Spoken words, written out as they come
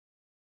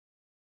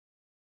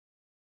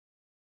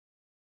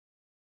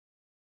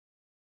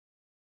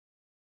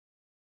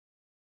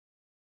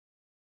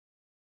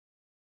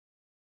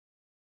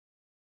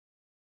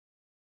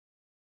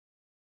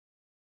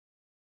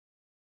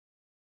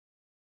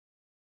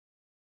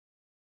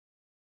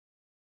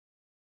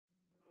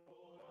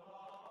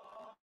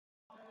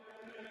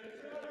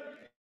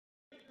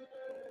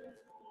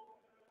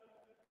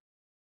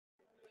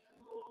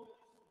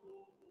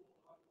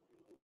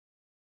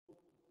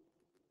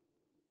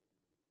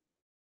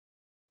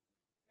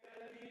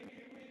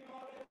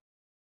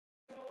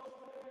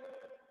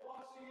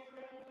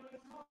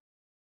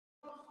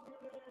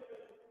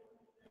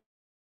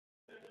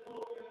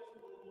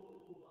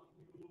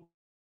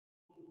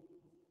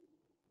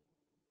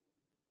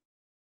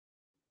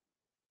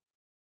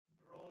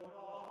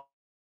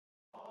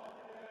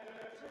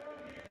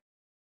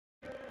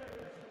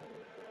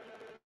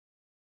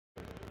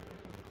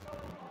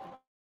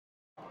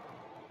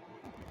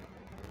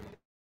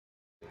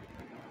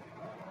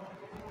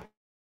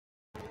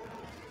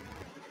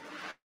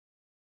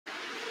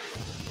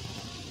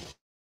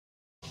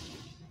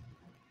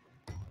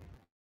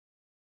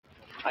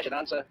I should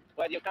answer,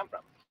 where do you come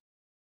from?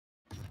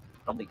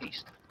 From the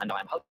east, and I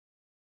am hoping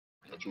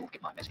that you will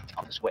get my message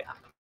on the square,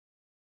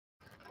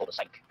 for the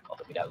sake of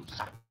the widow's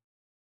son.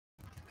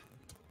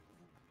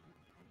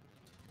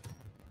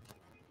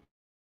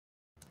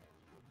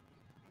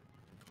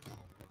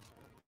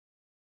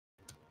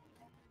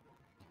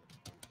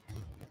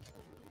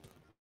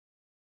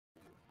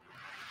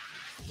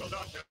 Well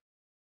done,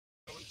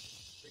 gentlemen.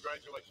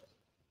 Congratulations.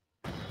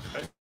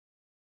 As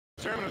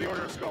chairman of the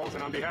Order of Skulls,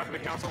 and on behalf of the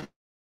council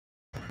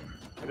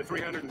and the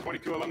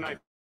 322 alumni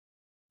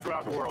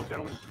throughout the world,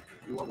 gentlemen,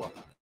 you are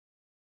welcome.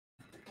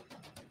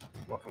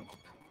 Welcome.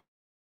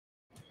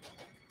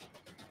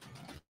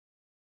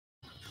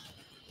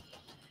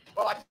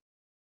 Well, I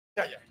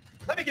tell you,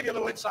 let me give you a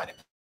little inside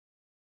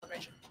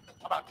information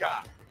about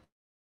God.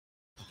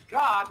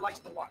 God likes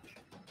to watch.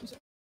 He's a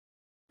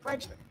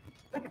prankster.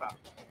 Think about it.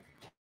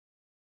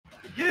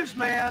 He gives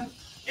man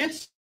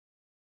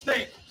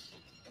instincts.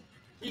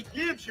 He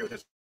gives you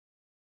this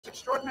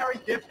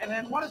extraordinary gift, and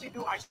then what does he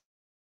do? I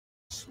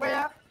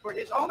swear, for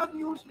his own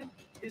amusement,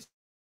 his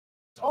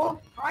own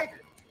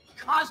private,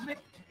 cosmic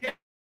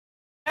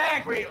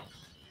gag reel,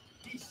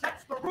 he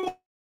sets the rules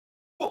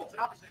in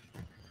opposition.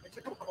 It's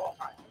a group of all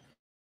kinds.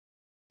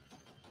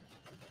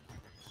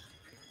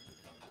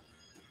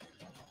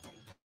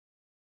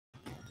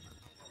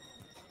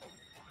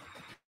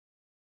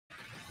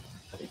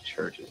 I think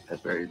church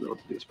has very little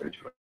to do with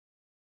spirituality.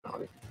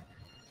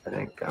 I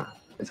think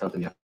it's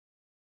something you have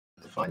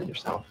to find in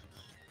yourself.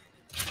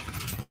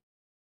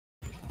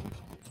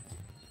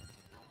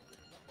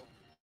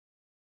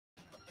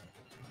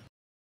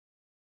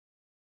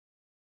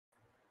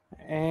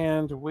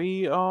 And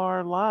we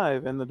are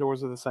live, and the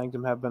doors of the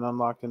Sanctum have been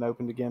unlocked and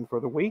opened again for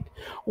the week.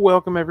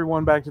 Welcome,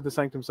 everyone, back to the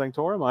Sanctum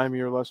Sanctorum. I'm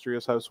your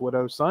illustrious host,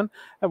 Widow's Son.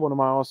 I have one of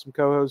my awesome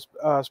co-hosts,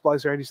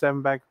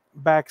 Splicer87,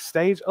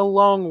 backstage,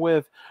 along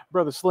with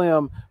Brother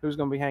Slim, who's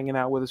going to be hanging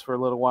out with us for a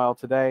little while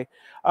today.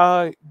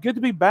 Good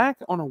to be back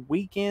on a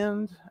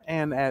weekend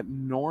and at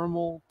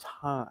normal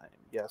time.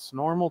 Yes,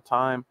 normal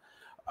time.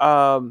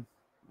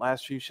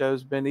 Last few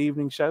shows have been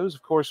evening shows.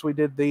 Of course, we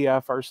did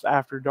the first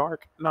After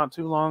Dark not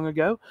too long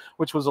ago,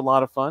 which was a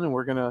lot of fun, and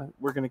we're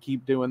gonna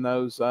keep doing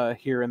those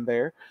here and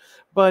there.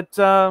 But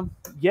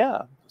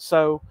yeah,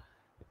 so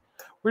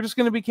we're just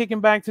gonna be kicking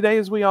back today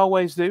as we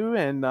always do,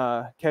 and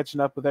catching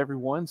up with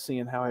everyone,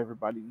 seeing how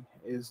everybody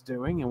is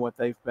doing and what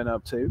they've been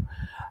up to.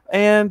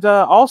 And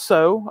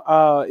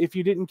also, if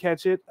you didn't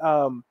catch it,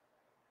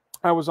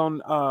 I was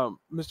on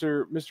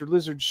Mr.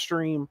 Lizard's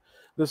stream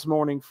this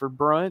morning for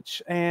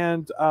brunch,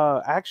 and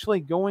actually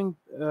going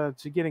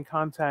to get in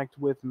contact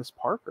with Miss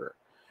Parker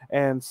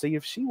and see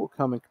if she will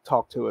come and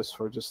talk to us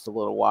for just a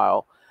little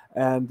while.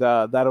 And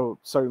that'll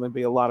certainly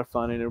be a lot of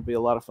fun, and it'll be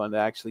a lot of fun to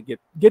actually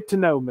get to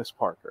know Miss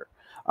Parker.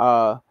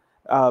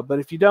 But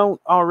if you don't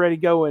already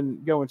go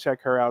and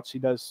check her out, she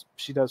does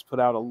put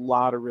out a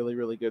lot of really,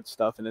 really good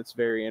stuff, and it's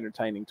very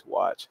entertaining to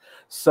watch.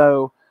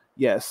 So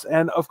yes,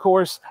 and of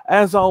course,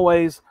 as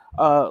always,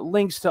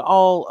 links to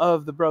all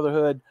of the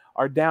Brotherhood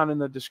are down in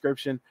the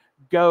description.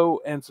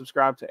 Go and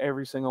subscribe to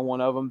every single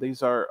one of them.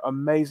 These are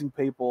amazing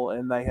people,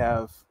 and they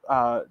have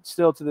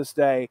still to this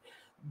day,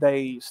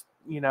 they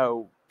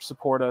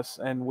support us,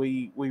 and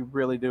we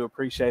really do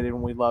appreciate it,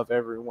 and we love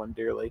everyone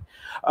dearly.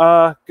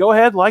 Go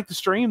ahead, like the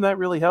stream. That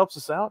really helps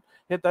us out.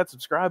 Hit that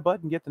subscribe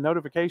button, get the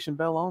notification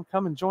bell on.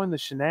 Come and join the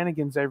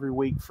shenanigans every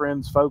week,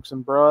 friends, folks,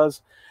 and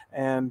bros,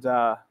 and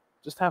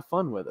just have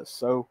fun with us.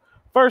 So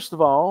first of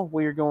all,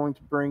 we are going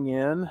to bring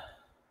in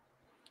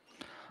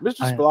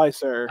Mr.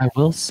 Splicer. I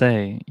will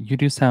say, you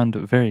do sound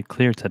very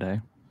clear today.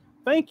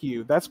 Thank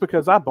you. That's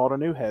because I bought a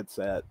new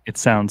headset. It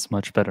sounds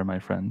much better, my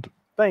friend.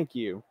 Thank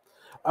you.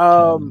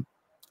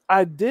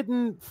 I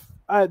didn't...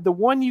 the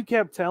one you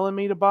kept telling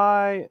me to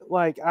buy,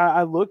 like,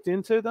 I looked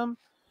into them,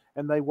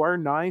 and they were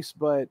nice,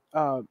 but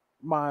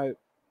my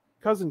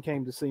cousin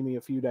came to see me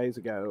a few days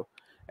ago,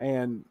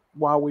 and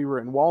while we were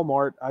in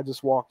Walmart, I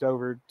just walked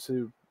over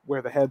to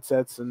where the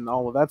headsets and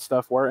all of that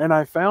stuff were, and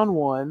I found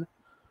one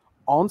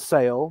on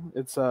sale.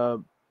 It's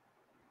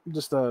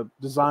just a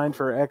design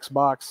for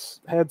Xbox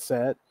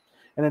headset,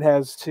 and it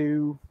has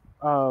two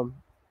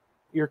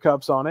ear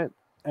cups on it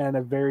and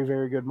a very,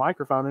 very good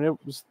microphone, and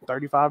it was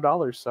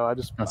 $35. So I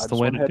just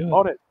went ahead and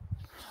bought it.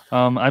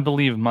 I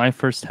believe my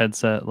first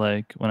headset,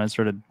 like when I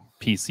started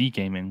PC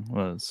gaming,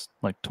 was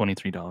like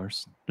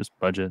 $23, just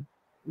budget.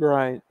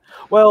 Right.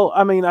 Well,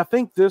 I mean, I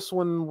think this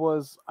one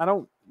was, I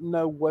don't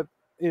know what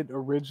it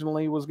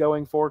originally was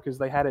going for, because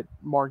they had it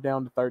marked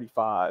down to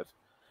 $35.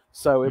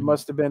 So it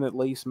must have been at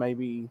least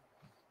maybe,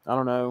 I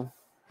don't know,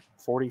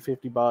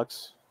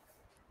 $40-50,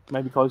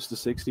 maybe close to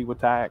 60 with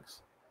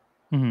tax.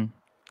 Mm-hmm.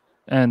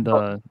 And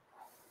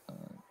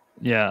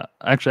yeah,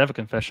 I actually have a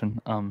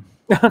confession.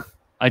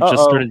 I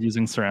just started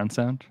using surround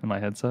sound in my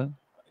headset.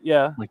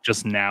 Yeah. Like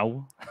just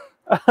now.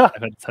 I've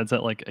had this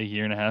headset like a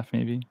year and a half,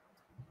 maybe.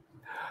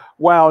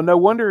 Wow, no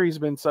wonder he's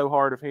been so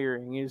hard of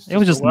hearing. It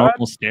was just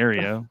normal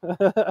stereo.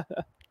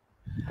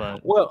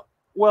 But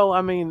well,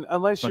 I mean,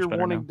 unless you're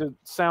wanting now. to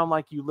sound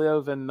like you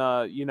live in,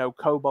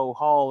 Cobo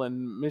Hall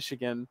in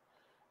Michigan,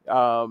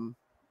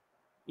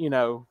 you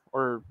know,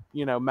 or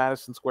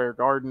Madison Square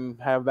Garden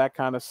have that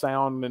kind of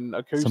sound and Some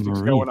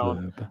acoustics going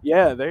on. reverb.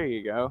 Yeah, there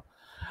you go.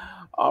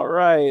 All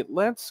right,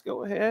 let's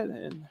go ahead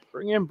and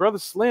bring in Brother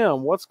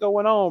Slim. What's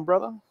going on,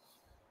 brother?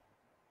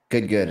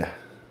 Good, good.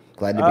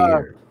 Glad to be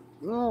here.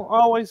 Well,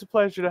 always a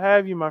pleasure to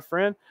have you, my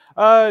friend.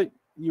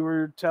 You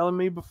were telling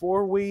me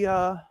before we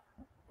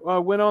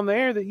went on the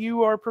air that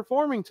you are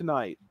performing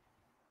tonight.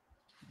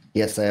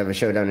 Yes, I have a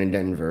show down in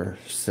Denver,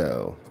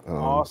 so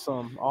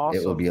Awesome.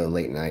 it will be a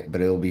late night,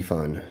 but it will be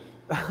fun.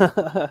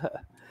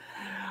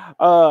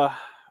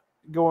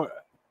 Going.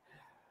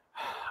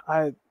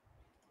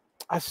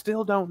 I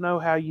still don't know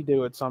how you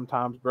do it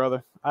sometimes,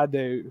 brother. I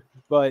do,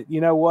 but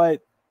you know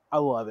what? I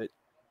love it.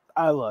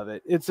 I love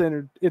it. It's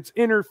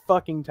inner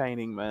fucking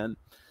taining, man.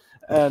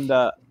 And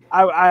I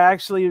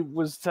actually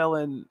was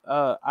telling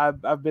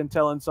I've been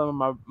telling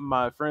some of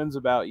my friends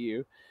about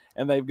you,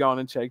 and they've gone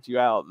and checked you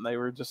out, and they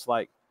were just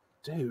like,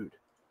 dude,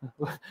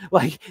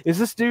 like, is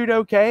this dude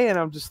okay? And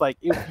I'm just like,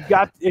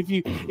 if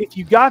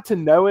you got to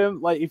know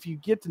him, like, if you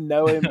get to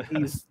know him,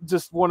 he's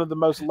just one of the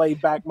most laid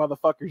back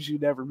motherfuckers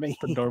you'd ever meet.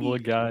 The normal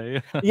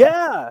guy.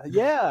 Yeah.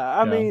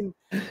 I mean,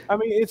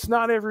 it's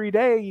not every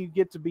day you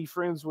get to be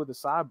friends with a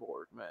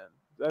cyborg, man.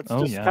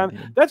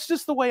 That's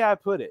just the way I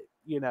put it,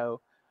 you know.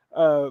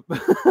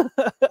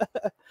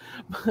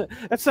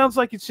 That sounds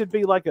like it should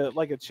be like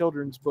a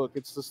children's book.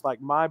 It's just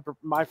like my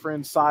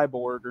friend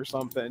Cyborg or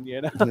something, you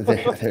know.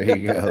 There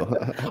you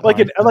go. like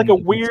a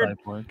weird,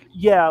 Cyborg.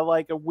 yeah,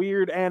 like a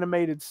weird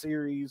animated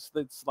series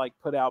that's like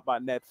put out by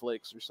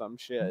Netflix or some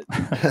shit.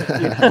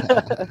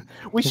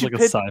 We should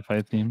like a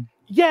sci-fi theme.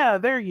 Yeah,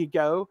 there you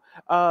go.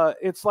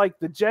 It's like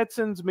the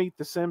Jetsons meet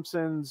the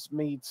Simpsons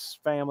meets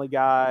Family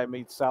Guy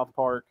meets South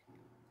Park.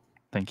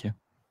 Thank you.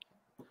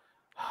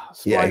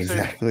 Splicer, yeah,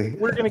 exactly.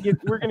 We're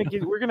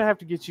gonna have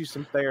to get you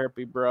some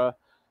therapy, bruh.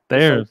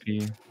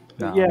 Therapy.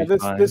 Yeah,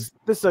 this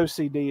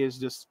OCD is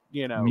just,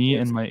 you know, me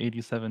and my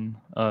 87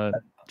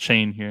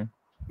 chain here.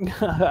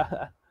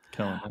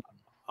 Killing it.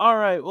 All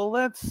right, well,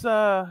 let's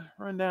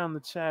run down the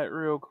chat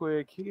real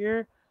quick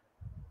here.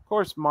 Of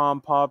course,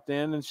 Mom popped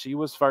in and she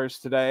was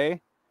first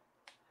today.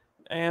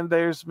 And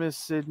there's Miss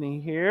Sydney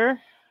here.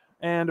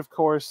 And of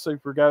course,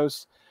 Super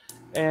Ghost.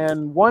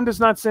 And one does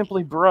not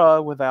simply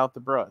bruh without the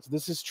bruhs.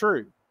 This is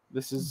true.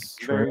 This is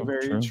very,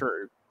 very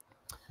true.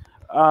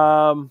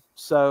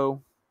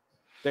 So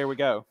there we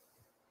go.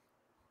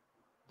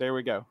 There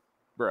we go,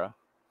 bruh.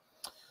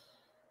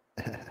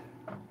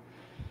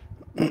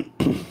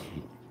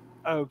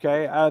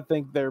 Okay, I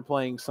think they're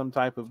playing some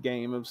type of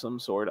game of some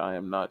sort. I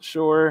am not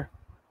sure.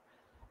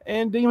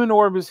 And Demon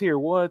Orb is here.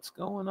 What's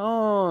going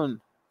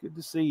on? Good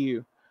to see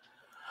you.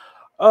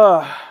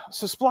 So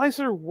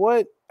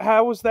Splicer,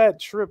 how was that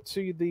trip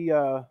to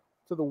the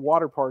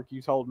water park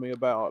you told me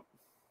about?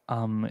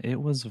 It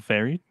was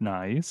very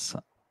nice.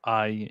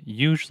 I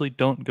usually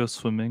don't go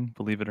swimming,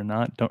 believe it or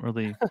not. Don't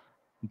really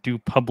do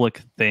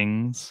public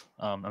things.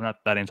 I'm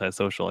not that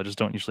antisocial. I just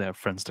don't usually have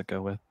friends to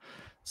go with.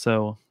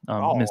 So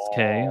Miss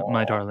K,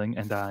 my darling,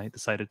 and I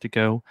decided to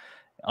go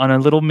on a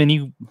little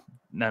mini,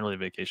 not really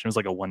vacation. It was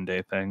like a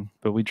one-day thing,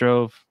 but we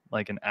drove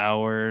like an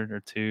hour or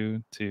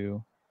two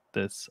to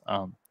this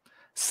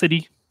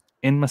city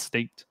in my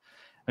state.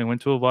 We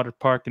went to a water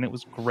park and it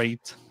was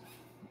great.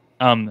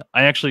 I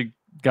actually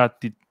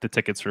got the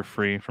tickets for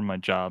free from my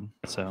job,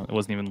 so it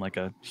wasn't even like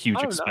a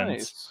huge expense.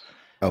 Nice.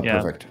 Oh, yeah.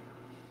 Perfect.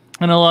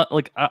 And a lot,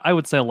 like I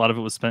would say, a lot of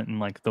it was spent in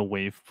like the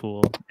wave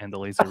pool and the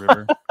lazy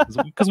river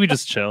because we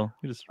just chill.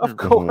 Of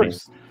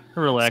course,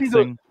 we're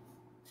relaxing.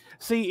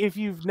 See, if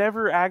you've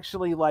never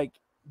actually like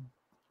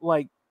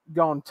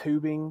gone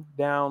tubing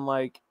down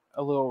like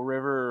a little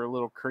river or a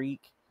little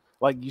creek,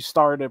 like you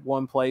start at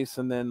one place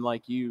and then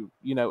like you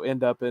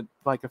end up at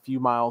like a few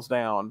miles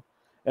down,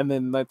 and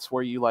then that's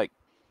where you like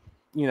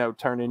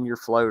turn in your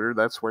floater.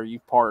 That's where you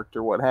parked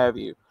or what have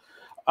you.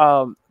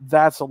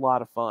 That's a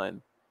lot of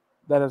fun.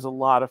 That is a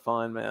lot of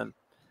fun, man.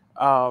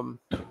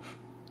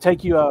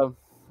 Take you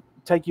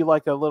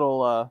like a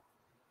little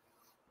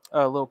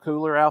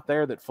cooler out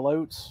there that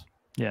floats.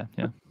 Yeah.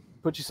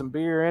 Put you some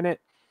beer in it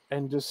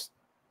and just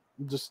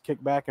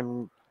kick back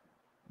and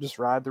just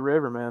ride the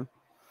river, man.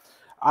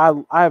 I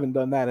haven't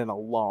done that in a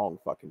long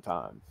fucking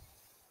time.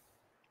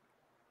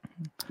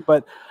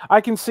 But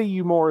I can see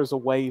you more as a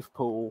wave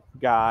pool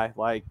guy.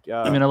 Like,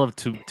 I mean, I love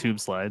tube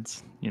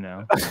slides.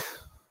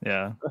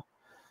 Yeah,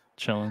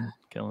 chilling,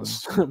 killing.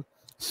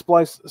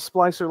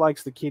 Splicer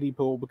likes the kiddie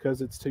pool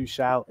because it's too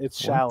shallow. It's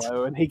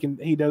shallow, and he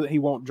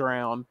won't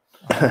drown.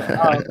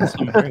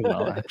 Very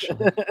well,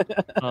 actually.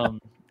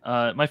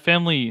 My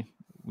family,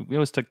 we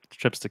always took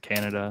trips to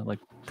Canada, like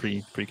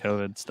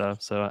pre-COVID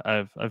stuff. So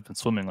I've been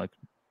swimming like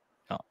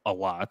a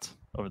lot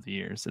over the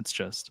years. It's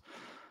just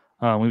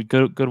we would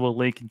go to a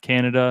lake in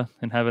Canada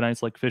and have a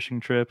nice like fishing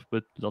trip,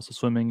 but also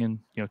swimming and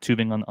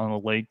tubing on a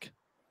lake.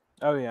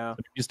 Oh yeah, I'm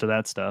used to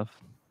that stuff,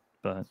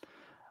 but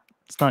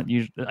it's not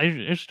usually. I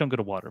usually don't go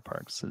to water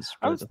parks. Is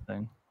really the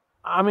thing.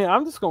 I mean,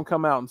 I'm just gonna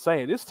come out and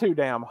say it. It's too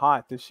damn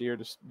hot this year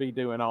to be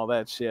doing all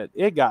that shit.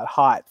 It got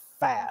hot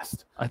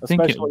fast, I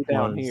think especially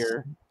down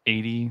here.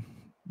 80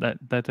 that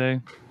day.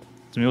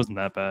 To me, it wasn't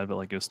that bad, but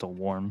like it was still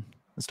warm.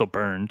 It still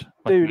burned.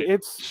 Like, Dude, my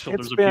it's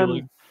shoulders are been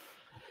peeling.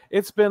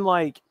 it's been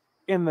like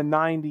in the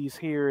 90s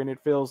here, and it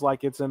feels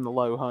like it's in the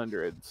low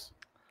hundreds.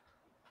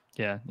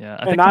 Yeah.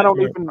 And I don't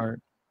favorite even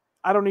part-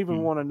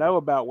 want to know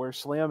about where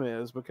Slim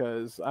is,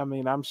 because I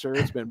mean I'm sure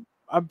it's been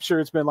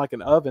like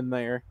an oven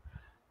there.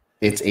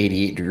 It's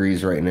 88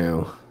 degrees right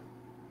now.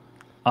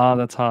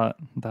 that's hot.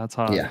 That's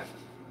hot. Yeah.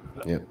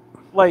 Yep.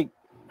 Like,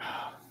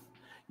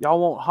 y'all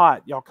want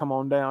hot, y'all come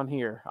on down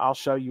here. I'll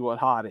show you what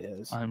hot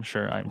is. I'm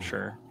sure.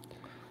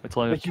 Wait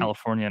till I go to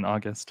California in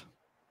August.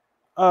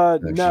 No,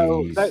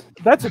 jeez.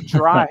 that's a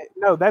dry.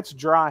 No, that's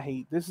dry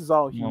heat. This is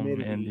all Oh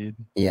humidity. man, dude.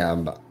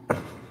 Yeah.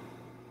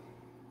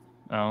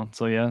 Oh,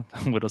 so yeah,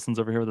 Widowson's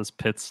over here with his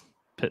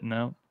pitting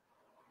out.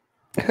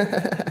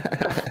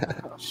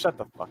 Oh, shut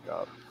the fuck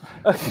up.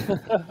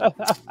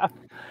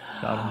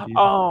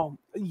 Oh,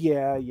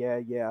 yeah.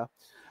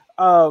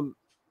 Well,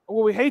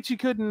 we hate you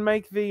couldn't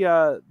make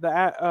the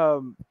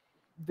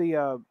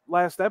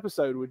last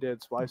episode we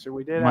did, Splicer.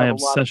 We did my have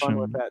a lot of fun obsession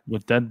with that.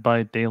 with Dead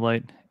by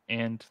Daylight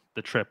and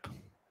the trip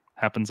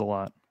happens a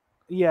lot.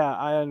 Yeah,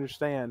 I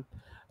understand.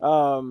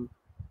 Because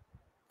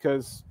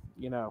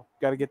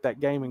got to get that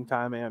gaming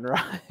time in,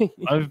 right?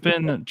 I've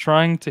been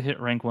trying to hit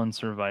rank 1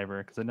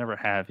 Survivor because I never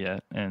have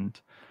yet, and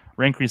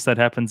rank reset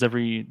happens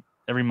every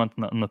month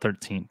on the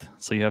 13th.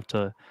 So you have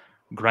to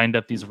grind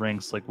up these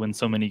ranks, like win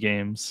so many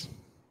games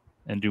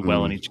and do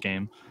well in each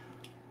game.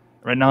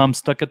 Right now, I'm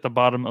stuck at the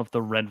bottom of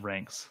the red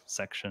ranks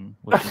section,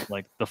 which is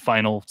like the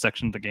final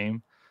section of the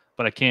game.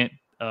 But I can't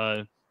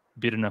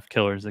beat enough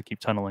killers. They keep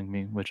tunneling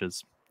me, which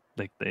is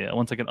like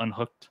once I get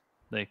unhooked,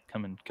 they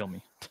come and kill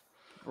me.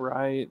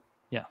 Right.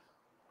 Yeah.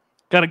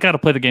 Gotta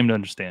play the game to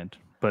understand.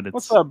 But it's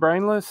what's up,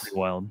 Brainless?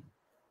 Wild.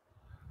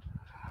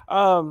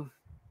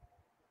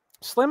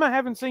 Slim, I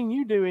haven't seen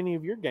you do any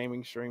of your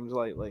gaming streams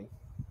lately.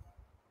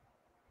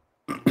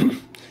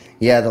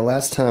 Yeah, the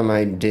last time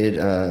I did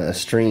a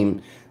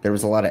stream, there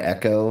was a lot of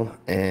echo,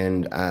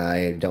 and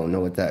I don't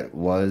know what that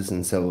was.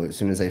 And so as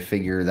soon as I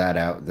figure that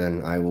out,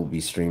 then I will be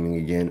streaming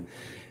again.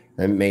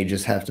 I may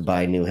just have to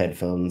buy new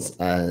headphones.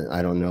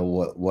 I don't know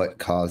what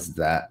caused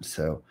that.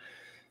 So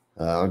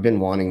I've been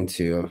wanting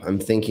to. I'm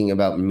thinking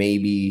about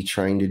maybe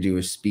trying to do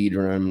a speed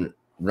run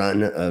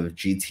of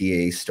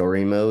GTA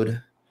story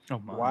mode. Oh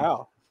my!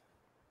 Wow.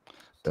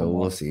 So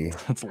we'll see.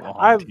 That's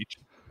long.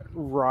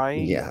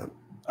 Right. Yeah.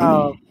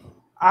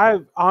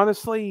 I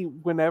honestly,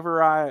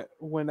 whenever I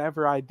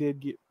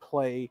did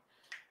play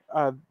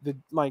the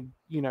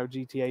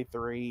GTA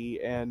 3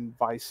 and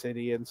Vice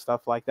City and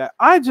stuff like that,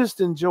 I just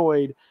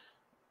enjoyed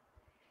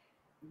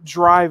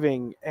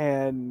driving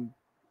and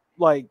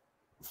like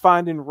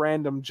finding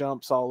random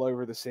jumps all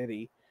over the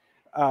city.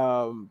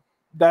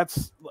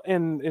 That's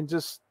and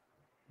just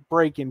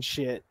breaking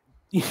shit.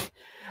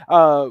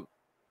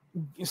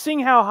 Seeing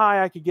how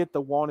high I could get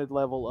the wanted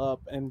level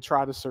up and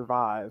try to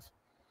survive.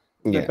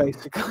 Yeah.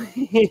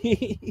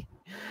 Basically.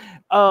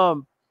 I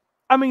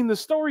mean, the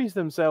stories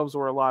themselves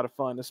were a lot of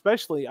fun,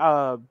 especially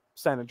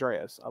San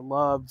Andreas. I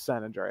loved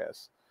San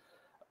Andreas.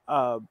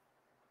 But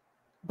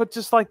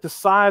just like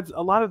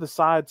a lot of the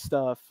side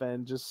stuff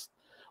and just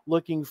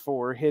looking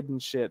for hidden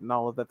shit and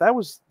all of that,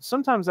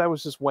 sometimes that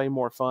was just way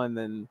more fun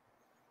than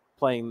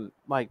playing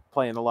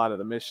a lot of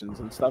the missions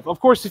and stuff. Of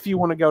course, if you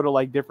want to go to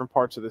like different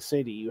parts of the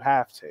city, you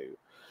have to.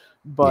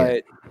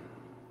 But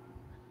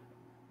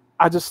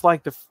I just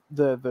like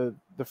the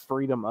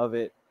freedom of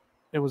it.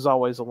 It was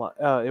always a lot.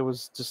 It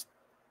was just.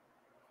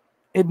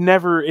 It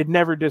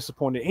never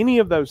disappointed. Any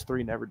of those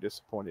three never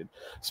disappointed.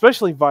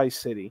 Especially Vice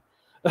City.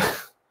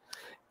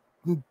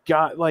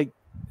 God, like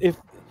if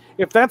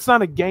that's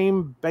not a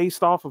game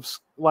based off of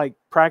like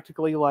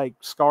practically like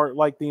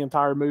the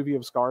entire movie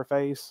of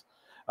Scarface,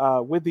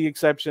 with the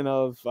exception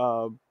of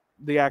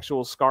the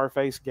actual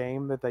Scarface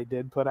game that they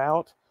did put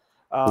out.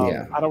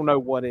 I don't know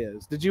what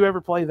is. Did you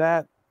ever play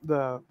that?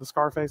 The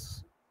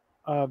Scarface?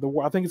 I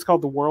think it's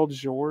called The World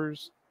Is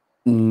Yours.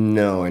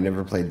 No, I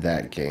never played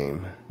that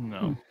game.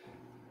 No.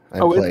 I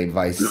played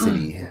Vice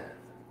City.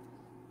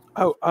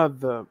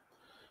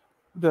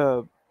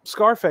 The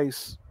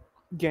Scarface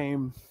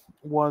game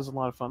was a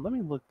lot of fun. Let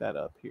me look that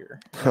up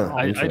here.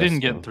 I didn't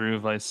get through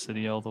Vice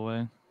City all the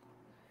way.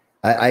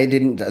 I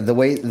didn't. The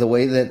way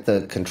that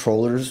the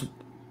controllers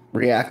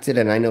reacted,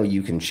 and I know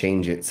you can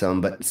change it some,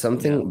 but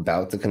something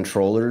about the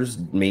controllers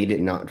made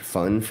it not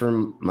fun for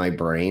my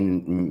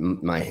brain,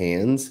 my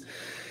hands.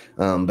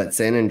 But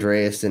San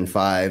Andreas and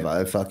 5,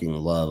 I fucking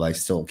love. I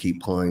still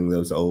keep playing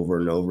those over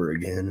and over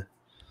again.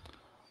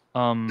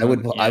 I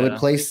would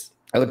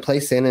play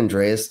San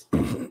Andreas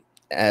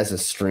as a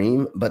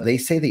stream, but they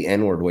say the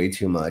N-word way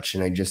too much,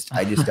 and I just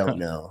don't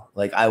know.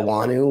 Like I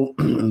want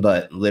to,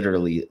 but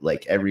literally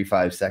like every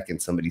 5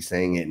 seconds somebody's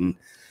saying it, and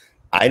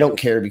I don't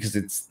care because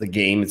it's the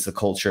game, it's the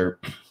culture.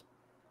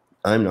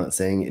 I'm not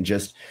saying it.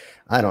 Just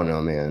I don't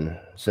know, man.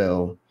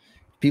 So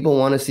people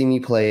want to see me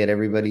play it.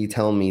 Everybody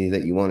tell me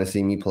that you want to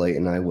see me play it,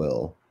 and I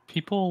will.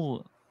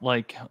 People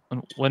like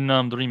when the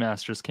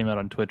remasters came out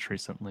on Twitch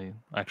recently.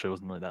 Actually, it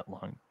wasn't really that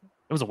long.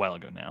 it was a while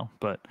ago now,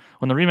 but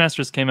when the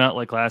remasters came out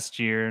like last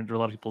year, there were a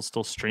lot of people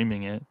still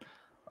streaming it.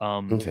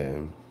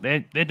 Okay.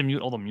 They had to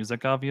mute all the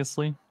music,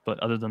 obviously, but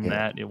other than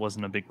that, it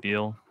wasn't a big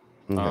deal.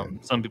 Okay.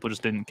 Some people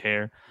just didn't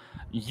care.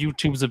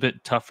 YouTube's a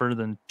bit tougher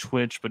than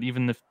Twitch, but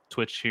even if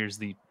Twitch hears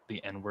the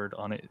N word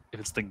on it, if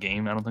it's the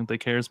game, I don't think they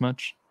care as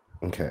much.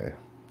 Okay.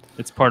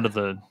 It's part of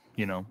the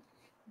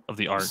of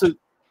the art.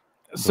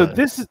 So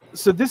this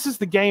is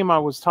the game I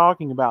was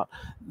talking about.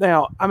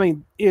 Now, I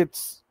mean,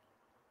 it's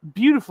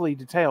beautifully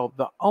detailed.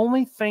 The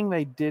only thing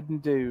they didn't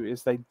do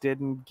is they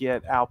didn't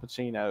get Al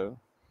Pacino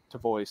to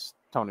voice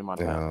Tony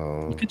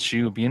Montana. Look at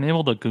you being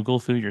able to Google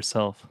food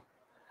yourself.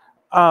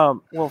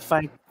 Well,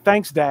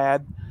 thanks,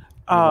 Dad.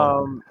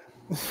 Proud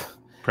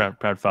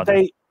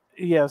father.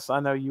 Yes, I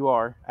know you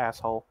are,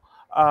 asshole.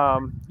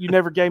 You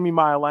never gave me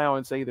my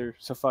allowance either,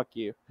 so fuck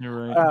you.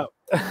 You're right.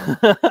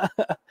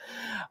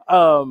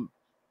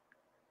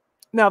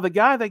 Now the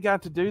guy they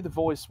got to do the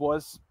voice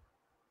was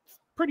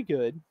pretty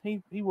good.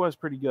 He was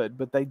pretty good,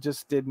 but they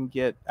just didn't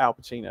get Al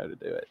Pacino to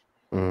do it.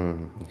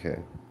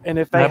 Okay. And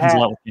if that they happens had,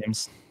 a lot with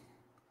games.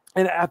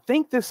 And I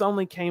think this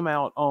only came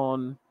out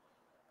on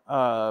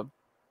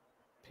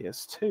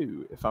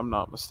PS2, if I'm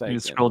not mistaken. You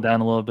scroll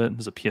down a little bit.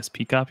 There's a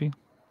PSP copy.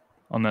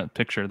 On that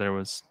picture, there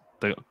was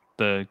the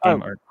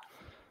game art.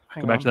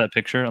 Go back to that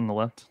picture on the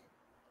left,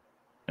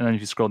 and then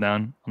if you scroll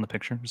down on the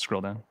picture, just scroll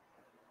down.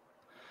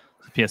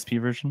 The PSP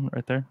version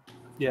right there.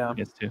 Yeah.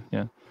 PS2.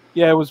 Yeah.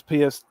 Yeah, it was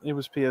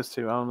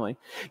PS2 only.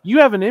 You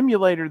have an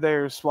emulator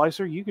there,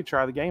 Splicer. You could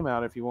try the game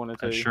out if you wanted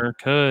to. I sure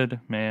could,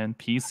 man.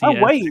 PC. Oh,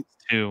 wait.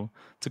 2.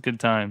 It's a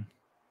good time.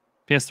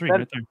 PS3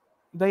 right there.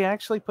 They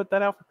actually put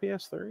that out for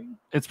PS3?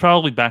 It's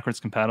probably backwards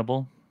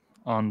compatible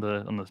on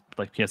the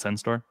like PSN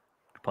store.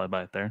 You could probably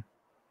buy it there.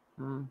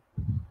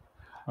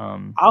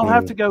 I'll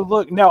have to go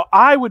look. Now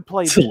I would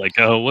play this.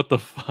 Lego. What the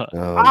fuck?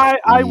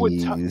 I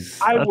would totally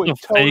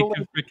fake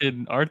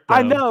freaking art. Though.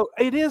 I know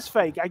it is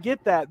fake. I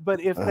get that,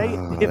 but if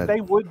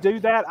they would do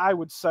that, I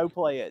would so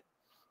play it.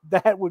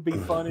 That would be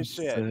fun as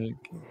shit. Sick.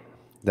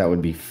 That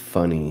would be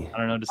funny. I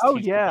don't know. Just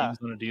games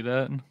want to do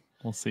that.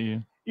 We'll see.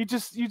 You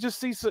just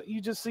see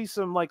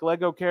some like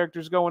Lego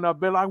characters going up,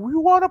 be like, "We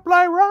want to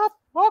play rough,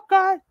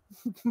 okay."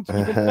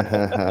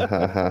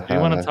 Do you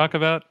want to talk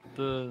about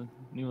the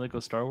new Lego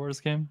Star Wars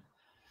game?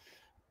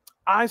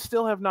 I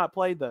still have not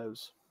played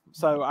those,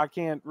 so I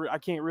can't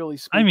really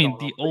speak. I mean, on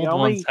the them. old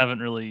ones haven't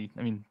really.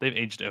 I mean, they've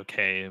aged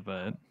okay,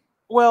 but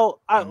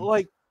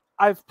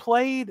I've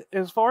played,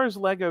 as far as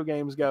Lego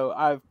games go,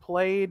 I've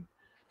played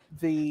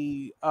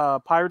the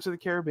Pirates of the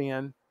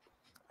Caribbean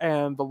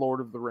and the Lord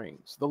of the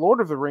Rings. The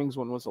Lord of the Rings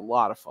one was a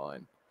lot of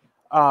fun.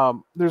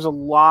 There's a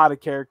lot of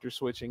character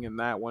switching in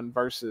that one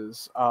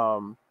versus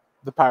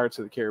the Pirates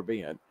of the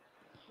Caribbean,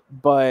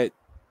 but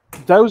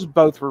those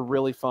both were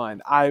really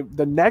fun.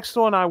 The next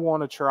one I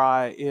want to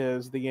try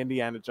is the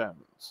Indiana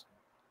Jones.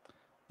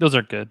 Those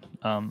are good.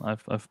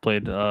 I've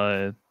played.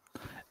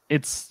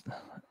 It's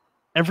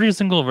every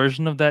single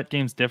version of that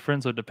game's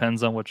different, so it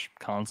depends on which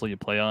console you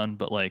play on.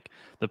 But like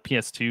the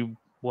PS2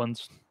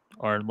 ones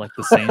are like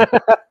the same.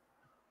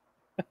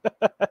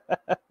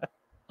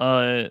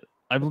 I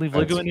believe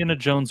Lego Indiana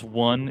Jones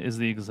 1 is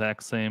the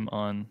exact same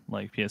on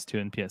like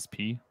PS2 and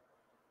PSP,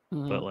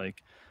 but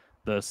like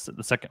the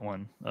second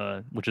one,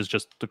 which is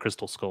just the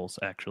Crystal Skulls,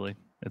 actually,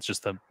 it's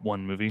just the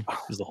one movie,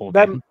 is the whole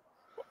game.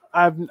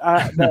 That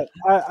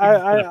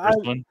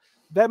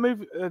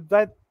movie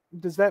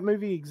does that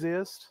movie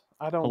exist?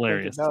 I don't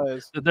Hilarious. think it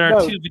does. There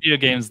are 2 video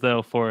games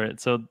though for it.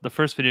 So the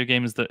first video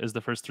game is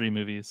the first 3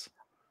 movies.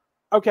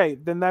 Okay,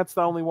 then that's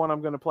the only one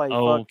I'm going to play.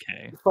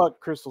 Okay. Fuck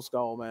Crystal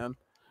Skull, man.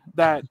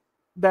 That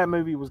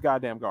movie was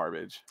goddamn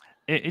garbage.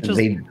 It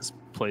just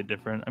played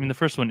different. I mean, the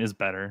first one is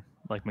better,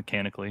 like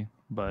mechanically,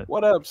 but...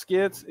 What up,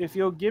 Skits? If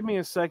you'll give me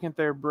a second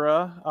there,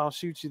 bruh, I'll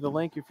shoot you the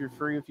link if you're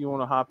free, if you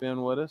want to hop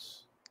in with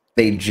us.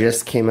 They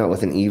just came out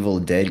with an Evil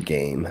Dead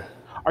game.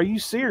 Are you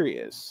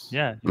serious?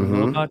 Yeah, you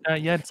know about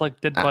that yet? It's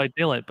like Dead by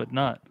Daylight, but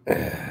not.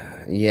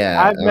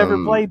 Yeah. I've never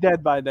played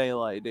Dead by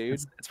Daylight, dude.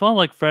 It's more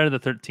like Friday the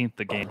 13th,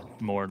 the game,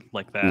 more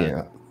like that.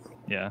 Yeah.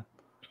 Yeah.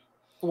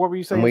 What were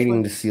you saying? I'm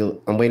waiting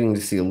to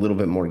see a little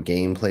bit more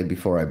gameplay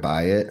before I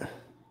buy it.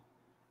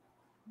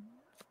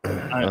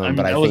 I think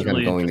really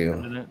I'm going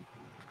to.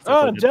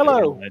 Oh,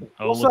 Jello!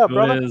 What's up,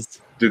 brother?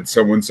 Did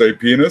someone say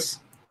penis?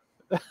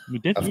 We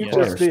did. Of You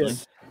course. just did.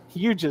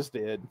 You just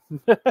did.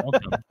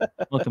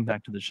 Welcome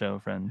back to the show,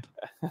 friend.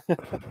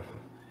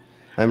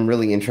 I'm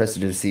really interested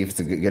to see if it's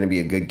going to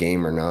be a good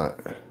game or not.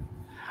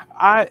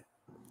 I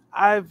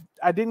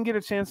didn't get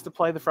a chance to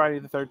play the Friday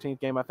the 13th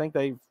game. I think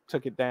they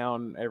took it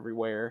down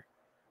everywhere.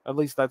 At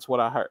least that's what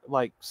I heard.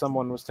 Like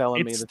someone was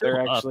telling me that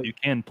they're actually... You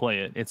can play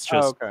it. It's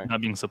just not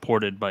being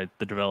supported by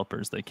the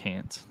developers. They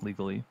can't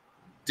legally.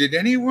 Did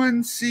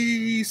anyone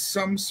see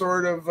some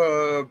sort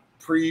of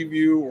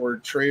preview or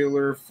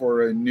trailer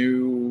for a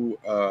new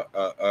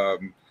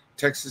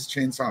Texas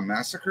Chainsaw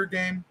Massacre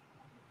game?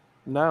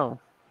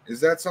 No.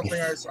 Is that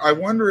something I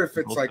wonder if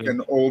it's like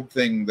an old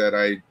thing that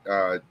I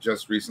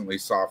just recently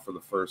saw for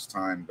the first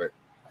time, but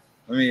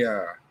let me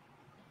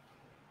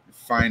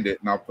find it,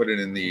 and I'll put it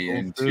in the Go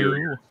interior.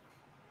 through.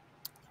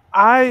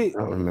 I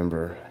don't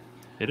remember.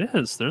 It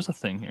is. There's a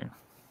thing here.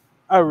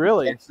 Oh,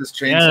 really? Texas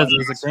Chainsaw Yeah, there's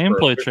a Massacre.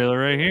 gameplay trailer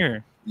right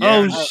here. Yeah.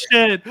 Oh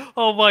shit!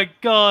 Oh my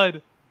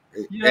god!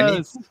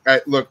 Yes.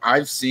 Look,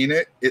 I've seen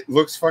it. It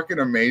looks fucking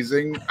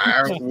amazing.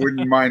 I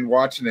wouldn't mind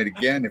watching it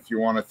again if you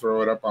want to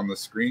throw it up on the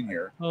screen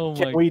here. Oh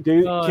Can my we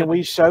do? god! Can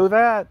we show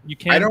that? You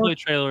can play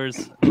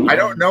trailers. I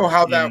don't know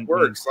how that in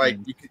works. Like,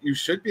 screen. you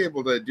should be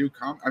able to do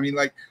I mean,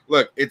 like,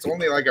 look, it's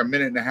only like a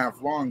minute and a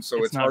half long, so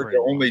It's it's not hard very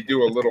to long. only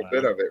do a It's little allowed.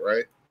 bit of it,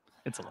 right?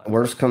 It's allowed.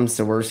 Worst comes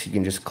to worst, you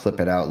can just clip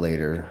it out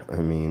later. I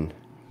mean,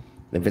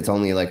 if it's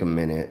only like a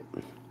minute,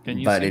 Can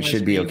you but see it my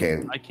should be screen?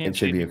 okay. I can't It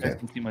should see be if you guys okay.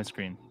 can see my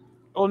screen.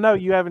 Oh no,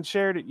 you haven't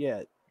shared it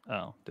yet.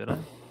 Oh, did I?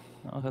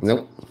 Oh, that's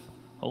Nope.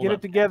 Hold Get up.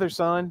 it together,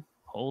 son.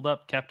 Hold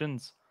up,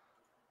 captains.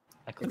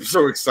 I I'm clicked.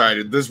 so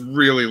excited. This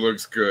really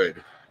looks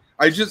good.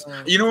 I just,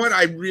 you know what?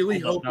 I really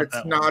Hold up, hope not it's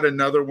that not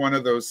another one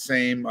of those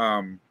same,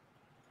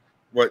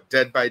 what,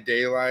 Dead by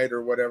Daylight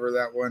or whatever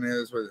that one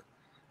is. With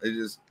it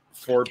just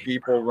 4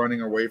 people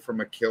running away from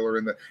a killer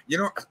in the. You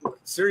know,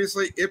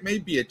 seriously, it may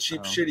be a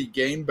cheap, shitty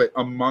game, but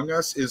Among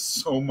Us is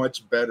so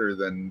much better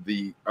than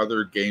the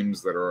other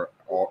games that are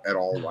at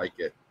all like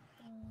it.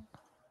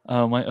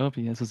 My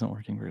OBS isn't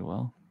working very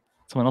well.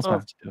 Someone else might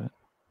have to do it.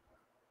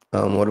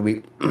 What do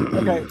we?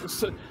 Okay,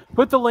 so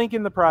put the link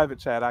in the private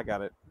chat. I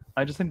got it.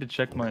 I just need to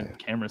check my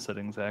camera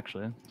settings.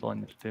 Actually, that's all I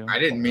need to do. I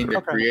didn't mean to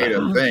Okay. create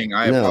a thing.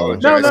 I No.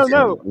 apologize.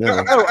 No.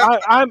 No.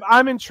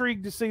 I'm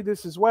intrigued to see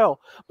this as well.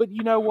 But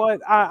you know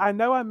what? I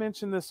know I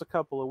mentioned this a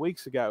couple of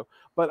weeks ago,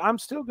 but I'm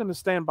still going to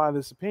stand by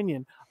this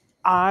opinion.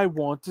 I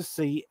want to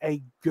see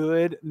a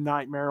good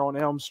Nightmare on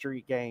Elm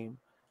Street game.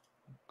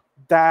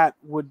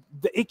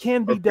 It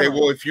can be Okay, done.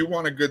 well, if you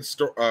want a good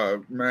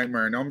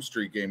Nightmare on Elm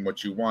Street game,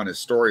 what you want is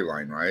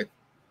storyline, right?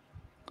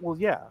 Well,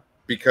 yeah.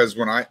 Because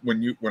when I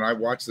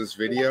watch this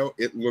video,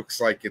 it looks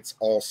like it's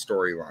all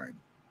storyline,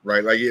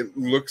 right? Like it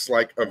looks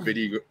like a a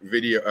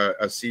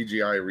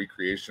CGI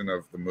recreation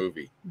of the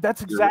movie.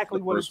 That's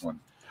exactly what first one.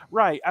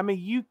 Right. I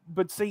mean,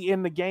 but see,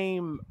 in the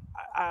game,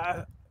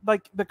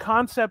 like the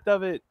concept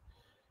of it,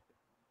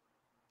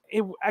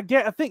 I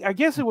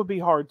guess it would be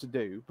hard to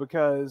do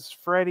because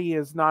Freddy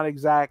is not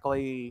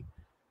exactly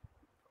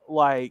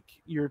like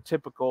your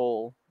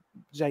typical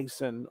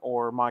Jason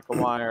or Michael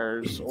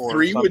Myers. Or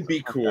 3 would be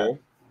like cool.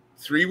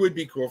 3 would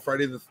be cool.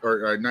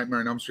 Nightmare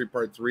on Elm Street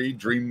Part 3,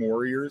 Dream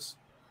Warriors,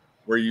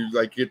 where you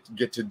like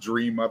get to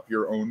dream up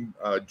your own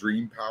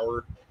dream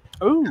power.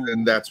 Ooh.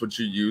 And that's what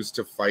you use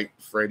to fight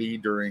Freddy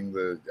during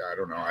the I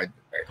don't know.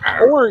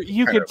 Or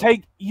you could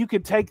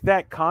take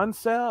that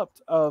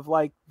concept of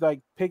like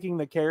picking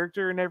the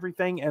character and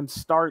everything and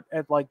start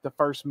at like the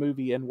first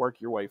movie and work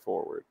your way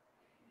forward.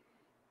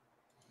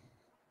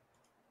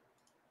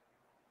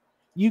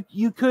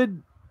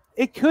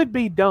 It could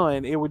be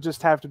done. It would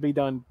just have to be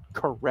done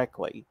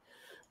correctly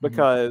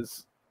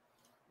because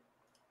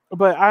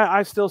but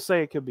I still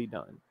say it could be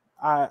done.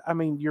 I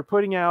mean, you're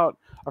putting out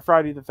a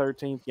Friday the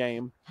 13th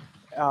game.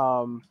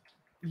 I'm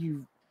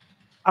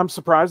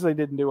surprised they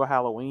didn't do a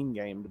Halloween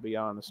game, to be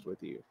honest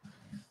with you.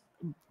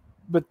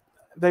 But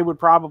they would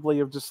probably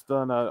have just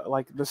done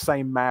the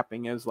same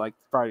mapping as like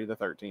Friday the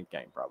 13th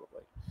game,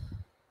 probably.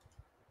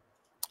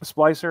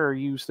 Splicer, are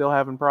you still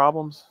having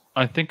problems?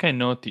 I think I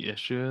know what the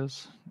issue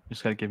is. You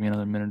just gotta give me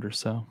another minute or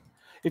so.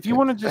 If you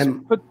want to just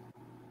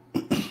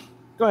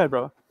go ahead,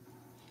 brother.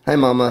 Hi,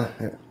 Mama.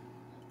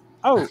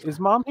 Oh, is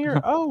Mom here?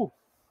 Oh,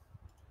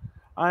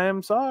 I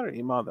am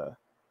sorry, Mother.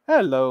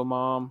 Hello,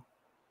 Mom.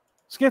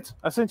 Skits,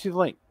 I sent you the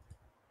link.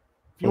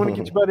 If you want to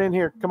get your butt in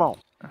here, come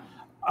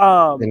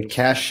on. And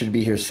Cash should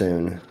be here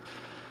soon.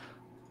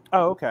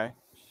 Oh, okay.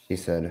 She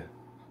said.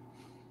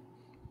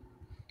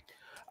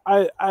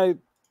 I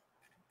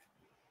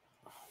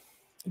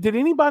did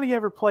anybody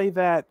ever play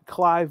that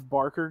Clive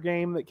Barker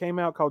game that came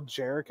out called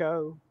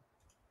Jericho?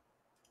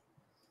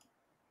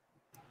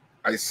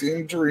 I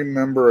seem to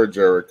remember a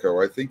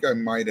Jericho. I think I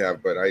might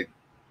have, but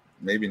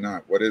maybe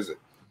not. What is it?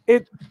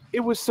 It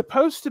was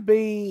supposed to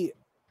be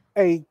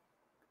the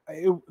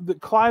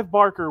Clive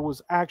Barker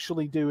was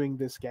actually doing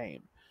this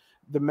game.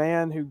 The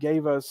man who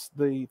gave us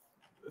the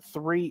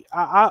 3.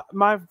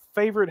 My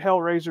favorite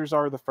Hellraisers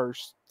are the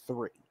first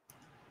 3.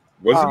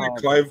 Wasn't it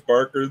Clive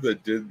Barker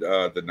that did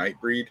the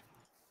Nightbreed?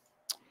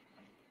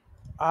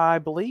 I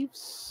believe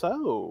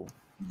so.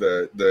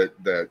 The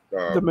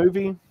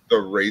movie,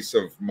 the race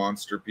of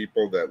monster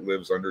people that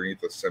lives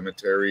underneath a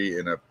cemetery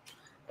in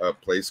a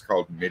place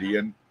called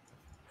Midian.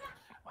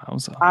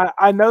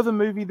 I know the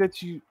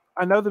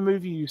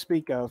movie you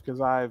speak of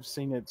because I've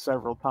seen it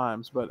several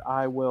times, but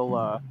I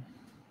will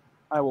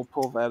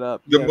pull that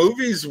up. The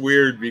movie's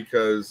weird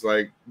because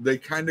like they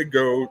kind of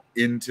go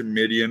into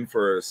Midian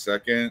for a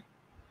second,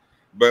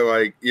 but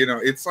like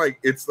it's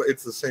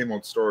the same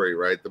old story,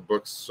 right? The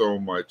book's so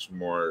much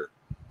more,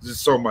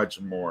 just so much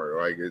more.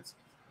 Like it's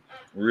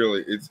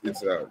really it's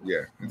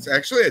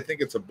actually I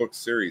think it's a book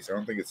series. I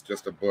don't think it's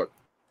just a book.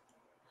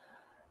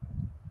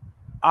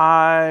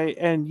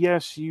 And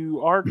yes,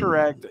 you are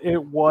correct.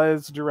 It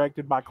was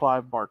directed by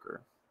Clive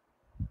Barker.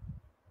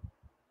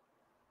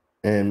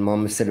 And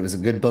Mama said it was a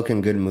good book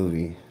and good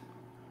movie.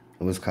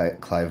 It was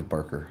Clive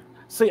Barker.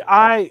 See,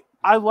 I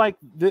like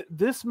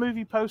this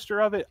movie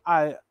poster of it.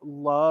 I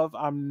love.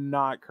 I'm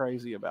not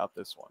crazy about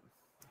this one.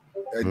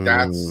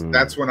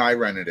 That's when I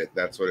rented it.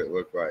 That's what it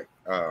looked like.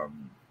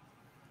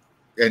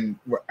 And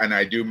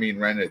I do mean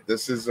rented it.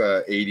 This is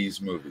a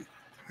 80s movie.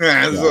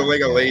 This is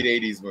like a late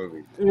 80s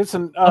movie. It's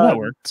an that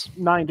works.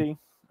 90.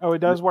 Oh, it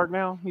does work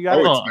now. You got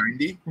it. It's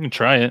 90. You can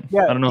try it.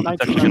 Yeah, I don't know if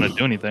it's actually going to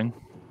do anything.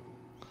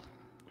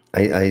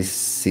 I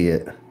see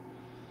it.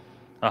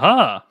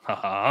 Aha! Ha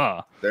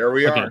ha! There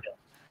we are.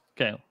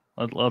 Okay,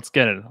 let's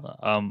get it.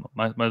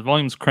 My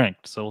volume's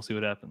cranked, so we'll see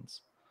what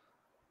happens.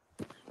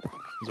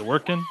 Is it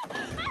working?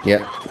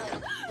 Yep.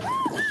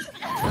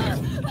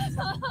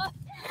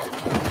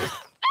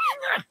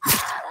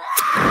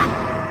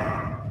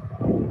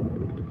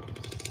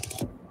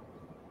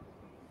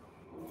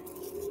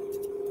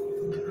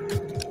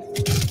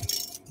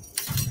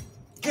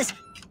 This is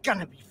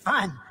gonna be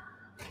fun.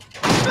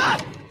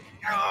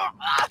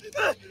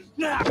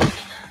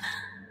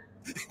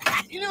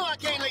 You know I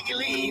can't let you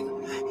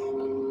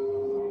leave.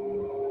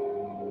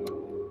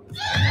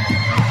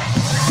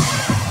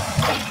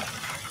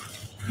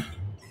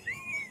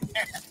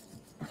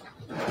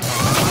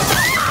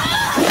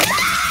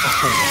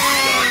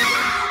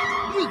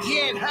 You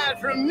can't hide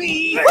from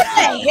me. What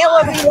the hell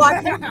are we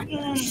watching?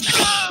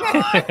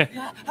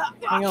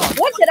 Hang on.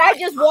 What did I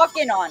just walk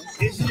in on?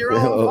 This is your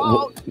own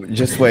fault.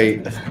 Just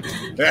wait.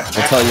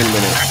 I'll tell you in a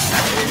minute.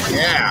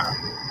 Yeah.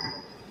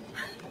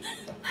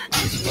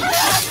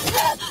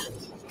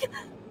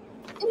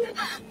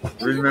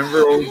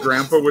 Remember old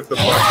Grandpa with the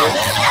bucket?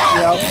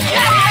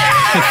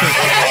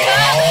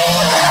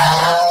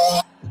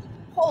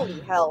 Holy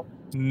hell.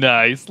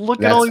 Nice. Look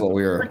at That's all these what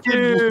we were.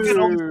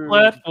 freaking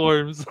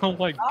platforms. Oh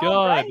my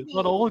god. It's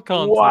on old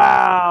console.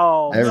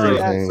 Wow.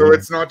 Everything. So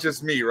it's not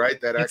just me,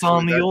 right? That It's actually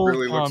on the that old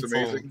really looks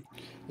console. amazing.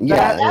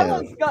 Yeah, That yeah.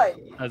 looks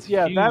good. That's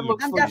Yeah, that huge.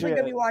 looks I'm definitely legit.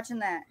 gonna be watching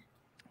that.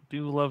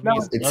 Do love No, me.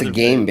 It's some a other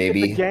game, things.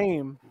 It's a baby.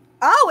 game.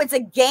 Oh, it's a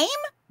game?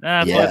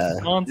 Nah, Yeah. but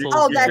it's console.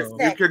 Oh, You that's can-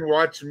 sick. You can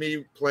watch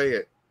me play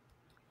it.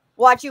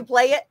 Watch you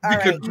play it? All You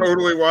right. can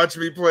totally watch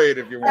me play it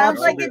if you want. Sounds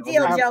like a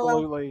deal, Jello.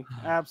 Absolutely.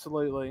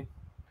 Absolutely.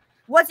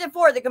 What's it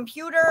for? The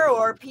computer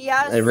or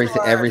PS? Everything.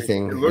 or-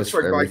 Everything. It looks It's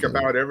for like everything.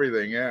 about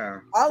everything, yeah.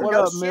 Oh, What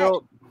no up, shit.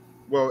 Milt?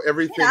 Well,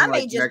 everything Yeah, I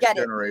may like just next get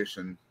it.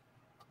 generation.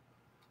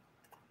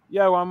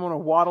 Yo, I'm gonna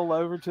waddle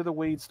over to the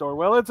weed store.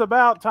 Well, it's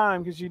about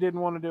time because you didn't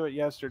want to do it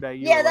yesterday.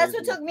 You Yeah, were that's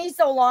what lazy. took me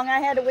so long. I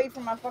had to wait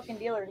for my fucking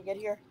dealer to get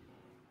here.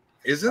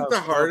 Isn't Oh, the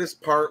fuck.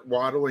 hardest part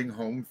waddling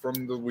home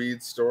from the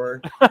weed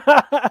store?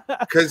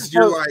 Because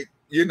you're Oh. like,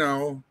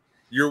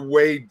 you're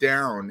way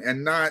down,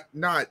 and not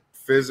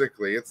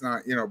physically. It's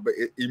not, but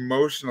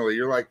emotionally,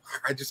 you're like,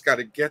 I just got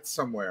to get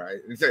somewhere.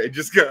 I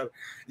just got,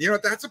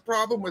 that's a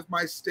problem with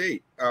my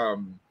state.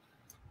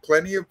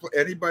 Plenty of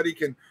anybody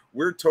can.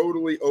 We're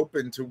totally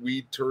open to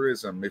weed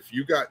tourism. If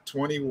you got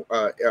 20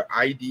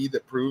 ID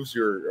that proves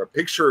your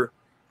picture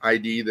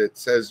ID that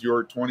says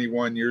you're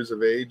 21 years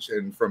of age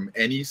and from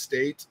any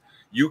state,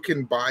 you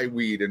can buy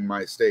weed in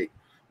my state.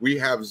 We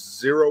have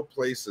 0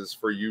 places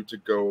for you to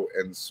go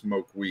and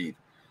smoke weed.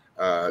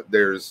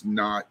 There's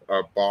not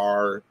a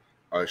bar,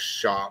 a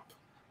shop,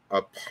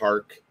 a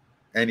park,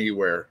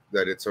 anywhere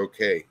that it's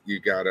okay. You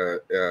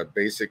gotta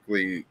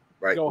basically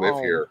Go live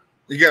home. here.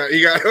 You got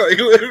like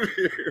live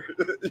here.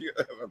 You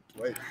gotta have a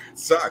place.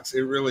 Sucks.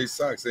 It really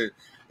sucks.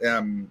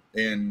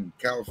 In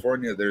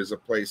California, there's a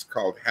place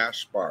called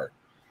Hash Bar.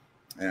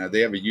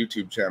 They have a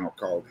YouTube channel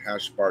called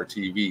Hash Bar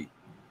TV.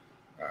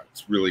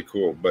 It's really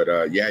cool. But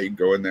yeah, you can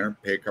go in there,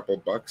 pay a couple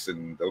bucks,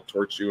 and they'll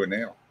torch you a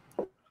nail.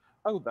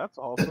 Oh, that's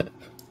awesome.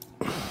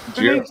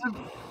 Yeah.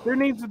 There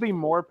needs to be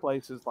more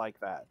places like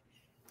that.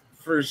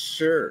 For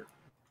sure.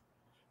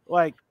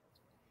 Like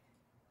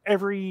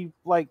every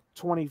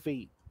 20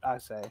 feet, I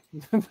say.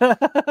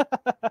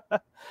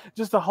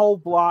 just a whole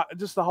block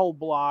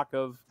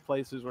of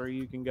places where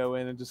you can go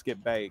in and just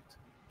get baked.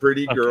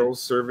 Pretty Okay.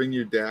 girls serving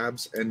you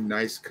dabs and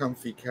nice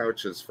comfy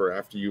couches for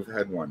after you've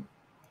had one.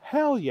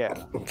 Hell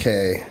yeah.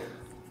 Okay.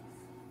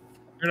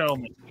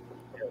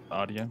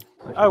 Audio.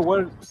 Oh,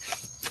 what?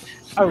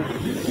 Oh,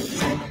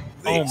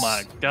 Oh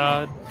my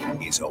god.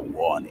 Is a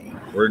warning.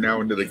 We're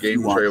now into the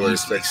game You are trailer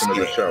easily section of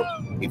the show.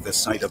 scared. If the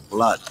sight of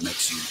blood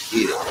makes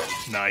you ill,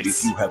 if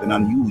Nice. you have an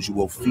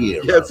unusual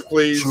fear Yes, of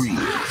please. trees,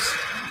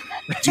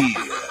 deer,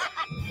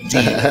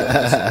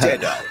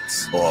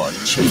 deadites, or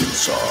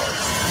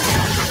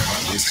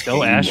chainsaws, this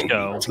Go, game Ash, may be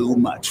go. too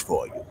much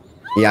for you.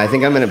 Yeah, I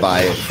think I'm gonna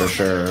buy it for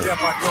sure.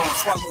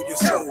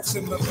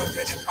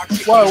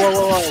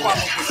 whoa.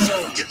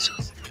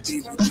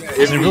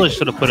 They really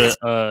should have put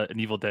an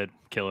Evil Dead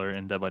killer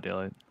in Dead by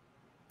Daylight.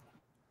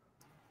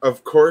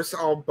 Of course,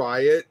 I'll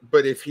buy it,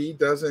 but if he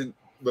doesn't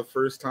the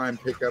first time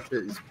pick up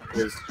his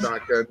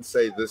shotgun and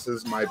say, "This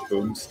is my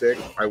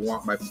boomstick," I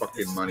want my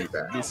fucking money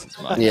back. This is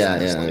my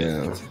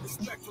Yeah.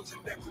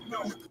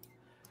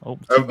 Oh,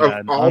 too Of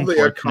bad. all the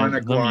Unfortunate,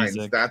 iconic the lines,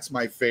 music. that's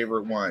my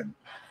favorite one.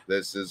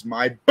 This is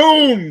my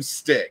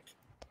boomstick.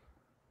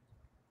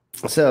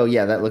 So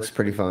yeah, that looks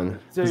pretty fun.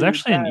 There's Dude,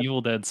 actually an that,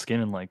 Evil Dead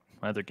skin in like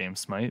my other game,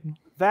 Smite.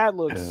 that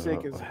looks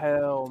sick as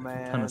hell,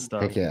 man. Ton of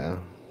stuff. Heck yeah.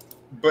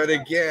 But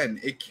again,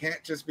 it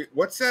can't just be.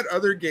 What's that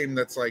other game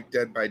that's like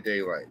Dead by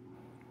Daylight?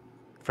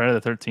 Friday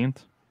the 13th.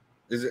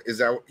 Is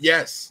that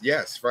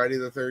yes, Friday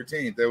the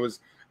 13th.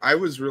 I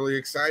was really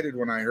excited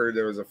when I heard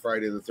there was a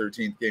Friday the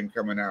 13th game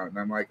coming out, and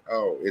I'm like,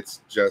 oh,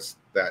 it's just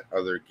that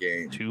other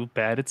game. Too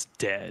bad it's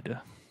dead.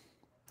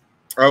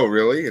 Oh,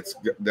 really?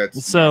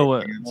 That's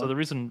so. So the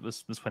reason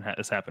this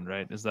happened,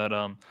 right, is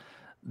that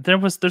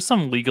there's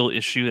some legal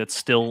issue that's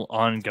still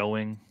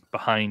ongoing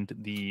behind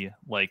the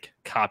like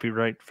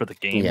copyright for the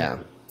game. Yeah.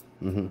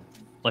 Mm-hmm.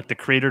 Like the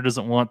creator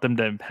doesn't want them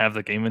to have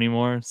the game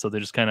anymore, so they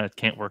just kind of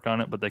can't work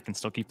on it, but they can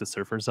still keep the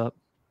servers up.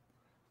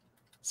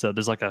 So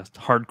there's like a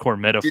hardcore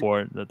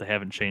metaphor that they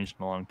haven't changed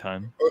in a long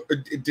time.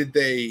 Did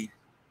they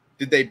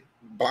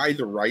buy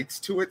the rights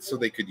to it so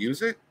they could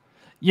use it?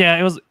 Yeah,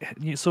 it was.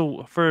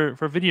 So for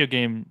video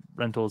game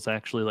rentals,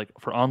 actually, like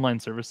for online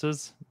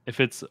services, if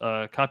it's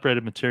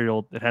copyrighted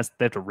material, they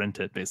have to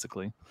rent it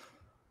basically.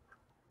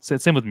 So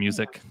it's same with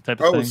music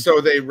type of thing. Oh, so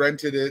they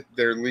rented it.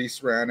 Their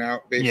lease ran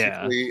out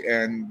basically,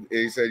 and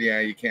they said, "Yeah,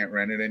 you can't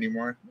rent it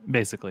anymore."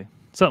 Basically,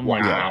 something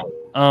like that.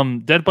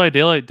 Dead by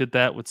Daylight did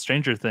that with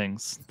Stranger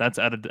Things. That's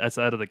out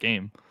of the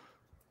game.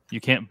 You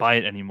can't buy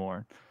it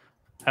anymore.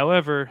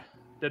 However,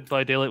 Dead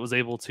by Daylight was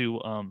able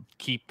to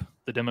keep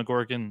the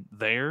Demogorgon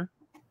there.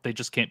 They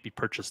just can't be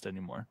purchased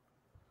anymore.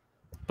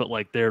 But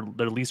like their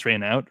lease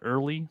ran out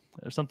early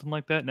or something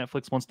like that.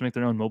 Netflix wants to make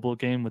their own mobile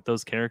game with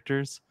those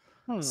characters,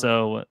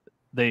 so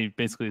they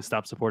basically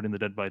stopped supporting the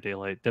Dead by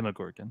Daylight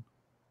Demogorgon.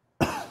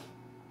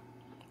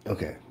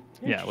 Okay.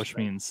 Yeah, which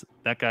means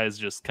that guy's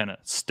just kind of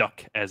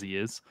stuck as he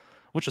is,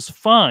 which is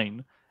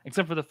fine,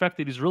 except for the fact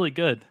that he's really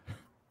good.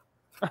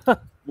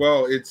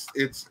 Well, it's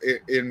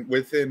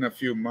within a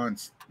few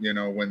months, you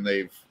know, when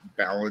they've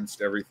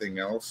balanced everything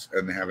else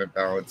and they haven't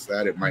balanced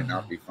that, it might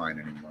not be fine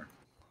anymore.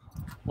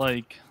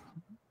 Like,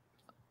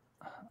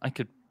 I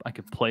could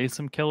play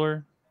some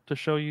killer to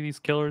show you these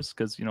killers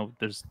because you know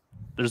there's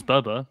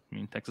Bubba. I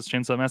mean, Texas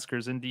Chainsaw Massacre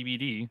is in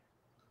DVD.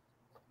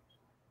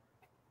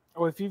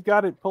 Well, if you've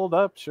got it pulled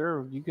up,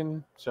 sure, you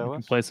can show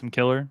us. Play some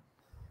killer.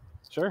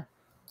 Sure.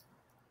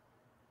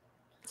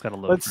 It's got a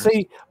load.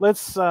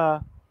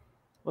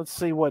 Let's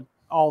see what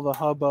all the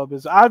hubbub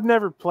is. I've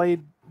never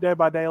played Dead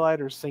by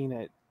Daylight or seen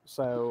it,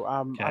 so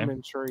I'm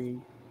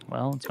intrigued.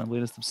 Well, it's my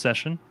latest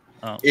obsession.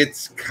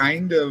 It's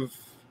kind of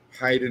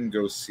hide and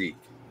go seek.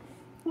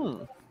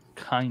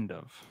 Kind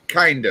of.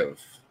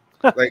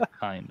 Like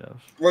kind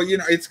of. Well, you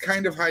know, it's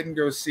kind of hide and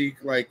go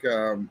seek, like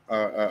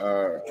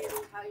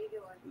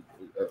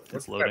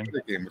It's loading.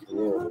 That game with the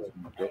little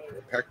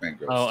Pac-Man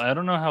ghost? Oh, I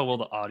don't know how well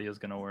the audio is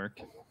gonna work.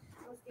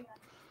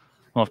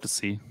 We'll have to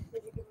see.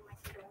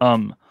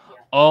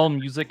 All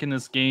music in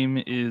this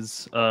game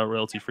is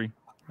royalty free,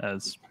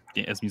 as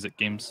music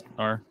games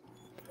are.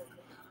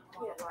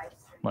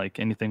 Like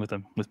anything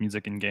with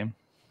music in game.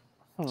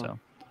 So.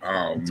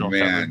 Oh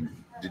man,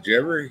 did you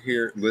ever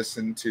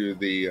listen to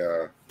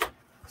the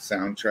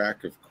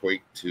soundtrack of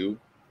Quake 2?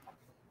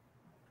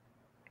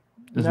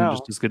 Isn't it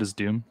just as good as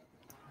Doom?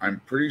 I'm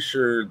pretty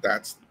sure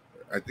that's.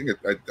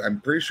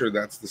 I'm pretty sure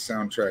that's the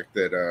soundtrack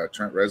that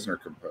Trent Reznor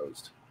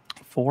composed.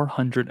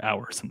 400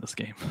 hours in this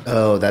game.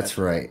 Oh, that's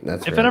right.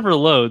 If it ever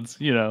loads,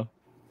 you know,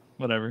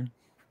 whatever.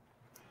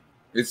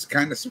 It's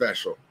kind of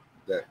special,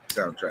 that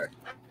soundtrack.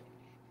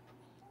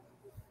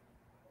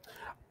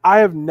 I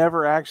have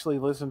never actually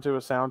listened to a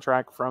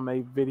soundtrack from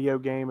a video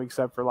game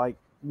except for like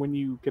when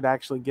you could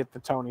actually get the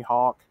Tony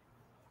Hawk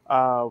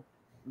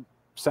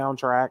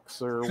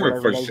soundtracks or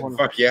whatever.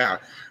 Fuck yeah.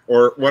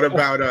 Or what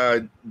about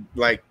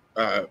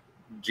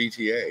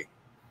GTA?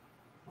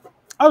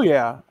 Oh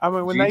yeah, I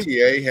mean when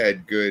GTA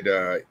had good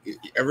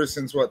ever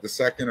since the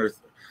second or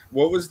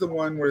what was the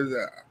one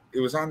where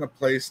it was on the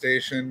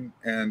PlayStation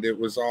and it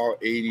was all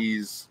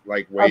 80s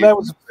like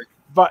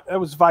that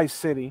was Vice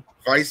City.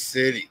 Vice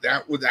City.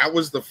 That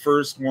was the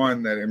first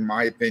one that, in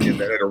my opinion,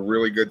 that had a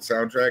really good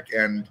soundtrack,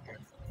 and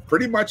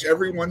pretty much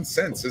everyone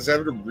since has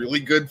had a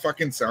really good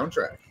fucking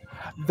soundtrack.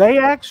 They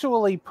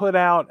actually put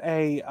out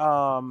a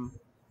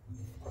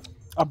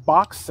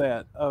box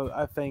set of,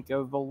 I think,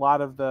 of a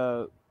lot of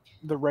the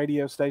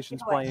radio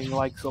stations playing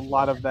like a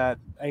lot of that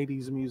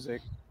 80s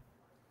music.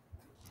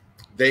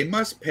 They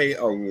must pay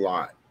a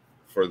lot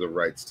for the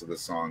rights to the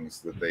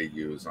songs that they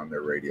use on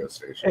their radio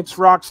station. It's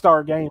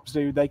Rockstar Games,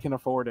 dude. They can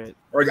afford it.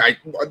 Or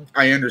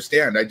I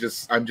understand.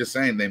 I'm just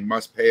saying they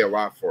must pay a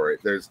lot for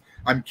it.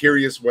 I'm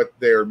curious what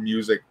their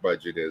music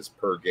budget is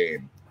per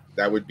game.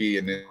 That'd be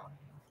an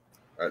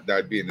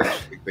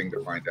interesting thing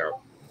to find out.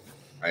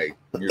 I'm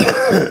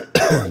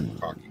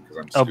talking because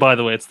I'm stupid. Oh, by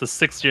the way, it's the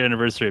 6th year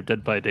anniversary of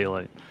Dead by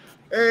Daylight.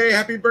 Hey,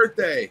 happy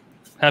birthday!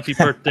 Happy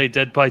birthday,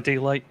 Dead by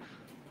Daylight.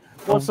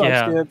 What's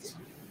up, kids?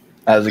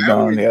 How's it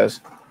going,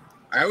 guys?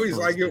 I always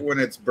like it when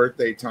it's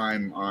birthday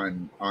time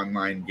on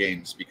online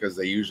games because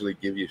they usually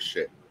give you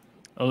shit.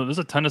 Oh, there's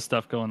a ton of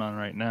stuff going on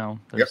right now.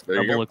 There's there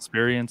you double go.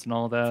 experience and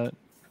all that.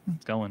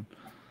 It's going.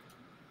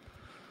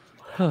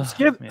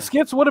 Man.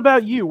 Skits, what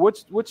about you?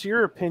 What's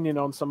your opinion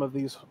on some of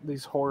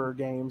these horror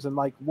games, and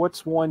like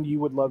what's one you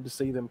would love to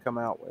see them come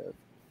out with?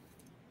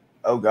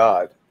 Oh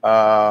God.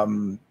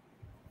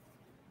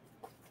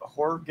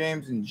 Horror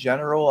games in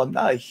general, I'm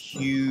not a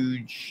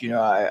huge,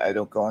 I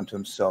don't go into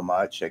them so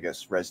much. I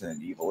guess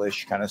Resident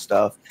Evil-ish kind of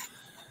stuff.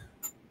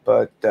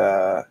 But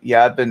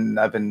yeah, I've been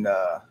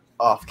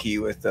off key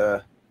with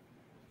I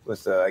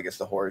guess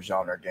the horror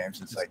genre game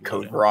since like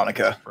Code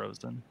Veronica.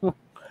 Frozen.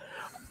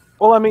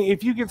 Well, I mean,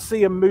 if you could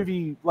see a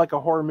movie like a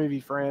horror movie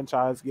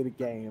franchise get a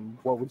game,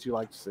 what would you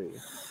like to see?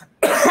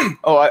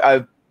 Oh,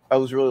 I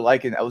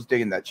was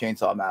digging that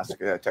Chainsaw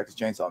Massacre, Texas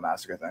Chainsaw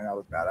Massacre thing. That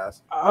was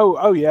badass.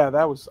 Oh yeah,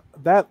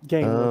 that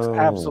game looks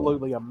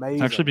absolutely amazing.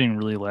 It's actually being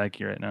really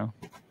laggy right now.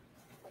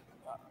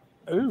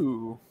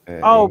 Ooh. Hey.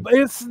 Oh, but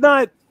it's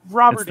not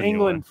Robert It's the new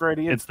Englund, one.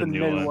 Freddie. It's the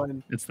new one.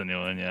 one. It's the new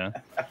one, yeah.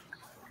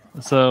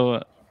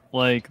 So,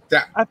 like,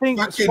 That I think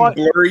fucking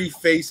blurry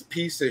face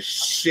piece of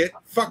shit.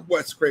 Fuck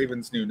Wes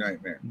Craven's New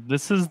Nightmare.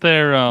 this is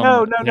their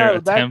their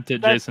attempt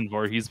at Jason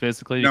Voorhees,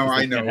 basically. No, because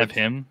I they know. can't have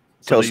him.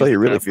 Tell us they how you use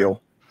really that.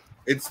 feel.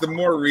 It's the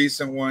more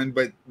recent one,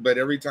 but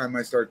every time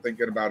I start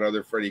thinking about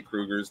other Freddy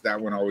Kruegers, that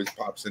one always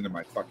pops into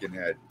my fucking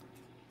head.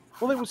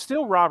 Well, it was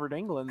still Robert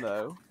Englund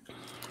though.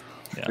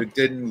 Yeah. It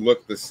didn't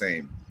look the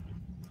same.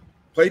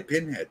 Play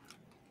Pinhead.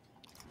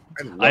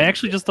 I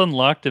actually just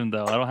unlocked him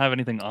though. I don't have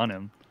anything on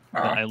him.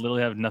 Ah. I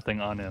literally have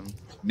nothing on him.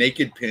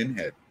 Naked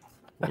Pinhead.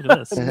 Look at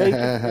this. Look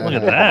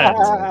at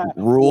that.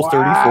 Rule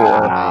 34.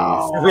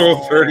 Nice. Rule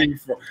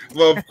 34.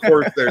 Well, of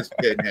course there's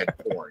Pinhead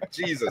porn.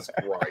 Jesus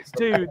Christ.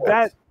 Dude,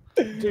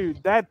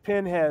 that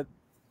Pinhead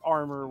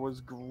armor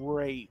was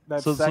great.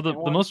 That So second the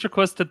one. most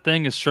requested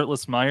thing is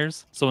shirtless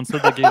Myers. So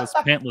instead they gave us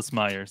pantless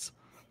Myers.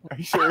 Are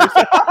you serious?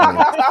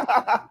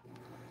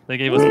 They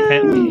gave us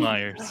pantless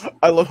Myers.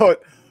 I love how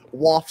it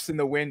wafts in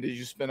the wind as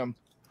you spin them.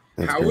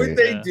 That's How great. would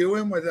they Yeah. do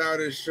him without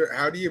his shirt?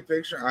 How do you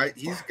picture?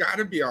 He's got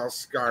to be all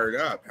scarred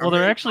up. How Well,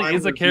 there many actually times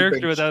is a has he been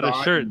character without a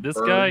shot shirt. and This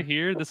burned? guy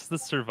here, this is the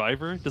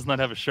survivor, does not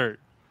have a shirt.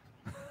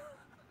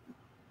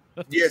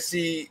 Yeah,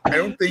 see, I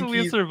don't think Only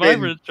a he's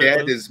survivor been shirtless.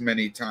 dead as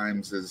many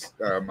times as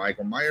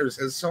Michael Myers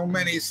has. So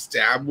many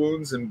stab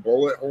wounds and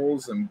bullet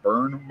holes and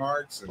burn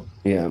marks, and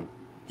Yeah.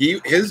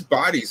 his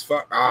body's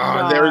fuck.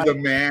 There's a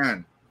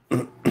man.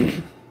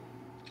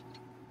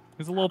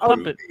 He's a little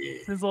puppet.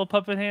 His little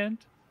puppet hand.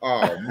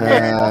 Oh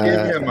man,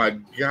 give him a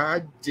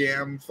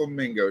goddamn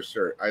flamingo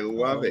shirt. I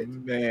love it.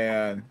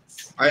 Man.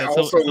 I Yeah,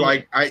 also so-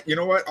 like. You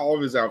know what? All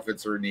of his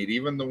outfits are neat.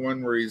 Even the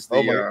one where he's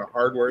Oh my- the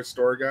hardware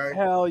store guy.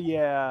 Hell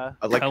yeah.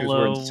 I like who's Hello.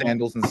 wearing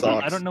sandals and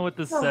socks. I don't know what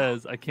this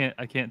says. I can't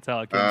tell.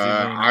 I can't zoom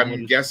in on what I'm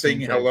his guessing.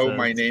 name tag Hello,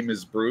 my says. name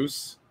is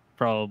Bruce.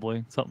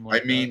 Probably something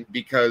like I mean,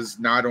 because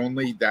not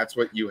only that's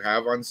what you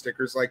have on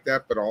stickers like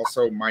that, but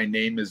also my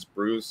name is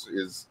Bruce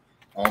is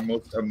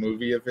almost a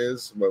movie of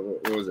his. What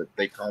was it?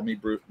 They call me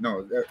Bruce.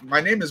 No,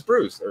 my name is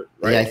Bruce.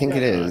 Right? Yeah, I think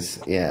it is.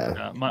 Yeah.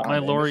 that. My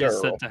name is lorry is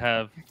Earl. set to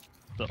have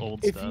the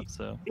old If stuff. you-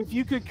 So If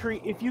you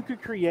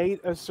could create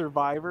a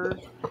survivor,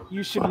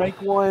 you should make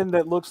one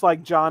that looks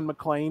like John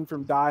McClane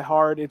from Die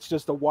Hard. It's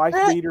just a wife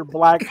beater,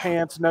 black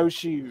pants, no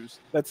shoes.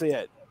 That's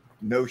it.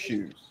 No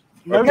shoes.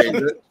 No Okay,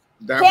 shoes.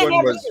 that Can't one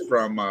have was you.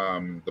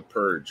 from The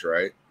Purge,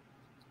 right?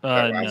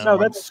 No,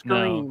 that's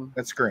Scream.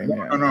 That's Scream. No,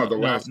 Yeah. no, the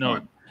No, last no.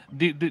 one.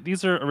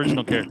 These are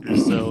original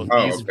characters. So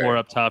Oh, these okay. four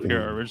up top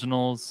here are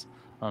originals.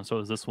 So it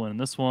was this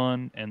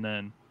one, and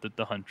then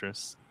the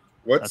Huntress.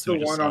 What's That's the what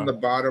we just one on saw. the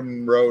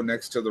bottom row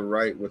next to the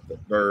right with the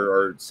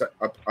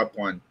up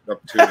one,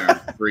 up two now,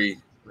 three?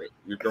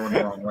 You're going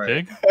the wrong way.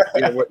 Pig?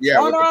 Yeah, yeah.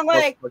 Going with the wrong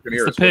way. fucking It's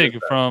ears. the What pig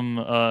is that? from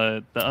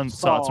the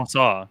Saw. It's from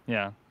Saw.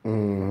 Yeah,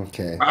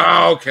 Okay.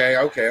 Oh,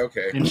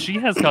 okay. and she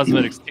has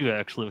cosmetics too,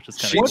 actually, which is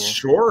kind of cool. She's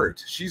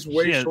short. She's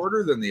way She has-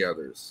 shorter than the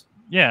others.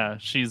 Yeah,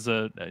 she's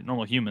a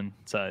normal human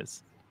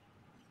size.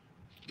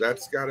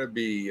 That's got to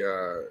be.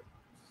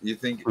 You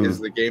think is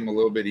the game a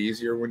little bit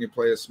easier when you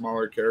play a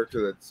smaller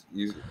character? That's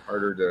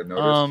harder to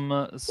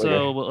notice.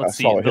 So well, let's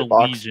see smaller the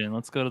hitbox. Legion.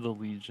 Let's go to the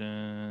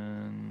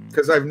Legion.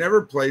 Because I've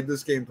never played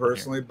this game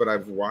personally, but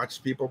I've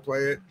watched people play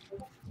it.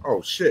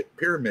 Oh shit!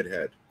 Pyramid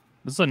Head.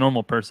 This is a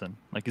normal person.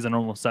 Like he's a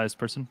normal sized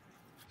person.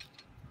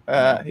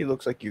 He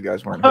looks like you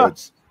guys wearing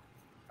hoods.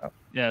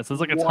 Yeah, so there's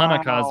like a ton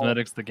of Wow.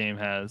 cosmetics the game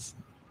has.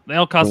 They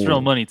all cost real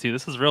Ooh. money too.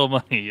 This is real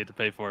money you had to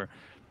pay for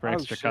Oh,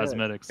 extra shit.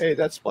 cosmetics. Hey,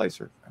 that's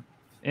Splicer.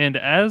 And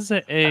as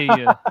a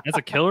as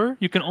a killer,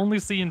 you can only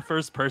see in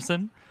first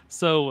person.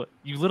 So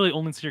you literally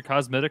only see your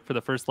cosmetic for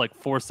the first like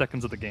 4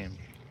 seconds of the game.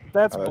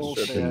 That's Oh, that's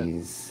bullshit.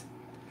 Jeez.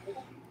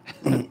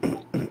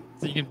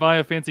 So you can buy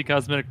a fancy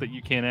cosmetic that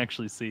you can't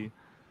actually see.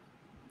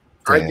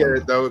 I Damn. get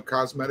it though.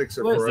 Cosmetics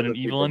are for Resident other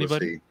Evil, people to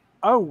anybody? see.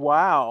 Oh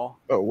wow.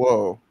 Oh,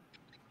 whoa.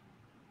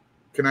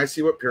 Can I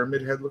see what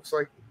Pyramid Head looks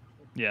like?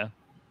 Yeah.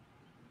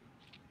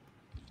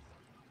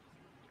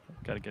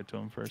 Got to get to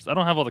him first. I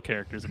don't have all the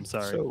characters. I'm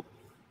sorry. So,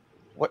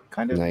 what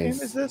kind of Nice.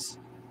 game is this?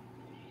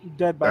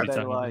 Dead by That's-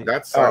 Daylight.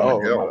 That's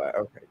Silent Hill. my bad.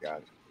 Okay, got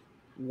it.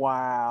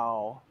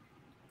 Wow.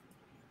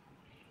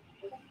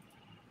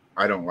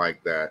 I don't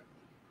like that.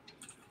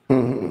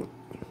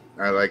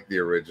 I like the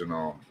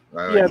original.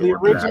 I Yeah, like the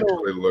one that original-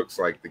 actually looks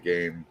like the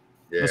game.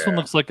 Yeah. This one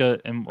looks like a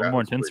That more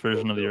was intense pretty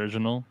version cool, of the too.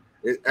 original.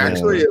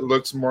 It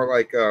looks more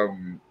like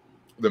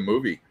the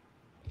movie.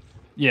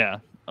 Yeah,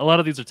 a lot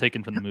of these are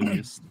taken from the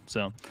movies.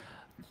 So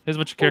here's a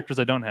bunch of characters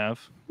I don't have.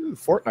 Ooh,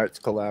 Fortnite's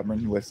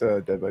collaborating with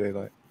Dead by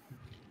Daylight.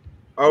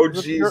 Oh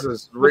The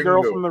Jesus, the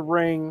girl Ringo from the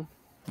Ring.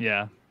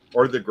 Yeah.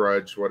 or The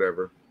Grudge,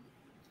 whatever.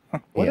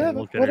 Whatever.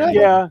 Look at her. Whatever.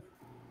 Yeah.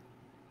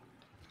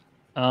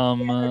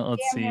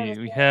 Let's see.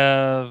 We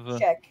have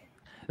Check.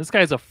 this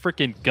guy's a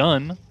freaking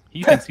gun.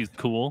 He thinks he's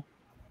cool.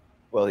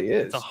 Well, he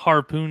is. It's a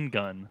harpoon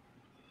gun.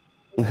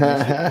 He's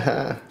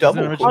Double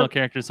an original harp-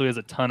 character, so he has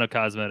a ton of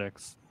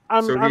cosmetics.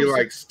 So he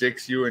like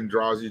sticks you and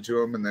draws you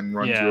to him, and then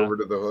runs you Yeah. over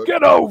to the hook.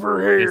 Get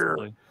over here.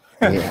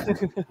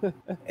 Basically.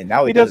 And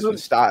now he, He does it does with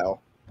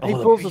style. He Oh,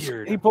 the pulls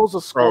beard. he pulls a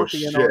Oh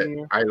scorpion on shit!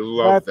 you. I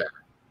love that.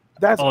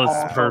 That's Oh, this is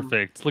awesome.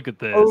 perfect. Look at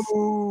this.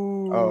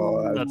 Oh,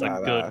 Oh, That's a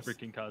good badass.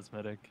 freaking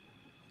cosmetic.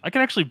 I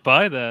can actually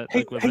buy that.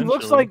 he, Like, he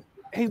looks eventually.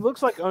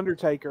 like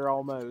Undertaker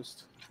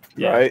almost.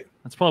 Yeah, Right?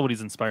 that's probably what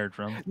he's inspired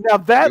from. Now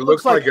that It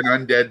looks like an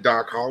undead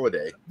Doc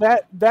Holliday.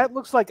 that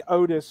looks like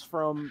Otis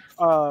from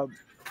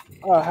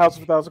House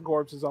of a Thousand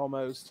Corpses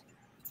almost.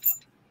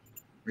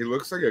 He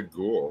looks like a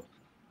ghoul.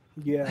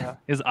 Yeah.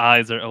 His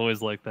eyes are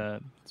always like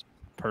that. It's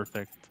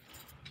perfect.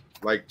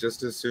 Like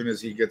just as soon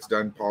as he gets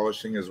done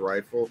polishing his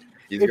rifle,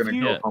 he's If gonna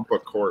you- go Yeah. hump a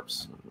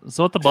corpse.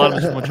 So at the bottom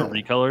is a bunch of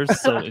recolors.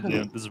 So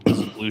this is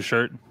blue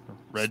shirt,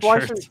 red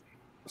shirt.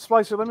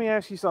 Splicer, let me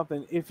ask you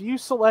something. If you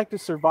select a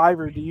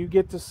survivor, do you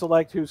get to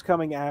select who's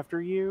coming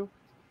after you?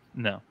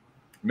 No.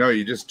 No,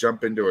 you just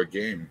jump into a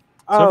game.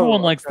 So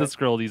everyone Oh, likes okay. this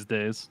girl these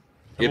days.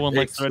 It Everyone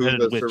likes picks the who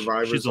redheaded the witch.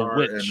 survivors She's a are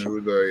witch. and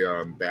who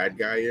the bad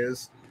guy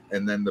is,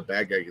 and then the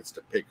bad guy gets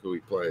to pick who he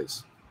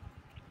plays.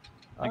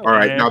 Like, All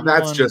right, now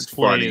that's everyone just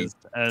funny. plays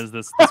As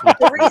this witch The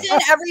girl. reason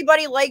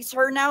everybody likes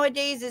her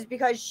nowadays is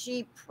because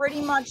she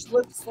pretty much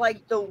looks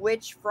like the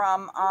witch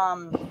from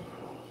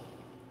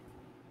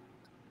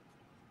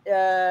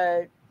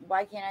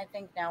why can't I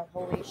think now?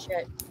 Holy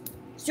shit.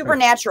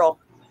 Supernatural.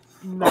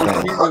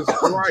 Oh, Jesus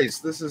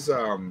Christ! This is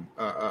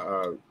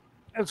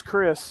It's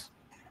Chris.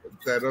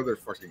 that other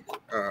fucking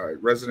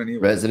Resident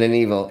Evil. Resident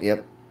Evil.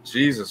 Yep.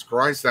 Jesus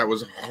Christ, that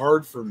was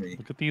hard for me.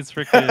 Look at these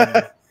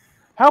freaking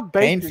How baked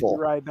are Painful.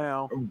 you right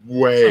now?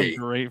 Way.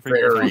 some great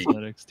very. freaking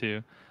cosmetics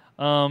too.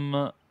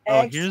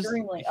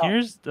 Extremely.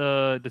 Here's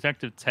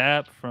Detective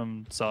Tap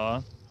from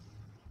Saw.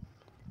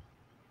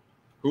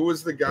 Who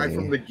was the guy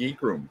from the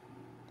Geek Room?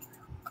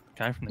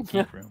 Guy from the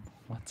Geek Room.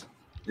 What?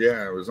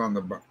 Yeah, it was on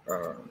the.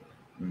 There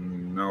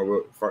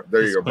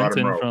you go. Bottom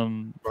Quentin row.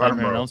 from Bottom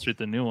Nightmare on row. Elm Street,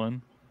 the new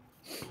one.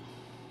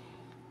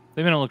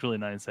 They made it look really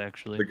nice,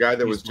 actually. The guy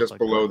that He was used to look just like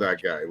below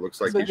garbage. that guy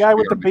looks like The he guy should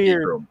with be on the the Geek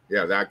beard. Room.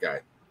 Yeah, that guy.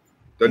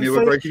 Doesn't he He's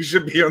look like- like he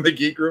should be on the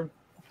Geek Room?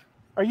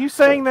 Are you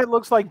saying that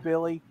looks like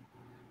Billy?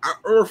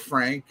 Or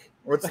Frank?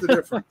 What's the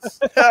difference?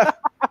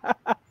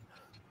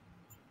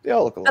 They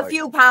all look A alike.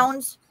 few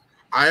pounds.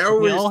 I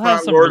always all have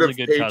thought some Lord really of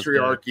good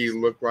Patriarchy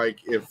looked like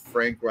if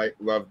Frank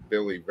loved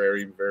Billy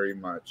very, very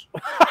much.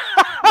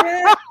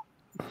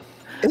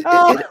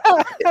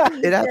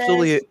 It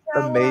absolutely Yes,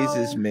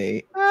 amazes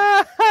me.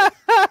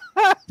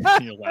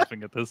 You're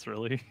laughing at this,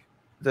 really?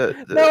 No,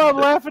 I'm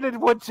laughing at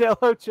what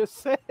Jello just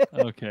said.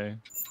 Okay.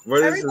 What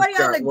is Everybody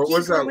this on guy? the What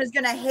was Geek Room that? is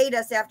gonna hate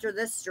us after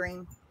this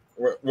stream.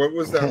 What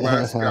was that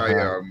last guy?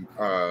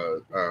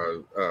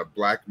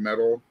 Black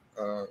metal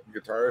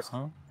guitarist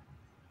Huh?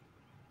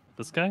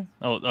 This guy?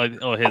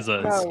 His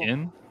No.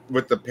 skin?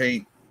 with the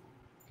paint.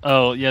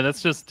 Oh, yeah,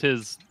 that's just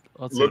his.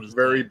 Let's see what Looked his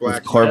very name-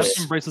 black. corpse.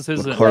 metal. Embraces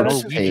his With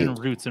corpse Norwegian paint.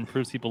 roots and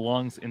proves he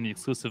belongs in the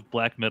exclusive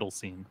black metal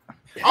scene.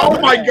 Oh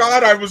my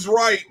God, I was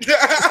right.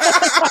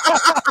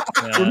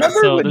 Yeah, Remember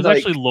so when, there's like-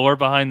 actually lore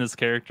behind this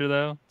character,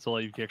 though, so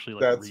like you can actually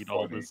That's read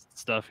all funny. this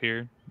stuff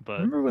here. But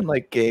Remember when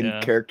like game Yeah.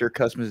 character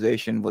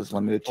customization was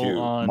limited to Full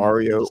on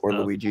Mario or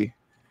stuff. Luigi?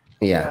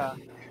 Yeah.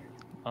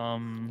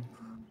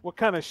 What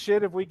kind of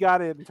shit have we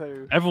got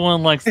into?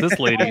 everyone likes this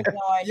I lady. have no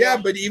idea. Yeah,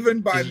 but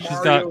even by She's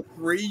Mario got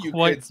 3, you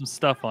Quite could some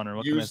stuff on her.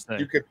 What can I say?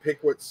 you could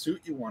pick what suit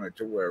you wanted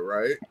to wear,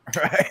 right?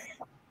 Right.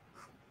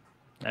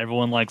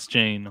 Everyone likes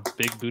Jane.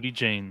 Big booty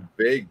Jane.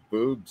 Big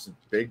boobs,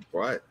 big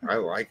butt. I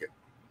like it.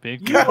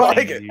 Big You booty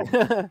like Jane, it.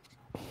 dude.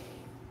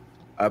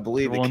 I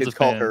believe Everyone's the a kids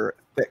call fan. her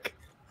thick.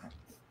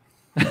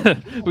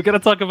 We gotta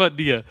talk about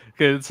Nia.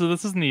 Okay, so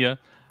this is Nia.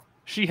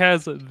 She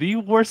has the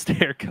worst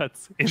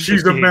haircuts. In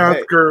She's the a game.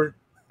 masker.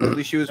 At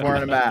least she was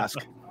wearing a mask.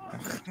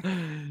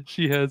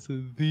 She has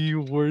the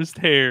worst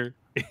hair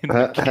in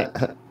the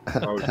game.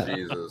 Oh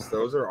Jesus,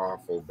 those are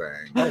awful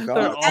bangs. Oh They're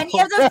god. Any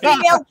of the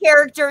female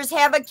characters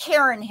have a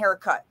Karen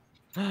haircut.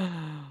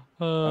 I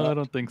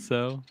don't think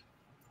so.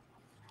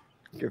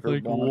 Give her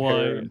Like, blonde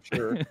hair, I'm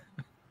sure.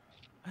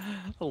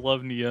 I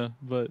love Nia,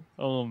 but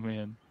oh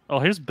man. Oh,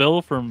 here's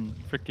Bill from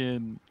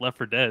freaking Left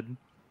 4 Dead.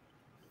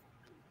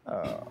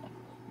 Oh.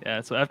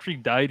 Yeah, so after he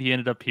died, he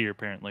ended up here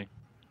apparently.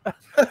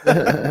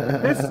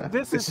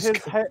 This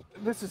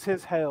is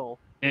his hell.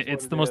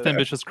 It's what the it most is.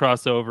 ambitious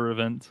crossover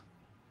event.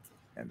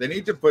 They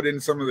need to put in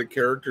some of the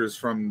characters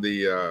from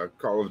the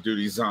Call of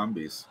Duty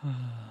Zombies.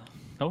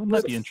 Oh, wouldn't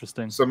that be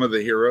interesting? Some of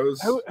the heroes.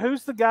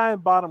 Who's the guy in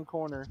bottom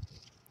corner?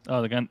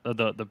 Oh, the guy,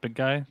 the big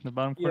guy in the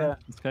bottom corner. Yeah.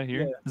 This guy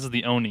here. Yeah. This is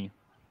the Oni.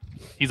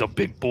 He's a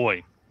big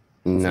boy.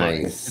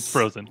 Nice. It's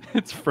frozen.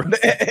 It's frozen.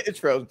 It's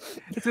frozen.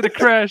 It's gonna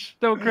crash.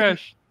 Don't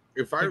crash.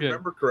 If I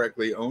remember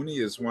correctly, Oni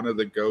is one of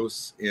the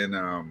ghosts in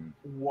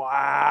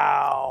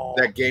Wow.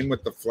 that game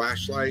with the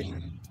flashlight.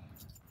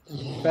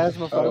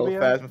 Phasmophobia.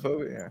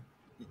 Phasmophobia.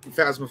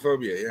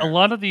 Phasmophobia. Yeah. A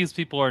lot of these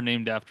people are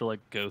named after like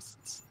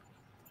ghosts.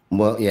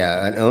 Well,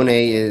 yeah, an one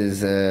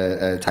is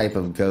a type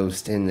of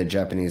ghost in the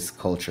Japanese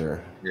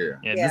culture. Yeah.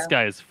 And this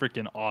guy is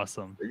freaking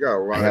awesome. They got a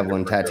lot I have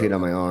one tattooed on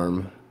my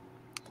arm.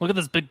 Look at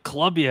this big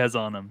club he has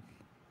on him.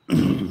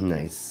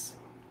 Nice.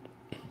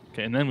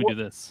 Okay, and then we do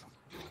this.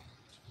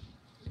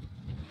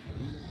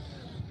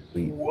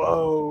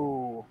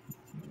 Whoa.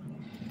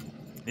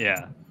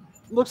 Yeah.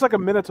 Looks like a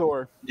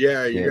minotaur.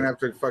 Yeah, you're gonna have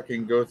to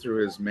fucking go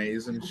through his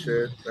maze and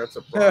shit. That's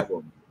a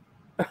problem.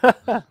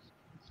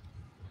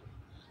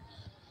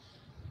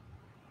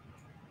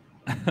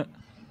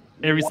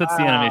 It resets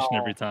the animation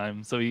every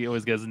time, so he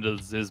always gets into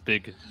his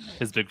big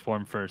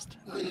form first,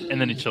 and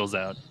then he chills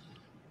out.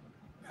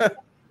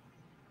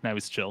 Now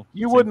he's chill.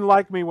 You wouldn't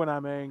like me when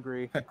I'm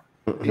angry.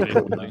 You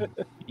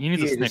need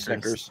He the ate his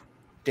Snickers.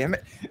 Damn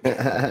it.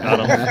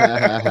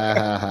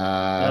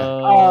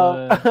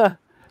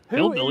 Who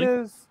Hillbilly?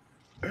 is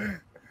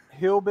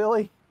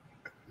Hillbilly?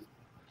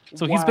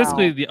 So he's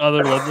basically the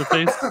other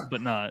Leatherface,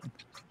 but not.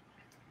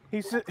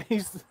 He's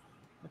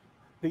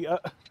the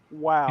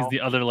wow. He's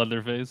the other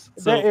Leatherface.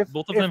 So If-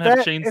 both of if them have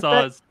that-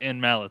 chainsaws and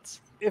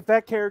mallets. If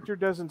that character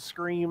doesn't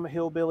scream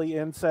hillbilly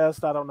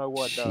incest, I don't know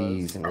what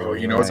does. Oh,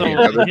 you know, So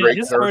another great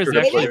his story is character.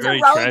 actually It's a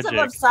very relative tragic.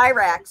 of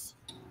Cyrax.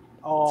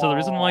 Oh. So the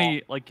reason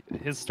why, like,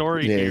 his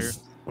story It here, is.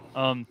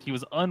 he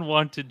was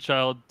unwanted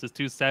child to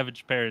two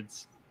savage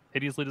parents,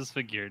 hideously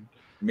disfigured.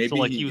 Maybe so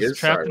like he he was is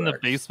trapped in the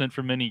Cyrax. basement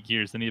for many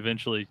years, and he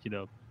eventually,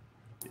 yeah,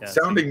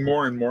 Sounding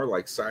more and more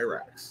like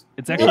Cyrax.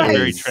 It's actually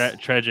very Nice.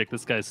 tragic.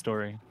 This guy's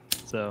story.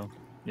 So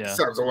yeah,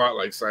 Sounds a lot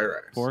like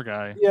Cyrax. poor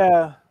guy.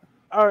 Yeah.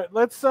 All right,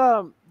 let's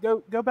go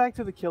back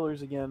to the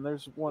killers again.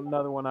 There's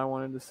another one I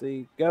wanted to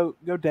see. Go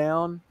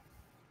down.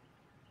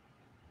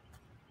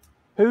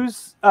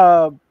 Who's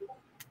the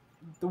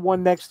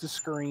one next to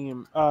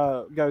Scream?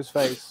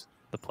 Ghostface.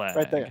 The plague.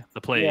 Right there.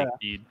 The plague. Yeah.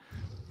 Indeed.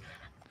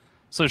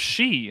 So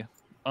she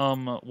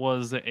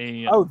was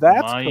a Oh,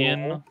 that's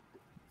Mayan cool.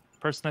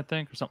 person, I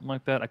think, or something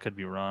like that. I could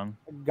be wrong.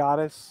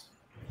 Goddess.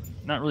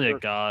 Not really a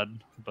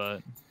god,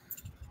 but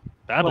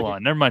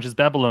Babylon. Never mind, she's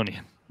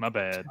Babylonian. My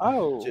bad.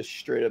 Oh. Just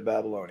straight up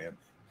Babylonian.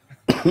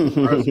 I was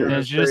gonna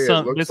Yeah, she just say,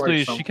 it looks basically like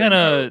she something kind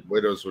of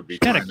widows would be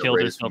kind trying of to killed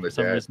raise herself from the for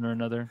some dead. reason or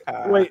another.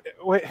 Wait,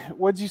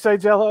 what'd you say,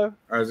 Jello?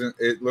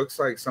 It looks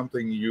like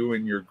something you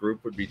and your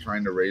group would be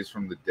trying to raise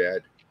from the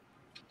dead.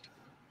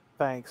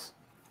 Thanks.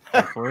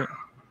 For it.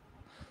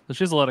 So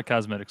she has a lot of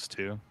cosmetics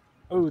too.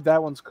 Oh,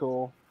 that one's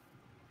cool.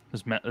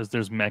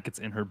 There's maggots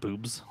in her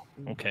boobs.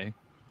 Okay.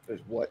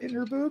 There's what in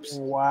her boobs?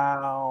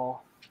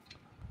 Wow.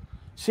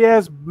 She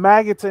has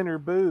maggots in her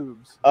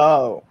boobs.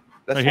 Oh,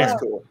 that's Right here.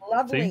 that's cool.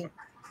 Lovely.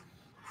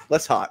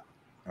 Less hot.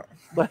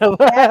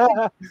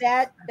 That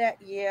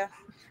yeah.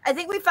 I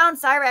think we found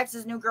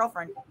Cyrax's new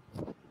girlfriend.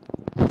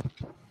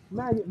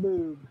 Maggot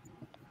boob.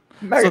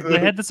 So they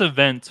had this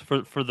event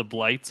for the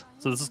blight.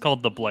 So this is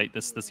called the blight.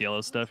 This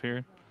yellow stuff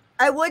here.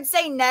 I would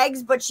say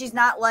Negs, but she's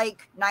not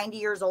like 90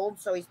 years old,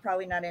 so he's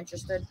probably not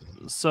interested.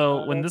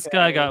 So when this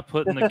guy got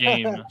put in the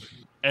game,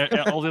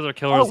 all the other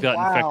killers got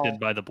infected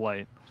by the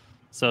blight.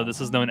 So this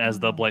is known as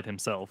the blight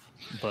himself.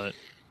 But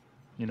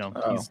you know,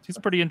 he's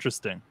pretty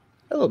interesting.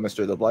 Hello,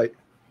 Mr. The Blight.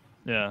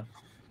 Yeah.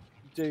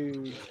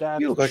 Dude, that's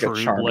You look like a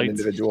True charming blight.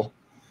 individual.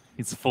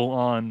 He's full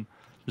on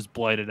just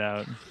blighted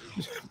out.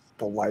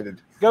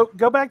 Delighted.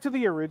 Go back to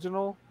the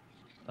original.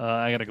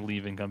 I gotta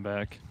leave and come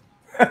back.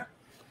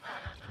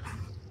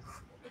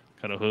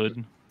 Got a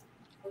hood.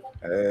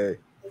 Hey.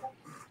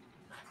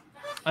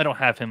 I don't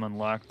have him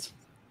unlocked.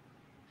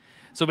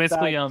 So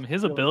basically, That's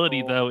his really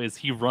ability cool. though is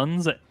he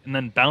runs and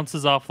then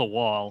bounces off the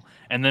wall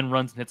and then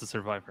runs and hits a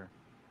survivor.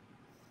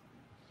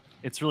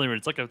 It's really weird.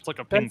 It's like a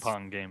ping That's-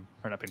 pong game,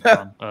 or not ping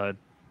pong.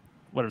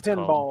 What it's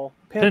called?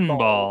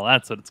 Pinball.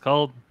 That's what it's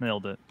called.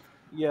 Nailed it.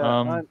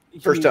 Yeah.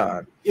 First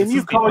time. This And you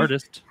is the call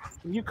artist.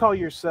 you call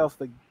yourself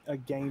a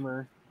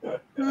gamer.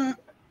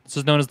 This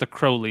is known as the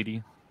Crow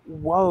Lady.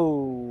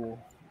 Whoa.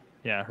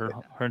 Yeah, her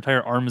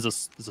entire arm is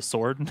a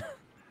sword.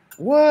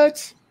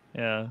 What?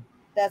 Yeah,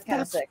 That's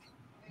kind of sick.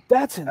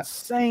 That's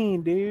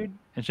insane, dude.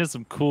 and she has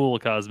some cool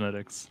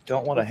cosmetics.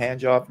 Don't want a hand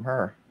job from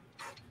her.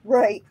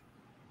 Right.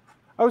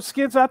 Oh,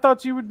 Skids, I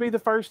thought you would be the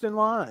first in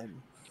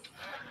line.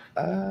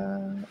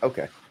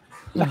 Okay.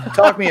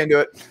 Talk me into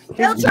it.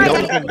 He'll He's try the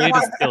anything.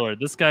 latest killer.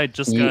 This guy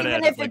just got Even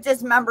added if like, it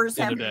dismembers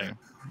the other him. day.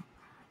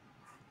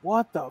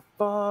 What the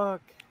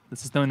fuck?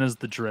 This is known as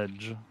the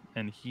Dredge,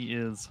 and he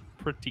is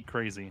pretty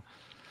crazy.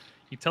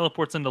 He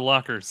teleports into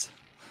lockers.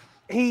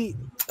 That's It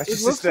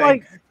just looks his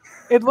thing.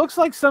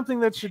 like something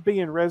that should be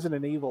in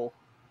Resident Evil.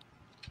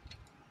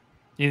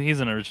 He's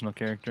an original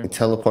character. It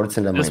teleports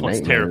into This my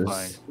one's nightmares.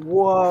 terrifying.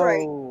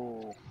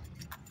 Whoa.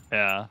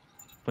 Yeah,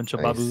 bunch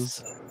of Nice.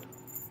 babus.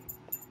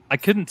 I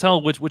couldn't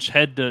tell which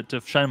head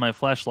to shine my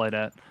flashlight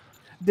at.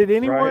 Did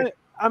anyone? Right.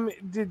 I mean,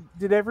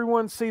 did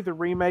everyone see the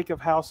remake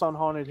of House on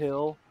Haunted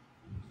Hill?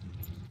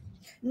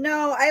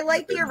 No, I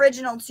like the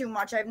original too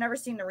much. I've never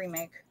seen the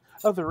remake.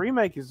 Oh, the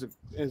remake is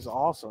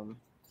awesome.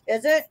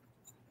 Is it?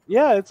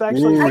 Yeah, it's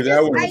actually. Ooh, I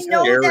that one's I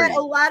know scary. that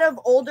a lot of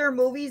older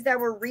movies that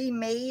were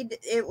remade,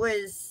 it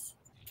was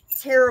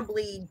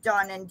terribly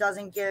done and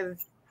doesn't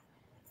give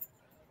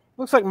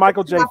Looks like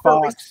Michael J. proper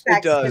Fox.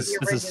 respect It to does. the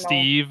This is original.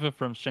 Steve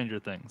from Stranger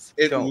Things.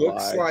 It Don't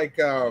looks lie.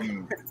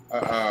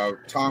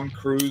 like Tom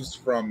Cruise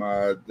from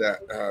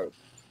that.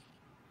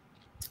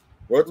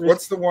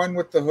 What's the one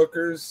with the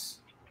hookers?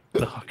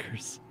 The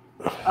hookers.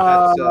 That's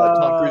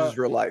Tom Cruise's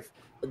real life.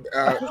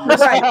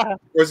 Right.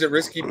 Was it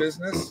Risky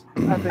Business?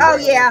 Oh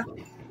yeah.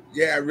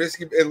 Yeah,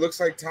 Risky. It looks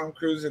like Tom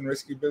Cruise in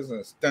Risky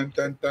Business. Dun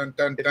dun dun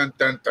dun dun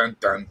dun dun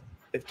dun.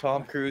 If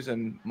Tom Cruise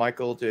and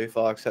Michael J.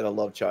 Fox had a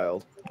love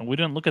child. We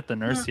didn't look at the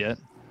nurse yet.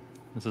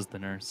 This is the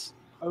nurse.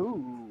 Oh.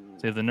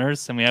 So we have the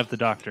nurse and we have the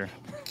doctor.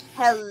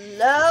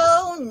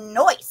 Hello,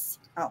 noise.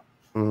 Oh,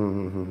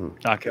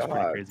 Doctor's pretty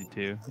God. crazy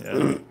too.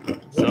 Yeah.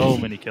 So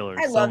many killers.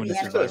 I So love many the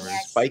survivors.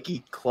 Animaniacs.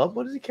 Spiky club?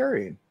 What is he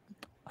carrying?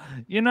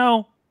 You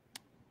know,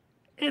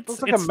 it's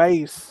Looks like a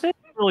mace. They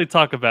didn't really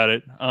talk about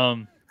it.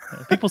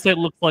 People say it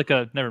looks like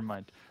a. Never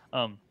mind.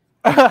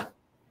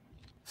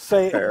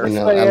 Say, Fair. You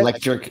know, say it.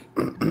 electric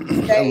Doctor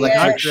shock actually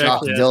has some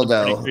pretty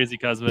dildo. crazy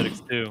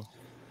cosmetics too.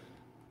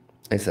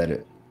 I said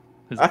it.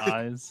 His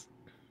eyes.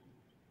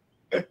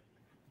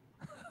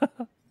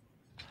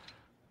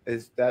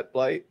 Is that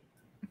Blight?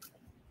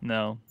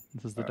 No,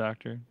 this is the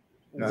doctor.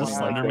 No, Is this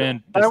wow.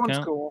 Slenderman That one's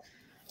discount? cool.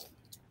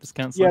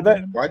 Discount Yeah, that-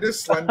 Slenderman? Why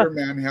does Slender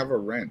Man have a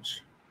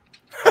wrench?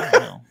 I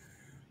don't know.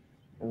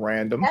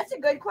 Random. that's a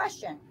good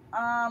question.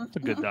 It's a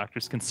good doctor.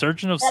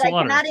 Surgeon of That I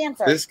slaughter. cannot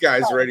answer. This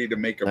guy's Oh. ready to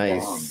make a bomb.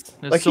 Nice.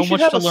 There's Like, so he should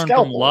much have to a learn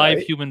scalpel, from live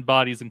right? human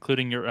bodies,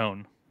 including your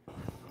own.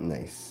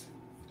 Nice.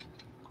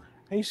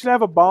 He should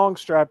have a bong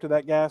strapped to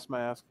that gas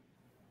mask.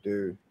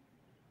 Dude.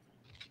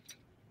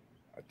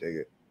 I dig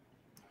it.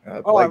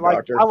 Oh, I Plague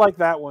Doctor. like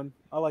that one.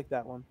 I like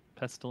that one.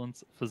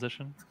 Pestilence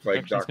physician. Like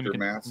Infections can Dr. be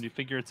Mask. can be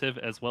figurative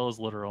as well as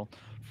literal.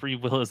 Free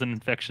will is an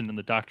infection, and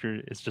the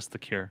doctor is just the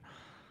cure.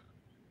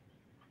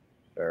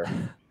 Fair.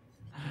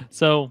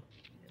 So,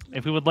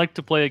 if we would like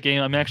to play a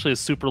game, I'm actually a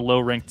super low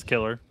ranked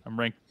killer. I'm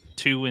ranked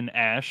 2 in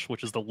Ash,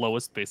 which is the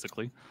lowest,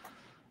 basically.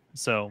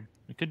 So,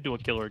 we could do a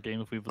killer game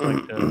if we would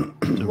like to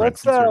rank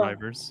Let's, some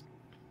survivors.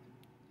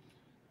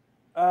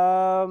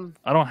 Um,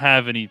 I don't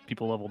have any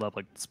people leveled up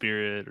like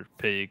Spirit or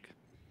Pig,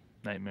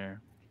 Nightmare.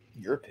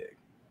 You're a pig.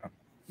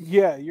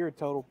 yeah, you're a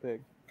total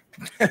pig.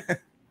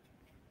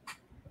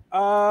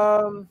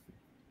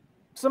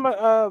 Somebody,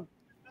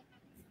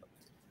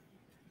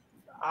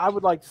 I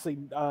would like to see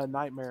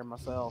Nightmare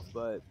myself,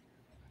 but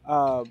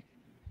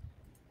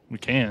We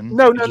can.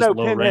 no, He's no, just no,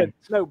 low Pinhead.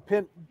 ranked. No,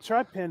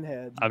 try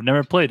Pinhead. I've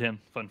never played him.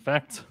 Fun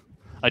fact.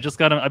 I just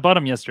got him. I bought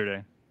him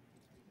yesterday.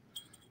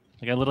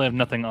 Like I literally have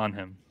nothing on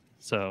him.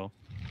 So,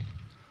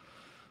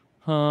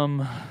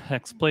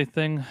 hex play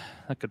thing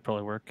that could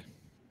probably work.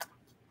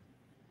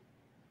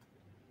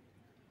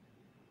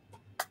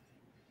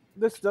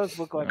 This does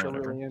look like a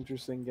Whatever. really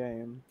interesting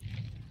game.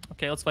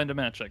 Okay, let's find a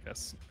match, I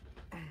guess.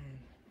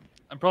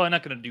 I'm probably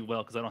not going to do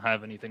well because I don't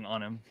have anything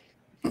on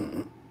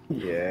him.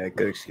 Yeah,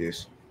 good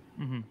excuse.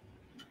 Mm-hmm.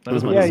 That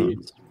is my Yeah,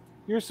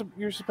 excuse.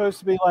 you're supposed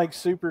to be like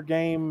super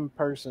game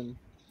person.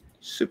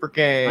 Super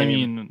game. I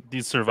mean,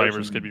 these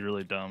survivors could be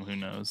really dumb. Who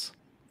knows?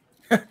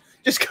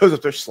 just goes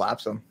up there,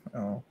 slaps him.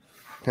 Oh.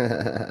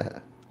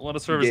 A lot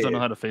of survivors don't know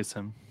Yeah. how to face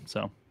him.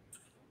 So,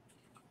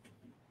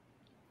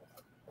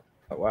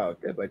 Oh wow,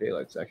 Dead by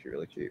Daylight's actually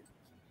really cheap.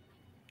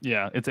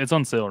 yeah, it's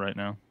on sale right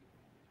now.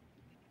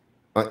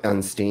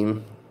 On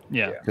Steam.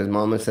 Yeah. Because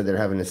Mama said they're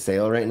having a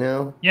sale right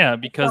now. Yeah,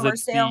 because Summer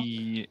it's sale?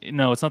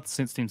 no, it's not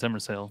the Steam Summer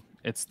Sale.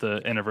 It's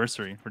the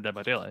anniversary for Dead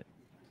by Daylight.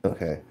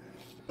 Okay.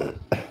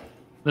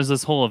 There's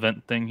this whole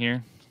event thing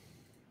here.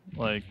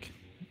 Like,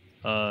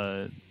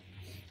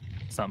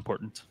 it's not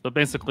important, but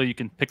basically you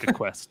can pick a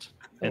quest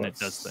and it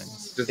does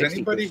things. Does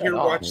anybody 60% here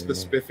off. watch The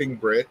Spiffing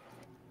Brit?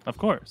 Of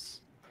course.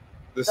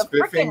 The The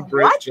Spiffing frickin'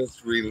 Brit what?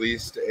 just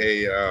released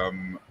a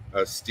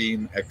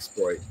Steam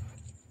exploit.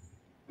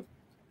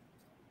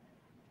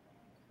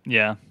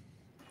 Yeah.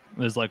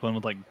 There's like one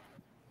with like,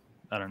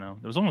 I don't know.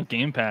 There was one with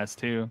Game Pass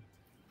too.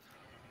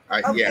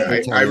 Okay.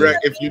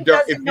 If you He don't,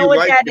 doesn't if know you what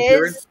like, that if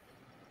you're in, is.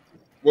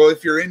 well,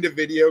 if you're into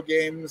video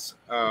games,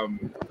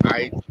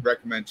 I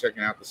recommend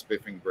checking out The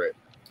Spiffing Brit.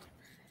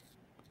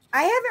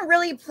 I haven't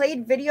really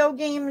played video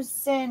games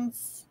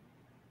since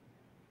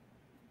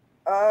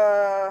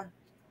the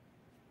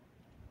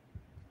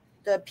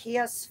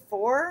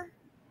PS4.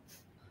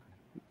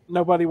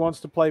 Nobody wants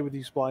to play with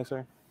you,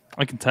 Splicer.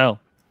 I can tell.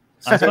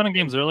 I was finding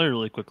games earlier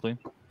really quickly.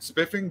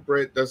 Spiffing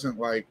Brit doesn't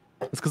like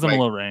It's because I'm a Like-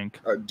 low rank.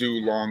 do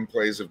long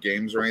plays of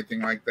games or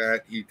anything like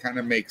that. He kind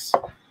of makes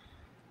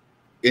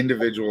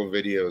individual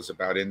videos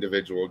about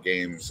individual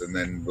games, and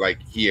then like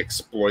he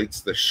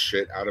exploits the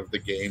shit out of the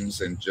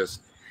games and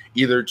just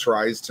either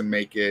tries to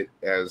make it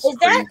as Is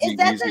crazy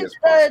that easy as the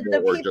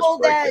possible or just people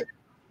break that it.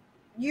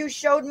 you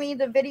showed me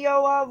the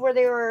video of where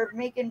they were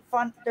making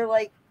fun? They're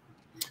like,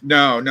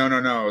 No.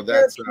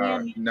 That's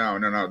European- no.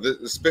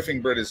 The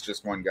Spiffing Brit is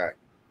just one guy.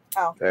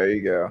 oh, There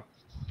you go.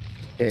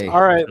 Hey,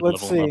 All right, Could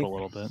let's level him see. up a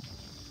little bit.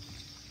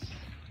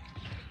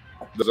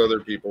 Those other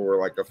people were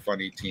like a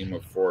funny team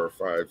of 4 or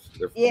 5.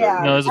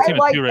 yeah. No, there's a team I of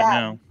like 2 right that.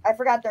 now. I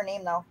forgot their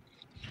name though.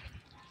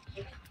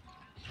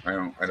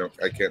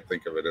 I can't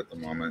think of it at the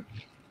moment.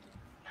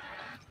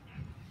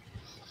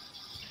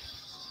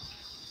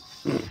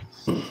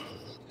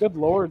 Good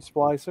Lord,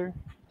 Splicer.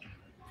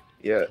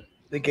 Yeah,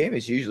 the game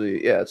is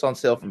usually it's on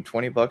sale from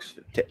 $20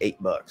 to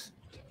 $8.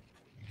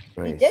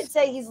 He did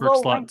say he's Perk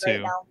low slot ranked right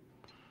 2. now.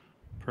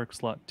 Perk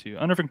slot 2.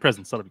 Unearthing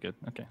presence. That'll be good.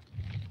 Okay.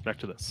 Back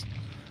to this.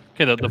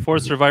 Okay, the 4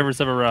 survivors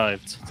have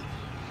arrived.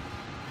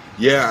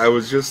 Yeah, I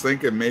was just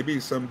thinking maybe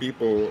some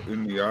people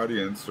in the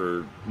audience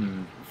or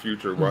in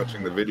future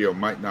watching the video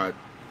might not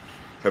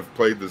have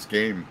played this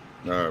game.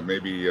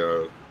 Maybe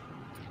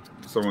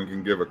someone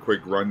can give a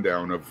quick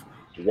rundown of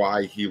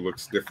why he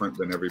looks different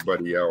than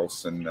everybody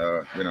else, and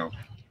you know.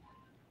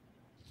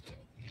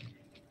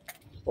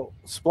 Well,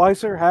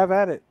 Splicer, have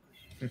at it.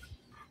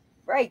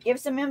 Right, give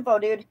some info,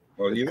 dude.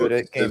 Well, he Good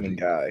looks at gaming busy.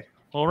 guy.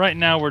 Well, right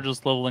now we're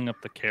just leveling up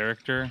the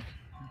character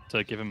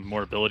to give him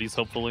more abilities,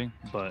 hopefully.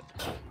 But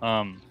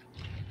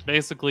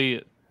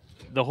basically,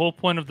 the whole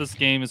point of this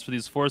game is for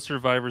these 4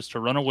 survivors to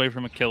run away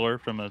from a killer,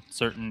 from a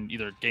certain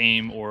either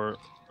game or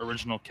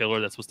original killer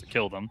that's supposed to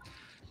kill them.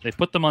 They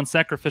put them on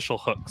sacrificial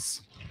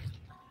hooks.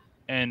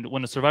 And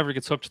when a survivor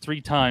gets hooked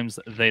 3 times,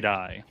 they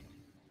die.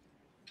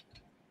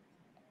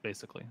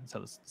 Basically,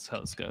 that's how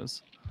this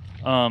goes.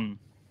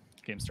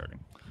 Game starting.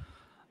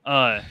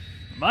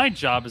 My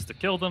job is to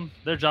kill them.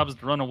 Their job is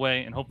to run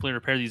away and hopefully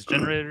repair these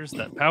generators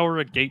that power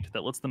a gate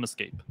that lets them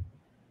escape.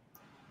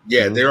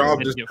 Yeah, they're all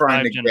They just get trying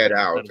 5 to get generators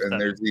out, out of and 7.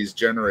 there's these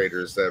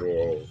generators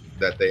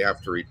that they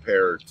have to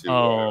repair to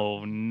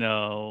Oh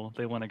no,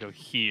 they want to go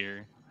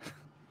here.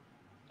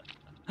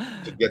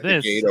 get the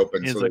This gate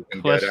open is so a they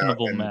can get out.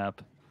 questionable And,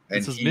 map. and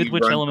This is he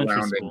Midwich runs Elementary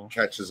around School. and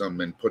catches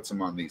them and puts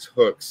them on these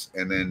hooks,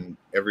 and then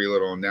every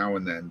little now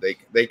and then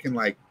they can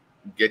like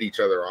get each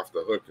other off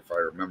the hook, if I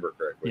remember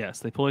correctly. Yes,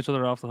 they pull each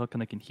other off the hook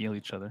and they can heal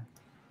each other.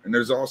 And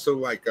there's also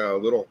like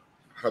little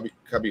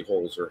cubby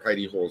holes or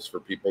hidey holes for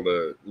people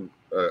to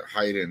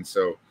hide in.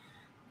 So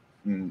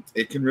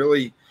it can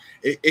really,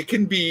 it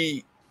can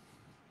be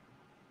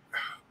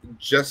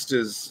just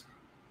as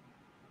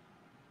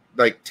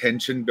like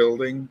tension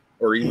building,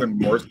 or even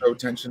more so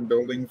tension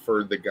building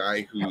for the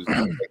guy who's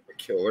like the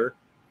killer.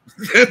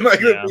 Like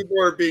the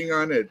people are being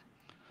on it.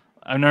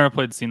 I've never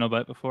played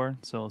Xenobite before,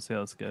 so we'll see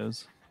how this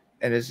goes.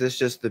 And is this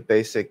just the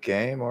basic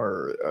game,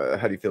 or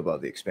how do you feel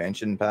about the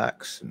expansion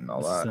packs and all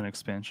This that? is an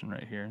expansion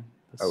right here.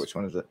 This, Oh, which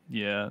one is it?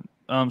 Yeah.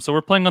 So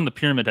we're playing on the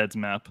Pyramid Heads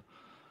map.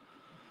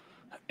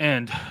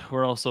 And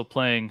we're also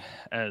playing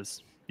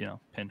as,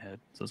 Pinhead.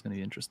 So it's going to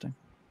be interesting.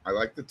 I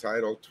like the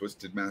title,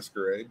 Twisted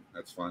Masquerade.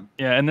 That's fun.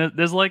 Yeah, and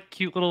there's like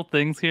cute little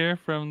things here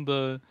from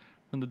the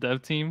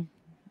dev team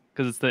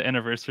because it's the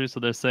anniversary,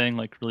 so they're saying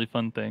like really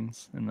fun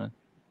things in the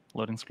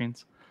loading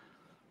screens.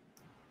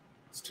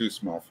 It's too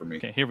small for me.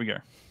 Okay, here we go.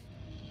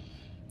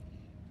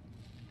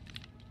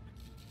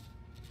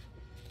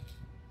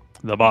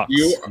 The box.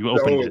 You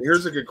opened it.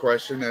 Here's a good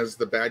question. As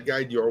the bad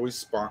guy, do you always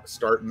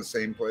start in the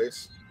same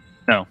place?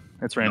 No,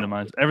 it's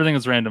randomized. No. Everything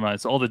is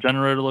randomized. All the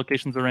generator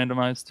locations are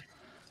randomized.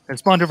 I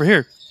spawned over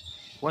here.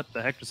 What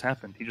the heck just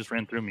happened? He just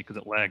ran through me because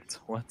it lagged.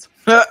 What?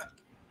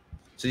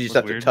 So you just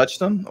have weird. to touch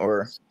them,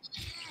 or?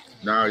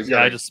 No,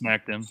 I just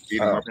smacked him. So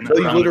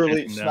you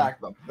literally smacked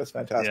them. That's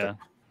fantastic. Yeah.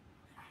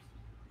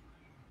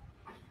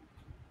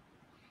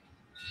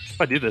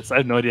 If I do this, I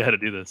have no idea how to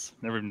do this.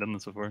 Never even done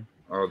this before.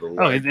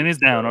 Oh, he's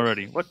down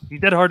already. What? He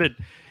dead-hearted.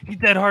 He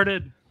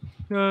dead-hearted.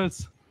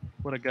 Yes.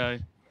 What a guy.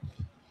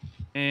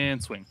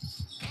 And swing.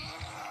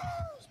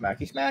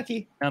 Smacky,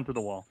 smacky. Down through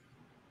the wall.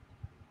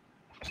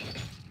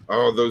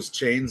 Oh, those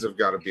chains have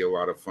got to be a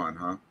lot of fun,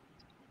 huh?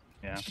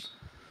 Yeah.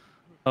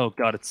 Oh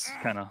god, it's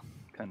kind of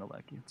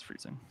laggy. It's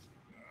freezing.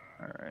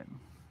 All right.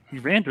 He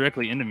ran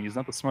directly into me. He's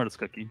not the smartest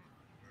cookie.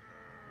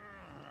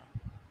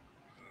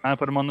 I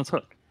put him on this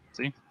hook.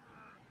 See?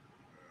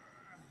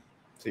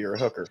 So you're a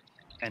hooker.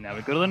 And now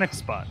we go to the next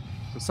spot.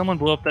 So someone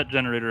blew up that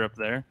generator up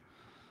there.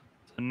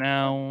 So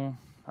now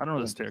I don't know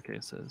where the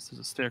staircase is. There's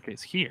a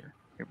staircase here.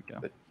 Here we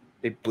go.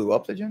 They blew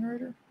up the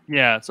generator?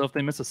 Yeah, so if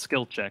they miss a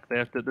skill check, they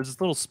have to. There's this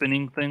little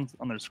spinning thing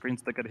on their screen,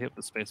 so they got to hit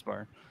the space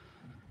bar.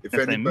 If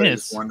they anybody's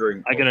miss,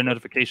 wondering, I get a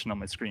notification on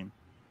my screen.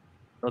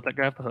 Let that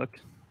guy off the hook.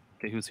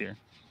 Okay, who's here?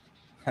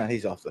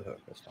 He's off the hook.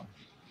 That's fine.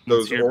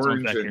 Those here,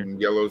 orange back and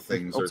here. yellow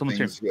things Oh, are someone's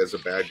things here. as a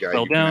bad guy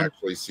Fell you down. can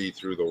actually see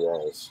through the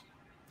walls.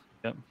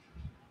 Yep.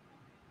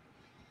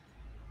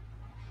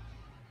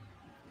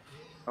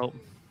 Oh,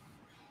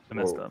 I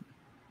messed Whoa. up.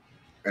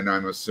 And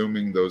I'm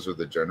assuming those are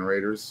the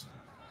generators.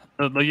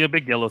 The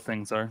big yellow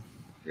things are.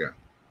 Yeah.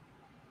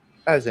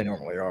 As they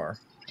normally are.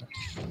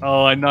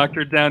 Oh, I knocked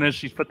her down as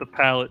she put the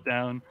pallet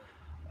down.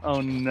 Oh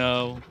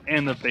no.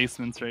 And the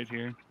basement's right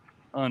here.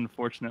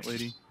 Unfortunate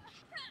lady.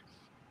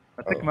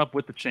 I pick him up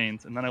with the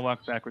chains, and then I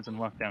walk backwards and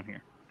walk down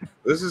here.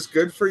 This is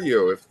good for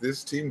you. If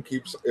this team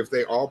keeps, if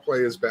they all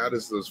play as bad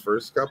as those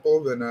first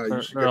couple, then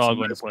you should They're get all some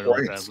going nice to play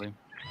really points. badly.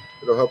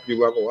 It'll help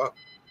you level up.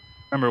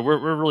 Remember,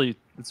 we're really,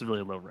 it's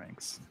really low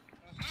ranks.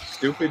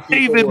 Stupid people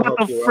David, will what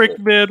help the you frick,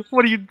 level. man?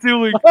 What are you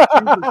doing? There's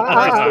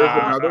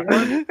another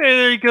one. Hey,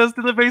 there he goes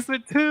to the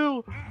basement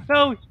too.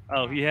 No.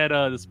 Oh, he had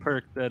this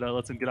perk that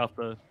lets him get off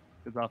the.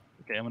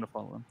 Okay, I'm gonna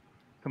follow him.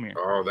 Come here.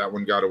 Oh, that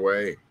one got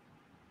away.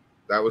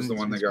 That was the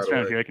one that He's got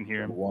around away. here. I can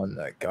hear him. The one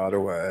that got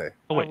away.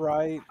 Oh wait,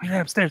 Right. he's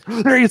upstairs.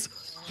 There he is.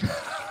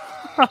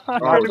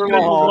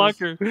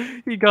 Locker.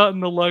 He got in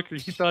the locker.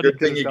 He thought. Good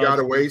he thing you got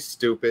away,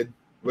 stupid.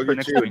 Look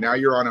at you. Now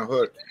you're on a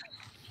hook.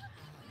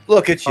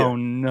 Look at you. Oh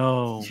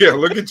no. Yeah,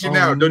 look at you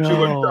now. Don't you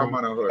look no. dumb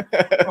on a hook.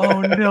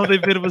 Oh no, they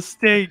made a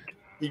mistake.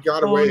 He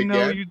got away Oh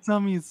no, again. you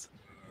dummies.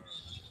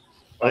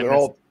 Oh, they're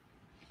all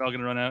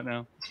gonna run out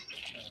now.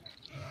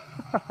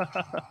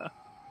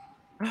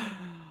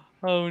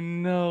 Oh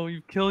no,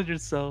 you killed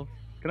yourself.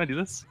 Can I do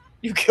this?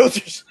 You killed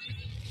yourself.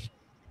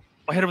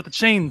 I hit her with the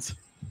chains.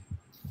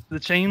 The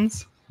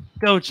chains?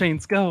 Go,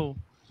 chains, go.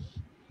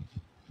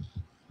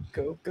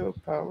 Go,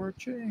 power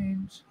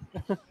chains.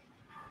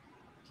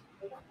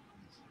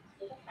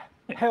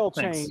 Hell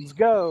Thanks. chains,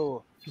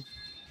 go.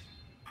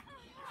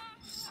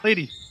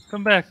 Lady,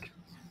 come back.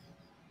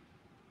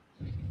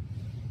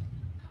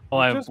 Oh,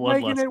 I have Just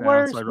bloodlust making it now,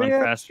 worse, so I run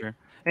bitch. faster.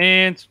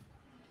 And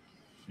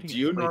Do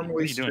you Lady, what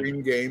normally are you doing?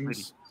 stream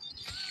games?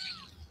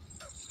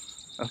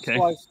 Okay.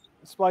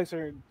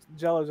 Splicer,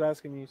 Jello's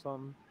asking you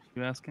something.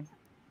 You asking?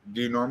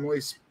 Do you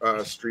normally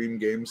stream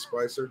games,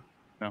 Splicer?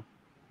 No.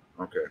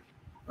 Okay.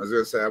 I was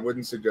gonna say I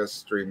wouldn't suggest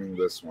streaming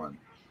this one.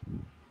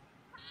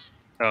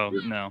 Oh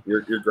no.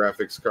 Your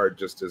graphics card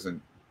just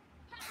isn't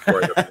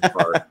quite up to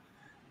par.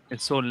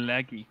 It's so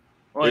laggy.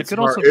 Well, It's it could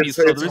hard- also be it's-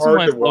 so the it's reason hard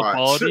why to it's low watch,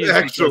 quality is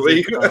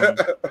actually. because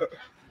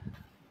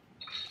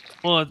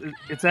well,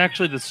 it's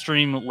actually the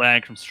stream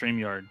lag from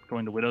StreamYard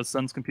going to Widow's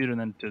son's computer and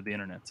then to the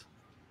internet.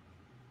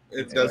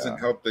 It doesn't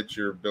help that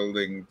you're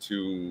building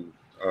to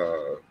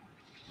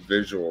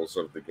visuals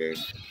of the game.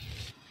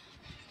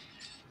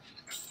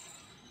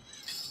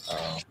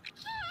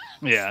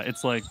 Yeah,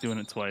 it's like doing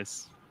it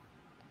twice.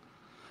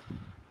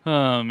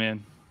 Oh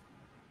man.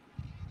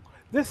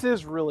 This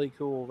is really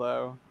cool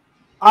though.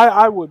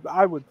 I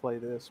would play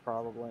this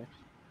probably.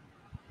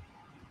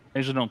 I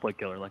usually don't play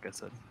killer, like I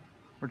said.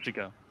 Where'd you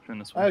go? Turn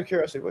this way. Out of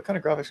curiosity, what kind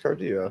of graphics card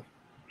do you have?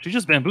 She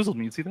just bamboozled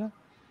me. You see that?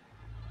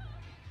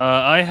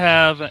 I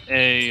have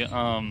a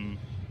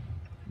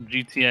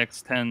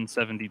GTX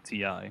 1070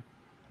 Ti.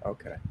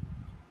 Okay.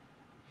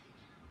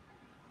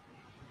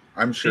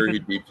 I'm sure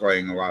he'd be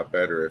playing a lot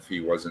better if he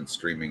wasn't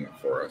streaming it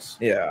for us.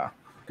 Yeah.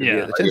 Yeah.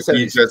 The If 1070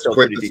 he is just still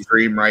quit pretty the decent.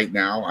 stream right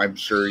now, I'm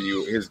sure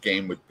his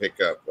game would pick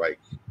up like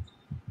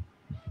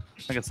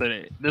Like I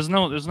said, there's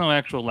no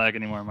actual lag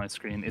anymore on my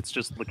screen. It's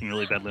just looking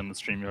really badly on the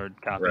StreamYard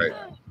copy. right.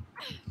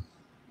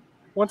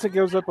 Once it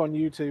goes up on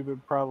YouTube, it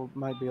probably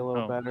might be a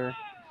little Oh. better.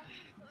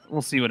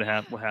 We'll see what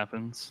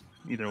happens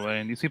either way.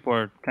 And these people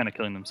are kind of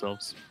killing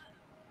themselves.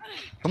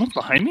 Someone's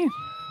behind me?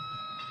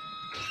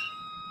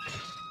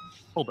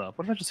 Hold up.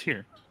 What did I just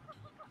hear?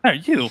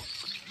 Hey, you!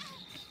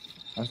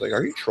 I was like,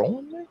 are you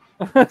trolling me?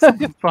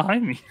 Someone's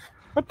behind me.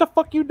 What the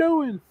fuck you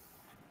doing?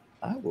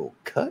 I will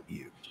cut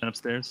you. And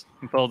upstairs. You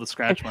can follow the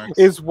scratch marks.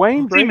 Is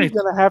Wayne Brady Teammates.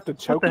 gonna have to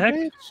choke the a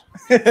heck?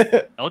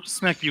 bitch? I'll just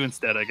smack you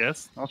instead, I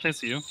guess. I'll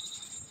chase you.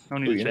 No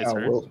need Who, to you chase know,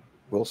 her.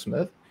 Will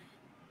Smith?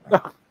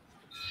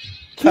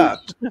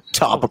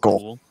 Topical.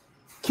 Cool.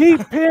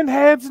 Keep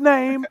Pinhead's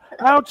name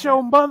out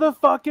your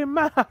motherfucking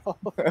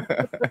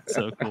mouth.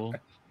 So cool.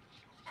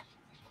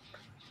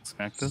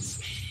 Smack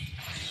this.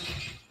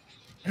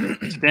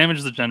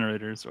 Damage the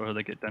generators, or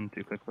they get done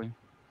too quickly.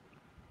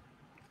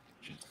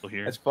 She's still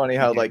here. It's funny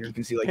how like you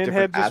can see like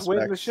Pinhead different just win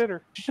the aspects shitter.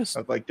 She just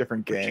of like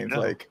different where'd she games, go?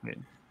 like Wait.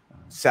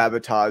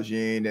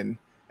 sabotaging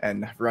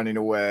and running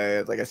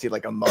away. Like I see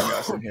like Among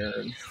Us in here.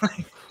 And,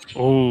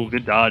 Oh,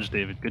 good dodge,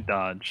 David. Good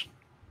dodge.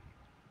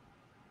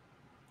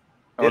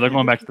 Oh, Yeah, they're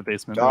going you back to the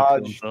basement. They're gonna kill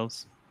dodge.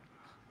 themselves.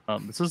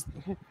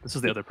 This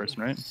is the other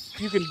person, right?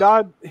 You can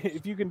dodge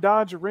if you can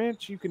dodge a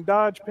wrench, you can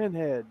dodge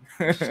Pinhead.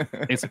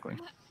 Basically.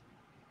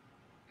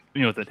 Hit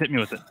me with it. Hit me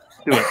with it.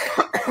 Do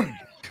it.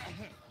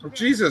 Oh,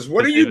 Jesus,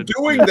 what are Hey, you David.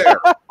 doing there?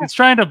 He's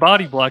trying to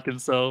body block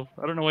himself.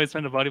 I don't know why he's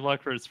trying to body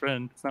block for his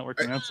friend. It's not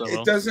working out so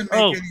well. It doesn't make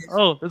Oh, any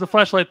oh, there's a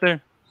flashlight there.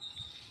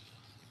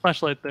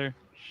 Flashlight there.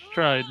 She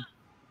tried.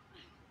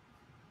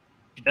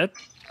 She dead?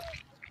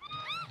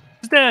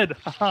 She's dead.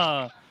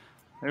 Haha.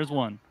 There's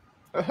one.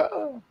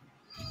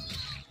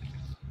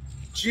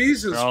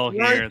 Jesus They're all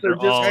Christ, here. they're They're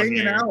just all hanging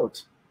here.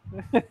 out.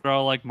 They're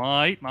all like,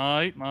 might.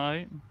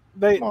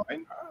 They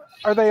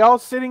are they all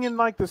sitting in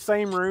like the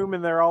same room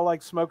and they're all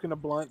like smoking a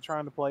blunt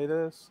trying to play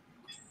this?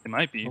 It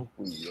might be.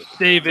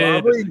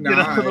 David, Probably get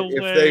out not. of the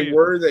If way. they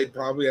were, they'd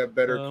probably have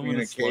better I'm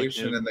gonna slug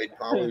communication you. and they'd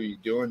probably be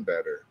doing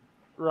better.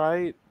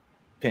 Right?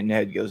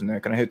 Pinhead goes in there.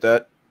 Can I hit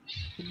that?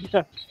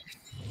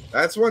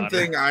 That's one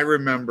thing I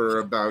remember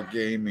about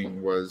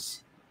gaming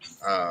was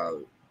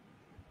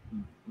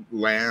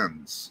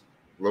LANs,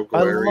 local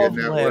I area love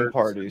networks. LAN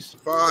parties.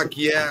 Fuck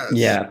yes.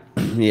 Yeah,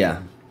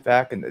 yeah.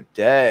 Back in the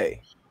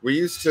day. We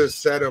used to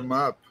set them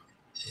up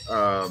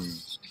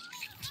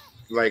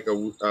like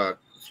a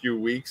few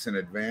weeks in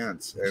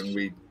advance, and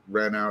we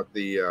rent out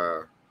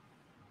the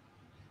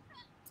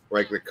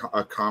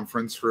a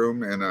conference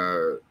room in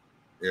a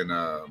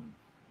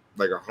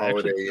like a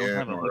Holiday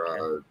Inn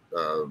or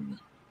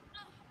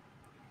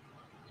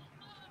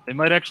They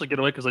might actually get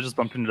away because I just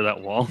bumped into that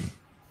wall.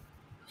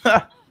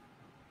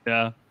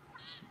 Yeah.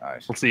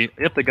 Nice. We'll see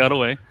if they got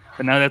away.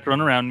 But now they have to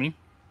run around me,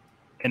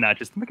 and not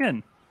just them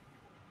again.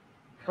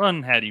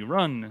 Run, Hattie,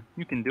 run!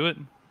 You can do it.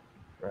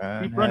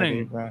 Run, Keep running.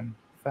 Hattie, run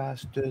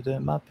faster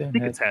than my I think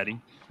Pinhead. it's Hattie.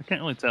 I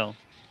can't really tell.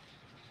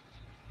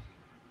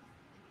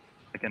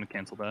 I can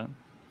cancel that.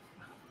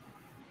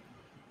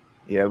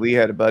 Yeah, we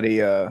had a buddy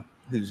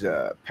whose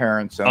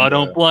parents owned Oh,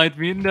 don't blind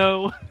me,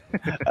 no.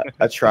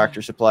 a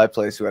tractor supply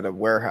place who had a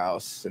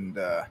warehouse, and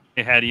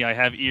Hey, Hattie, I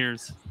have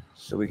ears.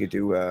 so we could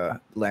do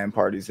LAN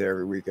parties there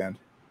every weekend.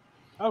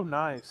 Oh,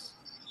 nice.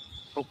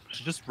 Oh,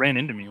 she just ran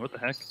into me. What the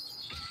heck?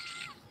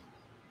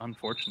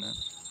 Unfortunate.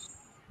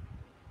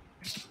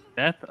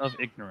 Death of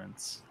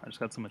ignorance. I just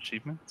got some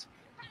achievements.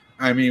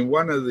 I mean,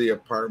 one of the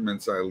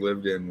apartments I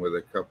lived in with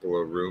a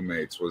couple of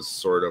roommates was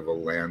sort of a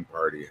LAN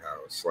party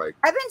house. Like,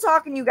 I've been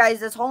talking to you guys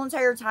this whole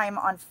entire time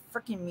on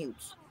freaking mute.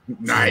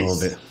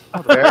 nice.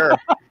 There.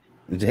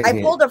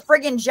 I pulled a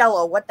friggin'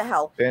 Jello. What the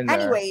hell? Been there.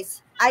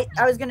 Anyways, I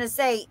was gonna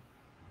say,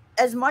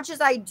 as much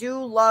as I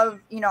do love,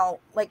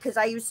 like, because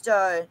I used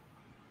to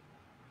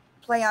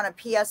play on a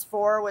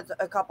PS4 with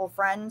a couple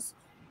friends.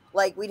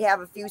 Like, we'd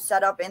have a few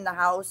set up in the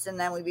house, and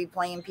then we'd be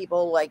playing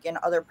people like in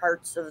other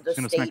parts of the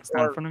state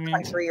or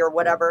country or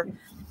whatever.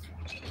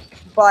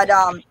 But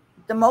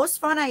the most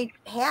fun I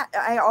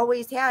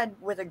always had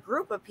with a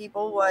group of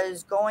people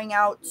was going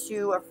out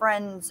to a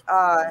friend's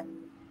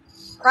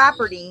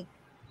property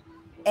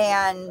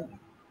and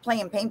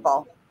playing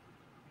paintball.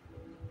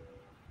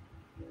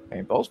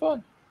 Paintball's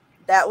fun.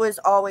 That was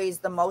always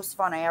the most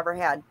fun I ever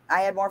had.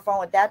 I had more fun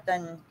with that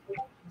than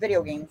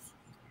video games.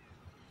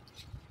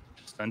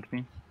 Sent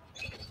me.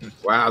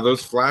 Wow,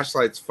 those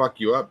flashlights fuck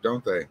you up,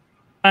 don't they?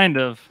 Kind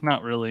of.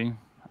 Not really.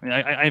 I mean,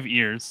 I have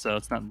ears, so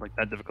it's not like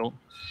that difficult.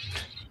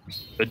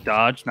 Good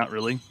dodge, not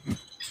really.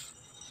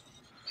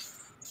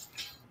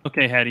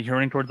 Okay, Hattie, you're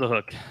running towards the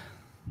hook.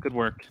 Good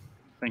work.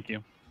 Thank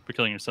you for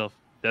killing yourself.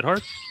 Dead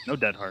hard? No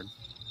dead hard.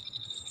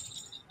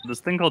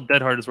 This thing called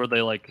dead hard is where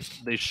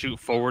they shoot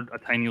forward a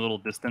tiny little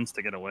distance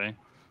to get away.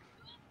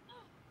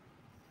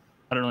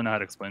 I don't really know how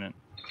to explain it.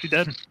 She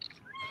dead?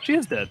 She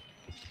is dead.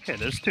 Okay,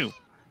 there's two.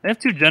 They have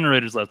 2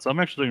 generators left, so I'm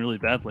actually doing really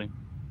badly.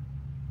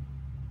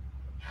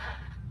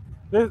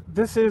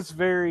 This is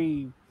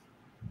very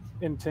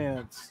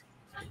intense.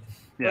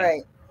 Yeah.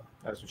 Right.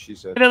 That's what she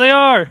said. There they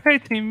are. Hey,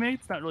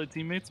 teammates. Not really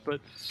teammates,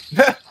 but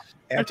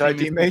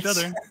Anti-teammates. Each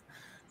other.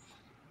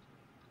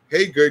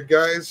 Hey, good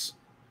guys.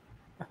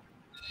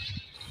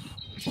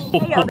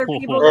 Hey, other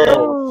people.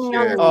 Oh,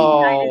 shit.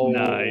 Oh,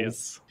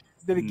 Nice.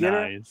 Did it get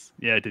her? Nice.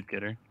 Yeah, I did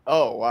get her.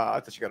 Oh, wow. I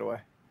thought you got away.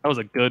 That was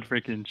a good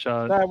freaking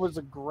shot. That was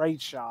a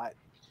great shot.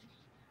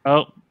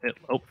 Oh, it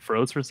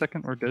froze for a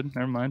second. We're good.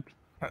 Never mind.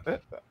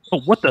 Oh,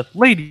 what the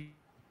lady?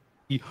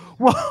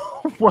 Whoa!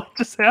 What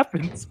just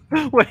happened?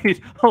 Wait,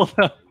 hold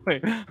up.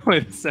 Wait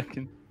a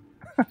second.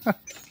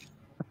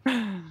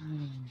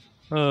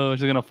 Oh,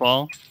 she's gonna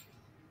fall.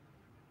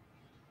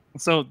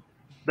 So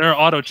there are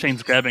auto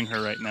chains grabbing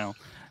her right now.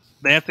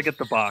 They have to get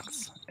the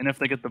box, and if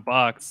they get the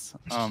box,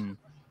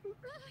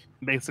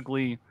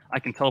 basically I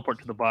can teleport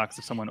to the box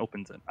if someone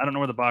opens it. I don't know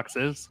where the box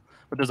is,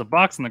 but there's a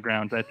box on the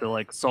ground. I have to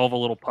like solve a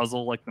little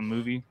puzzle like the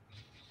movie.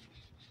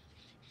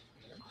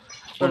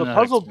 Well, the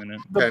puzzle,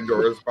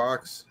 Pandora's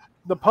box.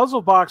 The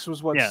puzzle box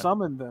was what Yeah.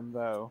 summoned them,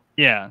 though.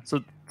 Yeah,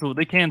 so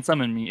they can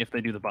summon me if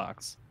they do the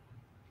box.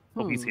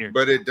 Oh, he's here.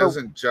 But it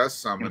doesn't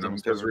just summon him,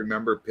 because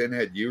remember,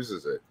 Pinhead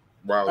uses it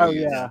while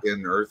he's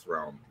in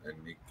Earthrealm,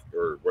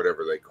 or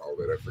whatever they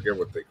called it. I forget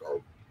what they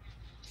called.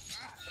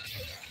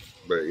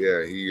 But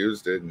yeah, he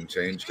used it and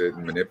changed it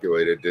and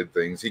manipulated, did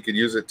things. He could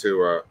use it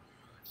to,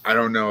 I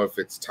don't know if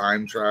it's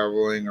time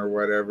traveling or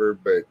whatever,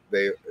 but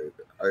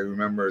I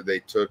remember they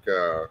took,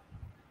 the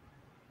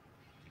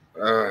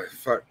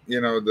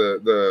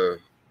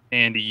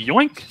and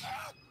yoink.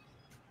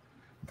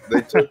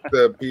 They took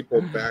the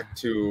people back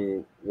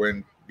to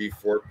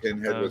before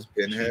Pinhead was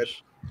Pinhead.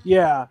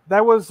 Yeah,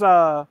 that was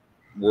World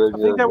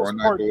War One,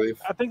 I believe.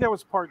 I think that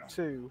was part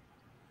 2.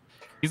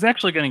 He's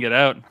actually gonna get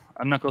out.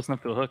 I'm not close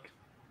enough to a hook.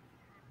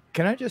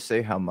 Can I just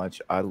say how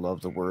much I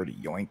love the word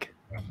yoink?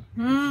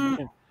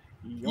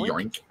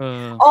 Yoink.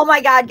 Oh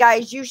my god,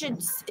 guys, you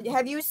should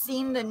have you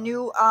seen the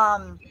new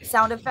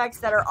sound effects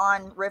that are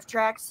on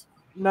rifftrax?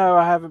 No,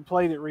 I haven't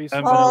played it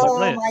recently.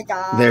 Oh my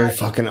god. They're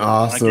fucking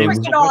awesome.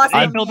 Freaking awesome.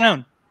 I fell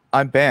down.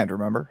 I'm banned,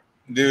 remember?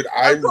 Dude,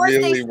 I Of course, they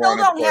really still want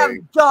to don't play.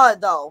 have duh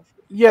though.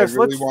 Yes, I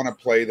really want to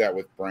play that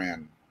with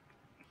Bran.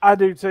 I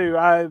do too.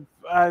 I've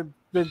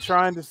been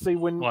trying to see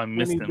when, Well, I when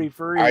missed he'd him. be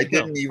free. I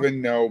didn't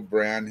even know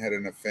Bran had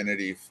an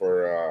affinity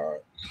for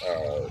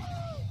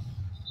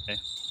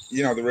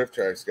you know, the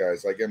rifftrax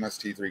guys like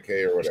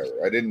MST3K or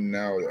whatever. I didn't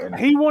know. And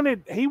He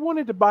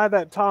wanted to buy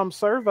that Tom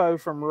Servo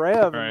from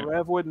Rev, Right. and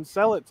Rev wouldn't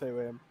sell it to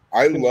him.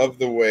 I love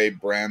the way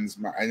Bran's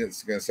mind.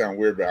 It's going to sound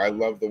weird, but I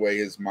love the way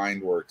his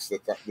mind works.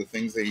 The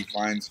things that he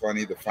finds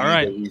funny, the funny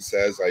right. that he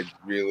says. I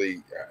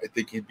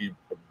think he'd be.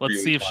 Let's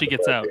really see if fun she to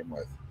gets play a out. game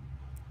with.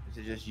 Is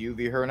it just you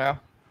v her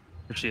now?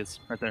 There she is,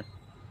 right there.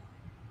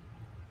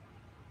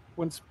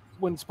 When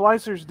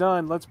Splicer's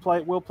done,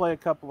 we'll play a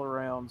couple of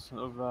rounds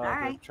of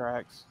right.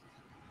 tracks.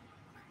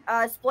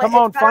 Come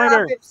on, find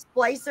her. If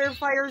Splicer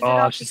fires it Oh,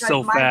 up she's because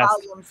so my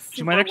fast. volume's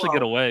She might actually super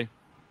get low. away.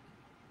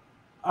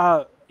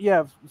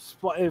 Yeah.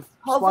 If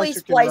Hopefully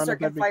Splicer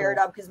can fire it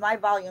up because my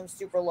volume's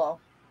super low.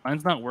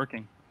 Mine's not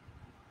working.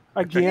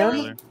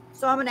 Again?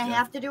 So I'm gonna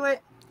have to do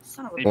it.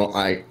 Son of a Well,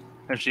 bitch.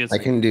 There she is. I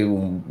can do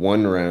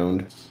one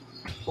round.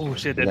 Oh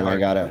shit! Then I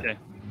gotta. Okay.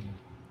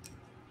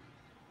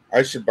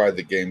 I should buy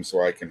the game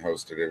so I can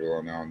host it every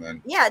now and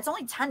then. Yeah, it's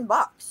only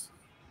 $10.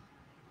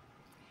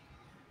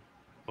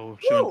 Oh,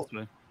 she went this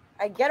way.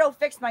 I ghetto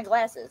fixed my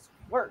glasses.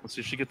 Work. Let's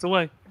see if she gets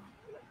away.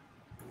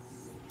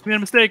 She made a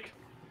mistake.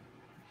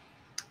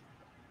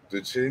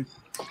 Did she?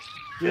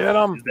 Get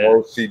him.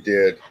 Oh, she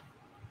did.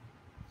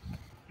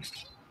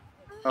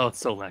 Oh, it's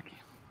so laggy.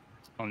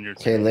 On your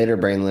Okay, later,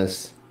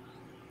 brainless.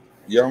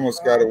 You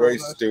almost got away,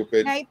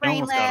 stupid. Night, You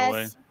almost got away.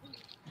 brainless.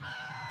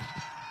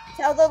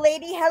 Tell the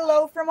lady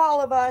hello from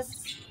all of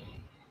us.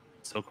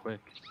 So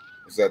quick.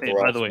 Is that Hey, the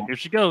by last the way, one? here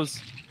she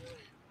goes.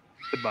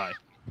 Goodbye.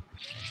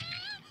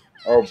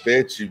 Oh,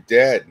 bitch, you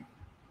dead.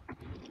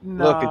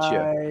 Look at you.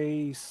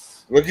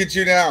 Nice. Look at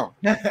you now.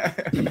 See what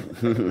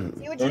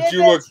you Don't did,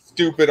 you look bitch?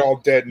 stupid all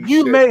dead and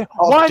You shit. may.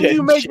 Why do dead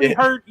you make me shit.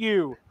 hurt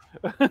you?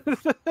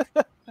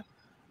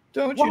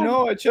 Don't you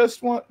know I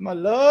just want my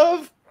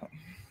love?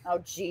 Oh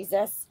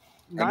Jesus!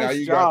 And now Nice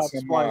you job, got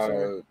some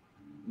Splicer.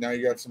 now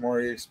you got some more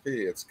EXP.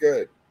 It's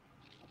good.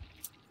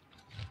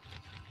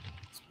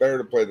 It's better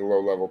to play the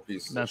low level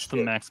pieces. That's of the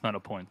shit. max amount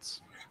of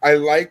points. I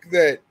like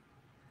that,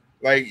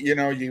 like, you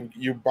know,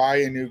 you buy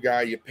a new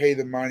guy, you pay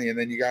the money, and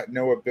then you got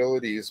no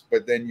abilities,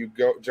 but then you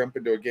jump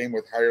into a game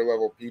with higher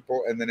level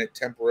people, and then it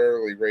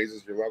temporarily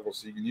raises your level,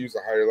 so you can use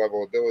the higher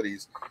level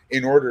abilities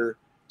in order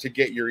to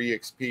get your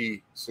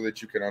EXP so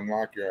that you can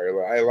unlock your higher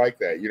level. I like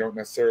that. You don't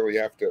necessarily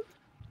have to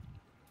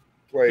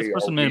play. This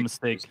person made a week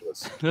mistake.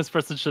 useless. This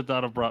person should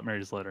not have brought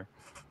Mary's letter.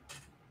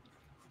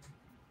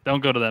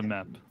 Don't go to that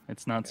map.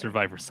 It's not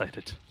survivor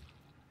sighted.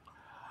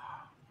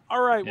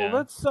 All right. Yeah.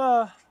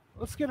 Well,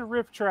 let's get a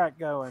riff track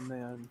going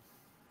then.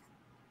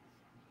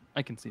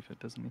 I can see if it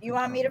does anything. You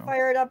I want don't me to know.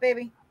 fire it up,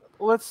 baby?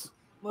 Let's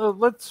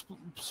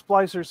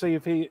Splicer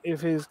see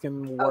if his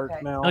can work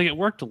Okay. now. Like it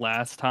worked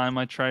last time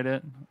I tried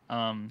it.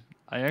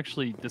 I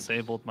actually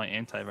disabled my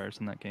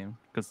antivirus in that game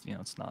because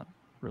it's not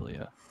really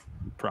a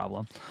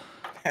problem.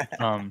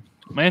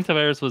 My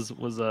antivirus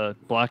was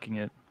blocking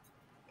it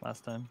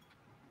last time.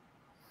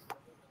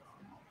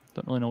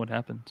 Don't really know what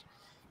happened.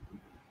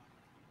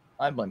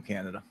 I blame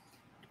Canada.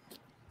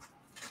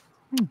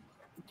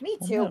 Me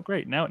Well, too. no,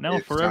 great. Now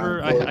It's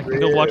forever time for I can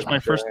go watch my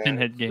first rifftrax,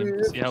 Pinhead game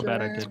to see how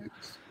bad I did.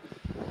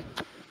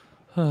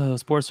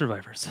 Those poor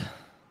survivors.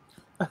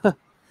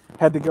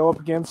 Had to go up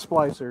against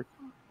Splicer.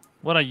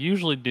 What I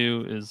usually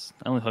do is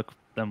I only hook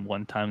them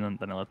one time, and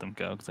then I let them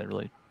go because I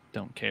really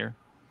don't care.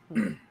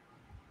 Because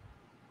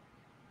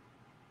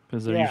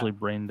they're Yeah. usually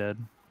brain dead.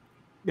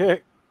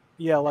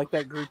 Yeah, like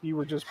that group you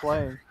were just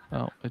playing.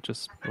 Oh,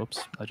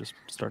 whoops! I just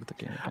started the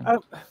game again.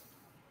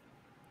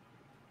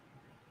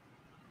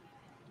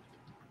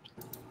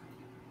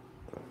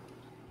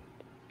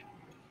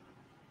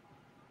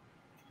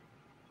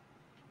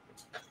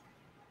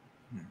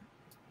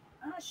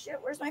 Oh shit!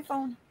 Where's my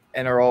phone?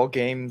 And are all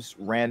games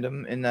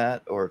random in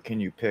that, or can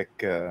you pick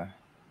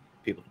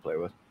people to play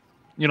with?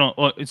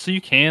 So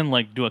you can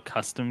like do a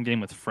custom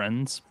game with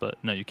friends, but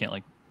no, you can't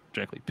like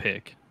directly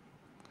pick.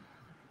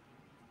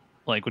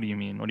 Like, what do you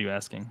mean? What are you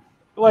asking?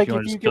 Like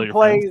wanna if you just kill can your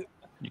play, friends,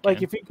 you like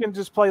can. if you can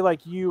just play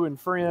like you and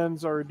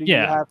friends, or do you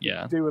Yeah, have to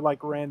yeah. do it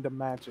like random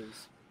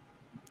matches?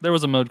 There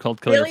was a mode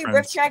called Kill Really, Your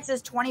Friends. rifftrax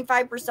is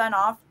 25%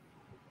 off.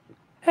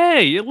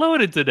 Hey, it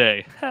loaded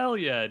today. Hell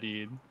yeah,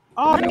 dude.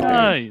 Oh,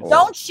 Nice.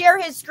 Don't share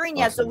his screen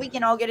yet, so we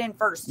can all get in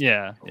first.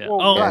 Yeah.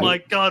 Well, Oh yeah. my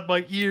god,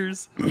 my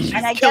ears. She's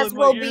And I killing guess my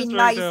we'll be ears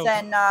nice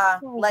right now.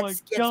 and Oh let my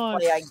Skits God.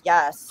 play. I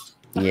guess,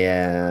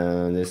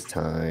 Yeah, this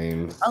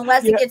time.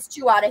 unless Yeah. it gets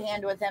too out of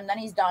hand with him, then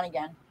he's done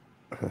again.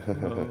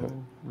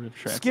 Oh,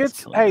 rifftrax is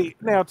Skits. killing Hey, me.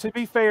 now to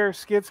be fair,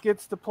 Skits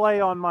gets to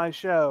play on my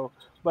show,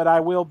 but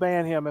I will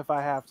ban him if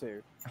I have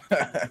to.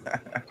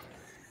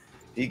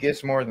 He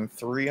gets more than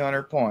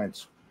 300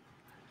 points.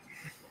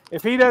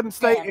 If he doesn't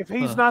stay, Yeah. if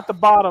he's not the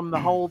bottom the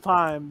whole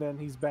time, then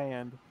he's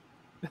banned.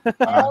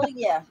 Hell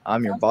yeah!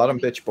 I'm your Sounds bottom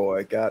good. bitch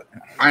boy. Got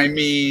I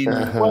mean,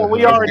 Well,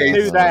 we already Okay,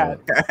 knew that.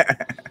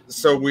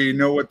 so we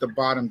know what the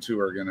bottom two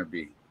are going to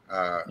be.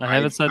 I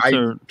haven't said I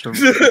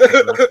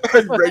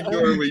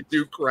regularly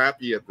do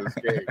crappy at this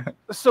game.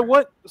 So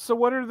what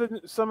are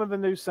some of the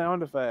new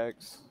sound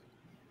effects?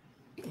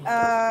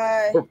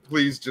 Or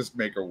please just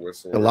make a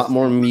whistle. A lot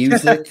more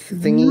music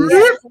thingies.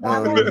 There's a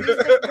lot more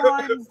music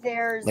ones.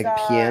 There's like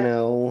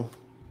piano.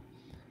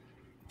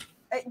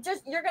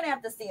 Just you're gonna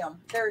have to see them.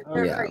 They're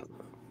Yeah. crazy.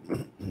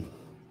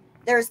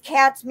 There's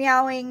cats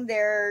meowing.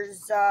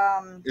 There's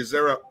Is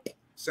there a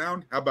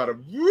sound? How about a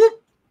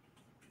whoop?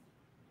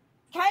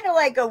 kind of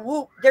like a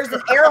whoop. There's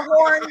an air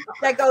horn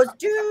that goes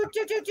doo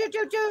doo doo doo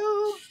doo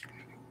doo.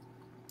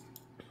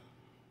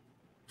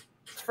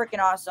 It's freaking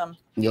awesome.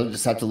 You'll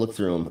just have to look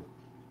through them.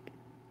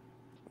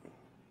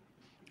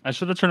 I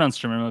should have turned on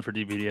streamer mode for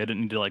DVD. I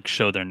didn't need to like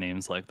show their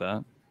names like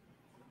that.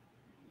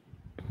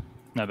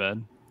 Not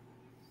bad.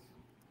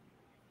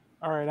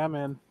 All right, I'm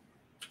in.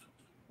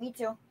 Me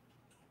too.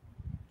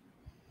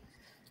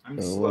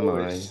 I'm So slow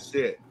am as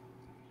shit.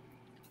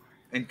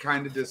 And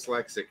kind of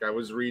dyslexic. I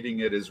was reading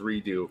it as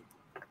redo.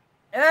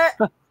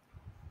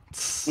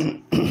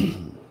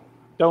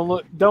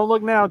 Don't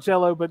look now,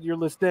 Jello, but your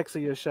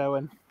lysdexia is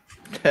showing.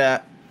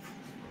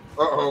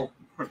 Uh-oh.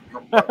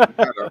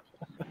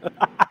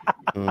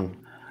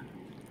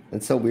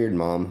 It's so weird,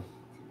 Mom.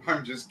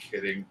 I'm just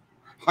kidding.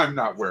 I'm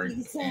not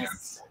wearing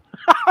pants.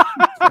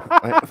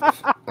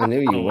 I knew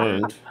you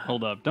weren't.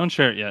 Hold up. Don't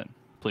share it yet,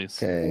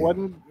 please. Okay.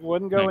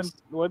 Wasn't going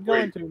Next. wasn't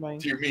Wait, going to, man.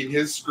 Do you mean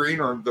his screen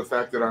or the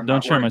fact that I'm Don't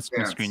not share my wearing full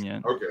pants? screen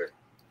yet. Okay.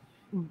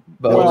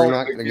 But Well, we're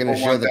not Like, going people to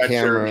show want the that shirt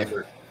camera.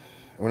 either.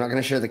 We're not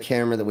going to show the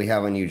camera that we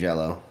have on you,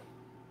 Jello.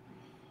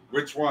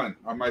 Which one?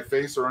 On my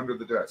face or under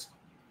the desk?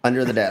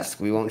 Under the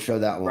desk. We won't show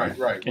that one. Right,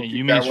 right. Okay, We'll you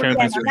keep may that share one in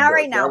this- the Not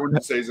right Discord. now. That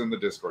one stays in the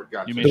Discord.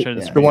 Gotcha. You may share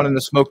this. Yeah. The one in the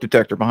smoke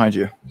detector behind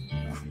you.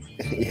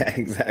 Yeah,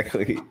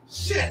 exactly.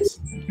 Shit!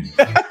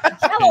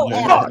 Hello,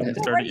 Yeah, Adam. yeah,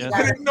 Where you yeah. I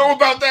at? didn't know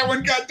about that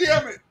one. God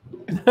damn it!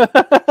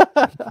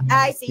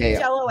 I see Hey.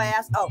 Jello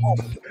ass. Oh,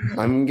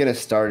 I'm going to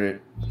start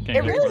it. Okay,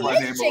 It go really for My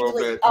is name a little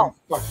jiggly. bit. Oh.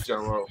 Fuck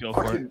Jello. Go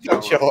for Fucking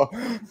it. Jello.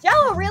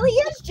 Jello really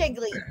is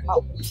jiggly.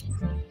 Oh,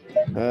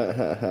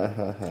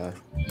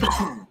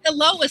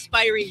 Hello,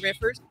 aspiring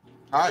riffers.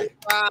 Hi.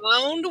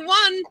 Round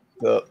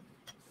one.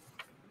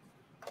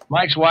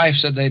 Mike's wife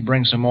said they'd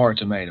bring some more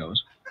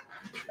tomatoes,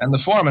 and the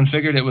foreman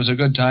figured it was a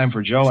good time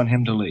for Joe and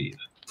him to leave.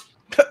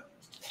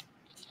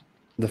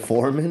 The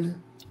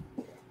foreman?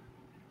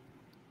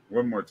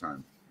 One more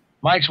time.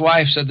 Mike's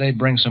wife said they'd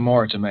bring some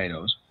more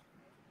tomatoes,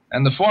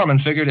 and the foreman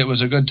figured it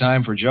was a good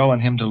time for Joe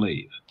and him to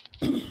leave.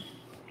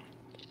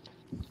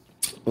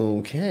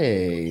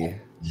 Okay.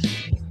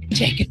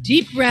 Take a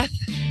deep breath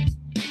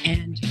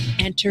and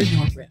enter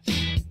your riff.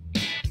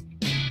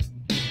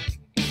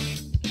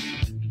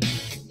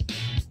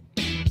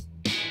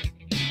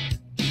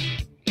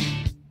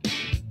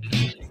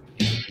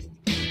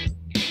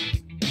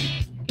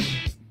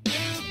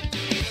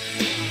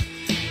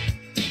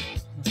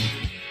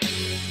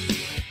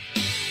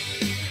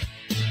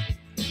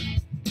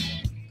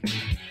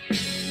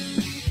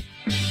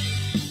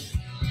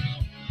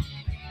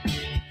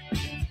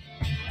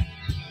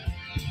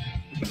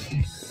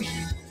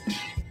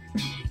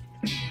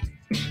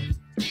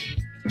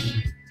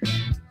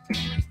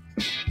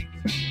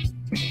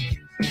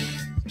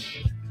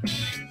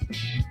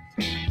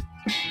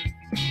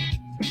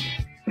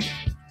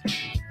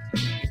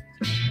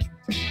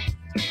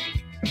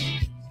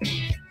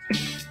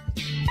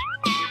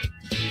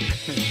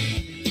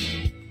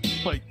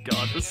 Oh my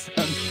god, this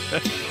sound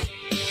effect.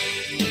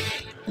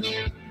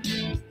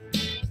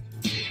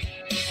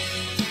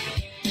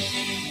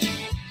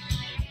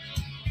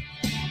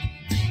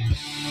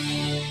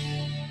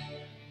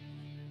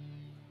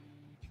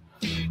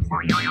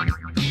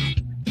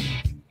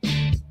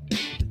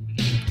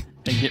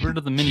 And get rid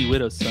of the mini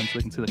widow son so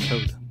they can see the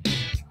code.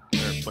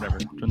 Or whatever,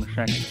 from the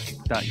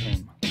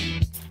track.game.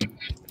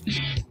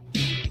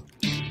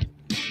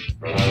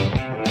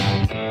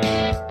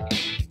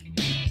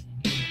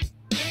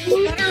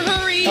 You better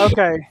hurry.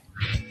 Okay.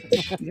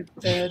 You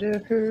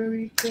better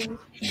hurry, go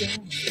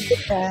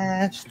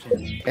fast.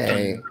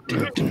 Okay.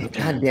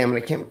 God damn it. I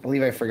can't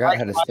believe I forgot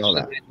how to spell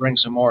that. They'd bring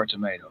some more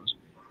tomatoes,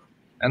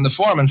 and the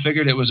foreman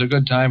figured it was a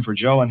good time for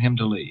Joe and him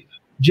to leave.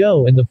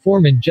 Joe and the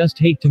foreman just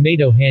hate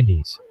tomato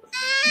handies.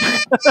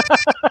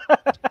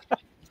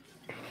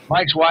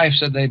 Mike's wife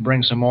said they'd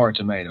bring some more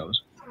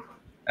tomatoes,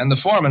 and the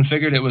foreman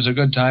figured it was a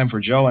good time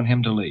for Joe and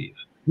him to leave.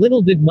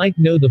 Little did Mike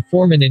know the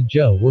foreman and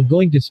Joe were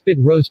going to spit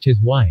roast his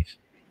wife.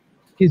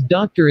 His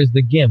doctor is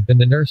the gimp and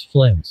the nurse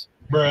Flims.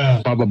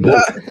 Mike's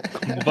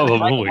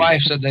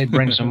wife said they'd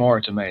bring some more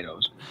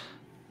tomatoes,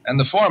 and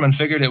the foreman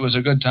figured it was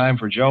a good time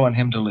for Joe and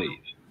him to leave.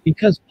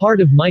 Because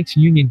part of Mike's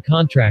union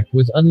contract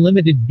was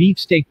unlimited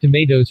beefsteak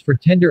tomatoes for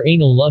tender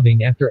anal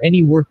loving after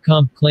any work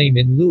comp claim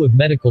in lieu of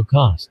medical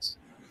costs.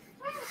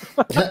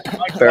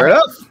 Fair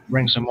enough.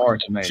 Bring some more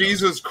tomatoes.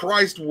 Jesus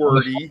Christ,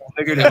 wordy.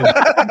 Figured it was a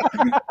good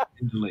time for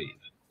him to leave.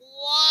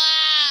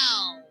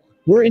 Wow.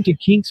 We're into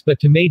kinks, but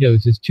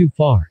tomatoes is too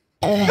far.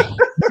 No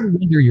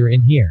wonder you're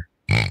in here.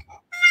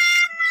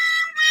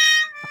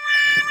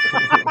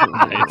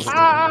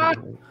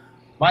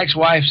 Mike's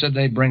wife said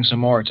they'd bring some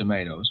more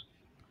tomatoes,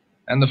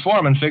 and the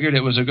foreman figured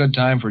it was a good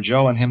time for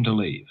Joe and him to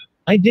leave.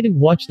 I didn't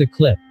watch the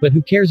clip, but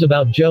who cares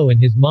about Joe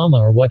and his mama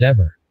or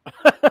whatever?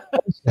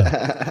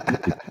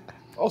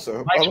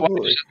 Also, Mike's wife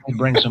said they'd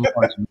bring some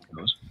more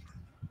tomatoes,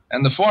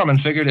 and the foreman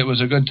figured it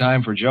was a good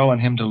time for Joe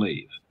and him to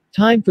leave.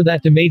 Time for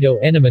that tomato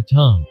enema,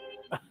 Tom.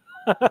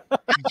 That's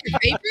your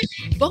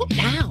favorite? Vote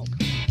now.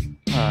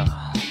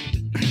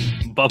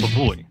 Baba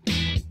Booey.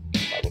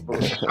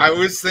 I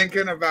was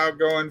thinking about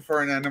going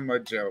for an enema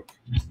joke.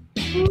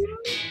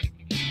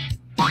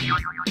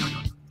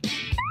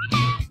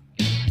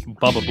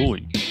 Baba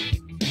Booey.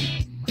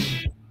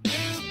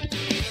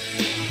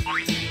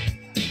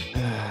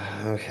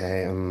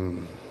 Okay.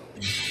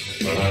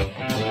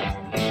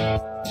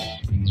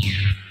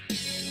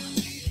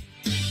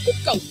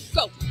 Go,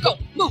 go, go.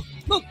 Move,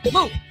 move,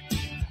 move.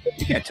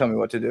 You can't tell me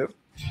what to do.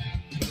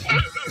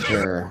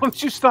 Sure. Why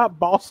don't you stop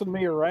bossing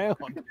me around?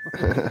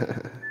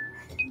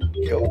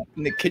 Go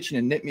in the kitchen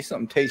and knit me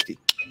something tasty.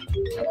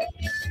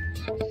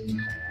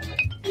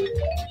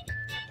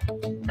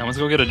 Now let's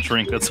go get a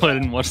drink. That's why I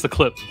didn't watch the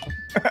clip.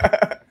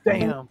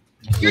 Damn.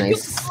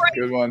 Nice.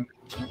 Good one.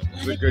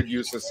 It's a good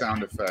use of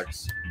sound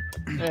effects.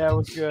 Yeah, it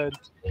was good.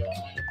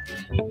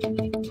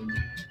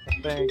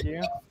 Thank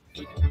you.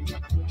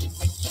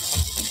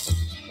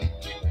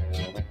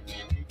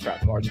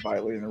 Crap, Marge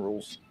violating the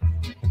rules.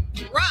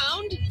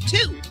 Round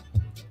 2.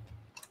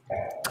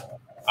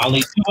 I'll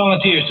need 2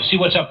 volunteers to see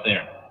what's up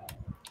there.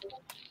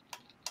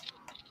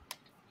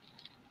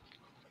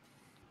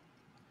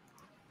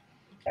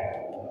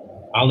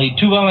 I'll need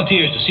 2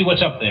 volunteers to see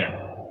what's up there.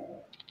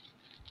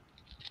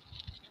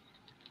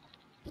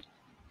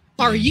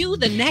 Are you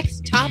the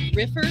next top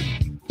riffer?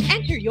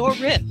 Enter your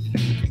riff.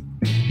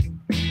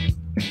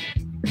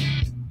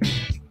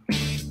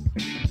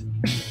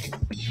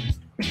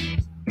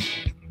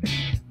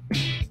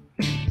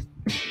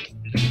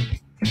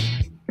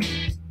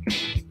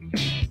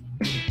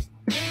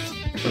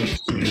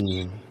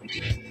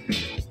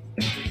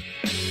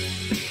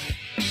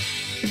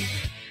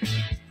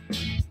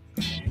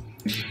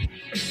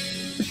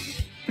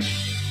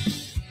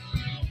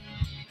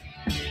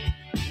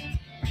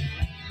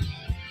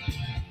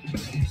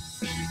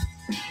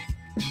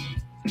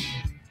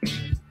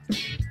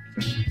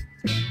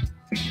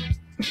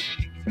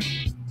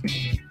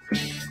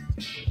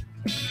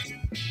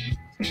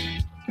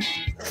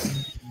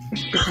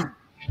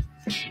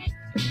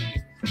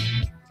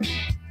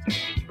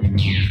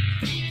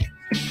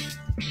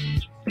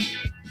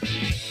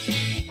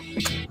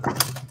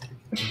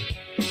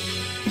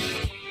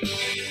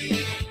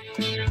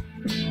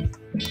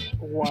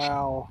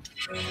 Wow.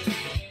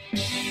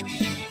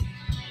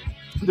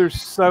 There's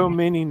so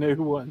many new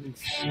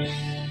ones.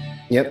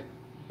 Yep.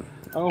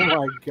 Oh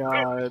my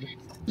god.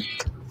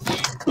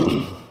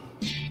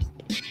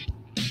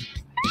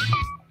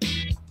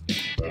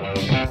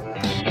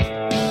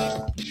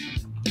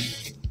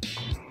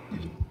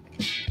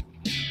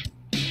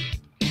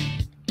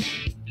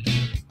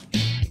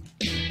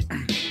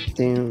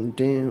 Down,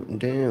 down,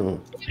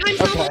 down.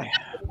 Okay.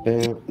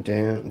 Down,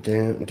 down,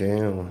 down,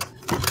 down.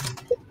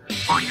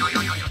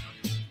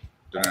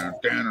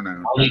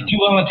 I'll need 2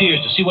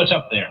 volunteers to see what's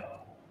up there.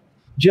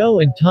 Joe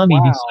and Tommy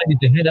decided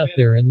to head up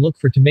there and look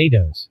for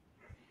tomatoes.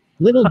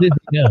 Little did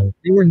they know,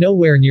 they were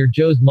nowhere near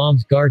Joe's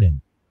mom's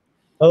garden.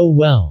 Oh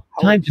well,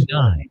 time to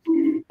die.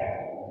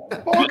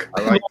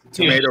 I like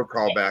tomato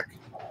callback.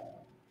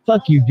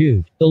 Fuck you,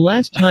 dude. The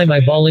last time I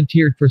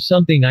volunteered for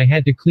something, I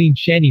had to clean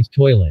Shani's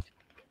toilet.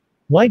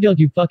 Why don't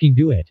you fucking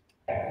do it?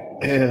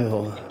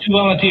 Ew. 2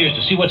 volunteers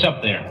to see what's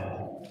up there.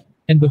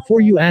 And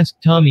before you ask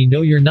Tommy,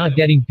 no, you're not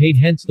getting paid,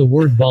 hence the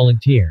word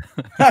volunteer.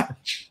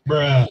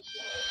 Bruh.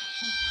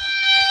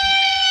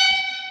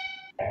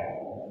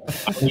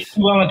 I need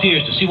 2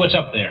 volunteers to see what's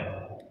up there.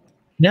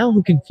 Now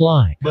who can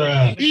fly?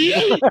 Bruh.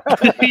 2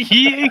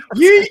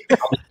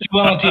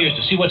 volunteers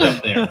to see what's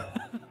up there.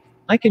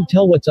 I can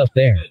tell what's up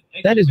there.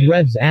 That is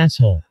Rev's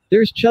asshole.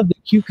 There's Chub the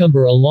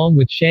cucumber along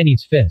with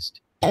Shani's fist.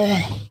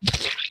 I'll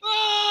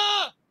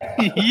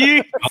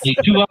need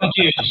 2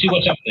 volunteers to see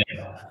what's up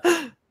there.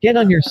 Get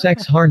on your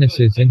sex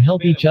harnesses and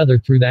help each other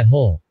through that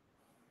hole.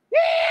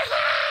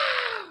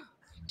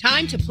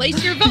 Time to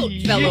place your vote,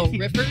 fellow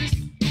riffers.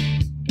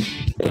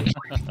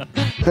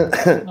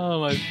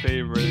 Oh, my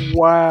favorite.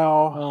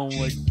 Wow. Oh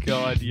my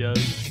god,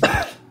 yes.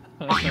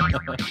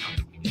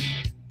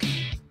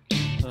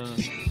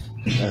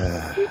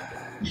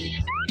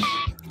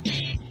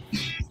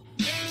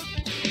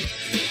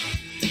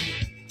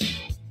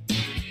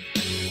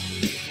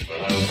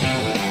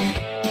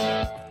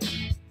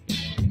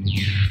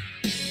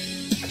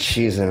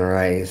 Cheese and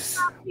rice.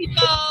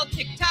 Ball,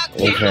 tick-tock,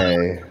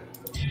 Okay.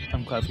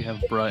 I'm glad we have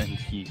bra and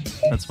heat.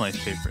 That's my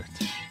favorite.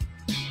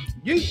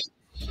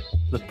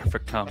 The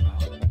perfect combo.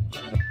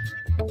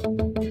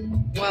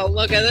 Well,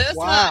 look at this.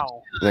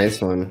 Wow.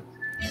 Nice one.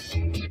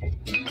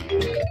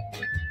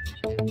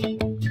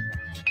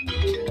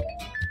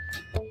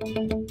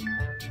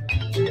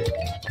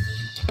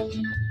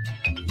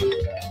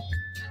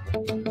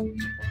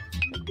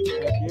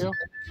 Thank you.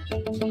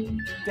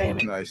 Damn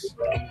it. Nice.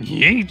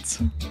 Yeet.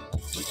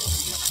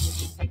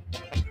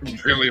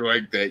 Really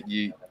like that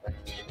yeet.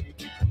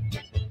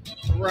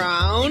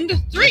 Round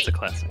 3. That's a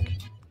classic.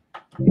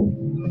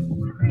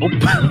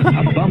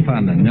 A bump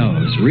on the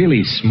nose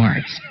really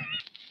smarts.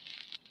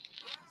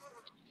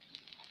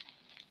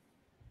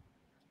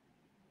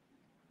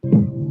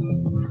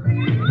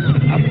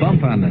 A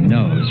bump on the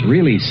nose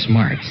really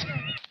smarts.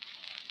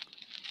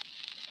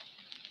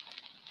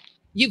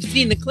 You've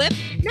seen the clip?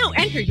 Now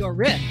enter your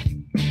riff.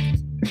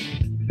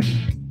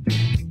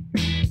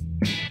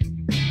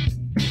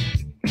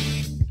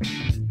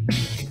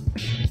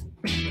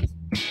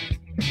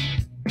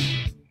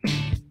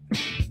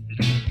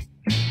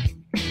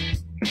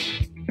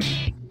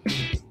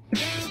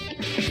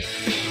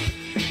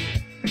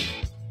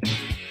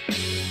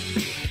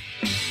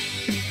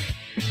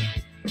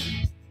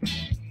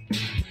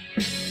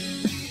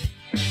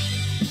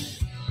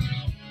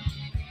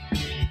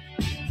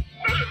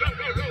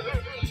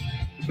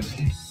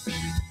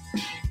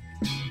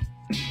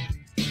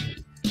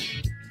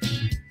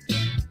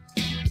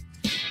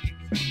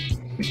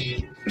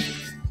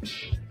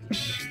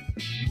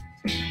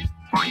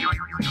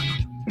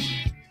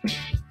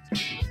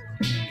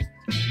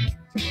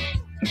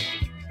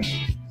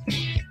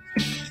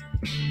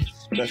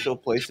 Special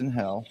place in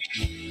hell.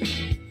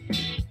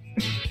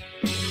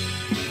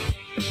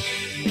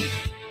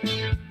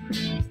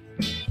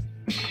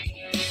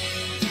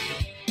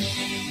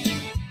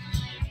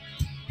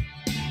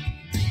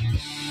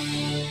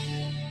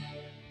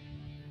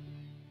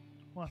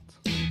 What?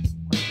 Why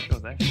did it go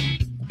there?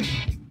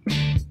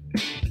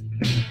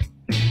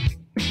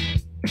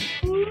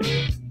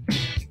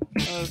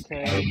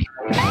 Okay.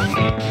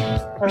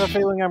 I have a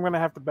feeling I'm going to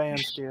have to ban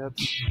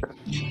Skids.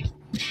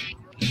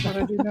 What do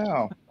I do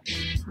now?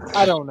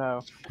 I don't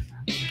know.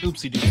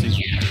 Oopsie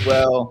doopsie.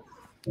 Well,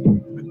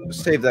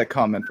 save that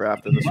comment for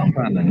after this one.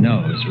 Bump on the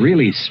nose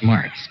really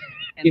smarts.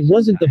 It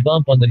wasn't the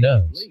bump on the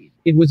nose.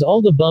 It was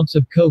all the bumps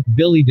of coke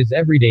Billy does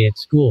every day at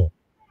school.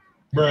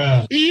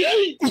 Bruh.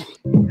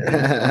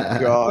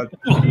 God.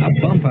 A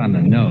bump on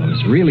the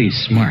nose really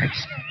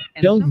smarts.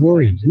 Don't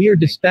worry, we are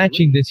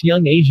dispatching this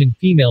young Asian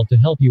female to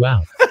help you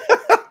out.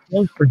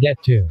 Don't forget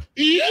to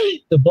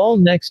the ball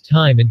next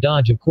time and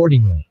dodge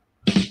accordingly.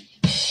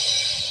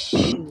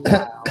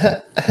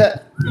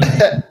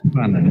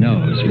 On the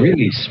nose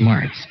really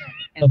smarts.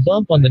 A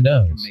bump on the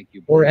nose,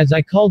 or as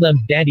I call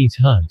them, daddy's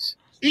hugs.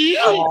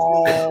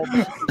 Oh,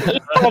 fuck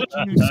you,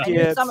 I knew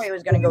Skids. somebody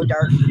was going to go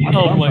dark.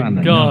 Oh Bump my on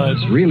the god.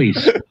 nose really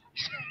smarts.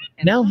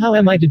 Now how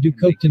am I to do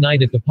coke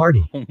tonight at the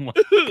party? Oh my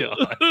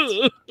god.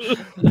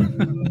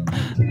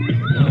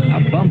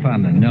 A bump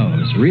on the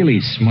nose really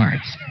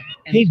smarts.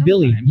 Hey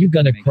Billy, you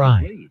gonna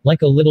cry?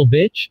 Like a little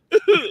bitch?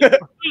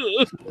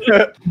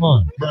 Come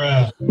on.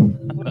 A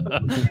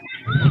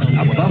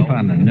bump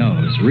on the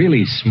nose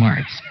really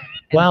smarts.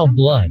 Wow,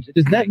 blood.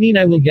 Does that mean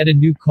I will get a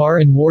new car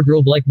and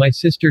wardrobe like my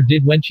sister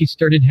did when she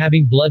started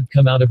having blood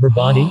come out of her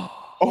body?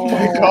 Oh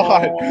my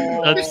God.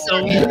 That's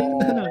so mean.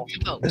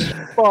 Fuck.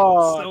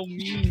 So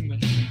mean.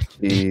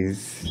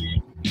 Jeez.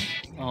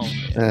 Oh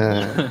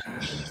man.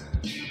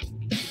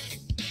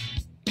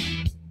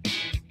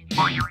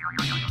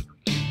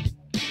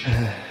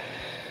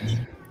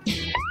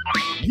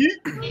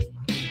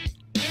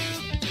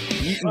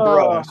 Eating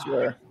bro, I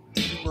swear.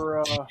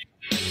 Bruh.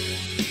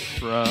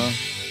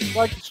 Bruh.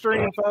 Like the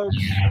stream, folks.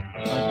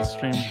 Like the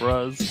stream,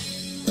 bruz.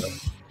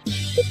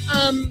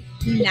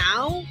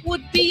 Now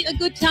would be a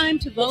good time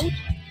to vote.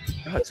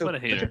 God, so What a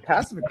hater.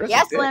 passive aggressive.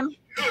 Yes, dick. Slim.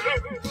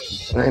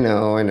 I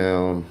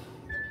know.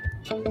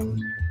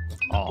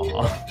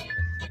 Aw.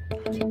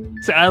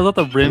 See, I thought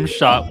the rim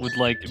shot would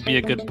like be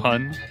a good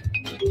pun.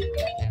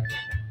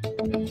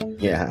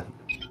 Yeah.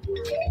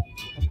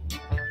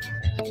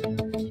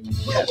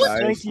 Yeah,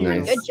 Thank nice. you.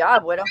 Nice. Good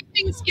job, Widow.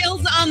 Acting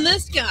skills on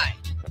this guy.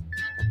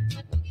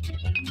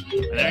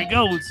 There he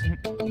goes.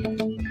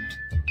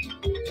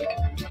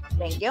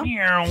 Thank you.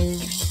 Meow.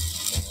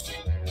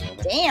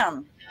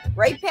 Damn.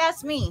 Right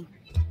past me.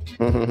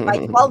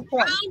 By 12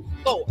 points. Round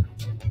 4.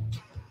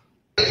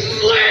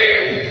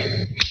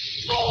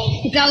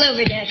 It's all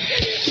over, Dad.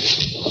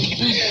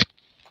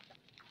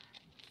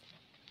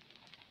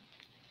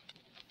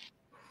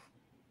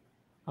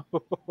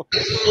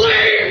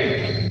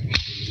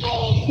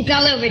 It's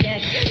all over,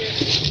 Dad.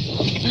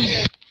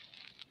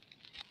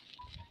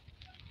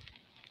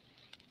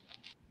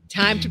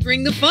 Time to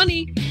bring the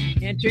funny.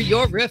 Enter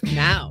your riff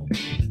now.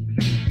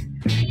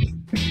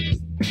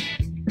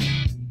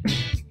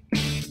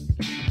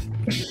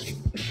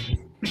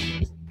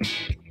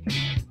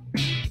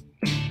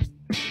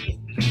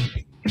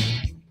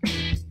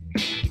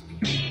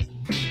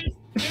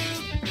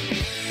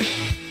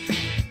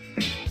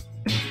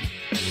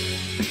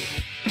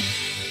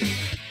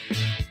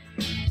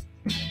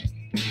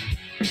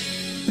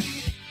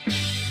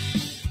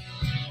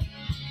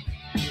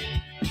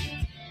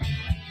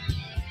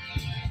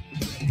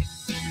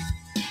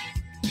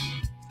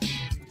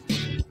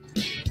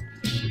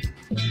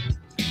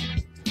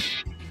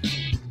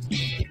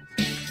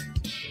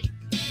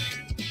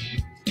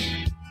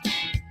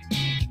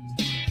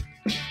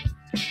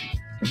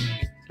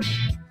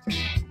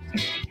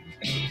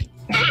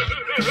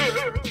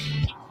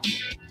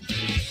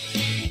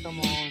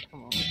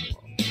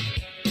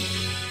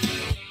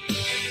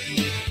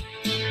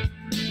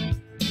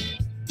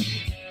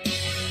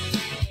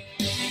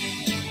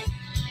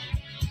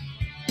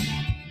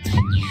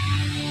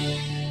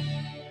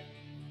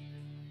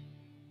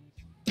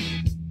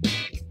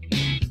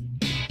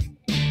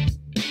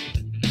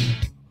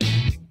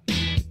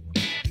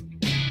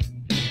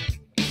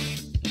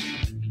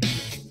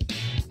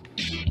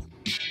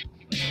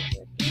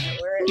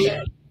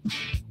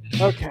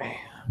 Okay.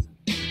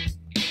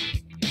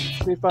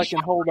 See if I can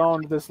hold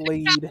on to this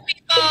lead.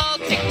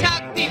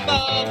 TikTok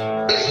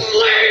people.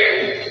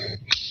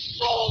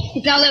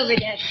 It's all over,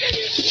 Dad.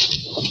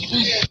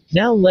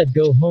 Now let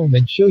go home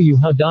and show you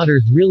how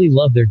daughters really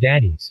love their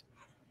daddies.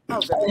 Oh,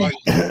 good Lord.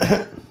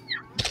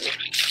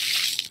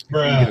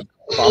 Bruh.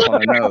 Pop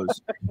on the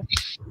nose.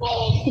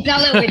 It's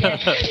all over, Dad.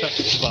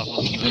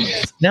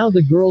 Now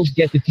the girls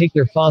get to take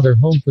their father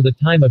home for the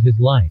time of his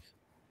life.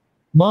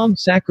 Mom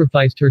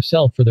sacrificed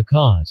herself for the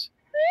cause.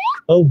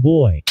 Oh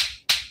boy.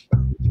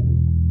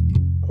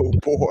 Oh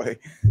boy.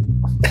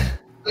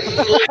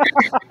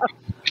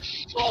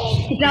 It's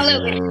all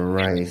over.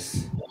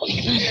 Rice.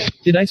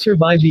 Did I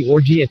survive the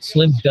orgy at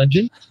Slim's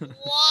dungeon? Wow.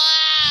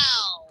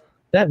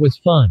 That was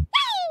fun.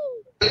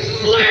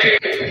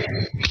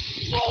 It's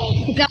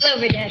all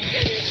over, Dad.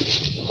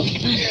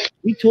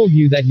 We told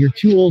you that you're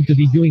too old to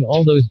be doing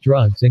all those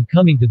drugs and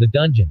coming to the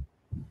dungeon.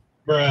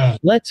 Bruh.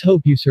 Let's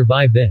hope you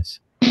survive this.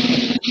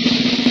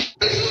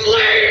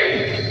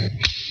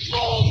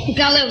 It's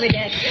all over,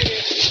 Dad.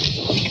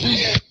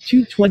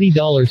 Two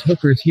 $20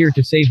 hookers here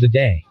to save the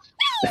day.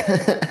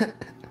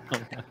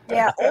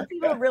 Yeah, old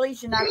people really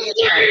should not get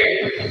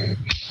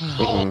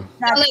Mm-mm.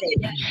 not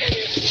safe.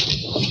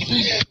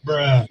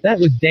 Bruh. That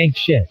was dank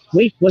shit.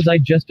 Wait, was I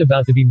just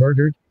about to be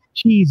murdered?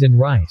 Cheese and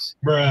rice.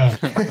 Bruh.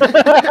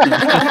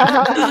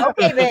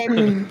 Okay,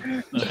 babe.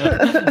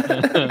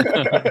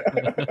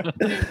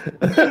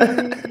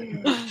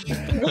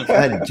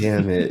 God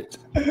damn it.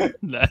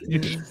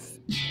 Nice.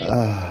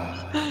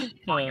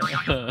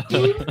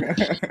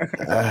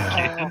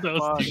 That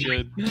was too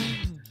good.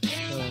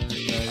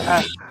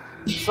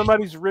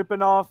 Somebody's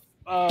ripping off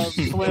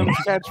Slim's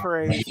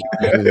catchphrase.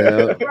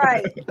 Yeah.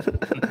 Right.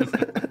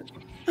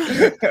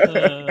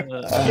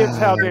 Kids,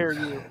 how dare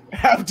you?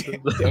 How dare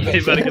you?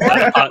 Somebody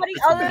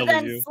other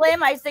than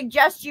Slim, I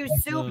suggest you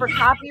sue for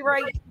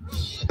copyright.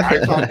 I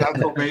thought that's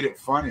what made it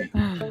funny.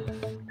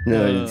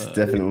 No, it's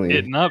definitely.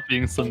 It not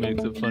being so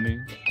makes it funny.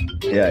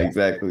 Yeah,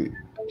 exactly.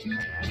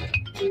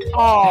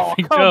 Oh, There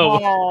we come go.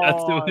 on.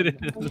 That's what it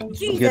is.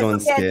 Jesus, Good one,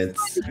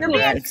 kids. Skits. You're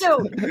being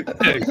sued.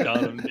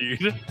 Got him, dude.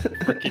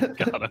 Freaking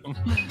got him.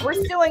 We're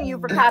suing you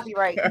for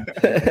copyright.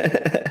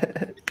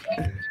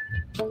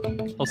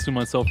 I'll sue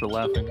myself for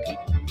laughing.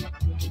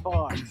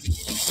 Fuck.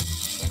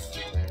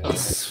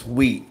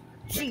 Sweet.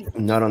 Jeez.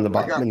 Not on the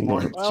bottom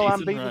anymore. Well, I'm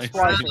Jesus beating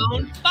Christ.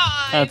 splicing.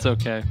 That's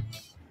okay.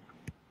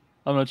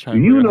 I'm gonna try. Do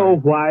and you work know on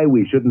it. why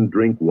we shouldn't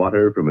drink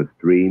water from a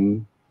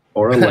stream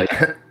or a lake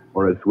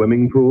or a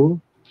swimming pool?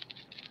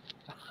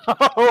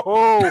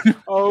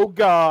 Oh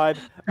God.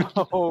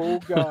 Oh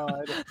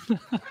God. Do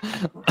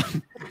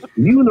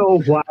you know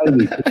why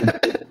we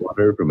shouldn't drink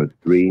water from a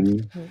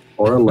stream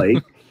or a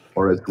lake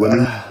or a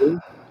swimming pool?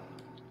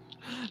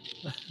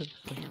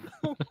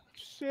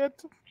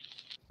 Shit.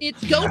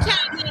 It's go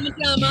time, Mama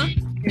Dama.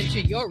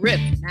 Into your riff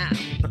now.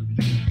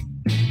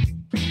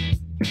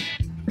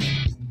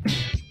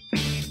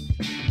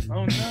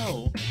 Oh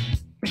no.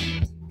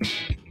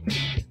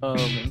 Oh,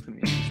 that's gonna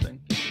be interesting.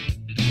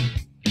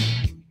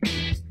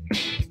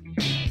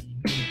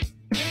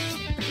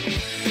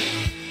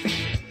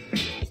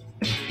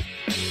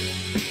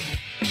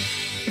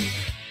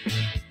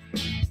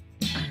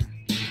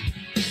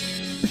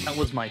 That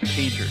was my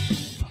pager.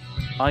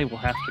 I will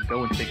have to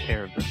go and take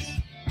care of this.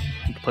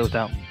 You can play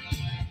without me.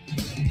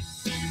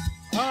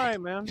 All right,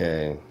 man.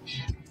 Okay.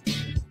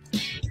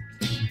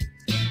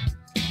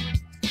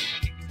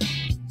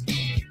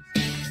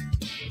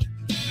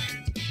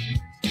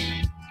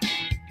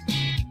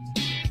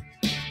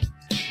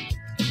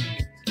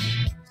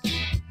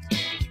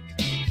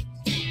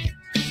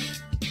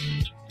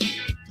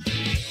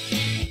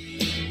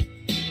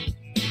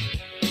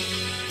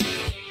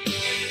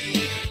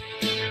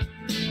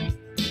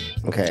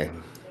 Okay.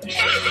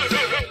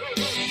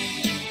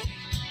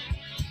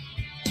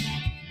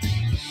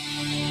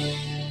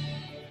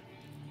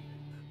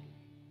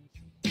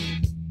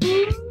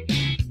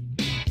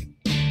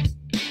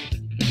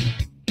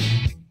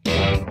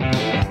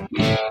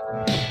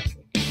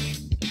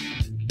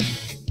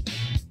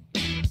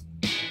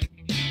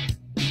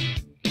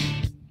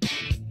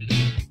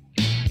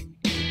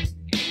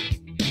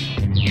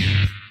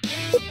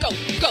 Go,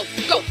 go,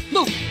 go.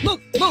 Move,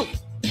 move, move.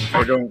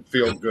 I don't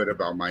feel good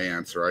about my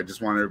answer. I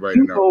just want everybody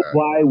to Do you know know that.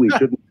 why we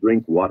shouldn't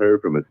drink water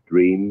from a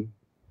stream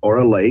or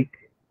a lake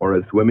or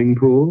a swimming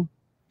pool?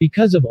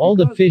 Because of all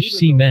the fish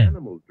see men.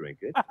 Animals drink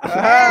it.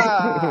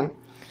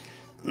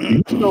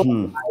 Do you know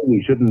why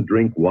we shouldn't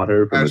drink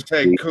water from a Hashtag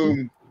stream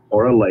coon.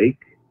 or a lake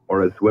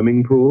or a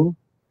swimming pool?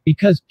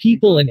 Because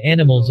people and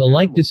animals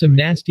alike do some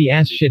nasty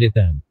ass shit at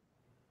them.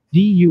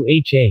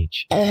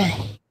 DUHH.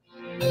 Nice.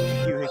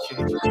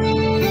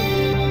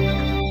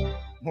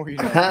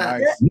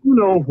 Do you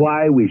know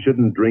why we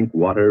shouldn't drink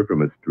water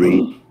from a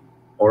stream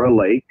or a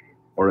lake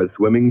or a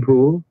swimming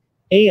pool?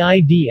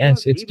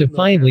 AIDS, it's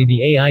defiantly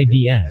the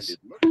AIDS.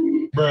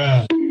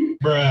 Bruh.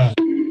 Bruh.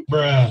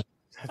 Bruh.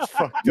 That's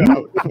fucked Do you up.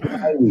 know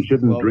why we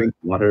shouldn't drink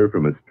water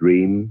from a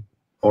stream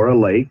or a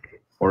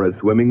lake or a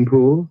swimming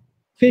pool?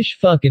 Fish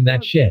fuck in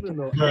that shit. You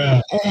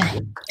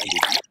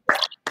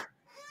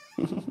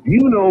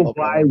know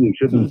why we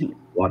shouldn't drink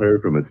water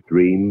from a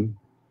stream,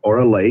 or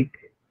a lake,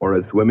 or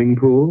a swimming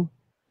pool?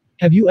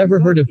 Have you ever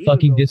heard of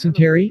fucking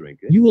dysentery?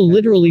 You will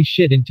literally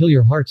shit until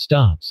your heart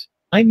stops.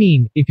 I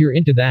mean, if you're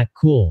into that,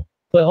 cool.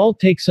 But I'll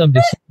take some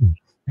decision.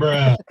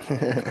 You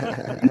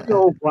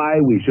know why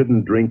we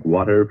shouldn't drink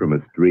water from a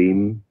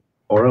stream,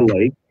 or a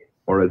lake,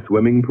 or a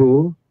swimming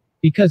pool?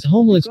 Because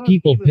homeless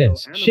people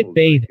piss, shit,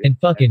 bathe, and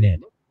fuck in it.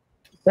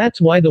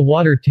 That's why the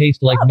water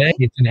tastes like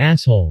maggots and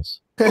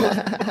assholes. Possible.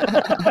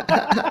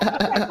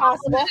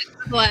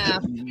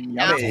 Laugh.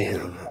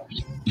 Damn.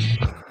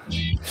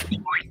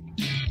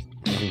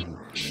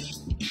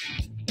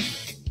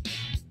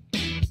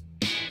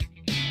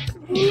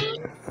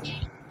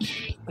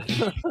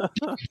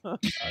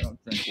 I don't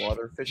drink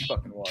water. Fish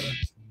fucking water.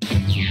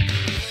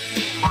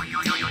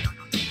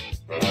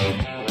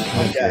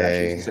 My dad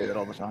actually used to say that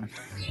all the time.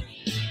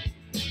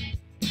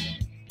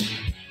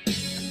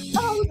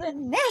 Oh, the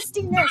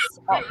nastiness.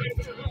 Oh.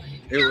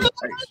 It was,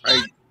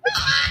 I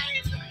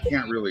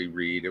can't really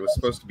read. It was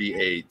supposed to be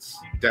AIDS.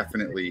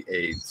 Definitely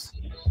AIDS.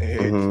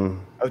 Oh,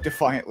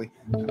 defiantly.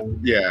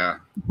 Yeah.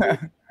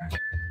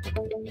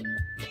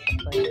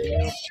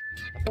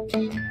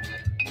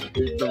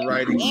 The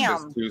writing's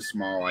just too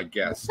small, I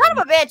guess. Son of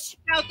a bitch.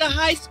 Out the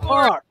high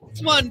score.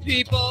 This one,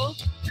 people.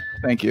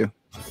 Thank you.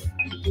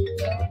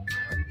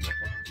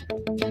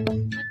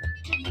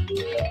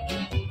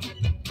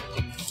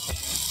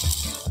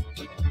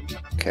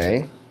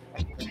 Okay.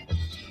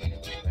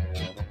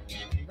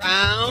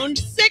 Round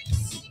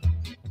 6.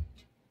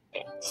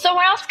 So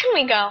where else can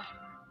we go?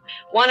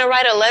 Want to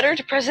write a letter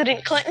to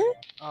President Clinton?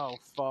 Oh,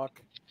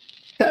 fuck.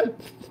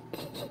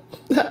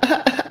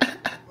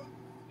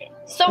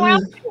 So where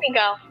else can we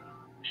go?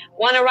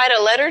 Want to write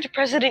a letter to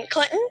President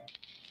Clinton?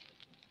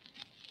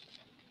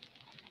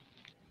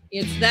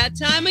 It's that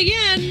time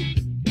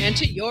again.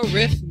 Enter your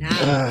riff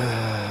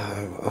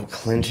now.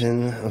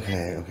 Clinton.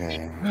 Okay,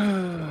 okay.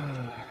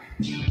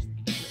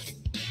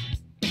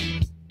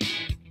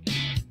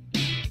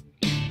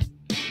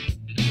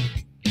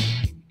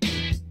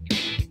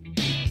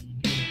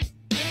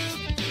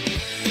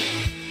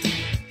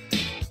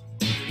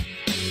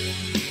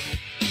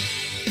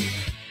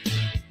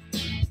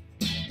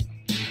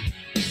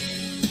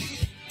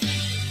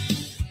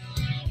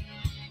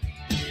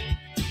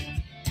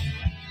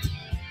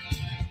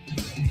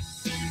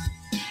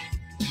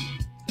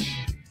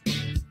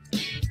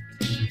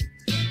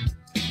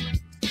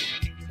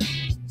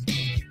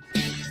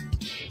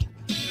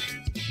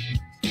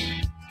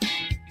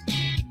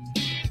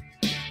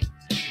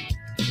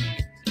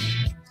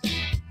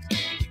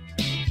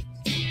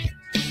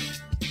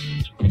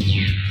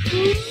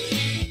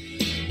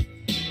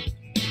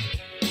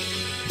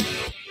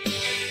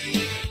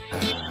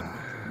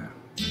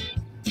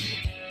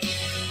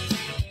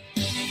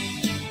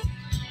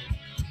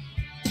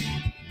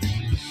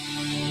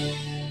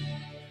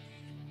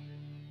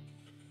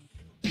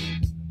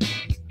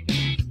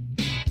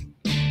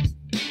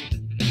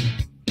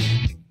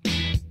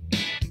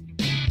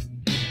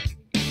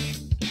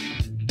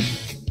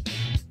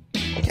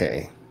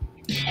 Okay.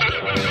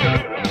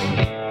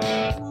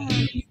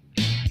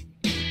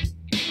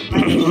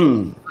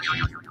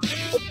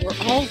 We're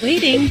all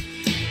waiting.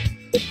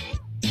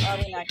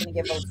 Probably not going to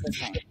get votes this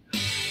time.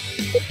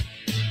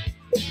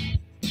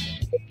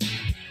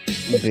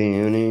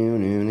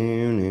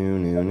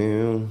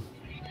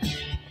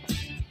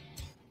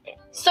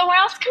 So where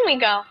else can we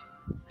go?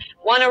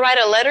 Want to write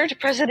a letter to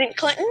President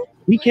Clinton?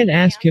 We can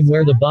ask him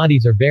where the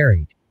bodies are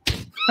buried.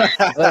 Where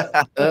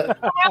else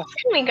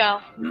can we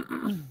go?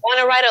 Want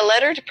to write a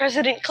letter to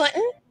President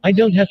Clinton? I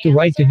don't have to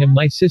write to him.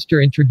 My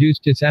sister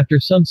introduced us after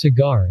some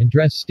cigar and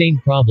dress stain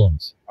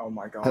problems. Oh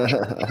my god. So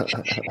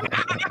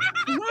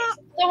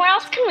where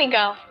else can we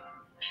go?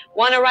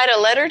 Want to write a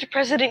letter to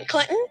President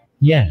Clinton?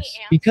 Yes,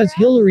 because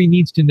Hillary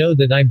needs to know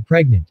that I'm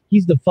pregnant.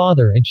 He's the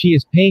father and she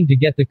is paying to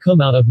get the cum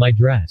out of my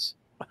dress.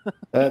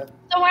 So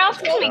where else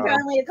can we go?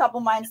 Apparently a couple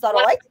minds thought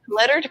alike.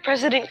 Letter to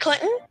President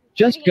Clinton?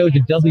 Just go to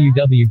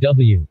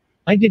www.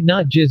 I did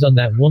not jizz on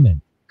that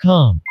woman.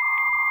 Calm.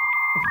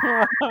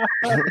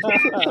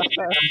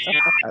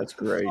 That's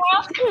great. Where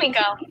else can we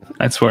go?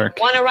 Nice work.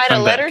 Want to write a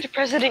I'm letter back. to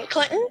President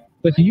Clinton?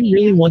 But do you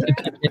really want to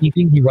touch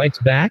anything he writes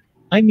back?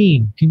 I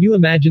mean, can you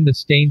imagine the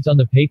stains on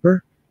the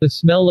paper? The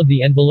smell of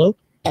the envelope?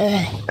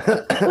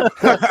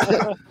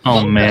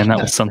 Oh man,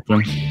 that was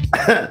something.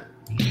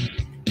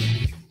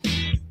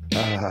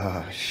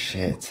 Oh,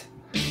 shit.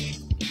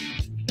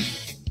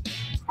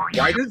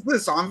 Why does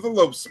this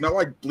envelope smell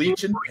like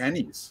bleach and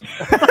pennies?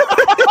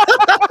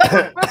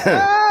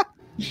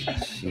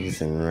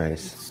 Cheese and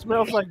rice.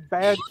 Smells like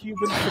bad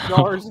Cuban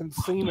cigars and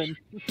semen.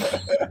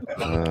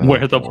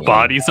 Where the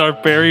bodies are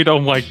buried? Oh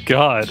my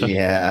god.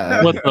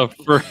 Yeah. What the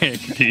frick,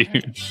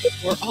 dude?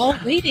 We're all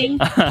waiting.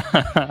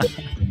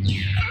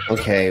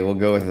 Okay, we'll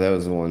go with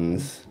those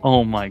ones.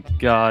 Oh my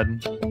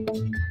god.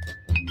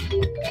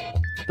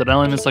 Did I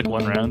only miss like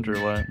one round or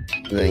what?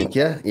 Thank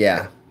you.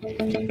 Yeah.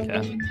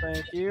 Okay.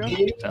 Thank you.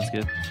 Sounds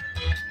good.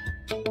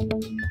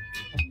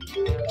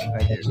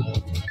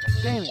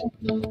 Damn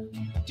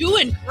it.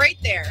 Doing great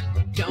there.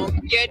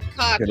 Don't get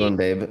cocky. Good one,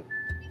 babe.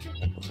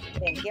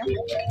 Thank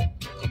you.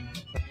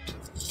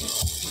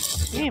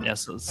 Yeah,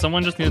 so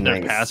someone just needed their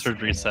Nice.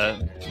 password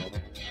reset.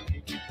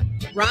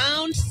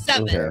 Round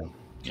 7. Okay.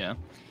 Yeah.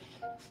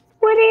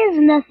 What is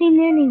nothing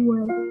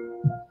anyway?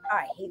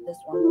 I hate this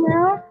one.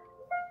 Well,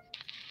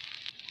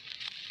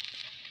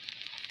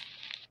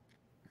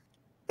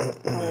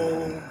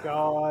 Oh,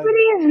 God.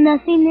 what is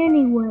nothing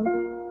anyway?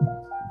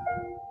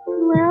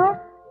 Well,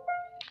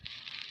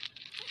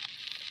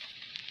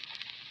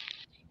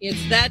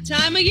 It's that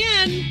time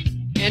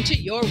again. Enter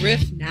your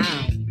riff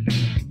now.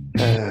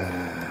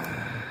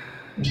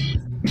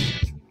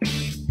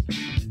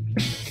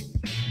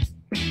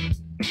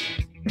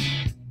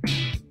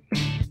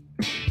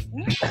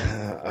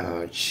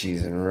 Oh,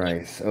 cheese and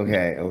rice.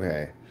 Okay,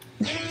 okay.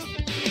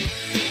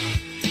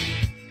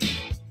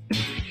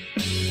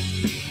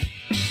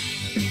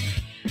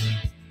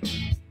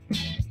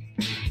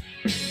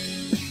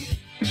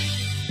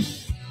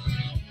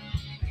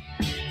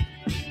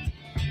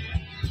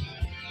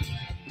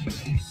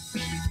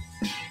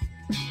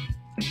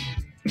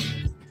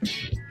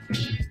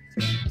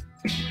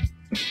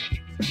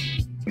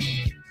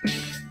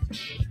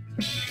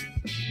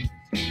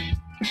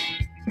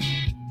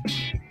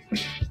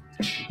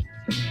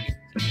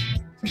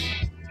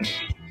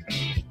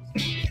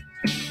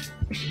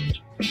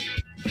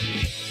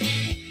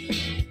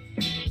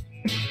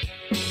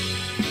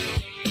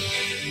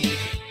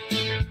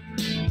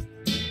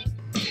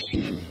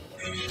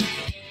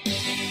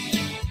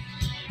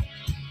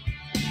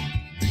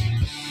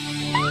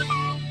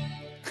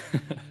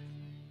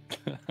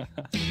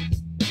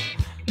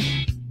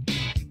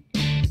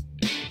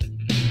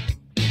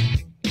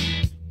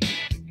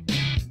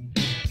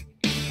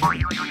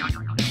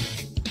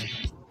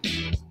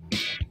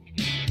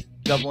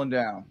 Doubling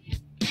down.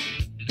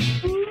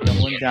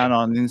 Doubling down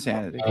on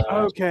insanity.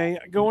 Okay,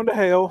 going to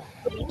hell.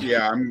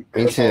 Yeah, I'm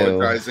Me too.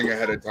 apologizing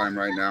ahead of time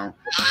right now.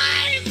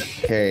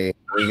 Okay, here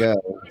we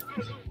go.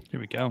 Here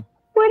we go.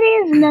 what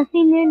is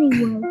nothing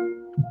anyway?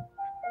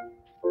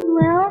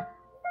 Well,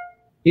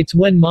 It's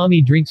when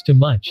mommy drinks too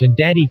much and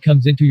daddy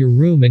comes into your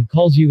room and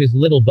calls you his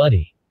little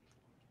buddy.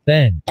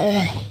 Then,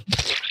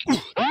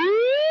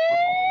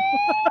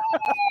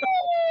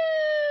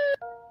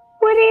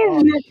 what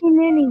is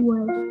nothing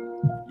anyway?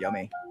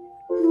 Yummy.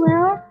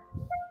 Well,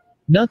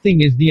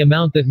 nothing is the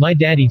amount that my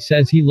daddy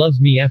says he loves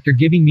me after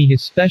giving me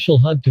his special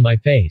hug to my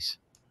face.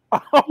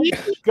 Oh,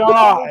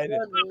 God.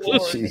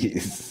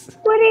 Jeez.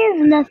 what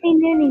is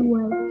nothing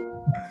anyway?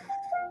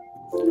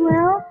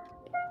 Well,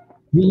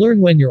 You learn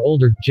when you're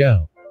older,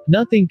 Joe.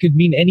 Nothing could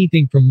mean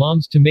anything from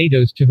mom's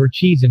tomatoes to her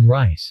cheese and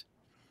rice.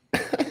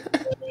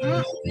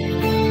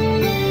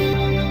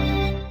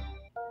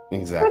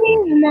 Exactly.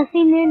 what is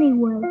nothing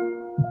anyway?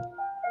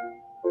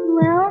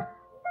 Well,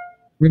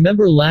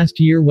 Remember last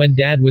year when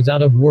dad was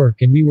out of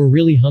work and we were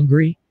really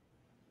hungry?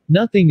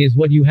 Nothing is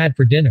what you had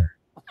for dinner.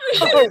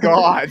 Oh,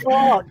 God.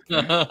 Fuck.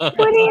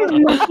 what is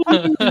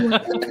nothing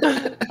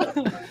anyway?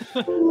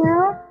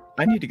 Well,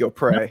 I need to go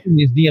pray. Nothing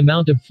is the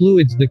amount of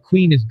fluids the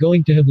queen is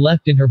going to have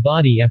left in her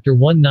body after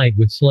one night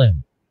with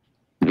Slim.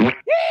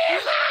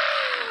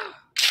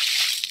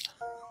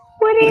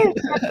 what is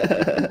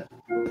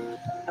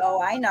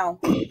Oh, I know.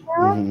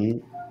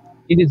 Mhm.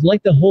 It is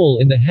like the hole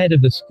in the head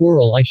of the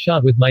squirrel I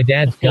shot with my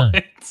dad's gun.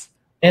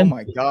 Oh,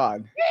 my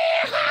God.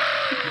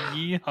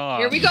 Yeehaw.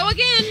 Here we go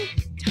again.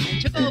 Time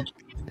to vote.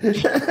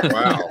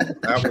 Wow,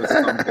 that was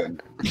something.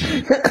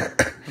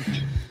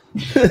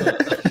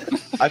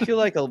 I feel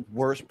like a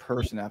worse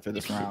person after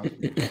this round.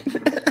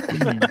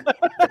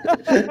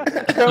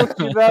 Don't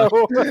you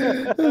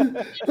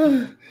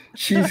know?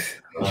 She's.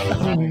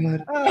 Oh my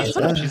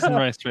God. Cheese and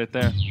rice right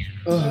there.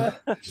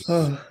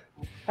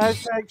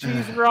 Hashtag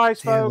cheese and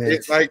rice, folks.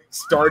 It like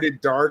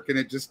started dark and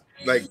it just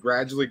like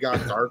gradually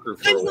got darker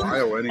for a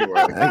while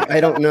anyway. I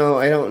don't know.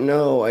 I don't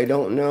know. I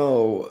don't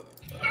know.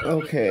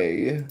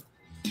 Okay.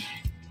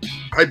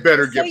 I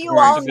better So get you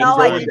points. all I'm know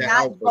I going did to not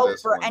hell vote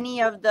this for one.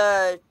 any of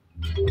the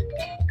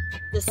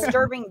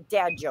disturbing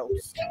dad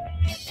jokes.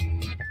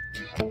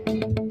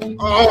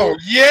 Oh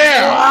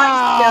yeah!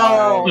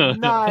 Wow,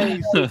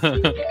 nice.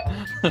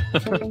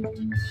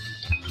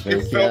 It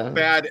Thank felt you.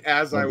 bad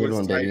as I Good was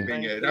one, baby.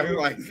 typing it. I'm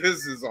like,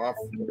 this is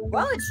awful.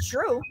 Well, it's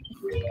true.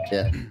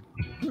 Yeah.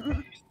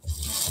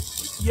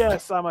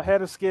 Yes, I'm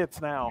ahead of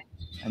skits now.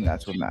 And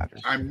that's what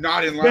matters. I'm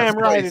not in last Damn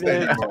right place it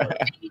is. anymore.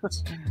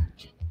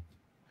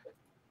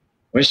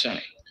 Where's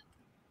Sonny?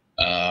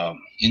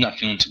 He's not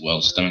feeling too well.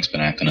 His stomach's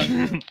been acting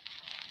up.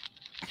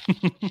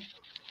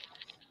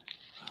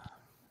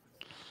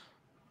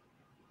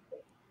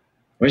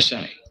 Where's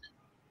Sonny?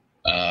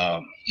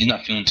 He's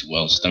not feeling too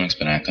well. His stomach's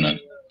been acting up.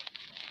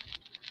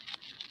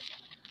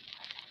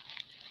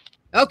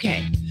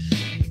 Okay.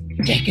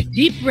 Take a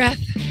deep breath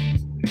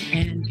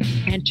and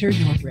enter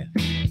your riff.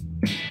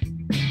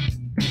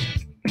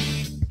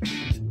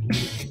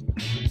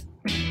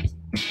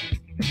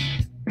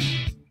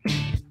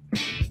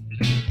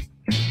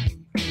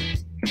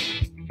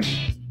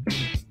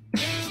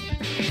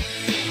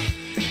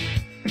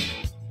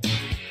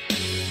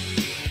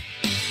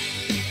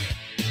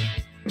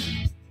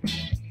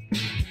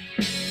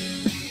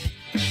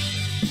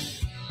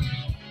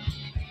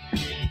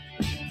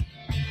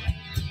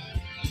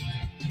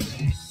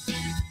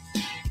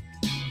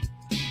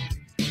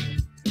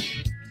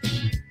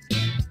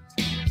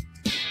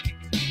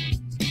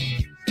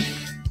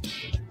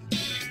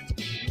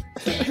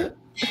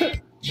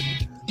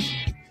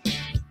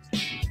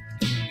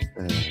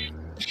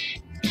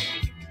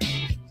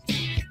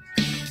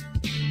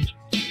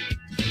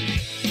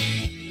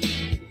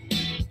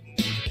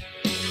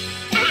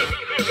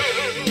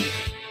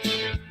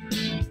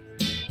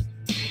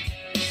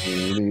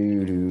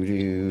 Do, do,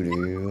 do,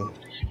 do.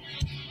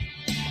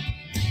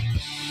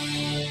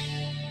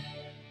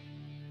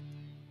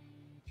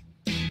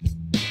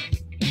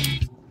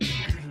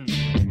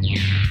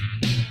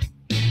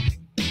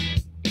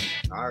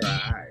 All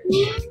right.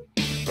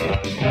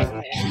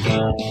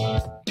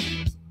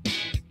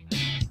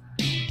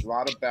 A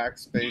lot of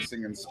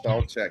backspacing and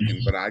spell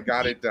checking, but I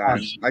got it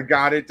done. I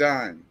got it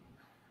done.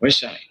 Where's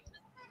Sally?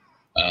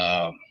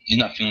 He's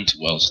not feeling too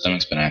well. His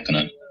stomach's been acting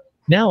up.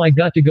 Now I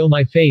got to go.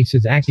 My face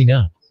is acting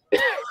up.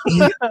 He's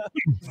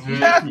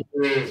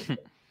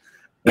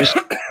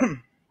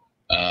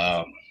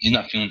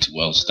not feeling too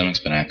well. His stomach's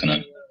been acting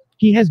up.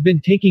 He has been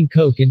taking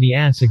coke in the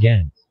ass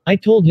again. I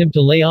told him to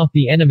lay off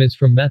the enemas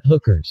from meth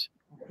hookers.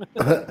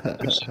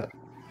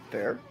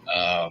 There.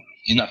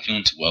 He's not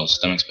feeling too well. His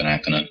stomach's been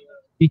acting up.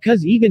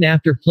 Because even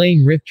after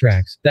playing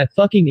rifftrax, that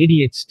fucking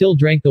idiot still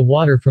drank the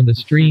water from the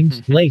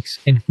streams, lakes,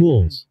 and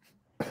pools.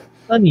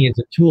 Sunny is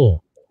a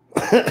tool.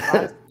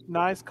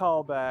 Nice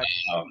callback.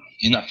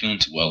 He's not feeling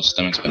too well. His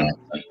stomach's been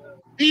acting up.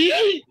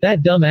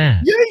 That dumb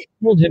ass.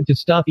 Told him to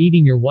stop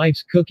eating your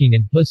wife's cooking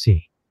and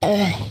pussy.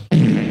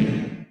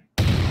 In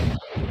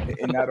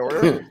that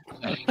order?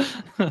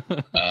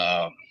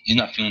 He's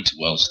not feeling too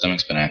well. His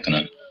stomach's been acting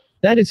up.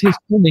 That is his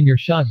cum in your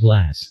shot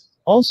glass.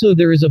 Also,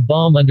 there is a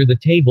bomb under the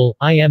table.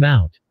 I am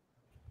out.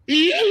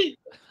 Where's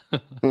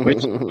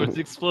the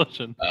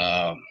explosion?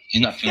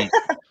 He's not feeling too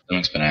well. His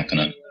stomach's been acting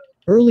up.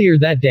 Earlier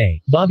that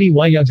day, Bobby,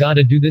 why ya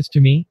gotta do this to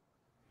me?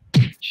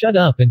 Shut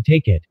up and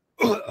take it.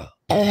 Bobby,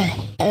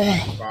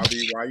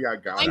 why y'all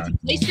got Time it? to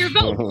place your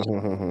vote.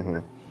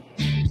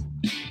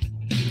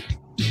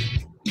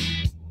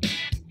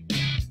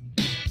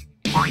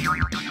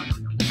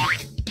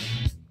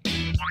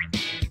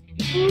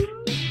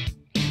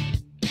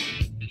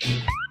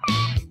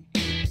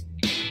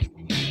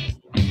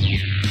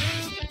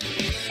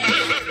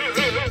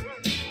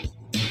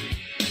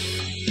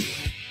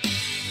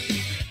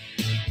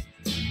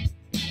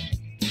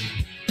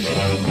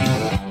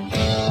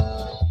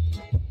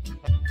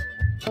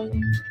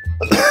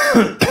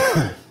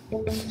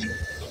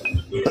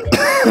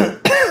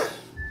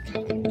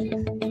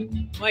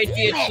 Might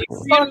be a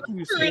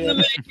Shakespeare in the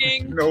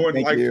making. No one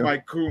Thank likes you. my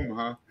coom,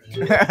 huh?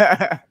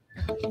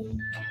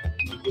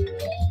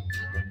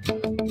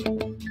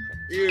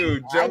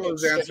 Ew,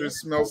 Jello's answer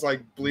smells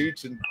like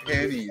bleach and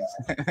pennies.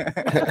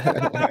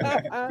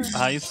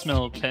 I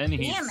smell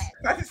pennies. Damn it.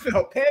 I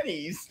smell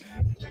pennies.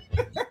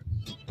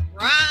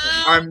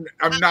 I'm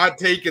not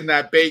taking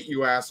that bait,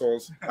 you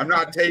assholes. I'm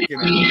not taking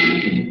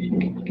it.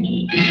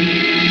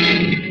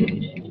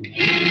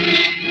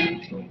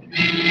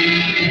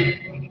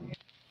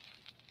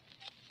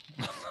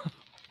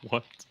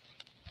 What?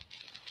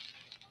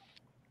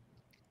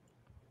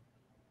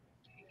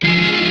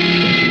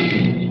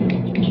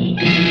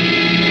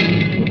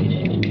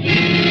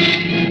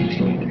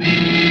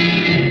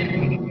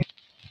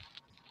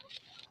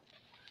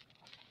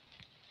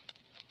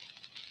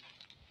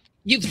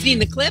 You've seen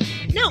the clip?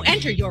 Now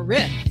enter your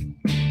riff.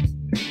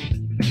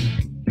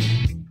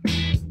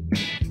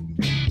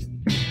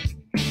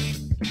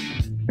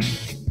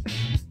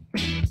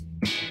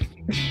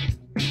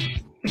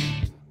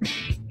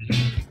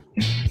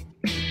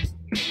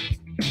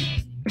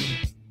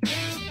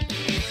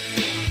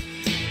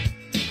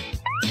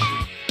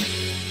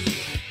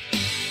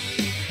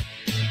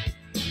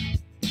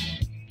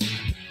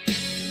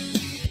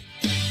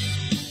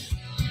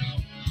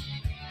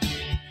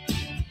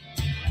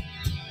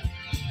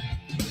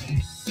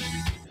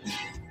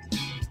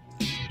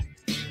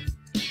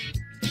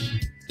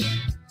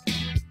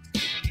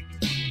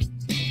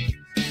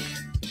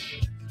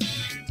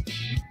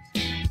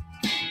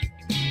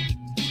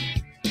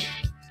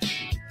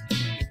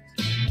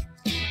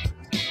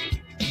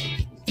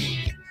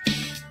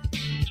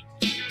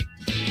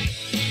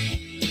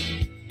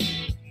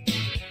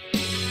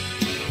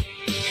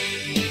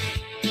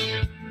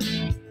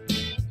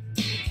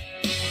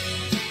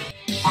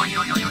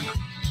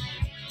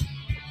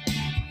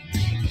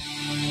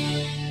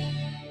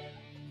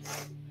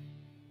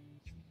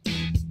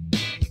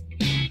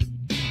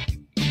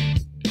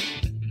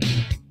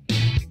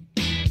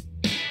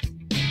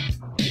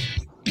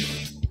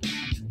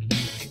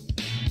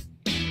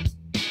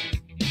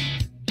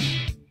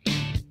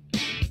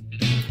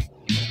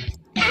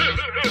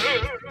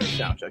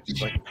 Sound check.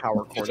 It's like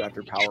power chord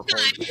after power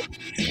chord.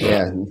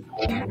 Yeah.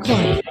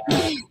 Okay.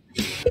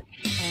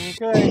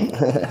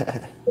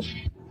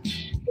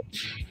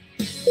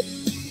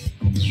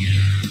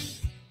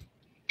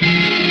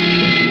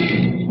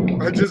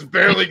 I just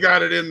barely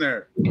got it in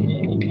there.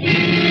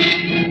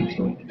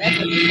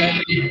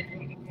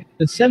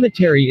 The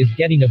cemetery is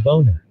getting a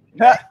boner.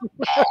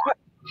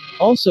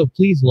 Also,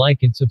 please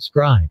like and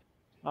subscribe.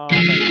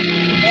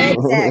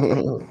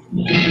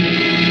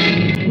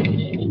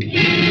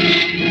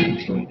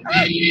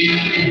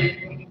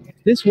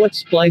 This what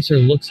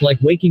Splicer looks like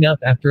waking up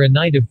after a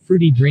night of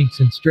fruity drinks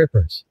and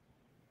strippers.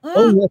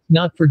 Oh, let's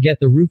not forget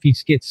the roofie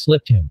skit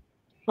slipped him.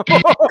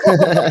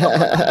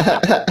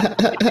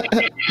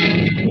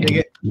 Dig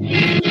it.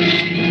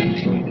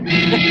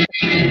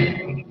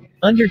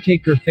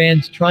 Undertaker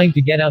fans trying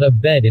to get out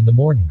of bed in the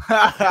morning.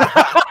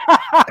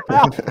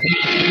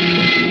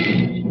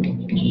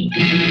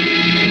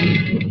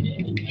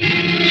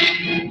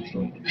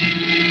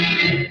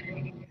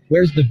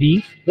 Where's the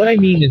beef? What I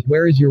mean is,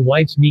 where is your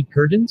wife's meat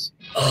curtains?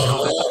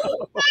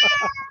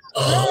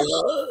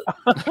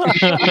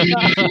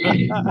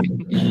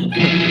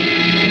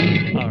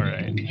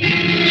 Alright.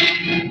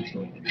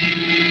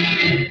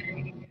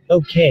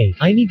 Okay,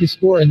 I need to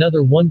score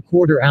another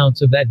 1/4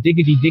 ounce of that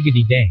diggity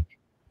diggity dank.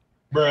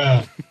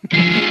 Bruh.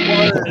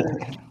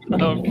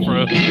 Oh,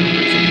 bro.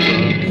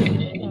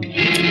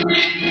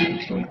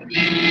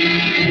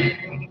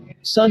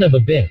 Son of a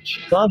bitch.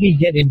 Bobby,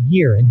 get in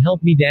here and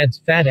help me. Dad's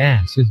fat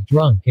ass is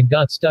drunk and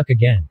got stuck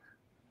again.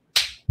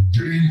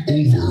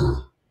 Game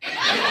over.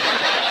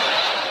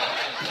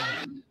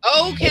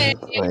 Okay,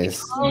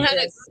 Nice. we all had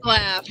a good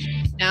laugh.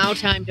 Now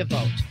time to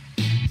vote.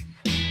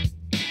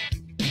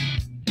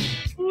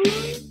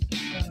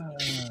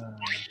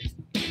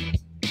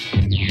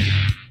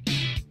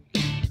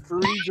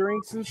 Free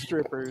drinks and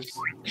strippers.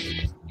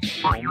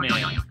 Oh, man.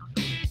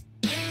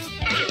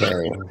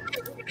 Okay.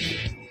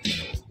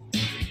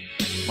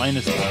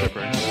 Minus the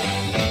strippers.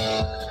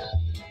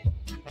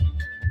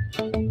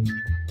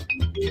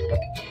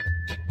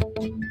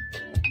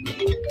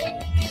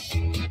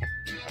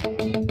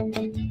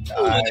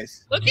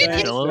 Nice. Look at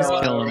this. Jello's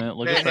killing it.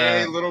 Look at Hey,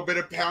 that. a little bit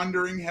of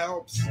poundering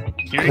helps.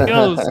 Here he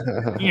goes.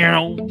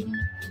 Meow.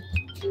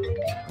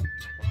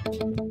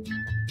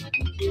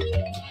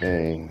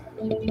 Okay.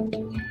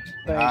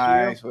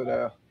 Nice. What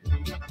a.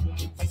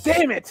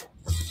 Damn it!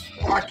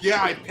 Fuck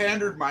yeah, I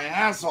pandered my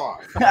ass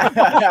off.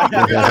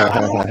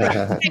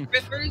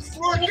 Rippers.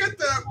 Look at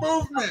that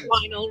movement.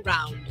 Final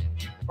round.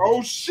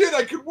 Oh shit,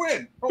 I could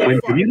win. Oh, When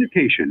fuck.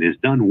 communication is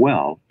done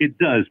well, it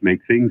does make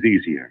things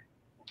easier.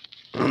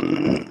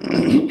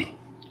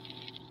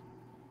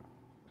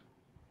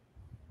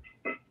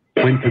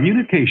 When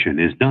communication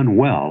is done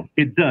well,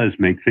 it does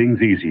make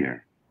things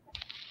easier.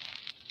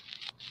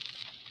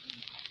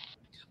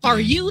 Are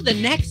you the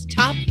next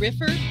top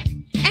riffer?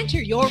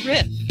 Enter your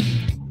riff.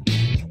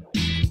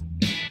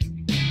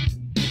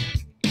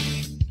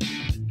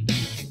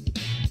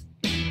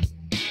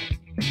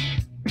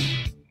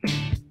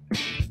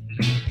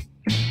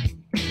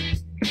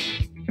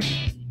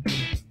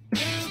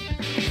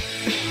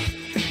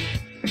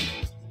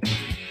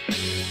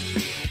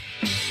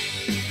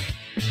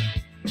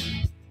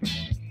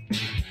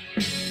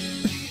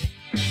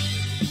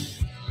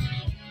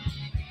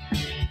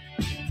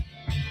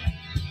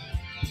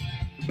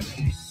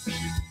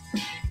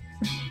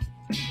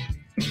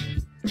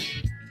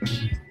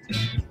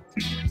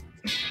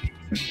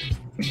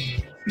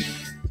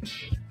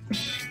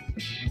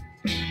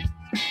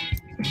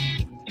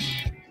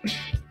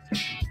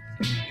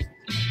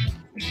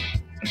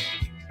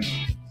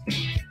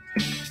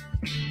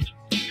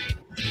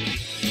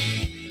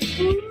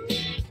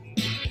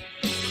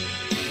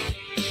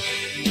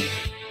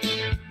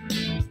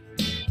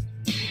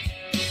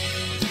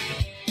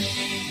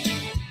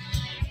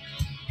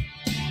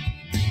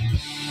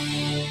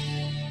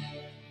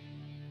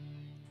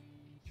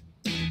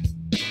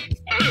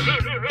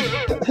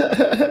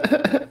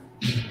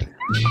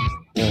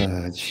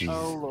 Jeez.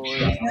 Oh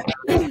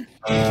Lord.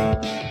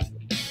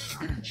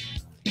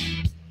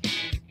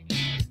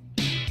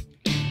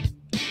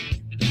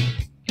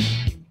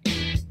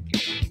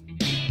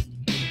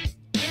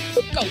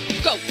 Go,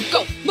 go,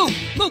 go. Move,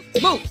 move,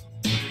 move.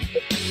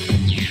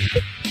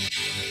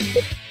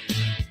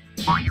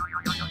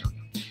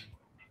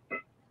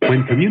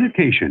 When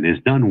communication is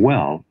done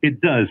well,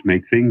 it does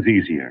make things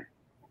easier.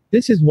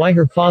 This is why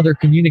her father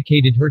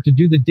communicated her to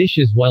do the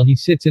dishes while he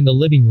sits in the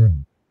living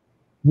room.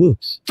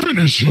 Whoops.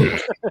 Finish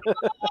it.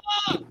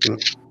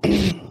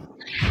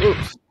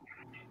 Oops.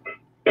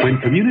 When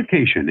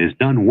communication is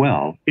done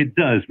well, it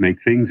does make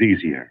things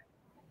easier.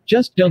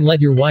 Just don't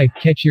let your wife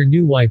catch your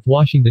new wife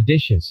washing the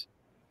dishes.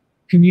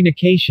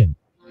 Communication.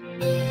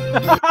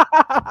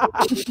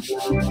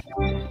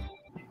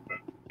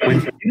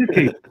 When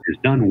communication is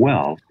done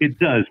well, it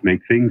does make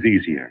things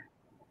easier.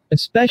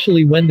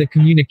 Especially when the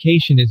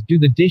communication is do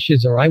the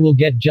dishes or I will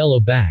get Jello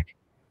back.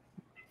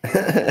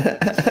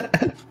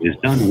 Is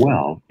done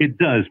well, it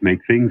does make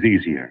things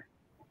easier.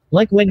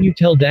 Like when you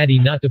tell daddy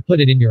not to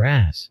put it in your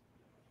ass.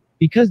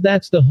 Because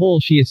that's the hole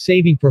she is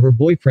saving for her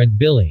boyfriend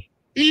Billy.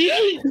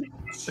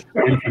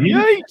 When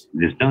communication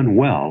is done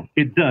well,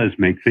 it does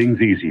make things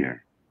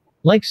easier.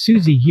 Like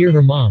Susie here,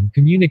 her mom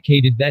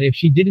communicated that if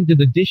she didn't do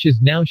the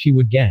dishes now she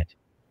would get.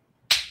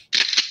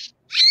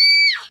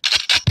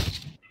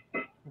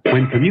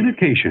 When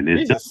communication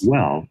is done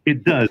well,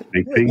 it does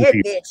make things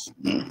easier.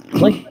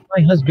 Like when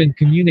my husband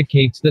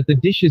communicates that the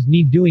dishes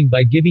need doing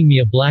by giving me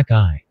a black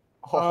eye.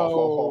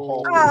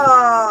 Oh.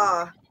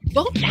 Ah.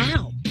 Vote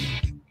now.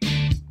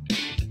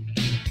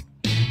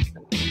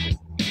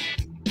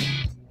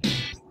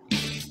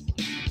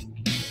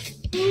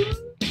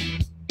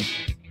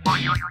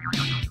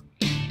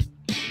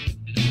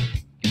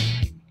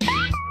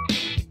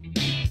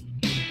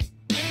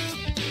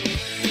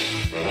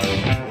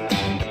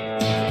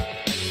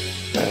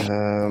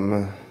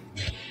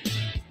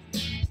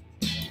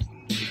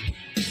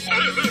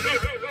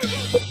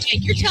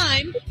 Take your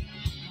time.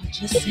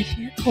 Just sit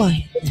here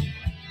quietly.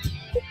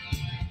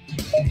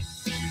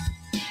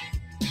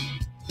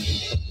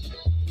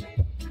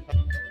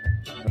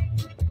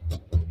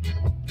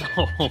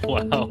 Oh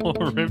wow,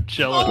 Rip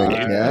Jello. Oh, dude.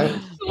 Yeah.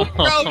 So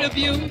proud of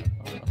you.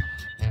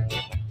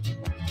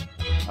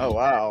 Oh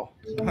wow.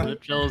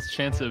 Rip Jello's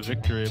chance at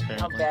victory How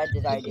apparently. bad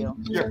did I do?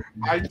 Yeah,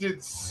 I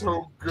did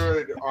so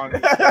good on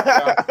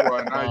that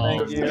one.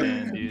 Oh just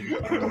man,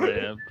 dude,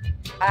 Rip.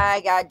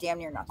 I got damn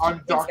near nothing. I'm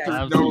Thanks, Dr. guys.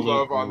 No Absolute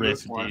Love on rip,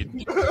 this one.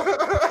 dude.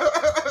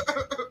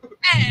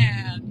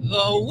 And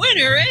the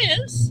winner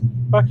is.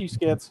 Fuck you,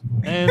 Skits.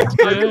 And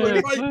I really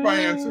Skits. like my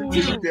answer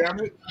too, damn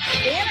it.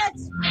 Damn it.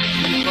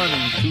 Too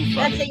funny, too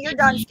That's funny. it. You're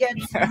done,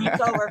 Skits.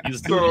 It's over.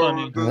 He's too So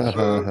funny.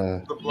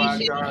 the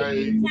black guy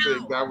thing,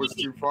 that was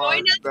too far.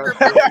 Join us for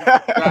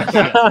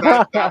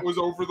That was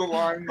over the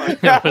line. Like,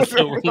 That was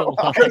over the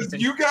line. because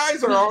you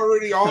guys are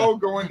already all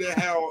going to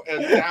hell,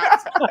 and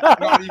that's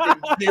not even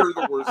near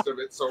the worst of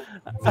it. So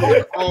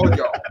fuck all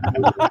y'all.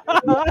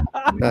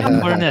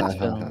 Barnett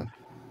film.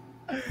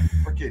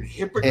 Fucking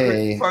hypocrite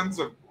Hey. sons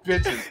of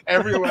bitches.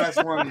 Every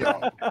last one of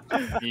y'all.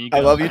 I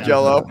love you,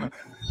 Jello.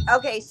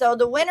 Okay, so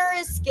the winner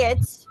is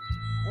Skits.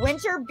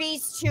 Winter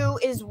Beast 2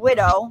 is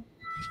Widow.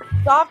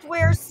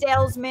 Software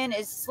Salesman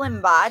is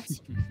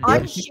Slimbot.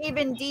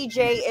 Unshaven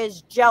DJ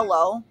is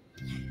Jello.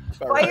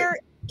 Fire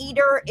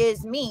Eater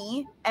is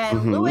me.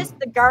 And Lewis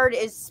the Guard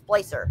is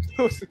Splicer.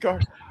 Who's the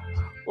card?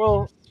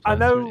 Well, I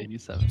know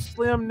 87.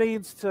 Slim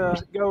needs to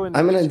go and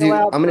I'm gonna chill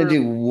out I'm gonna for-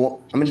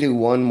 do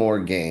one more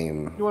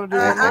game. You want to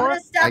do I'm one more? going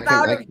to step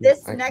out of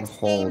this next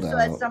game hold so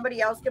that out.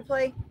 somebody else can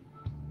play.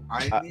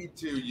 I need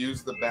to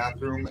use the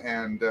bathroom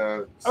and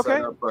set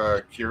Okay. up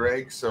a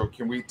Keurig. So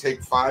can we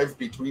take 5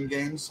 between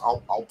games?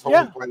 I'll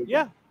totally play. Again.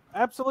 Yeah,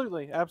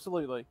 absolutely,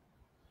 absolutely.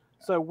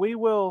 So we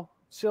will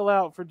chill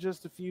out for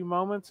just a few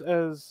moments.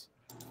 As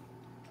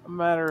a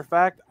matter of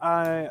fact,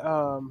 I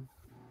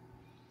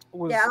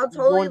was Yeah, I'll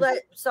totally going-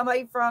 let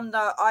somebody from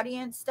the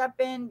audience step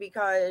in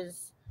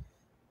because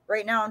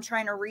right now I'm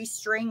trying to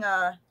restring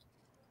a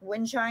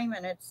wind chime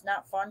and it's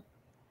not fun.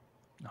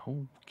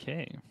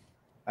 Okay.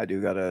 I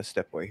do gotta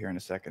step away here in a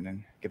second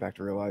and get back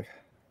to real life.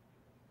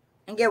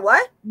 And get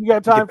what? You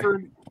got time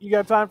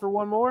for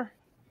one more?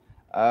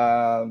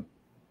 Yeah.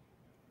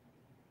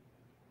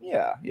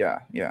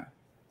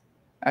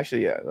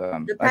 Actually, yeah.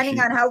 Depending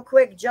on how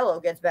quick Jello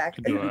gets back.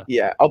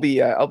 Yeah, I'll be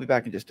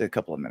back in just a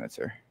couple of minutes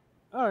here.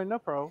 All right, no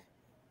problem.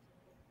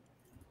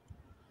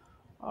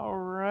 All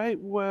right,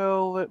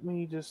 well, let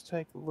me just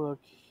take a look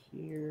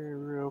here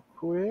real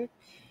quick.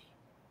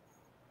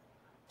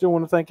 Do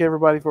want to thank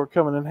everybody for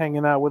coming and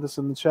hanging out with us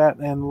in the chat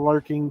and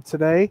lurking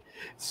today.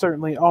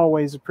 Certainly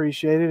always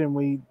appreciated, and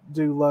we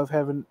do love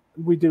having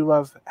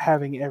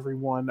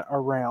everyone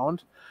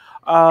around.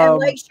 And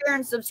like, share,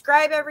 and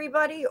subscribe,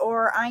 everybody,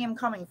 or I am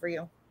coming for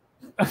you.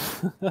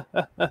 Is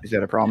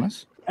that a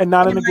promise? And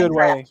not In in a good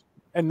way. Minecraft.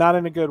 And not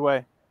in a good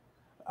way.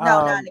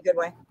 No, not in a good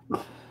way.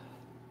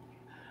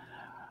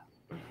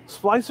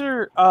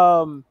 Splicer,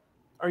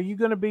 are you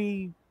going to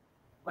be?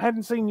 I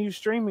hadn't seen you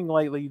streaming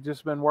lately. You've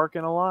just been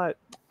working a lot.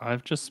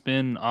 I've just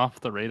been off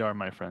the radar,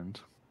 my friend.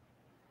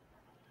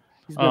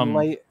 He's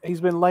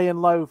been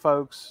laying low,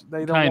 folks.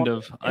 They don't Kind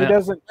want, of. He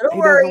doesn't. Don't He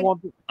worry. doesn't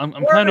want. I'm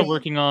kind of Worry.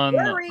 working on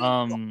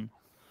Worry.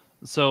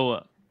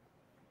 so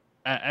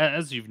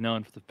as you've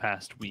known for the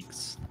past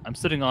weeks, I'm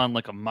sitting on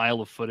like a mile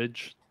of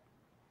footage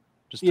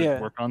just to Yeah.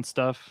 work on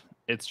stuff.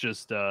 It's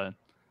just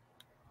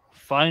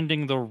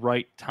finding the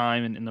right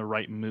time and in the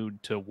right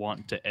mood to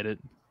want to edit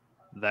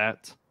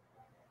that.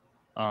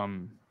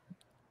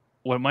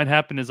 What might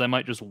happen is I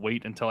might just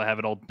wait until I have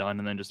it all done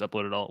and then just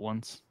upload it all at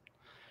once,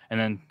 and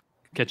then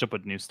catch up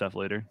with new stuff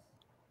later.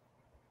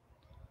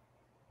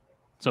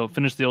 So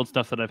finish the old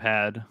stuff that I've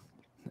had,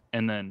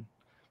 and then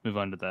move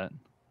on to that.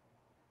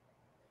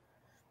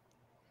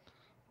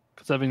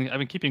 Because I've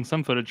been keeping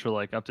some footage for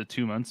like up to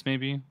 2 months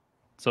maybe.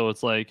 So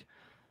it's like,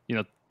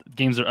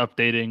 games are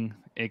updating.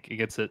 It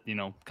gets it,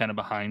 kind of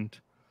behind.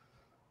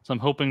 So I'm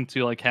hoping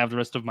to like have the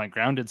rest of my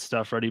grounded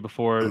stuff ready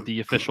before the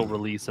official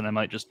release, and I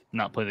might just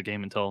not play the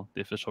game until the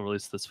official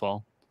release this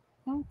fall.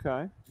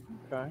 Okay.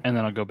 And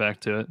then I'll go back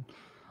to it.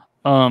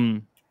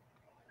 I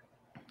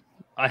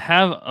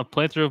have a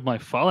playthrough of my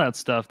Fallout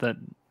stuff that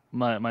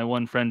my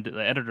one friend,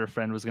 the editor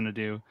friend, was gonna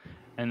do,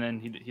 and then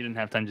he didn't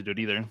have time to do it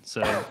either.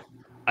 So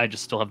I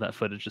just still have that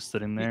footage just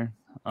sitting there.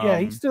 Yeah,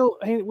 we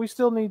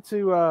still need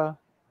to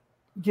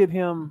get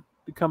him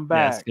to come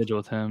back. Yeah, schedule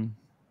with him.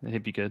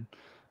 He'd be good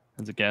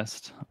as a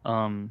guest.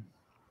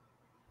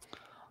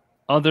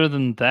 Other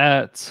than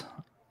that,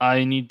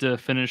 I need to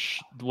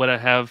finish what I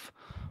have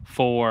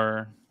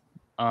for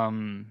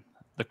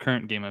the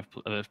current game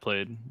I've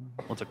played.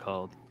 What's it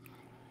called?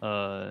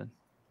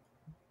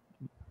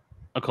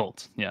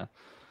 Occult. Yeah.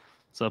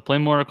 So play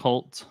more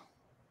Occult,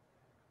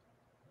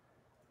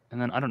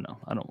 and then I don't know.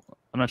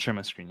 I'm not sharing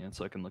my screen yet,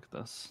 so I can look at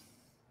this.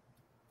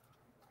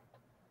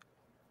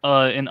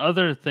 In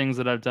other things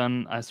that I've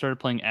done, I started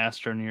playing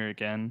Astroneer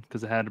again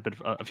because it had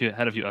a few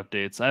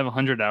updates. I have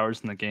 100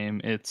 hours in the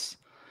game. It's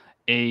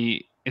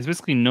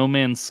basically No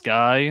Man's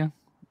Sky.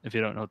 If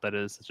you don't know what that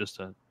is, it's just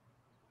a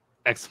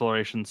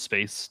exploration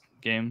space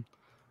game.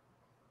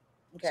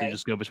 Okay. So you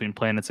just go between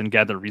planets and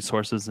gather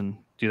resources and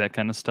do that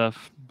kind of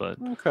stuff. But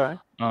Okay.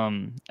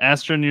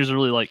 Astroneer is a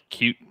really like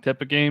cute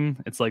type of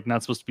game. It's like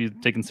not supposed to be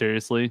taken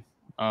seriously.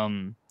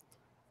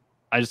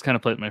 I just kind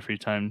of play it in my free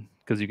time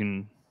because you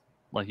can,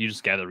 like, you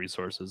just gather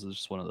resources. It's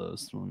just one of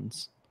those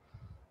ones.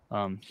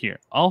 Here,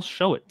 I'll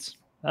show it.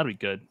 That'll be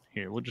good.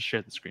 Here, we'll just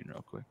share the screen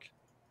real quick.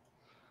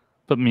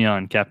 Put me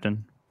on,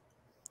 Captain.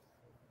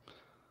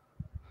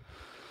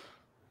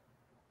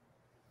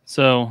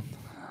 So,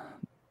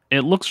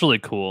 it looks really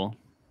cool.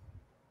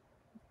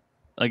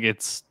 Like,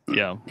 it's,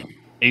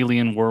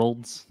 alien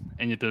worlds,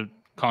 and you have to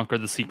conquer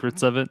the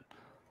secrets of it.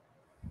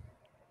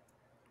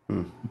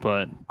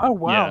 But Oh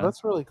wow, yeah,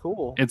 that's really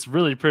cool. it's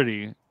really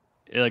pretty.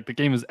 Like, the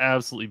game is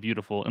absolutely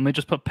beautiful, and they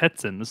just put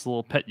pets in. This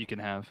little pet you can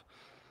have.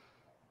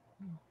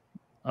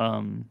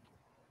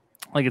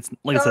 Like it's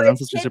like I So said,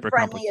 it's it's not super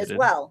kid-friendly complicated. as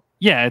well.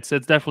 Yeah, it's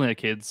definitely a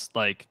kids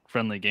like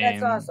friendly game.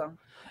 That's awesome.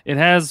 It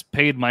has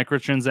paid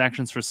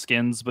microtransactions for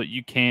skins, but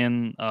you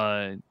can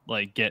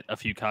like get a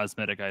few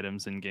cosmetic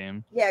items in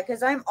game. Yeah,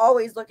 because I'm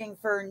always looking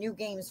for new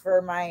games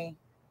for my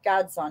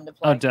godson to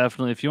play. Oh,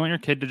 definitely. If you want your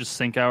kid to just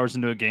sink hours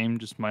into a game,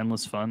 just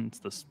mindless fun,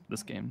 it's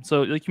this game.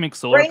 So like you make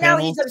solar Right now,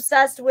 panels. he's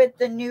obsessed with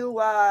the new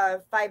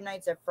Five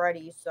Nights at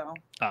Freddy's. So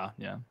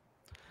Yeah.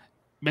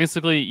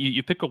 Basically,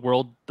 you pick a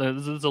world.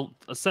 There's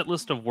a set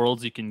list of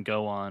worlds you can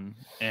go on,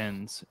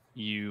 and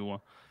you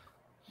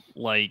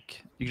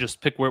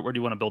just pick where do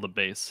you want to build a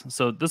base.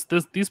 So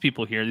these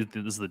people here,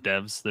 this is the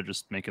devs. They're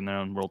just making their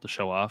own world to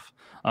show off.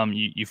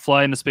 You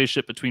fly in a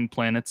spaceship between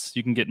planets.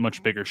 You can get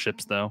much bigger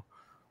ships though.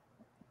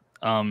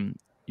 You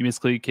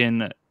basically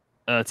can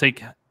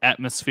take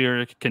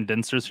atmospheric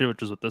condensers here,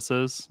 which is what this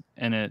is,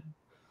 and it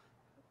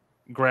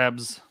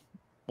grabs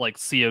like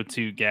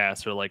CO2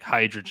 gas or like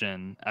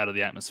hydrogen out of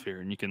the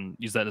atmosphere, and you can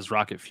use that as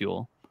rocket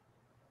fuel.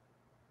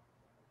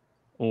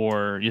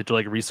 Or you have to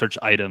like research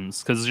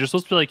items because you're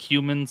supposed to be like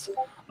humans,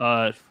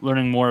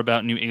 learning more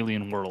about new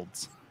alien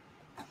worlds.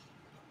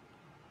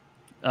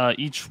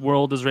 Each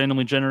world is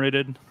randomly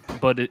generated,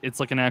 but it's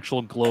like an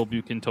actual globe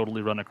you can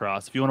totally run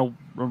across. If you want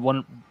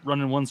to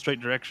run in one straight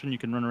direction, you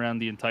can run around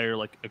the entire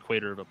like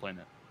equator of a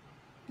planet.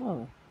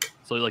 Oh.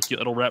 So like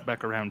it'll wrap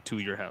back around to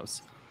your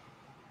house.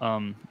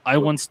 I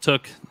once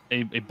took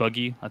a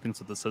buggy, I think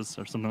that's what this is,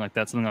 or something like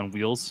that, something on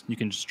wheels. You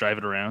can just drive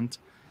it around.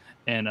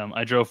 And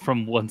I drove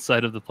from one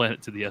side of the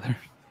planet to the other.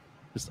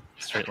 Just a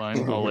straight line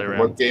all the way around.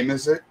 What game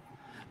is it?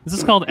 This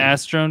is called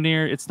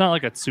Astroneer. It's not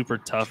like a super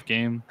tough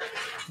game,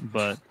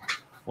 but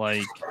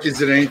like...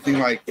 Is it anything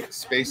like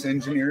Space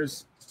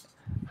Engineers?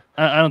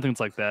 I don't think it's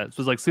like that.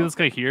 So it's like, see this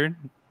guy here?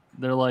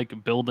 They're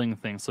like building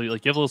things. So you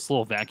have this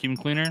little vacuum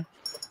cleaner,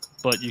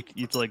 but you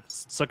have to like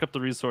suck up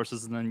the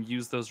resources and then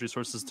use those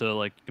resources to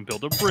like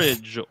build a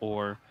bridge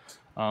or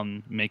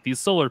make these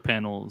solar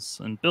panels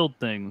and build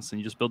things, and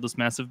you just build this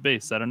massive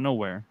base out of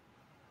nowhere.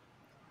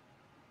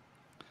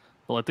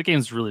 But like the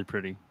game's really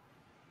pretty.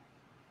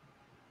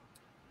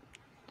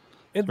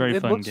 It Very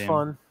fun looks game.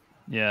 fun.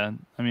 Yeah,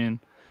 I mean,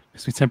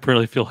 makes me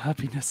temporarily feel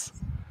happiness.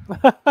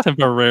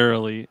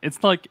 Temporarily,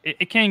 it's like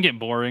it can get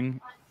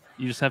boring.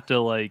 You just have to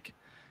like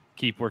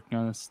keep working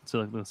on this.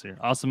 So like, let's see here.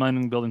 Awesome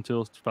mining, building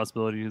tools,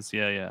 possibilities.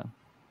 Yeah.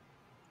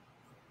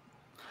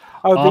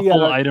 Oh,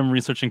 awful item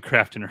research and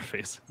craft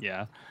interface.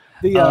 Yeah.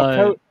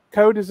 The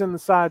code is in the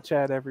side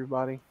chat,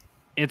 everybody.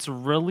 It's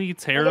really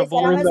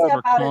terrible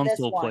for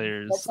console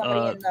players. Let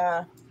somebody in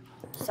the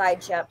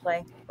side chat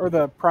play. Or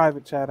the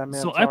private chat, I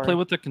meant. So I play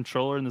with the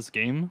controller in this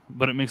game,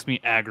 but it makes me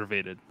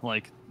aggravated.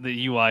 Like,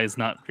 the UI is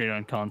not great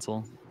on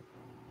console.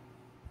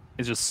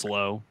 It's just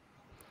slow.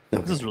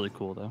 Okay. This is really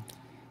cool, though.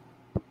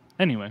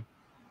 Anyway.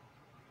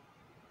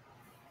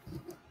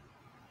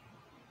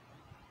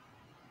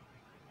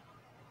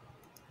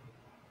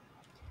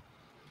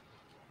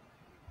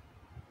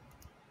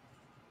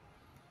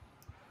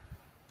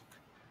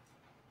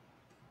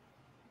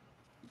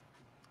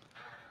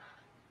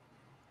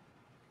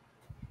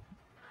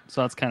 So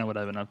that's kind of what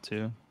I've been up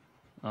to.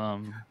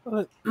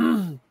 That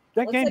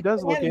game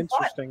does look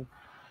interesting.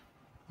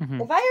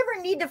 If I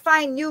ever need to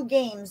find new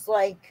games,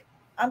 like,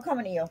 I'm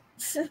coming to you.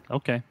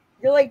 Okay.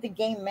 You're like the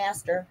game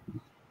master.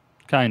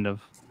 Kind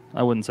of.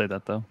 I wouldn't say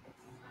that though.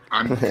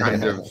 I'm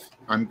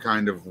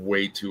kind of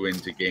way too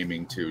into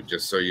gaming too,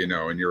 just so you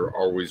know, and you're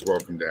always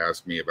welcome to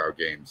ask me about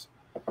games.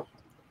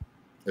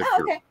 If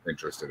you're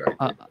interested.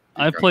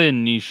 I play a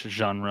niche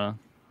genre.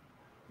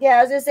 Yeah,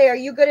 I was gonna say, are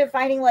you good at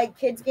finding like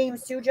kids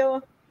games too,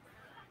 Joe?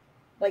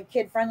 Like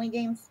kid-friendly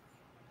games?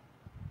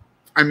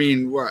 I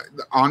mean,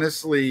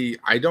 honestly,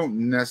 I'm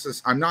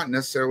not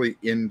necessarily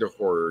into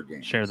horror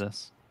games. Share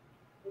this.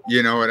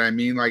 You know what I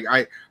mean? Like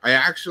I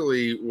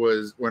actually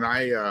was, when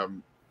I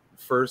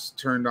first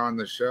turned on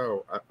the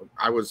show,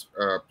 I was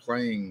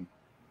playing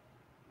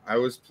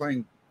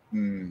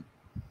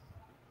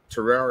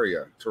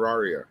Terraria.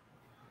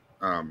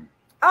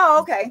 Oh,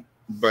 okay.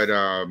 But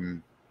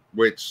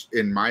which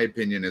in my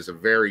opinion is a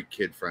very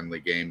kid-friendly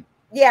game.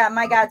 Yeah,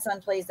 my godson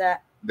plays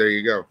that. There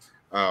you go.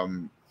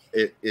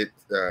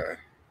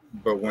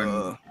 But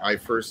when I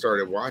first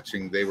started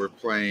watching, they were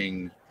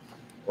playing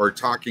or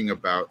talking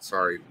about.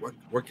 Sorry,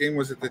 what game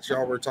was it that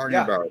y'all were talking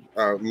about?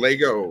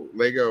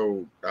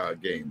 Lego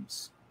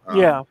games.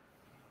 Yeah.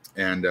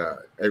 And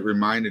it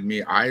reminded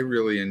me. I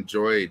really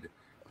enjoyed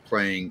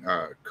playing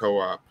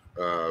co-op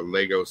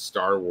Lego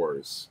Star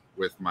Wars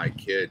with my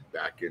kid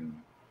back in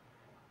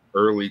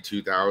early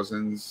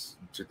 2000s,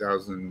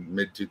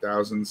 mid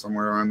 2000s,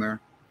 somewhere around there.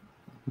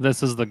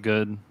 This is the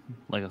good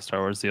Lego Star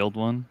Wars, the old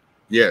one.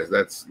 Yes,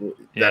 that's I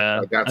think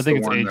the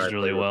it's one aged that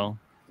really well.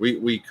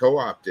 We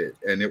co-opted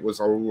it, and it was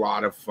a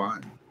lot of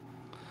fun.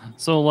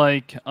 So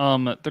like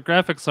the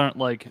graphics aren't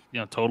like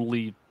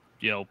totally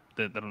they're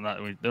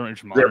don't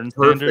reach modern They're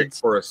perfect standards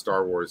for a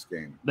Star Wars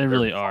game. They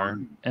really are,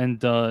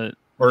 and Or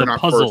the not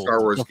for a puzzles.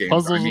 Star Wars The game,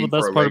 puzzles I mean are the for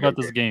best a part Lego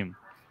about this game.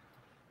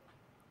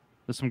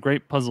 There's some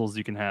great puzzles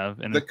you can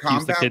have, and The it keeps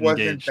the combat kid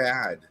wasn't engaged.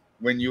 bad.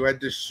 When you had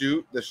to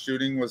shoot, the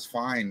shooting was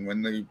fine.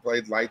 When you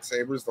played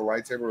lightsabers, the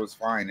lightsaber was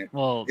fine.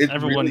 Well, it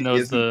everyone really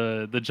knows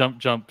isn't- the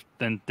jump,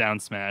 then down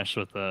smash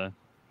with the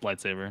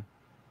lightsaber.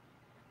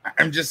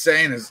 I'm just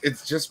saying,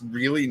 it's just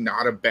really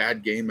not a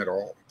bad game at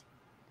all.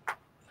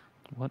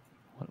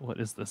 What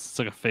is this? It's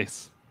like a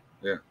face.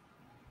 Yeah.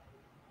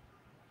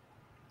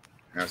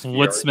 Ask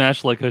Would VR.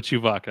 smash like a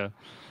Chewbacca.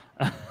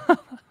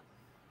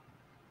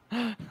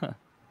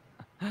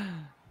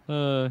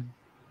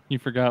 You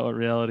forgot what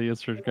reality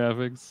is for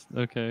graphics.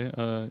 Okay.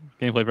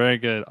 Gameplay very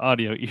good.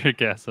 Audio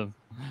eargasm.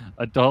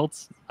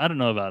 Adults, I don't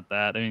know about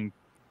that. I mean,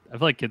 I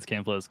feel like kids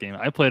can't play this game.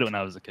 I played it when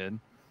I was a kid.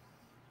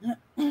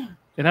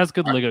 It has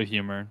good Lego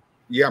humor.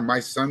 Yeah, my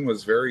son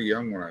was very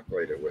young when I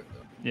played it with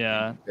him.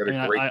 Yeah, He had a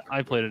I mean, great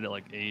I played it at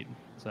like 8.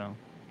 So,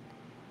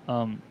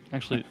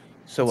 actually,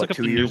 So let's what? look up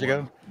 2 the new years one.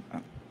 ago?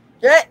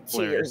 Yeah, 2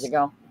 Hilarious. years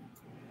ago.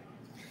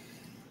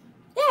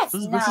 That's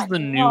This is not the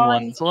new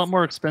one. It's a lot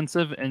more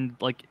expensive and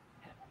like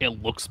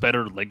it looks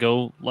better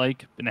Lego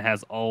like, and it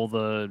has all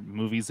the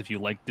movies if you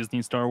like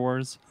Disney Star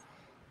Wars.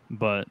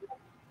 But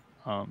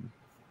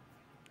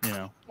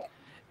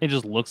it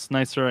just looks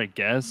nicer, I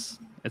guess.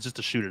 It's just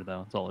a shooter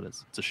though. That's all it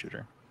is. It's a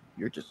shooter.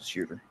 You're just a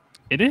shooter.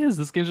 It is.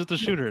 This game's just a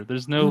shooter.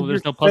 There's no Your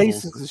puzzles.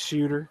 face is a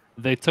shooter.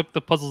 They took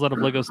the puzzles out of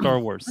Lego Star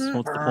Wars.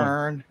 What's the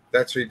point?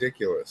 That's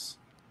ridiculous.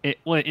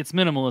 It's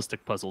minimalistic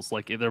puzzles,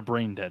 like they're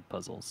brain dead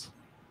puzzles.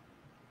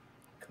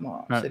 Come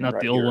on. Not sitting right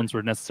the old here. ones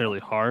were necessarily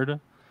hard,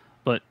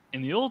 but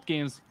in the old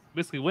games,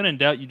 basically when in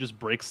doubt, you just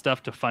break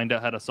stuff to find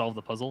out how to solve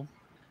the puzzle.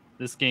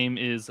 This game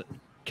is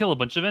kill a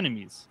bunch of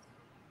enemies,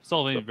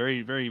 solve a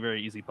very, very,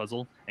 very easy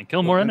puzzle, and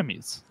kill more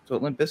enemies. That's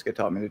what Limp Bizkit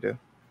taught me to do.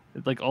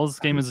 Like all this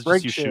game is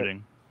Break just you shit.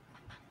 shooting.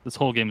 This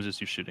whole game is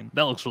just you shooting.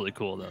 That looks really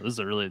cool though. This is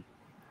a really,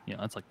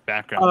 it's like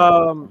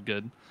background.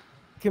 Good.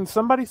 Can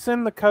somebody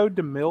send the code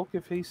to Milk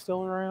if he's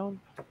still around?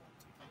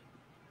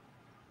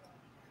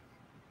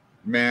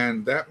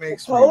 Man, that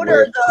makes me Code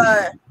or wish-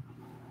 the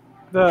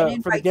For the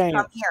invite to game.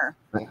 come here.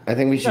 I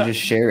think we should just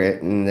share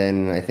it, and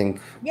then I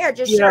think Yeah,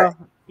 just share it.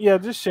 Yeah,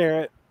 just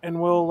share it,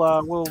 and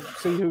we'll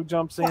see who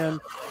jumps in.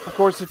 Of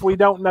course, if we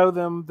don't know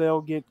them,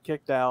 they'll get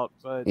kicked out.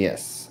 But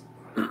yes,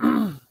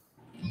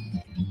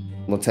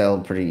 we'll tell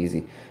pretty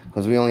easy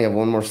because we only have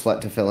one more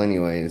slot to fill,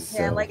 anyways.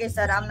 Yeah, So. like I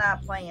said, I'm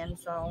not playing,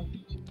 so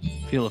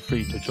Feel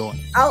free to join.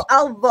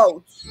 I'll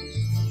vote.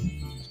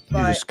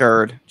 You're just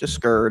scared. Just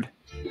scared.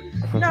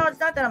 No, it's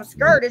not that I'm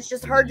scared. It's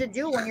just hard to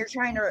do when you're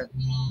trying to.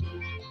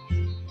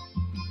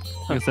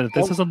 Like I said, if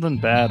this is something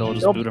bad, I'll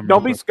just boot them.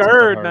 Don't be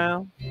scared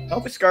now.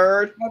 Don't be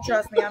scared. No,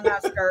 trust me, I'm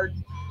not scared.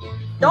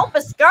 Don't be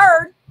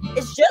scared.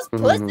 It's just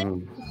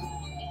pussy.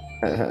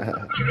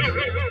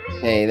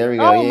 Hey, there we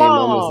go. Oh, Yay,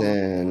 Mom. Mama's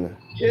in.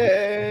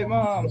 Yay,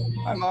 Mom.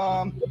 Hi,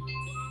 Mom.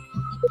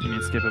 You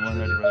mean skip it when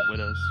ready, Red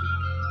Widows.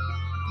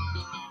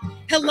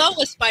 Hello,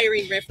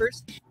 aspiring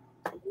riffers.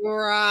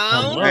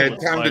 Round. I had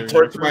time to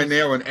torch my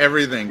nail and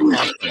everything.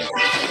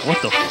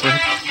 What the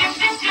frick?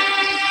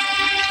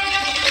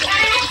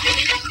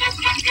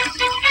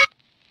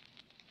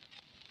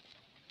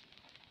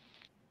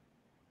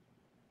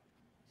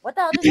 What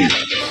the hell does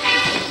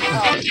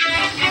that mean?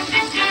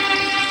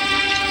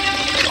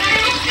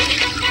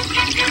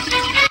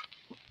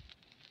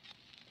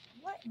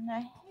 What in the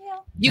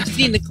hell? You've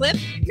seen the clip?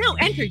 Now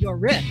enter your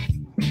riff.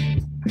 I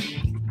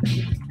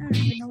don't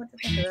even know what to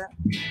think of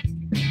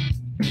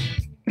that.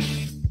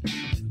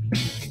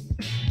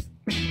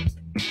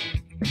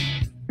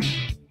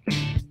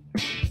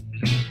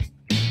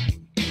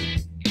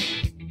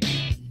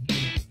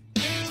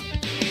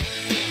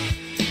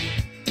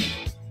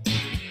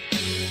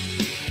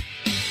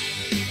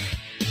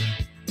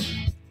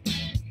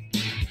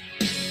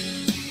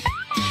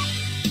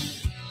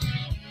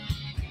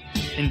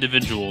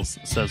 Individuals,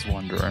 says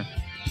Wanderer.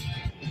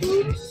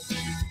 Is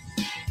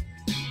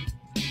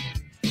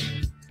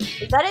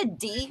that a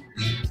D?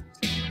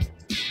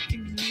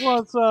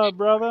 What's up,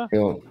 brother?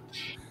 Yo.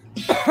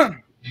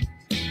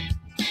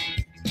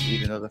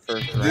 Even though the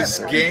first This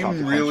round-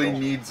 game really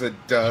needs a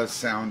duh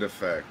sound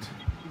effect.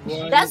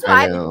 That's what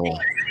I I was know.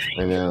 saying.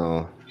 I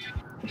know.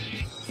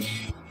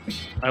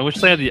 I wish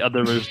they had the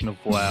other version of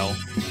WoW.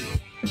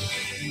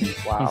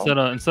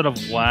 Wow. Instead of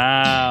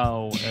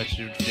wow, it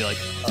should be like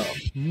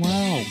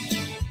wow.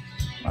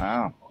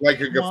 Wow. Like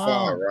a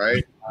guffaw, Wow.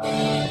 right?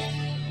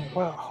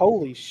 Wow,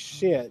 holy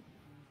shit.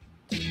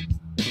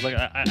 It's like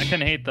I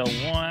kind of hate the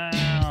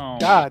wow.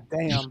 God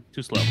damn.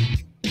 Too slow.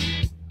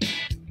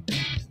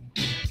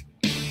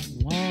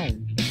 Wow.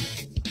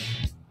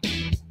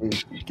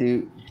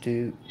 Do.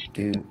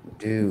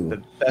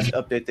 The best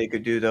update they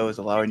could do though is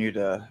allowing you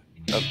to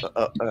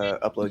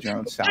upload your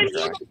own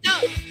soundtrack.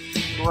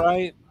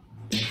 Right.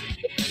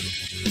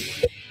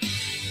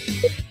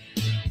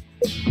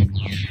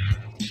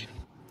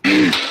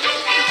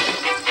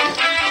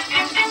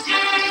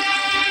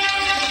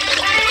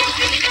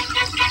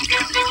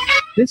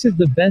 This is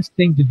the best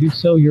thing to do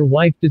so your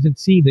wife doesn't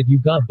see that you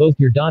got both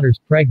your daughters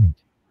pregnant.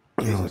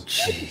 Oh,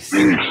 jeez.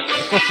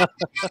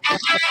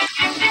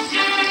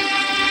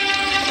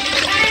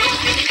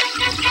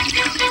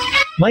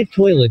 My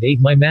toilet ate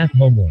my math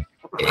homework.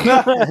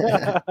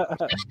 I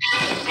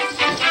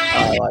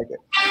like it.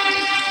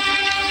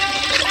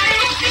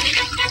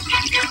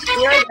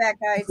 Be right back,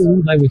 guys.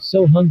 I was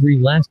so hungry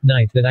last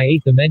night that I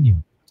ate the menu.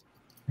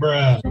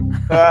 I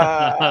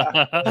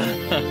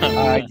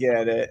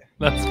get it.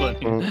 That's funny.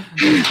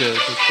 That's good.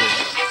 That's good.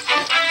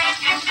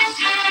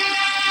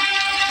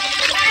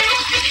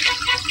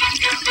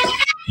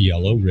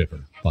 Yellow River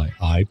by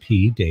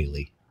IP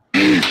Daily.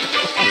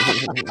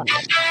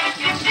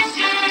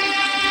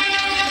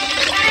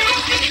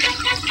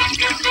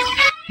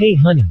 Hey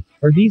honey,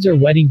 are these our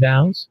wedding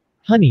vows?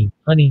 Honey.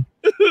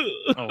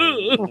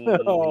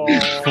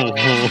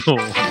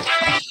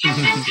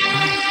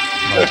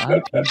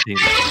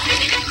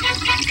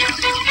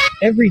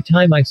 Every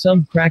time I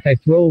some crack I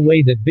throw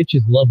away that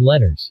bitches love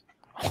letters.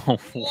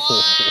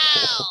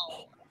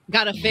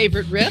 Got a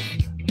favorite riff?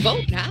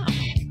 Vote now.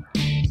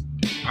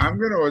 I'm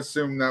going to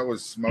assume that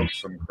was Smoke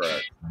Some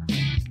Crack.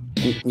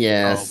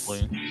 Yes.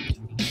 Probably.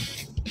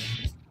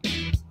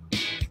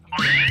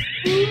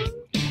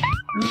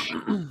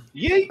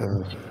 Yay!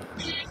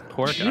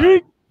 Poor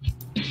guy.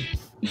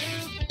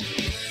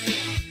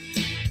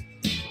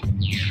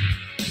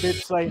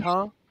 Bitch say,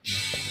 huh?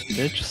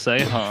 Bitch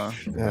say, huh?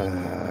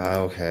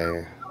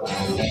 Okay.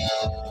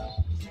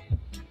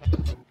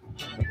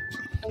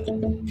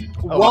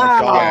 Oh my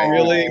God,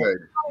 really?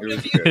 It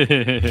was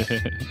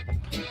good.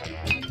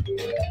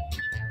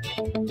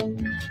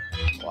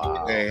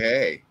 Wow.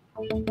 Hey.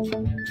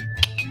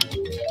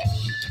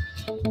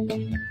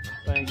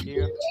 Thank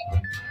you.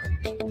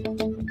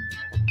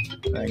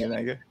 Thank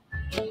you.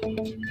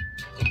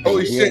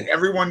 Holy shit,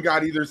 everyone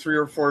got either 3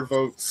 or 4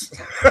 votes.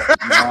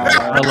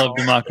 I love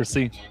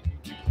democracy.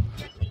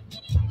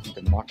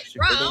 Democracy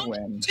for the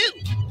win.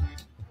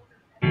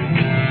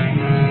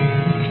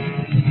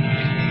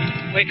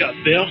 Wake up,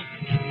 Bill.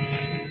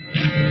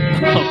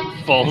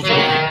 Falls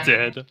over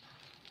dead.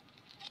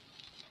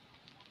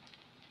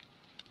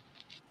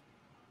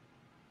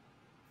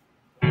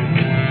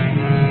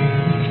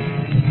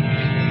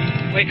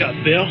 Wake up,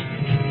 Bill.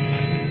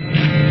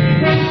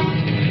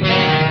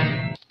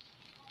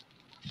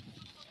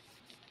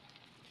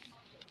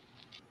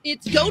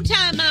 It's go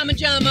time, Mama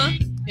Jama.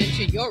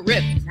 Into your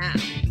riff now.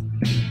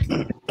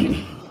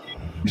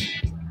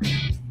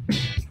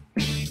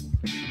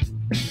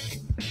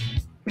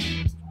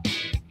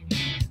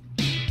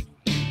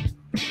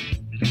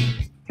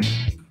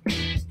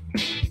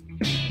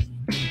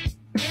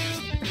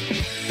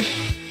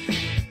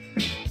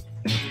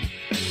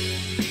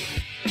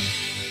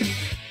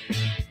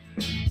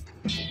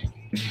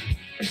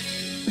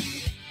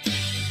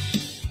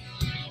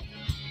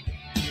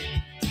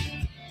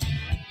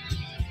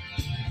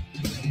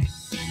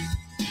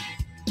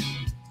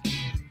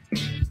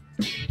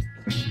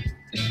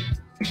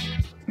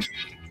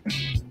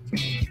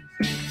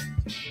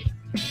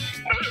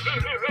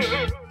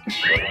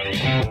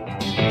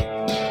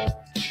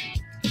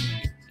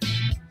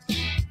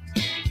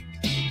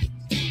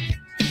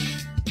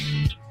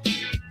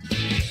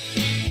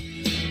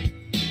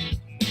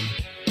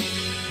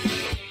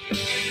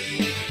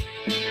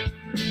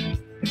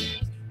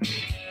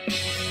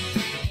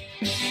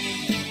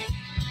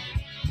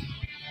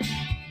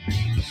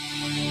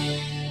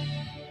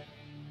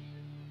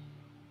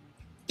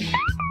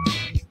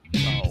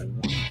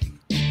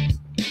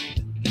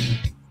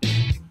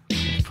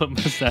 Put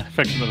my sound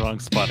effect in the wrong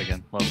spot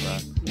again. Love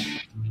that.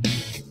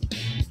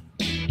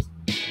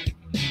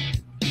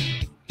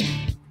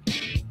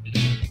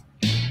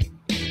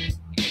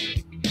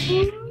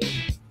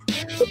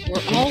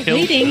 We're all Kill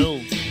waiting.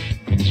 Bill.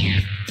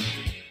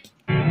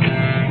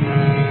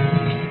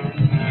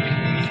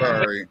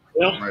 Sorry.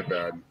 My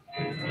bad.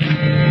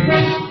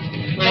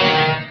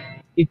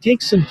 It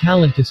takes some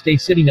talent to stay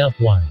sitting up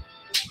while.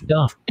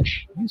 Doc,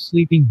 you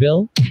sleeping,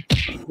 Bill?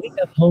 Wake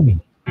up, homie.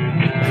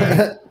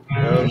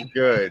 That was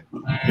good.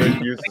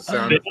 Good use of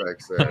sound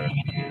effects there.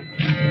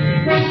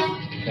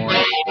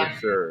 Point for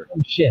sure.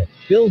 Oh shit,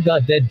 Bill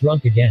got dead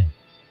drunk again.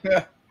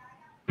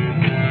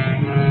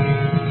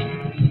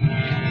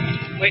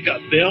 Wake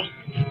up, Bill.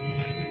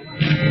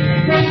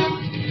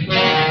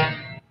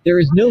 There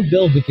is no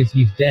Bill because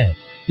he's dead.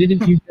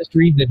 Didn't you just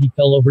read that he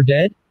fell over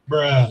dead?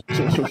 Bruh.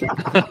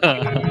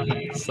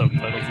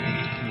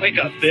 Subtitles. Wake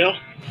up, Bill.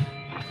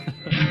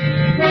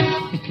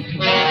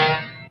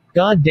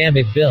 God damn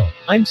it, Bill.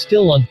 I'm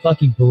still on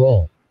fucking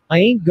parole. I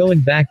ain't going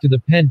back to the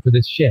pen for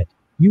this shit.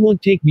 You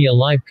won't take me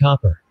alive,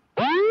 copper.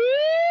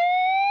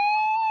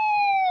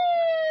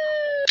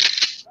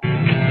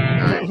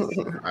 Nice.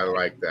 I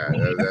like that.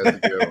 That's a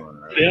good one.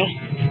 Bill.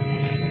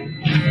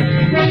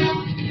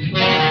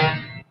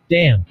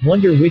 Damn,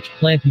 wonder which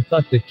plant he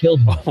fucked that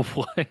killed him. Oh,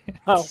 what?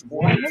 Oh,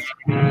 what?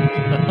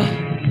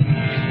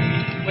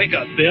 Wake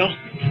up, Bill.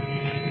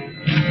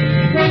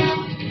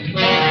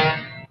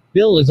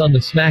 Bill is on the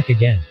smack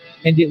again.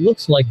 And it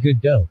looks like good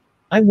dope.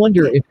 I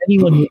wonder if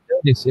anyone would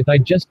notice if I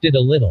just did a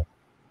little.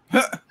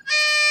 Okay.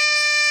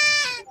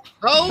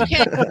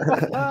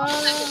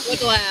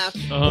 Good laugh.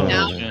 Oh,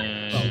 Now, okay.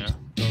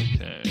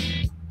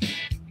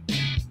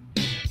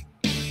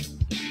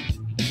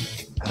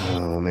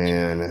 Oh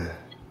man.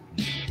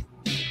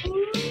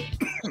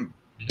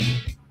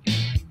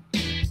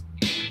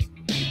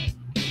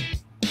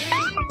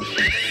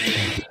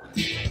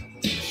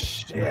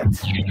 Shit.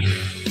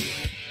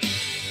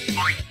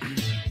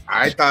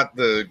 I thought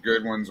the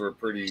good ones were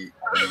pretty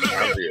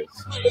obvious.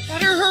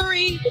 better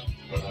hurry.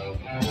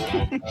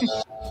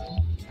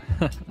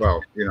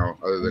 Well, you know,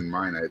 other than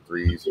mine, I had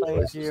 3 easy Thank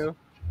choices. you.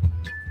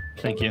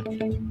 Thank you.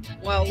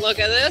 Well, look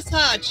at this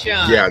hot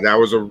shot. Yeah, that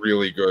was a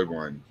really good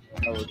one.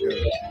 That was good.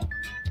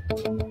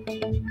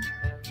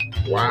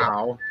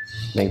 Wow.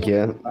 Thank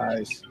you.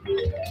 Nice.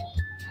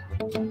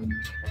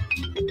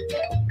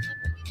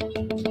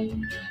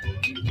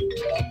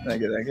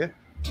 Thank you.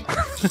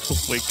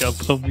 Wake up,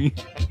 homie.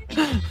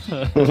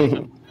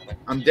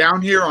 I'm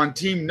down here on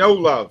Team No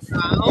Love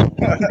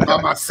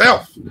by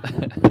myself.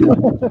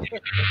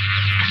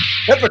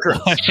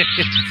 Hypocrites.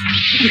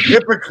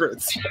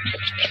 Hypocrites.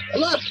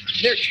 Look,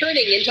 they're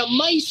turning into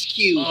mice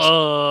cubes.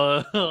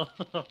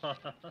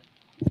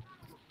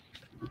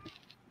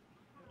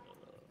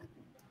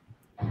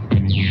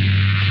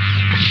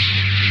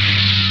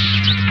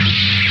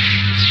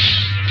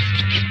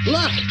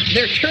 Look,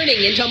 they're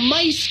turning into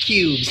mice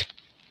cubes.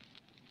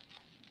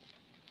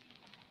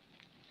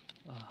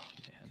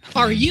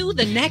 Are you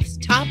the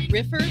next top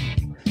riffer?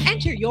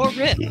 Enter your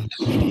riff.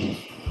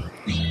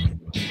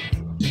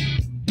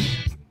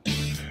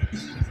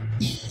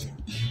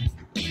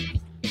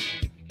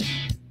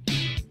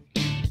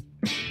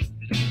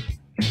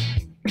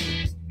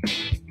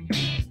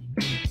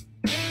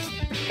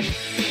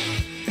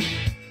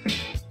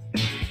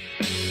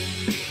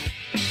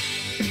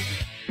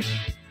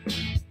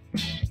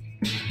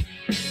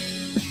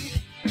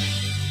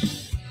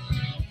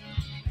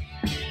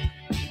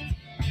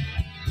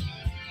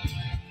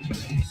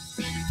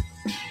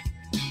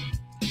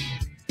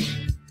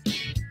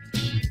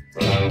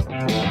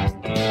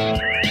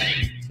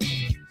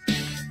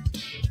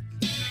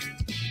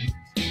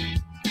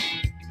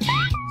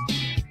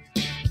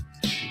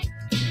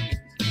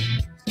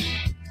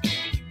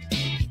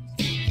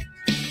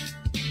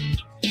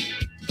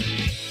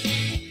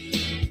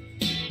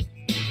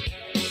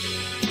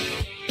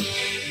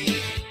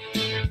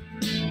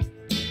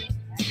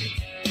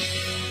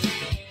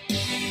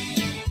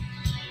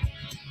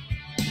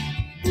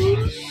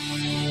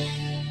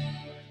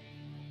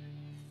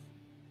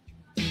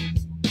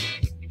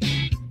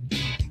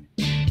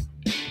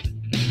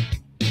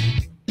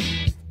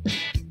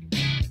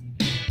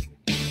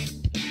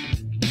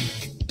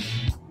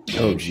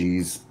 Oh,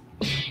 geez.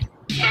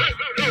 I'll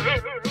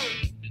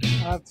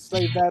have to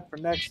save that for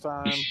next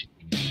time.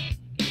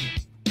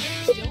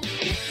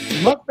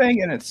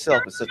 Mukbang in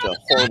itself is such a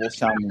horrible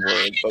sounding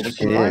word, but when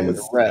combined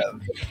with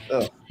Rev,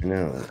 ugh.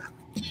 No.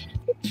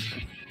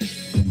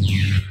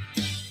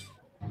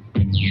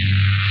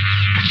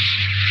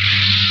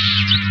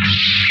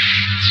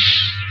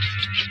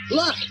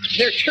 Look,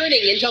 they're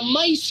turning into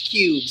mice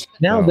cubes.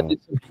 Now that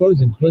it's a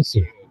frozen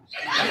pussy.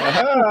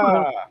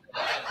 Aha!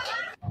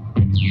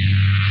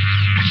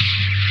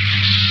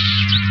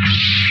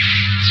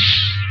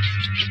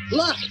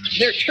 Look,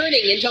 they're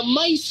turning into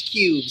mice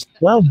cubes.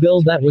 Wow,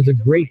 Bill, that was a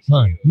great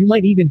pun. You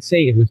might even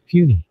say it was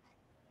puny.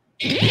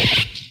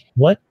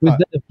 What? Was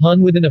that a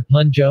pun within a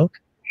pun joke?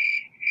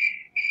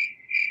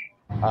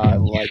 I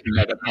like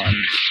meta puns.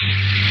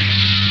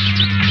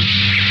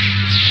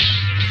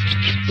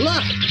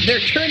 Look, they're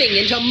turning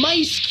into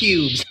mice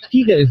cubes.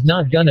 PETA is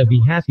not gonna be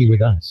happy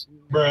with us.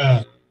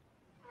 Bruh.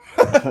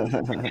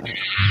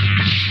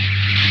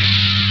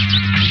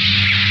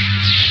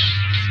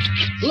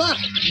 Look,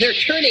 they're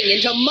turning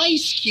into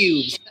mice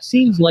cubes.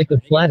 Seems like the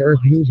Flat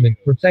Earth movement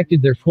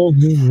perfected their cold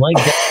moon light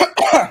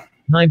day.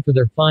 Time for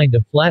their Find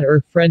a Flat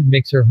Earth Friend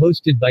mixer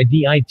hosted by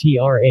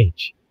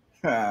DITRH.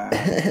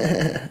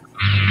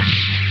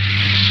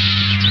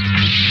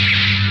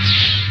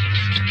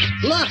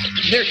 Look,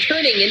 they're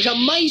turning into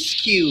mice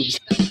cubes.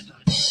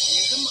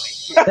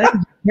 That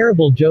is a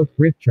terrible joke,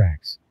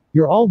 rifftrax.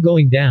 You're all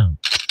going down.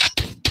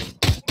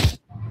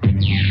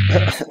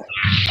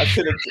 I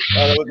should have.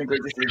 That would have been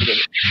great just to leave it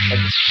like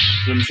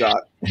zoom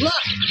shot. Look,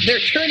 they're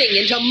turning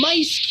into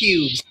mice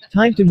cubes.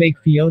 Time to make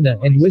Fiona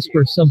and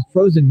Whisper some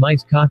frozen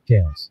mice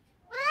cocktails.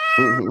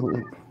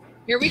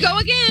 Here we go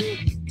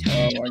again.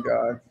 Oh my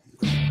god.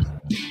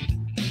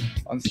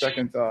 On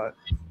second thought.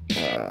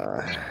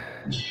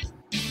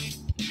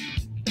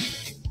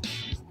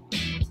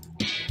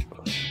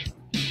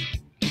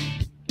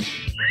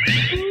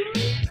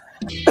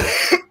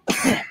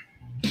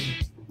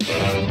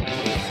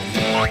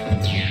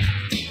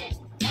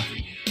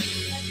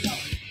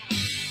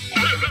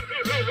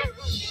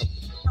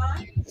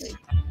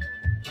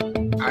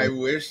 I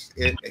wish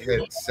it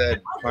had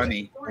said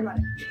punny.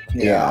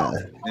 Yeah.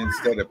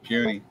 Instead of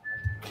puny.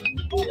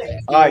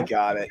 I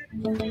got it.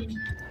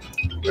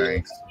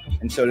 Thanks.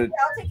 And so did.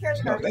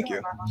 No, thank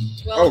you.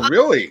 Oh,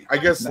 really? I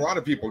guess a lot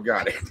of people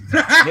got it.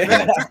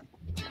 Yeah.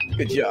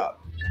 Good job.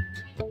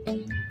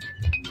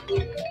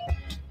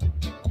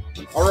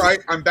 All right,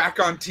 I'm back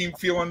on Team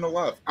Feeling the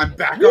Love. I'm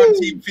back on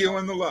Team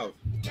Feeling the Love.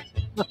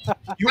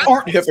 You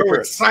aren't so hypocrite.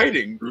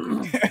 exciting.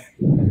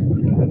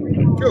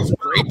 Feels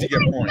great to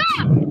get points.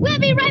 We'll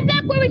be right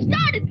back where we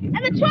started, and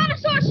the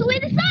Tyrannosaurus will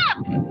lead us up.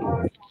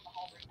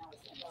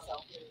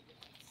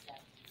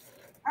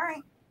 All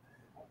right.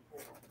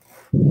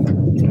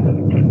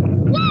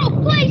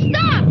 Whoa, please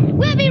stop!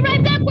 We'll be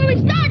right back where we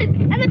started,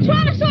 and the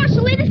Tyrannosaurus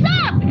will lead us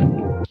up.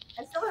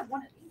 I still have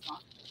one of these on.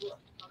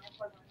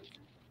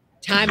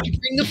 Time to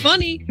bring the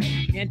funny.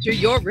 Enter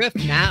your riff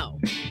now.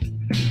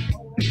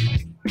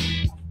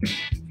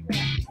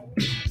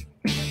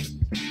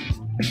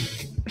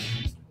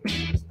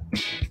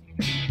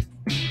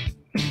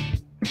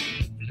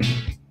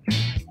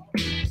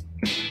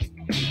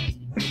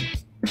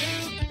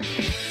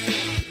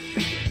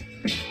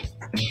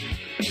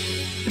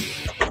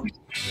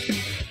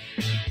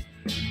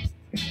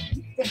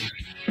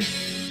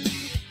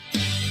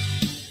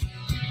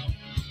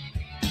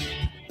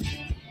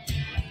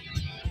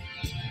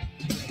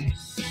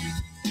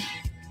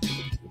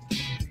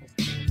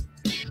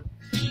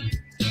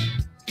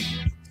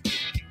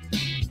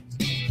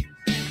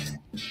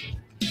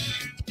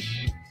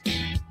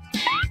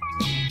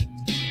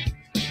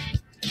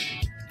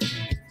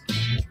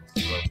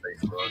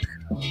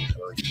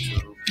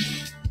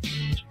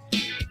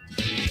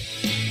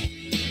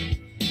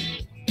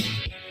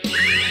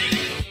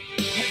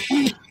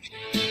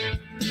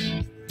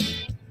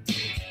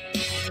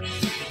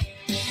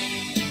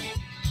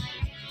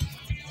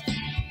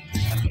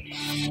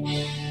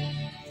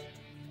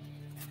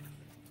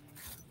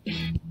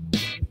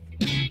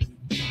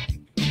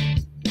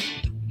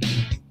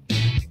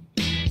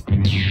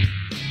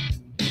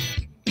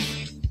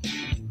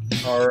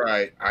 All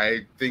right,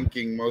 I'm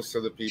thinking most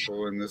of the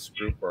people in this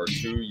group are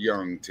too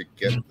young to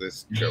get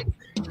this joke.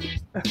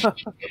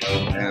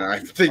 And I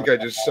think I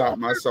just shot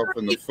myself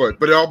in the foot.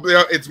 But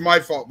it's my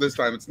fault this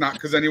time. It's not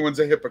because anyone's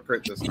a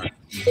hypocrite this time.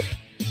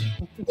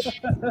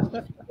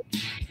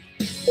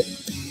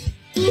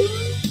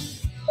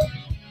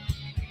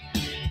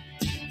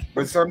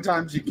 But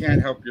sometimes you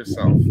can't help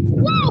yourself.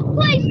 Whoa,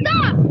 please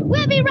stop!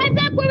 We'll be right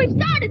back where we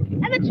started,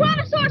 and the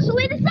Tyrannosaurus will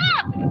lead us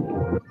up.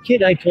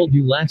 Kid, I told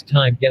you last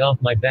time, get off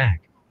my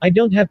back. I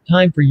don't have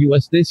time for you.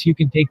 This you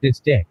can take this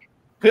dick.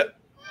 Whoa,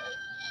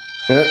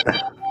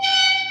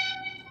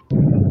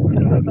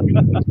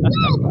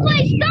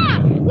 please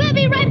stop! We'll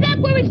be right back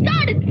where we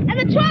started, and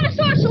the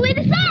Tyrannosaurus will lead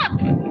us up.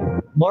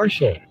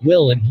 Marshall,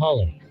 Will, and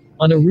Holly,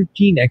 on a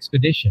routine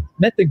expedition,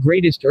 met the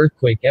greatest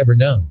earthquake ever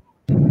known.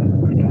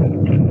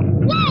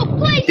 Whoa,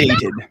 please Dated.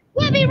 stop!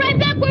 We'll be right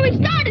back where we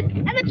started,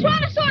 and the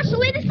Tyrannosaurus will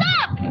lead us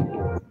up.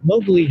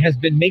 Mowgli has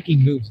been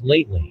making moves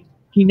lately.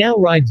 He now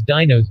rides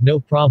dinos no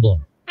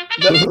problem.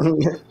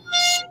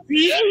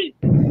 Yay!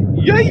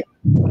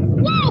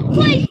 Whoa,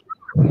 please stop!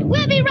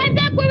 We'll be right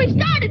back where we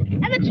started,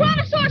 and the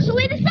Tyrannosaurus will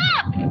lead us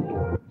up.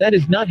 That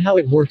is not how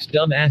it works,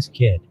 dumb-ass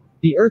kid.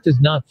 The earth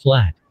is not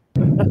flat.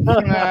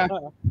 Whoa,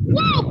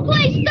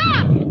 please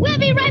stop! We'll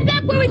be right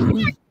back where we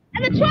started,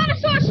 and the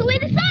Tyrannosaurus will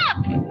lead us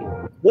up.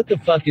 What the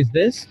fuck is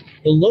this?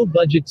 The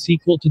low-budget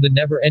sequel to the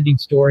never-ending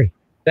story.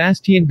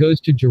 Bastian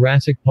goes to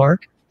Jurassic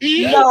Park?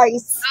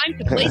 Nice. Time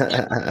to place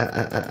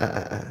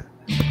that.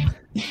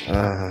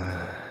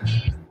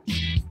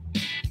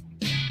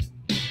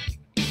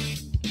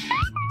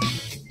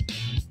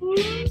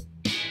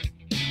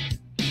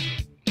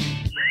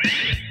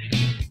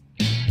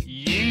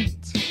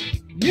 Yeet.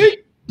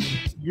 Yeet.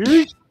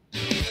 Yeet.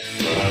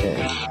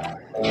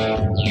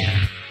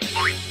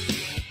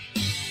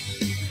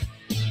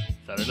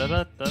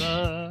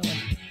 Da-da-da-da-da.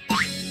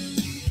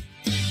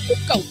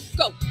 Go,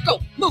 go, go.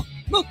 Move,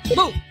 move,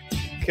 move.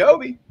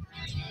 Kobe.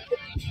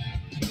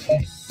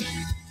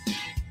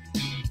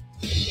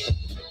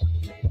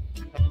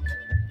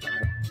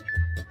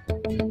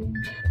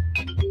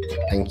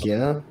 Thank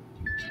you.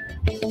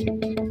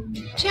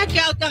 Check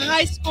out the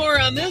high score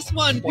on this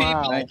one, people.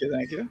 Wow. Thank you,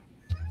 thank you.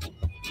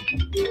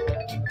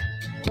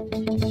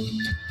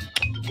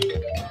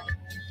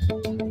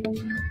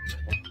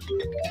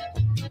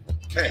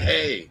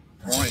 Hey,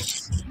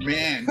 points.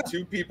 Man,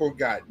 two people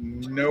got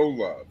no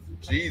love.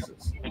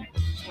 Jesus.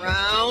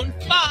 Round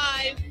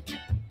 5.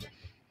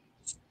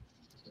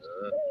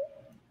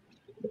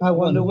 I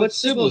wonder what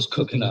Sybil's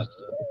cooking up.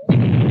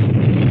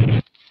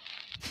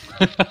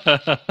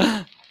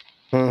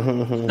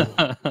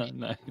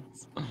 Nice.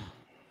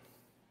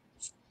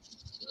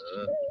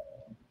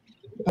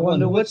 I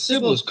wonder what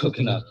Sybil's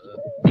cooking up.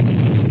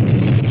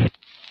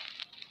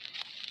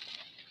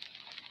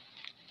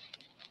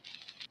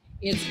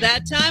 It's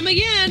that time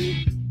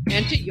again.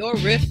 Enter your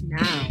riff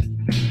now.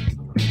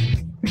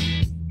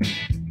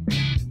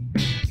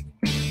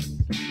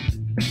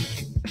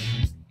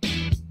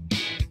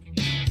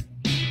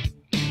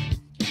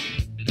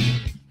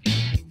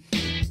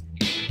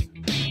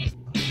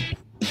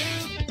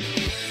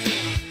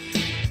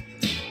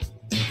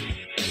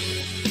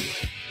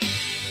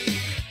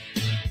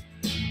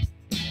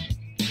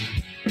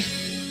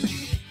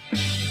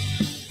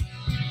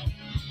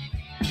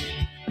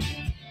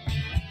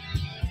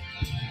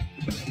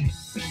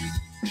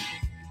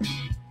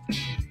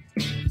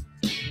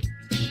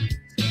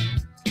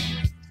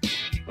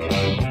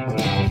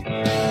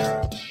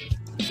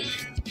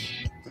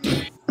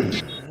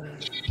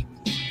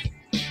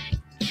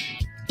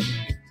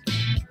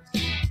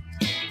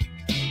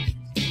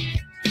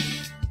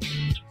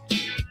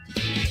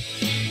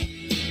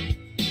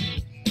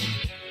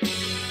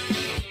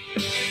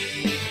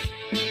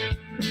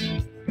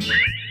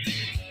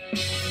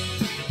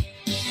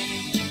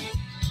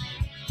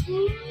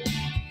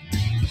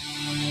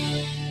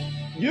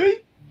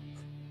 Yay!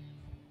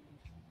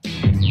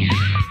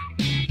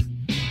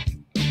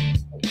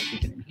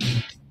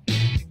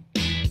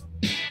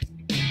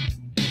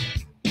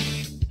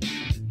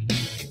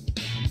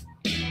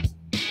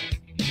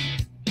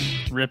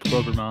 Rip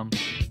Clover Mom.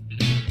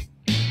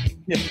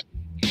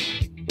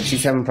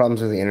 She's having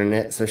problems with the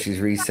internet, so she's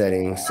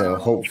resetting. So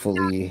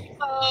hopefully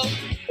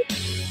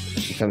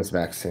she comes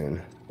back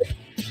soon.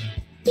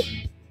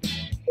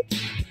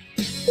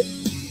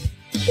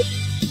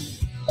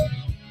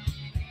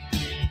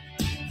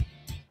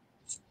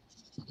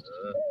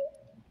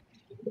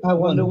 I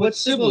wonder what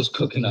Sybil's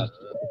cooking up.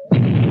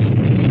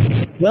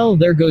 Well,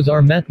 there goes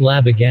our meth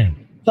lab again.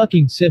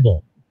 Fucking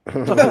Sybil. I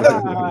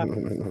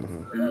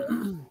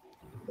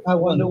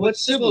wonder what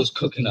Sybil's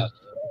cooking up.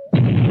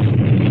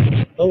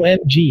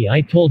 OMG, I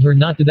told her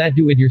not to that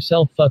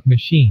do-it-yourself fuck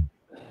machine.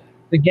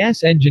 The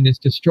gas engine is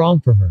too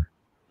strong for her.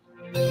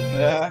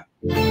 Yeah.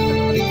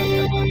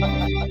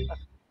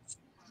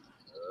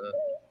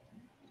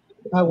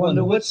 I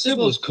wonder what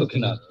Sybil's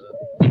cooking up.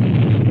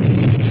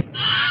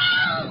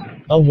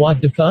 Oh,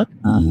 what the fuck?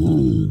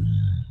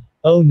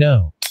 Oh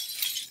no.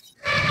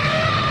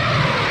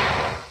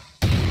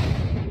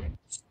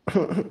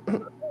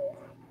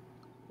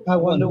 I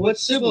wonder what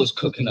Sybil's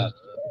cooking up.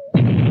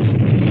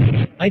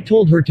 I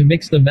told her to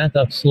mix the meth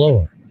up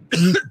slower.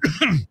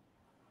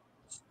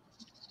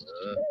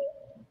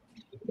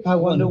 I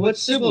wonder what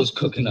Sybil's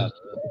cooking up.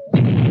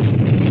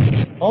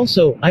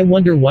 Also, I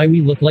wonder why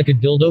we look like a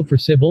dildo for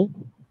Sybil.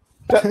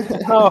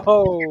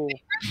 Oh.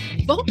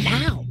 Vote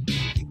now.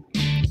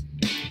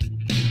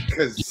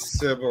 Because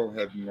Sybil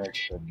had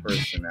multiple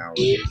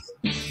personalities.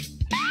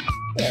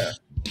 There.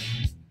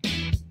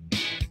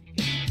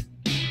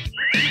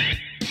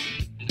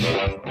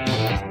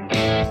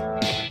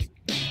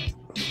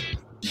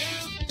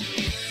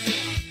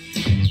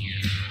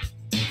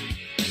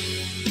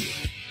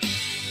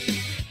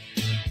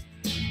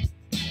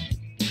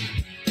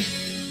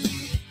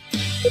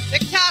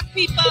 TikTok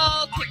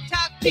people,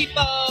 TikTok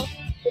people.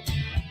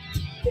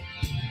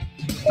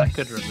 I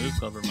could remove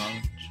Clover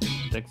Mom.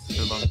 She takes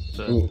too long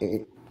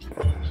to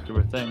do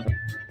her thing.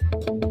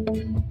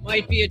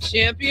 Might be a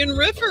champion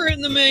riffer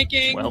in the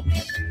making. Well,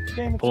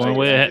 pulling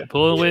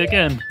away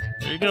again.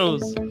 There he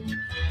goes.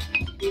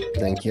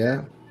 Thank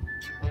you.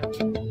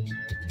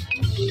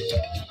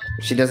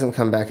 If she doesn't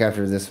come back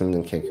after this one,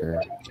 then kick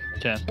her.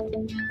 Okay.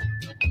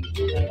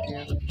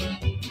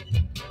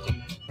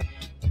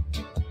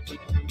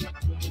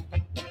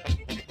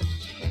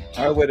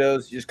 All right,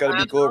 widows, you just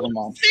gotta be Clover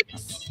Mom.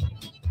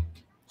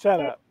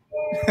 Shut up.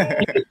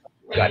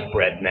 Got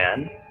bread,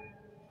 man?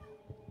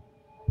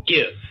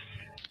 Give.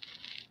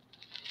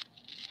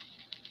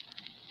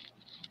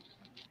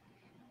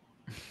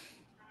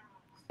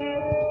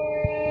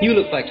 You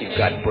look like you've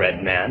got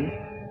bread, man.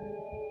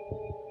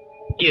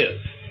 Give.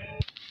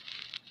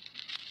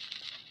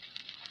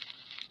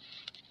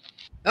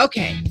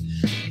 Okay.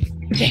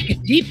 Take a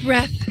deep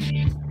breath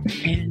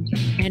and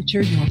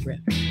enter your riff.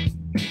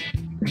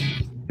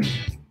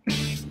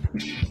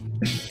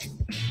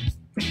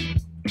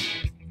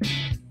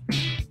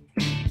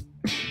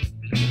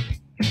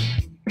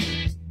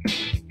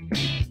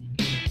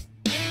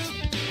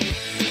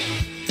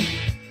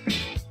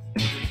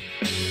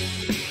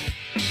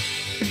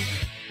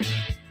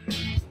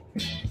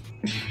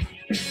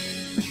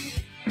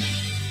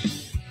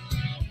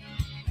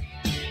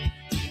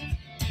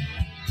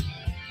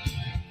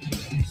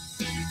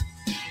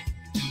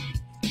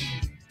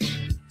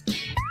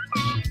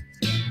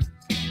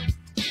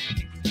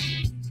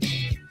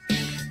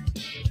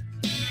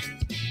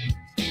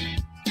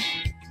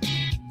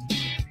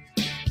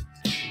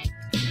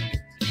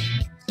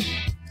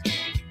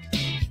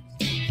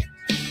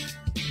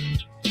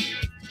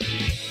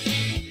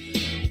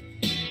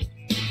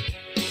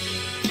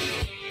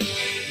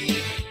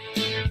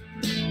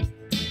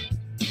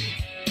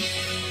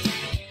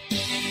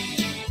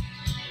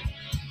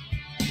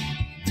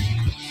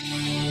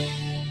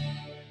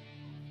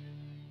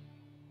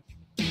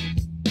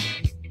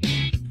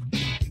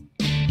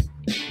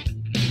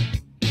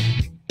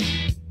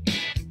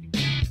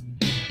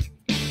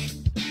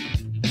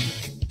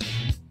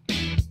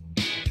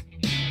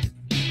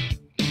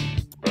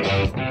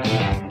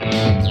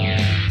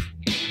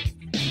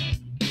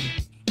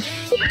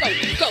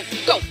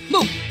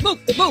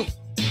 Move.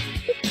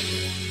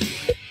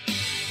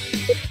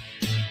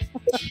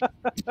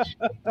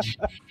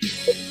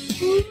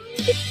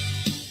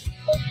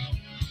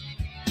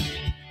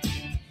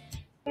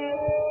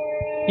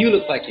 You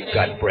look like you've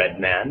got bread,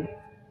 man.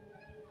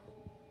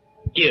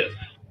 Give.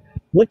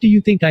 What do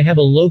you think? I have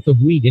a loaf of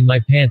wheat in my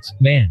pants,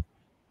 man.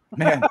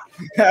 Man.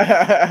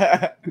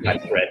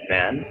 Got bread,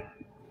 man.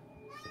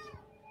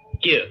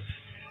 Give.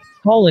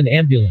 Call an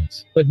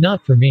ambulance, but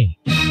not for me.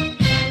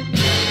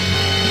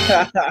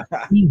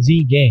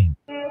 Easy game.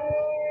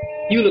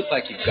 You look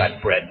like you've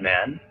got bread,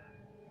 man.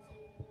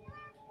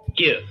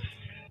 Give.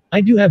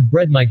 I do have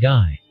bread, my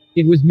guy.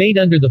 It was made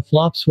under the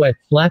flop sweat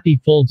flappy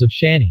folds of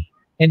Shani.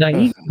 And I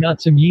even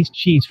got some yeast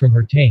cheese from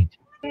her taint.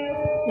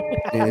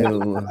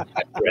 Ew.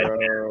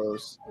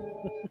 Gross.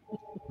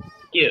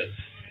 Give.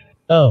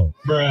 Oh.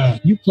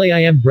 You play I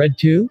Am Bread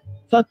too?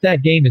 Fuck,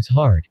 that game is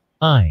hard.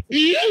 My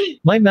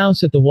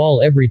mouse at the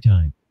wall every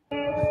time.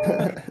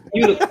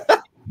 You look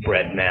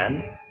bread,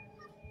 man.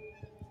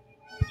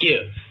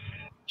 Give.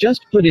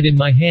 Just put it in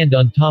my hand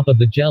on top of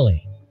the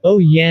jelly. Oh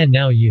yeah,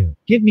 now you.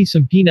 Give me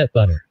some peanut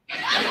butter.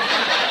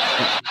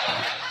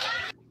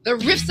 The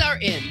riffs are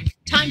in.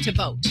 Time to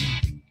vote.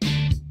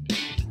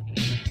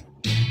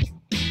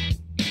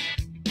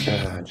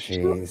 Oh,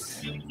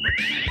 jeez.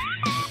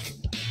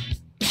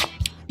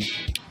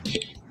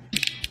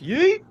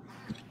 Yeet.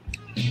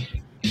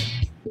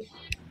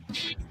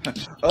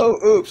 Oh,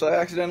 oops, I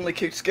accidentally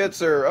kicked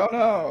Skitzer.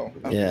 Oh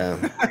no.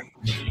 Yeah.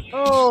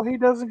 Oh, he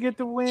doesn't get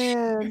to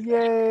win.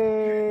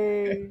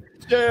 Yay.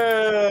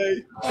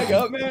 Yay! I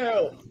got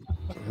mail.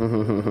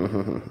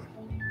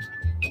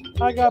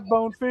 I got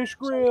bonefish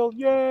grilled.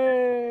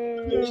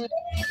 Yay.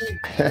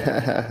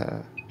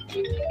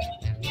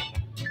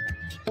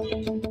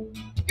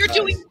 You're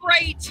doing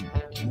great.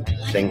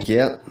 Thank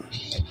you.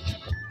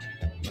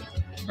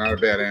 Not a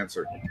bad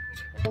answer.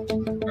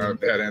 Not a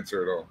bad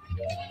answer at all.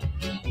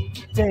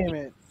 Damn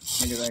it.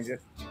 Thank you.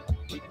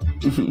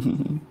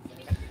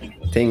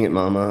 Dang it,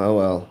 Mama. Oh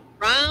well.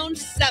 Round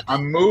 7.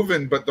 I'm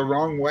moving, but the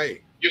wrong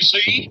way. You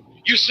see?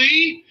 You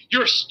see?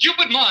 Your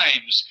stupid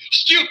minds.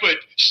 Stupid.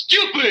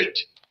 Stupid.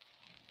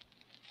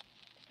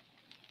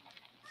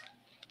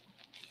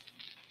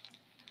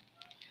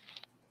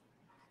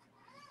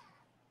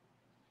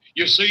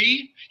 You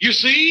see? You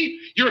see?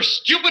 Your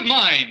stupid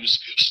minds.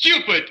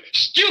 Stupid.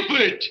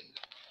 Stupid.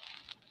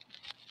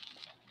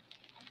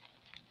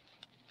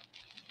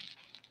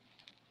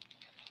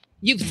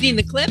 You've seen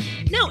the clip.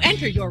 Now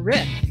enter your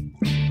riff.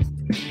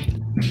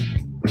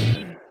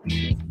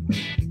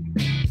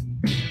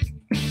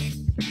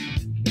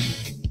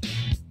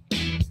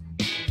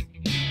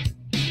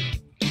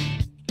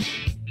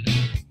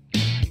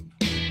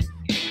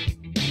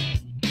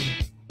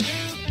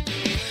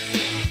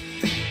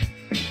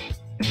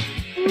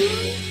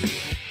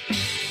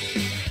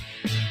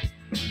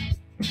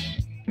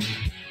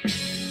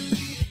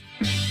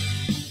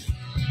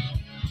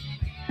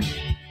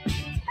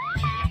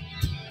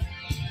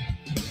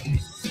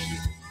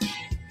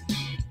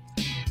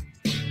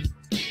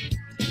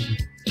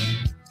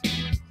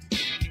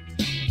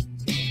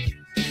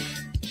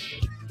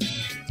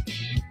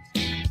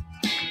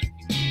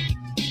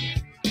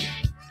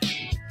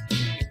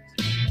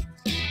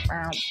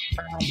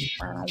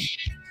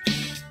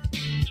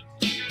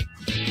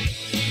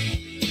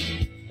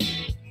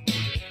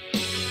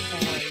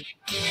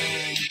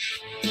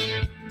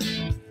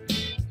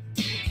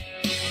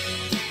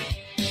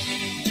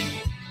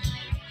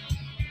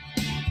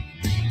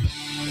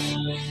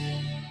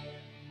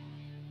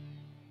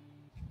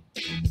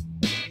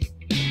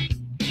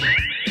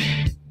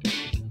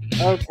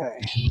 Okay.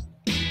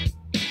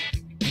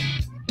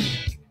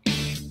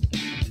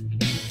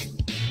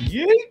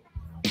 Yeet.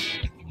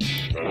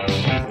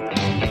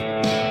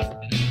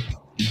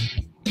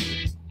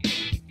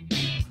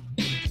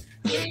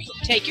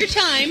 Take your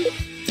time.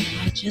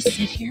 I'll just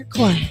sit here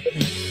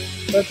quietly.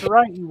 That's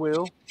right, you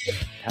will.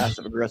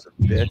 Passive aggressive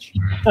bitch.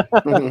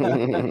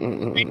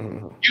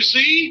 You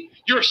see?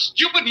 Your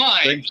stupid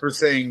mind. Thanks for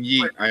saying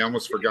yeet. I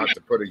almost forgot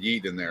to put a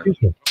yeet in there.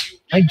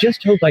 I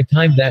just hope I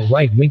timed that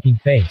right, winking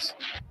face.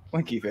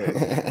 Winky face.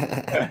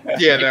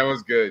 Yeah, that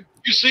was good.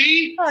 You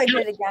see? Oh, I Your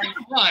did it again.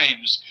 stupid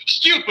minds.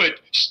 Stupid.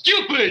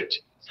 Stupid.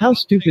 How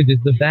stupid is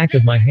the back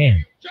of my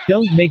hand?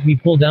 Don't make me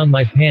pull down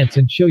my pants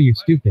and show you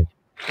stupid.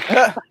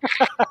 Wait,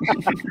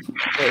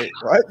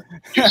 what?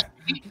 You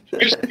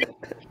see?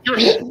 Your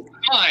stupid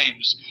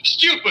minds.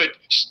 Stupid.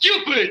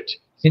 Stupid.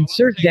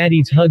 Insert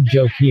daddy's hug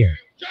joke here.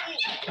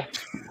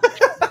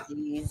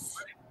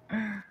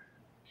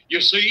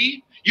 You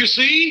see? You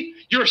see?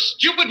 Your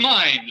stupid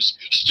minds.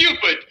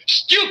 Stupid.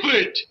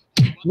 Stupid.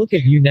 Look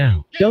at you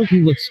now. Don't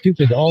you look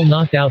stupid, all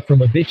knocked out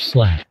from a bitch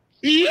slap?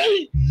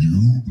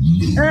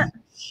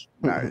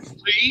 Nice.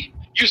 See?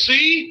 You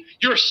see?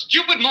 Your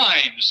stupid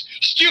minds.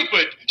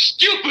 Stupid.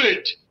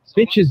 Stupid.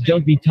 Bitches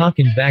don't be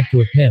talking back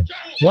to a pimp.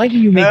 Why do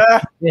you make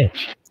me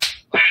bitch?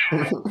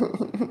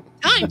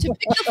 Time to pick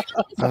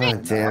the Oh,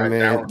 damn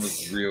That one it.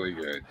 was really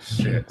good.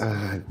 Shit.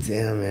 Ah,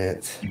 damn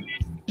it.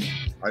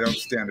 I don't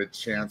stand a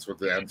chance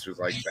with answers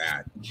like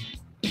that.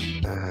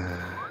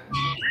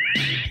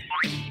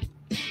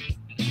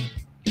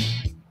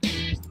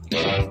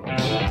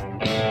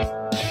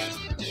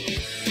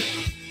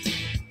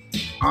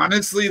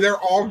 Honestly, they're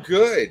all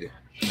good.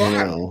 I Fuck.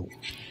 know.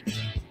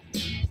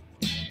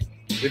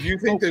 If you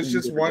think there's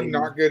just one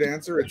not good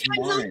answer, it's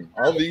mine.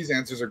 All these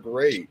answers are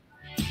great.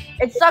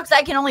 It sucks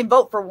I can only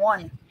vote for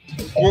one.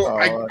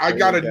 Well, I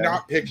gotta okay.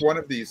 not pick one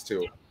of these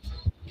two.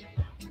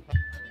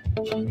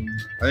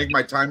 I think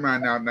my time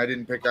ran out, and I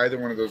didn't pick either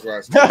one of those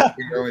last two. I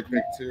think I only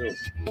picked two.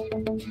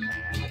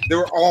 They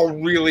were all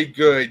really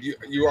good.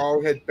 You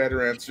all had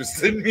better answers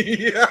than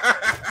me.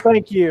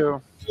 Thank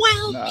you.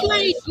 Well Nice.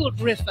 played, good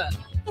Riffer.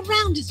 The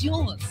round is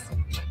yours.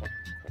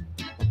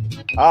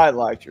 I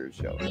liked yours,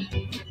 Joe.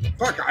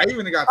 Fuck, I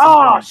even got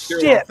Oh, something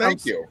too. shit.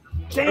 Thank you.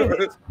 Damn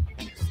it.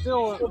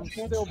 I'm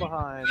still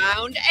behind.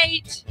 Round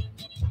 8.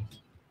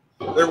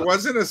 There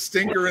wasn't a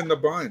stinker in the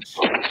bunch.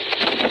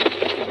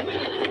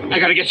 I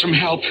gotta get some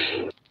help.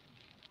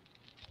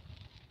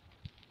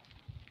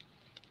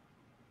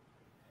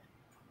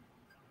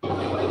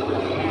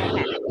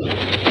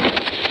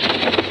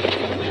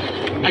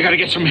 I gotta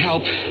get some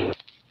help.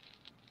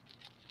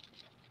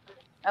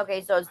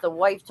 Okay, so it's the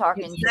wife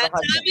talking It's to the that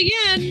husband. time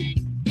again.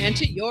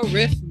 Enter your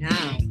riff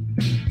now.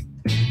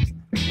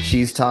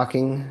 She's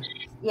talking.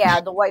 Yeah,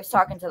 the wife's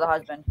talking to the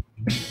husband.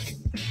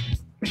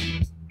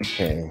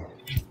 Okay.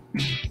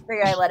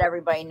 Figure I let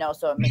everybody know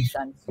so it makes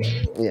sense.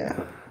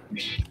 Yeah.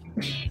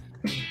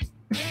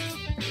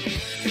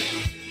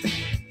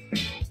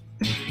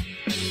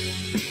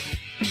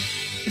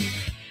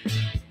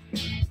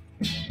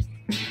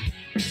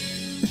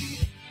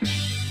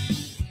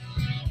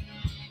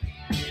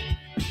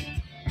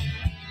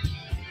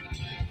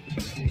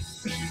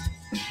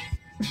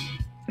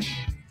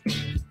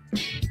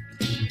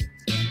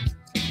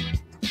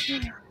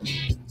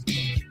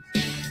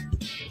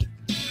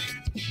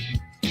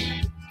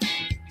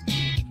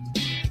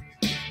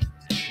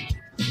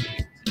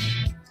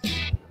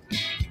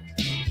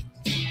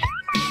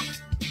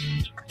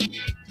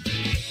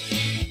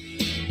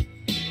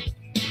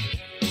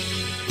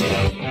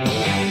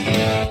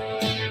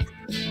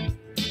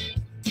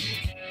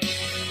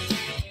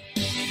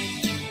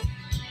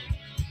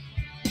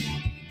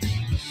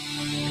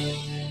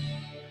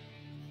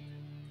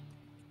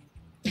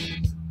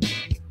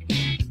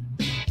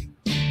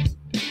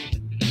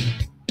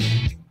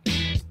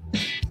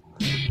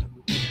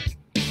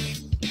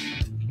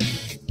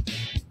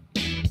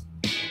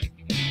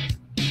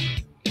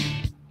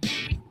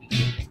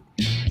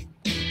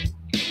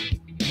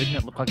 Didn't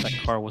it look like that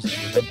car wasn't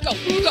moving? Go,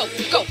 go,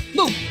 go.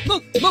 Move,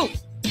 move,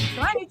 move.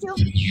 Come on, you two.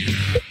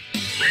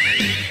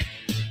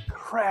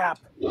 Crap.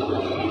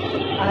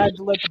 I had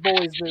to let the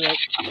boys do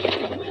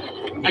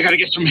it. I gotta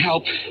get some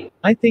help.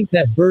 I think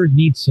that bird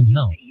needs some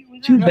help.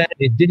 Too bad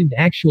it didn't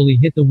actually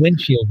hit the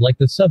windshield like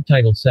the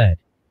subtitle said.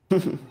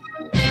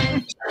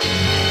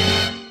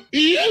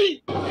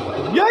 Yay!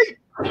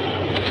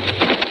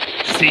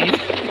 See?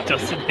 It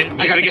doesn't hit me.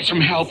 I gotta get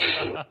some help.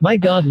 My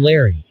god,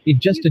 Larry, it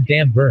just a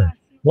damn bird.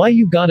 Why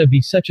you gotta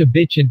be such a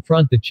bitch in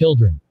front the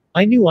children?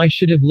 I knew I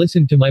should have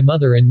listened to my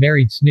mother and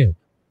married Snoop.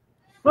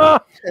 I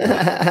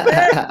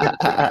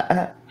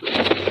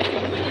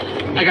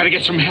gotta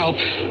get some help.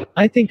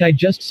 I think I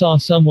just saw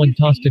someone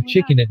tossed a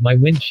chicken at my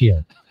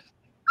windshield.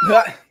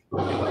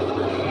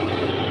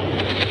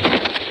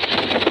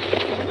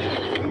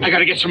 I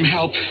gotta get some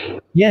help.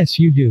 Yes,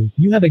 you do.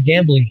 You have a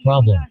gambling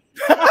problem.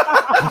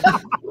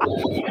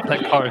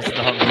 That car is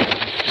not moving.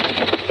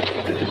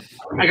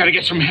 I gotta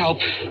get some help.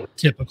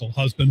 Typical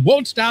husband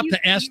won't stop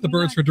to ask the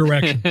birds for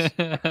directions.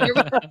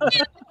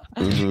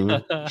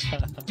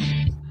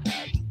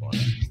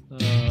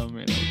 Oh,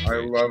 man, I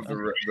love the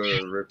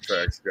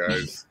rifftrax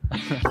guys.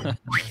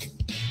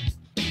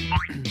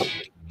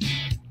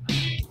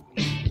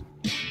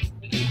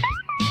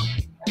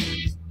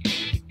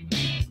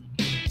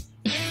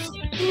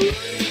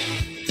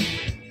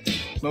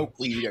 Smoke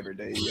weed every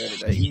day,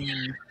 every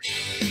day.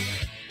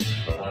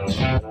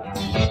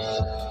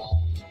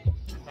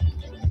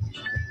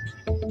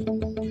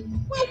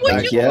 Well,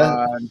 Thank you.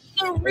 That was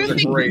a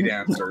terrific. great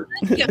answer.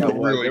 Yeah. A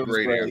really It was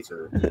great great.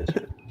 answer.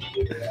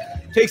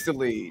 Takes the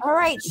lead. All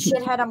right,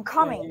 shithead, I'm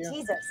coming.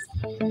 Jesus.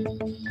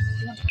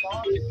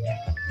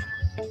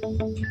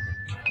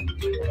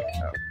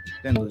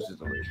 Then loses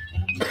the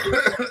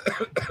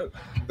lead.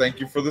 Thank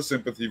you for the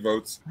sympathy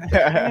votes.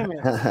 Damn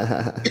it.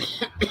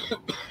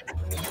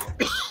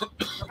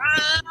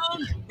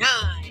 Round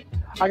 9.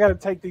 I gotta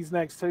take these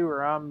next two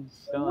or I'm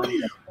done.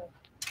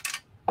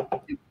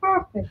 You're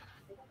perfect.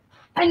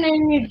 I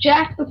named you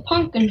Jack the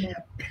Pumpkinhead.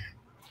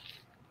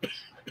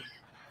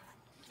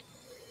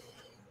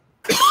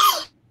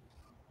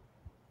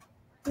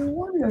 You're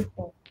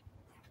wonderful.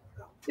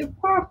 You're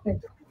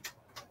perfect.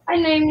 I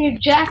named you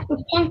Jack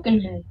the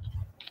Pumpkinhead.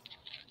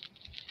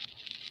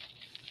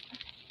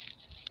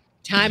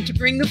 Time to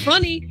bring the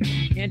funny.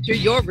 Enter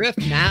your riff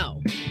now.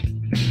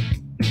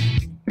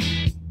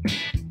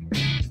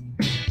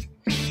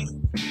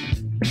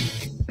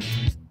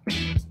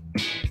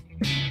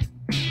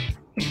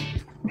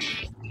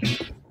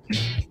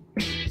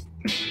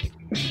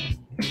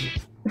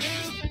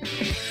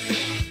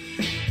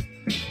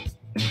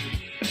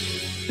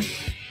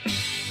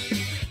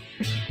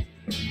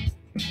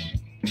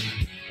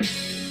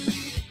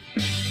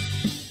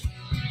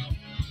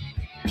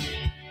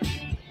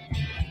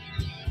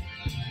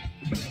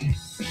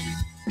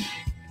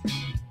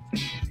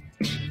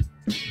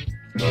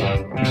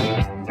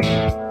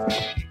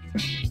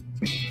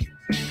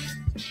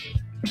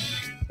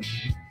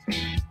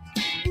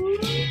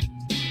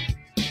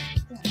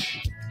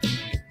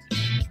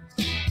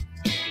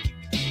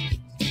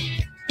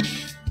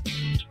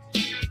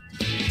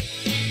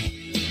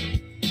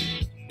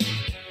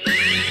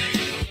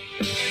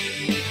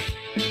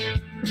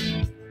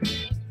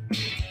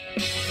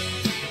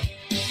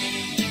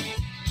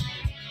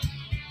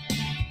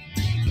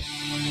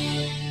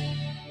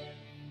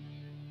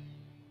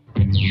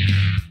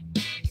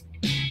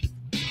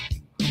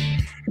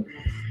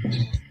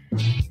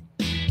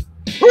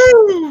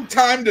 Woo!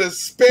 Time to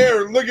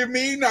spare. Look at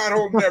me not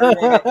holding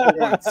everyone up for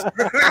once.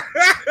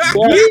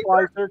 Yeah,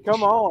 Slicer,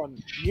 come on.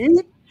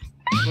 Yeet.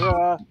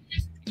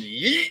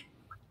 Yeet.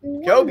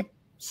 Kobe.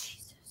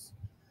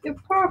 You're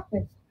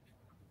perfect.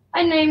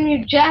 I name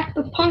you Jack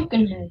the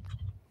Pumpkinhead.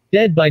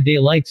 Dead by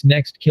Daylight's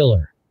next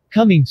killer.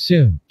 Coming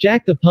soon.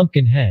 Jack the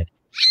Pumpkinhead.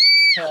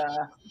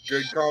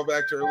 Good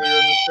callback to earlier in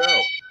the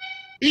show.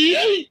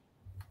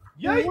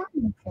 You're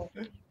wonderful.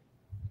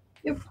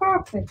 You're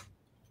perfect.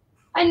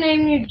 I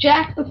name you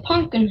Jack the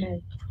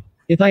Pumpkinhead.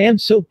 If I am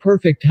so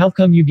perfect, how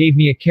come you gave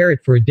me a carrot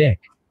for a dick?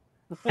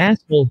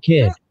 Asshole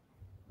kid.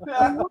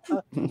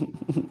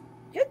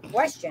 Good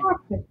question.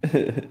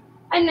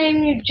 I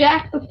name you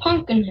Jack the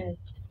Pumpkinhead.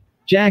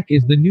 Jack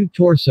is the new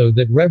torso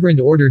that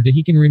Reverend ordered that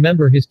he can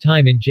remember his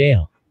time in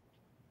jail.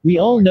 We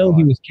all know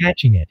he was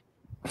catching it.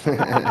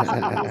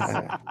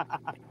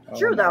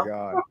 True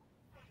though.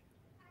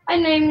 I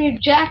name you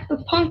Jack the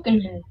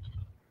Pumpkinhead.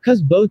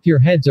 Cause both your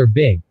heads are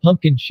big,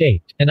 pumpkin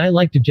shaped, and I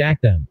like to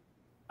jack them.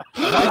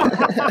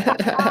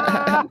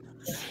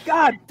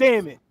 God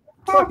damn it.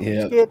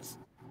 Yeah. Kids.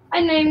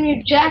 I name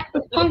you Jack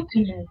the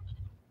Pumpkinhead.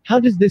 How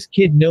does this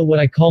kid know what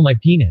I call my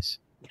penis?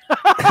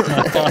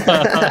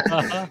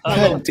 God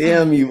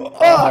damn you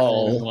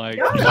all. Oh my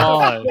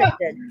god.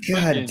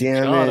 God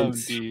damn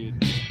it.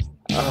 Dude.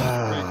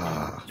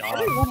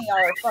 Every one of y'all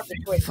are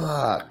fucking twisted.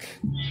 Fuck.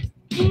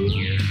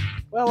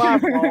 Well,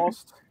 I've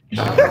lost.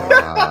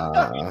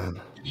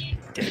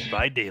 Dead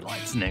by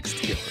Daylight's next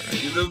killer.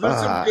 Those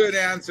are some good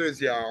answers,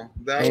 y'all.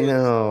 I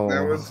know.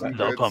 That was some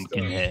The good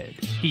Pumpkinhead.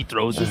 He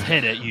throws his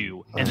head at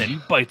you, and then he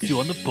bites you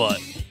on the butt.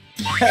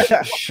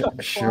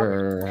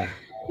 Sure.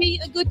 Be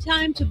a good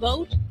time to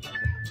vote.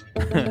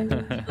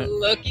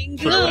 Looking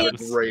good.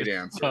 Great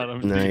answer.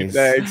 Nice.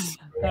 Thanks.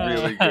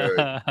 Really good.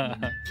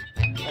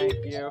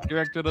 Thank you.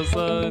 Director the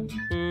Sun.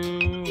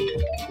 Ooh.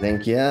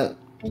 Thank you.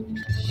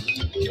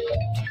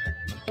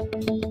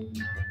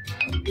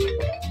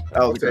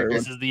 Oh,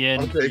 This is the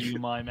end for you,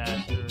 my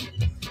master.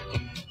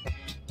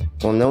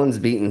 Well, no one's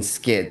beaten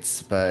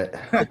Skits, but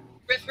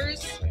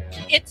Riffers,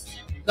 it's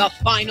the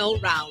final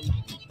round.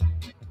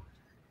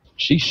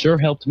 She sure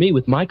helped me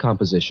with my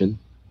composition.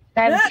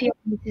 I have a feeling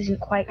this isn't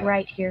quite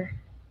right here.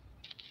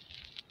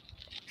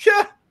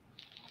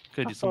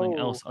 Could do something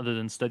else other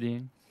than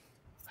studying.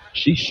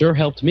 She sure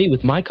helped me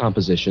with my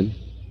composition.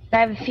 I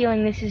have a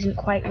feeling this isn't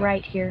quite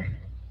right here.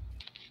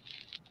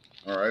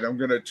 All right, I'm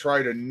gonna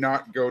try to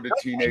not go to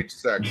teenage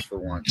sex for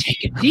once.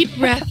 Take a deep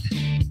breath.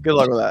 Good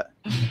luck with that.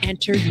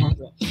 Enter your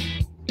role.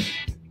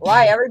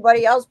 Why?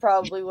 Everybody else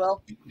probably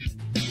will.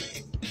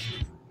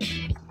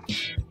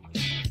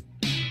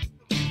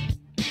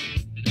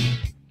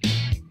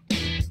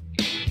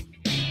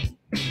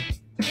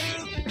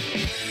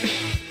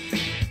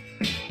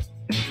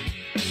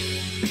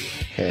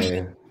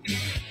 okay.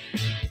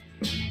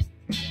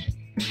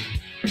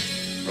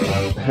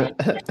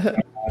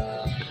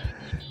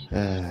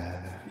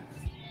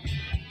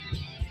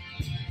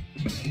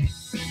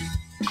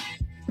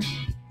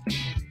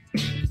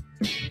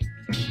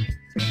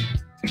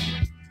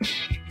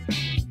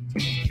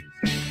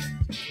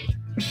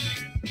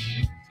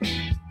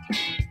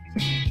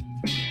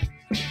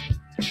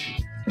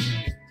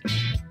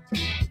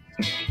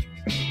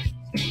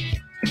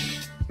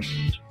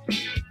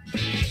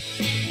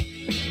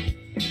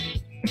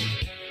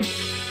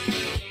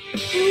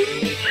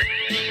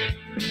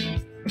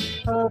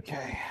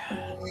 Okay.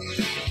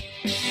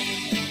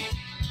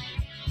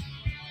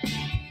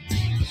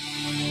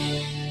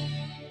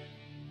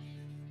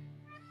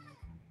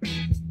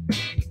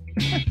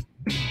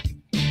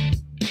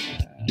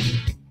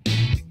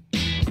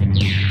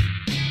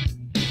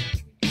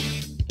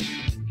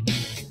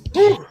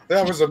 Whew,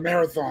 that was a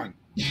marathon.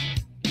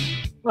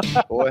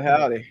 Boy,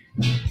 howdy.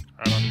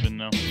 I don't even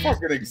know.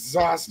 Fucking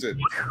exhausted.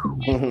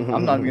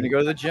 I'm not even going to go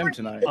to the gym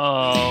tonight.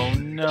 Oh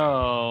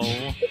no.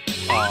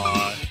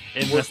 Aw.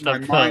 It With messed my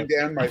up mind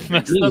the, and my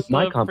messed Me up with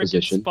my the freaking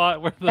composition.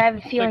 spot where the I have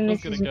a feeling thing was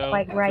this gonna isn't go.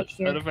 quite right The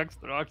here. sound effects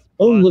the wrong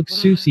Oh, spot. look,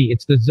 Susie,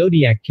 it's the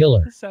Zodiac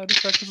Killer. The sound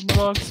effect was in the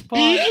wrong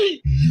spot.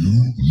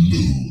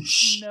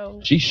 No.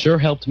 She sure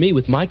helped me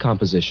with my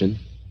composition.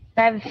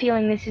 I have a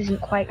feeling this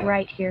isn't quite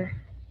right here.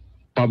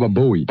 Baba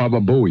Booey, Baba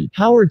Booey,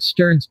 Howard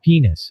Stern's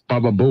penis.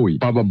 Baba Booey,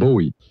 Baba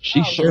Booey.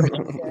 She sure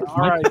All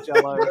right,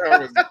 Jello.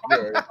 That was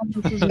good.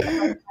 This isn't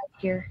quite right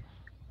here.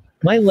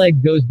 My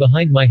leg goes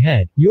behind my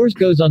head, yours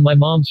goes on my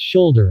mom's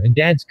shoulder, and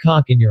dad's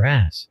cock in your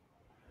ass.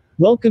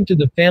 Welcome to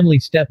the family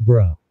step,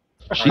 bro.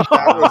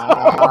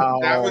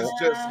 That was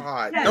just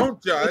hot.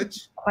 Don't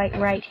judge. Quite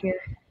right here.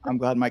 I'm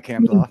glad my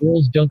cam's off.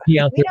 Girls don't pee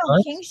out We their don't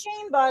butts. king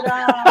shame, but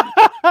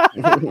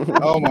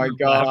Oh my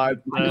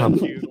god.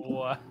 Thank you.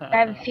 Wow. I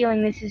have a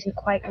feeling this isn't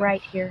quite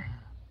right here.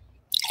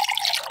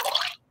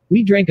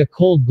 We drank a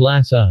cold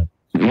glass of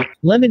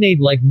lemonade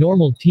like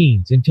normal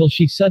teens until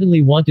she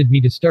suddenly wanted me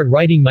to start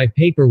writing my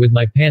paper with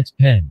my pants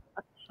pen.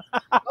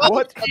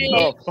 What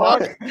the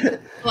fuck?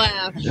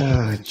 Laugh.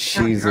 Oh,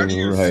 cheese How and do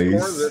you score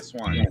rice. this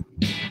one?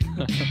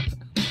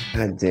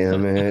 God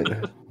damn it.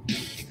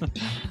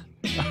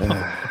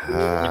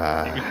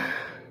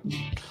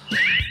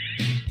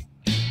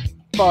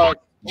 fuck.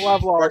 Well,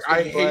 I've lost. Like,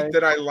 I anyway. hate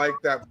that I like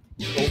that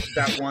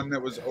one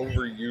that was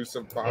overuse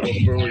of Baba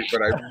Booey,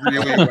 but I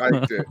really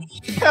liked it.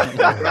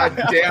 God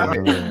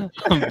damn it.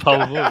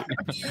 Baba Booey.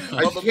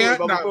 I can't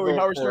Baba not Booey, vote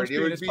Howard for Stern it. It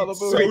screen would is be Baba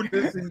so Booey.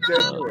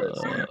 disingenuous.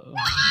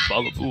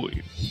 Baba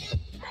Booey.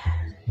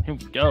 Here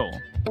we go.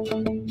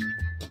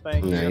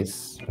 Thank you.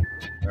 Nice.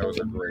 That was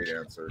a great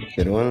answer.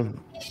 Good one.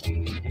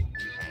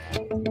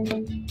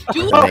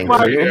 Oh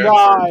my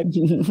god.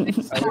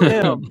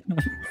 Slim.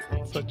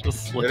 Such a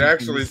slim It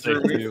actually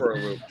thing threw to me say, for a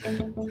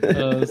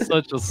loop.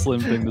 such a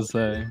slim thing to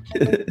say.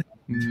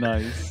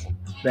 Nice.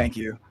 Thank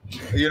you.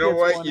 You know Gets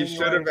what? one You anyway.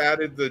 should have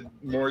added the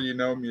More You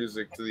Know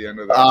music to the end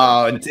of that.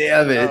 Oh,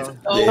 damn it.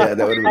 Yeah,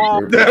 that would have been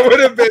perfect. That would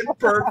have been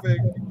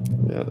perfect.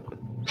 Yeah.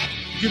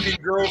 You mean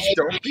girls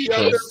don't be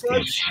out there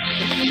much?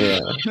 Yeah.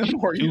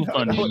 More you Too know.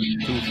 funny.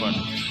 Too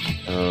funny.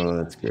 Oh,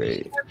 that's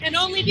great. There can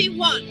only be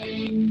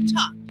one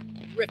top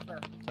ripper.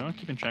 I'm not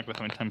keeping track with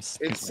how many times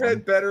It things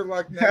said better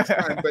luck next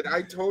time, but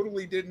I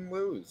totally didn't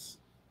lose.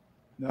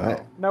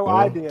 No, No, Well,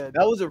 I did.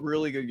 that was a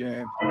really good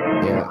game.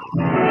 Yeah.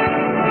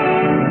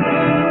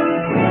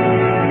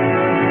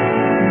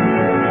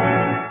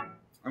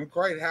 I'm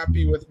quite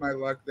happy with my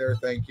luck there.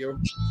 Thank you.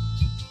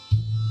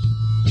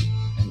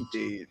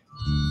 Indeed.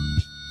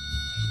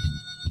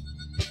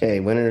 Okay,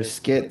 winner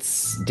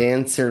skits,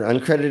 dancer,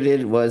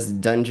 uncredited was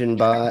Dungeon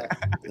Bot.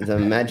 The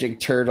Magic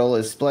Turtle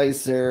is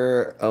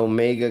Splicer.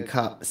 Omega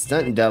Cop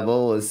Stunt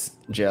Double was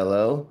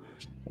Jello.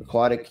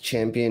 Aquatic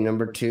Champion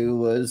number 2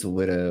 was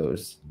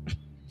Widows.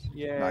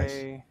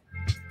 Yay.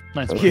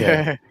 Nice. Okay.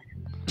 Yeah.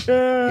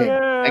 Okay,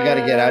 I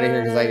gotta get out of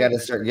here because I gotta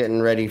start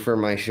getting ready for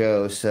my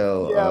show.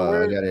 So Yeah,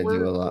 I gotta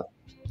do a lot.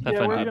 Have Yeah,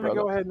 fun, we're dude. gonna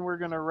go ahead and we're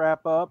gonna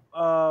wrap up.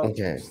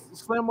 Okay.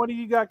 Slim, what do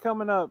you got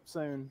coming up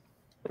soon?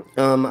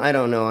 I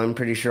don't know. I'm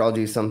pretty sure I'll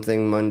do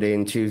something Monday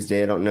and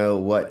Tuesday. I don't know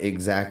what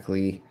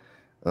exactly.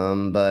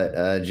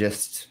 But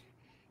just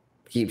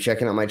keep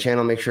checking out my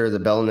channel. Make sure the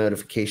bell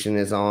notification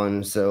is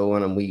on so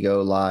when we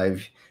go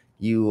live,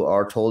 you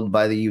are told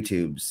by the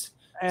YouTubes.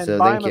 And So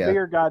buy thank him a you.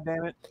 beer,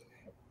 goddammit.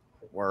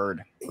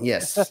 Word.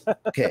 Yes.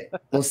 Okay.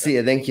 We'll see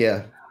you. Thank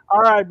you.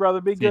 All right,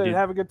 brother. Be See you, good. dude.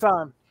 Have a good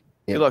time.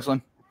 Yeah. Good luck,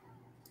 Slim.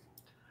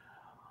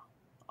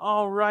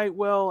 All right.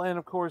 Well, and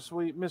of course,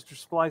 Mr.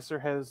 Splicer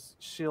has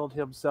shielded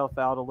himself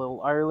out a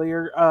little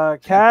earlier.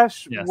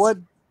 Cash, Yes.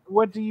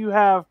 what do you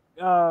have?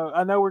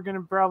 I know we're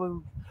gonna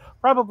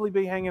probably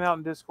be hanging out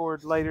in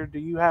Discord later. Do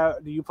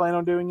you plan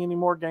on doing any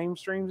more game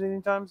streams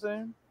anytime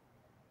soon?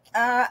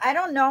 I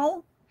don't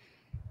know.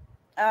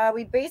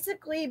 We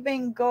basically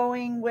been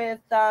going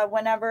with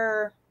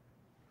whenever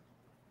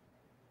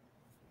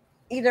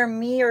either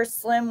me or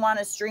Slim want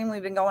to stream.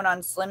 We've been going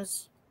on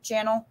Slim's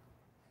channel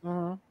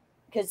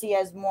because he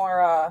has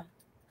more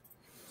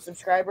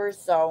subscribers.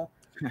 So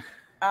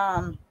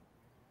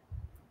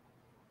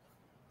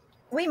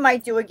we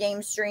might do a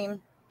game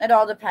stream. It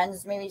all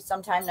depends. Maybe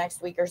sometime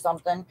next week or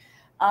something.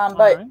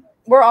 But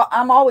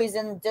I'm always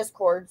in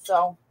Discord,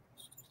 so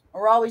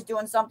we're always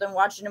doing something,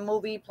 watching a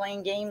movie,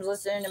 playing games,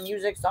 listening to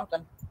music,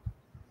 something.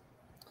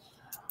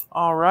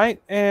 All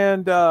right.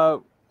 And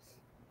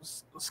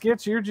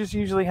Skits, you're just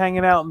usually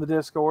hanging out in the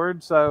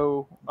Discord,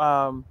 so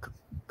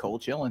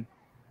Cold chilling.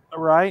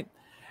 Right.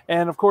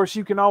 And of course,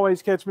 you can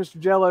always catch Mr.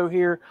 Jello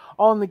here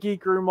on the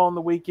Geek Room on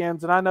the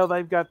weekends. And I know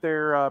they've got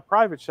their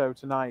private show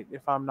tonight,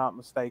 if I'm not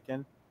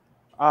mistaken.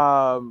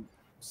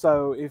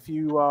 So if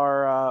you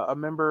are a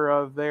member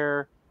of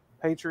their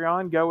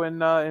Patreon, go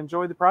and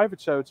enjoy the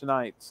private show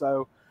tonight.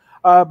 So,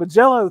 but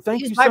Jello,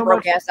 thank you so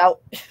much. Ass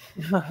out.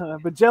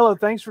 But Jello,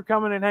 thanks for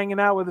coming and hanging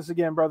out with us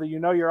again, brother. You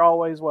know you're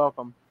always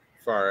welcome.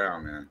 Far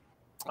out, man.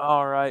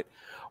 All right.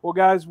 Well,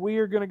 guys, we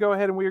are going to go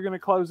ahead and we are going to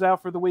close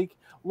out for the week.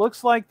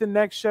 Looks like the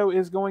next show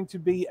is going to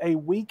be a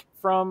week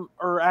from,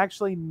 or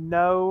actually,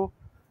 no.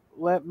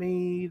 Let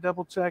me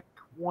double check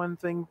one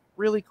thing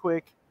really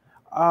quick.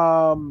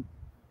 The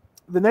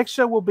next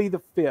show will be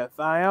the 5th.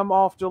 I am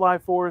off July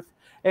 4th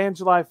and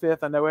July 5th.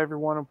 I know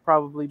everyone will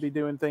probably be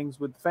doing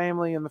things with the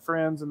family and the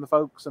friends and the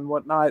folks and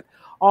whatnot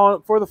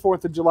for the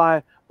 4th of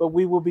July, but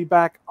we will be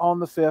back on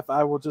the 5th.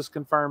 I will just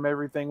confirm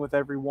everything with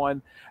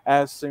everyone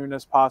as soon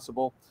as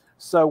possible.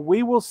 So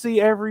we will see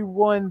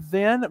everyone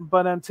then.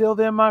 But until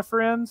then, my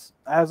friends,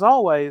 as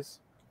always,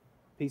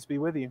 peace be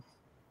with you.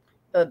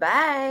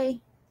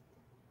 Bye-bye.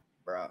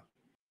 Bruh.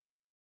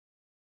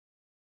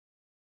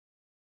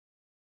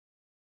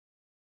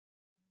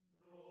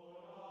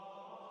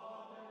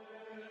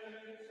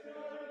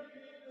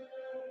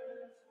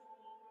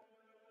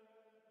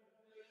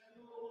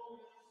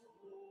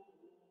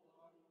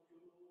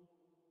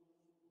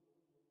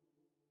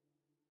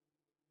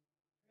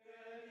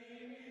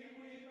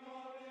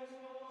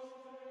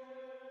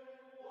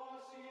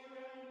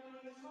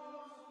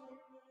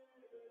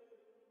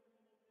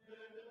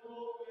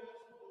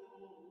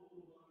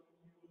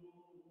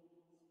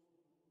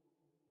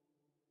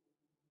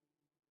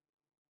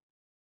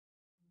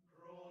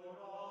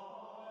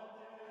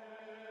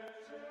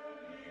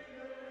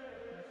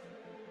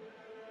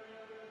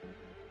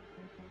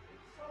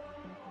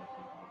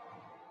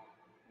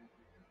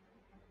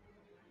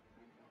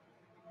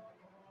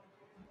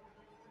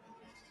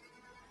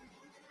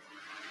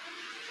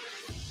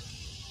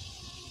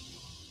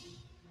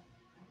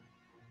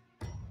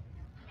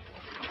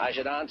 I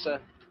should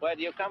answer, where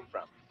do you come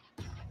from?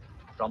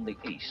 From the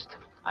east,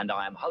 and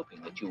I am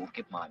hoping that you will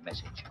give my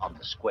message on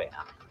the square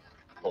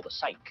for the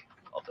sake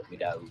of the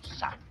widow's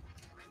son.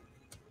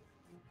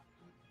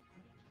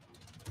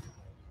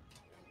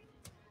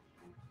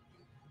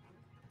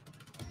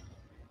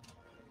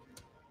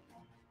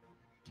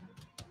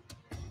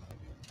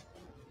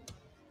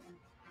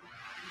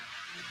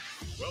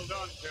 Well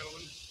done,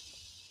 gentlemen.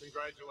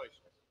 Congratulations.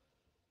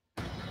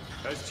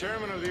 As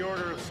chairman of the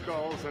Order of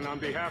Skulls and on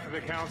behalf of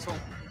the council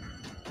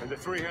and the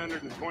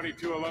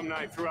 322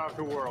 alumni throughout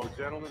the world,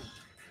 gentlemen,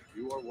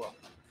 you are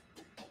welcome.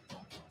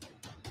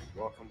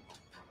 Welcome.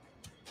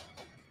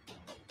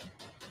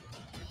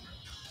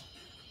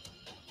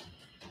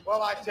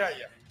 Well, I tell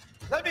you,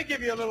 let me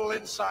give you a little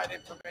inside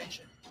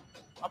information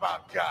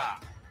about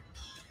God.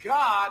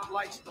 God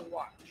likes to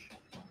watch.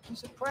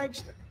 He's a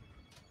prankster.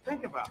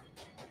 Think about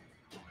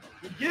it.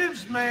 He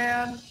gives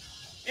man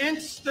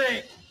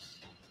instincts.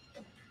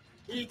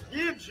 He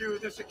gives you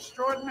this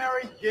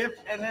extraordinary gift,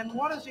 and then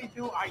what does he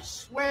do? I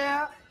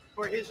swear,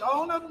 for his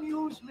own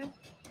amusement,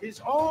 his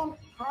own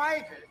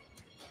private,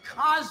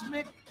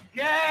 cosmic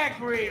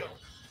gag reel,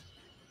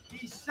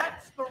 he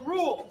sets the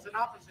rules in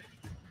opposition.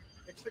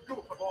 It's the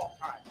goof of all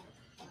time.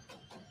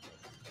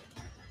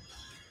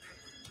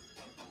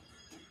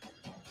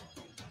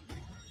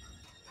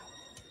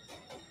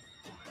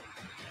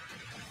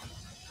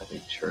 I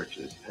think church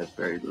has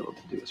very little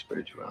to do with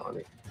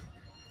spirituality.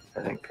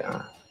 I think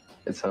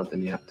it's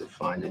something you have to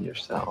find in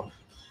yourself.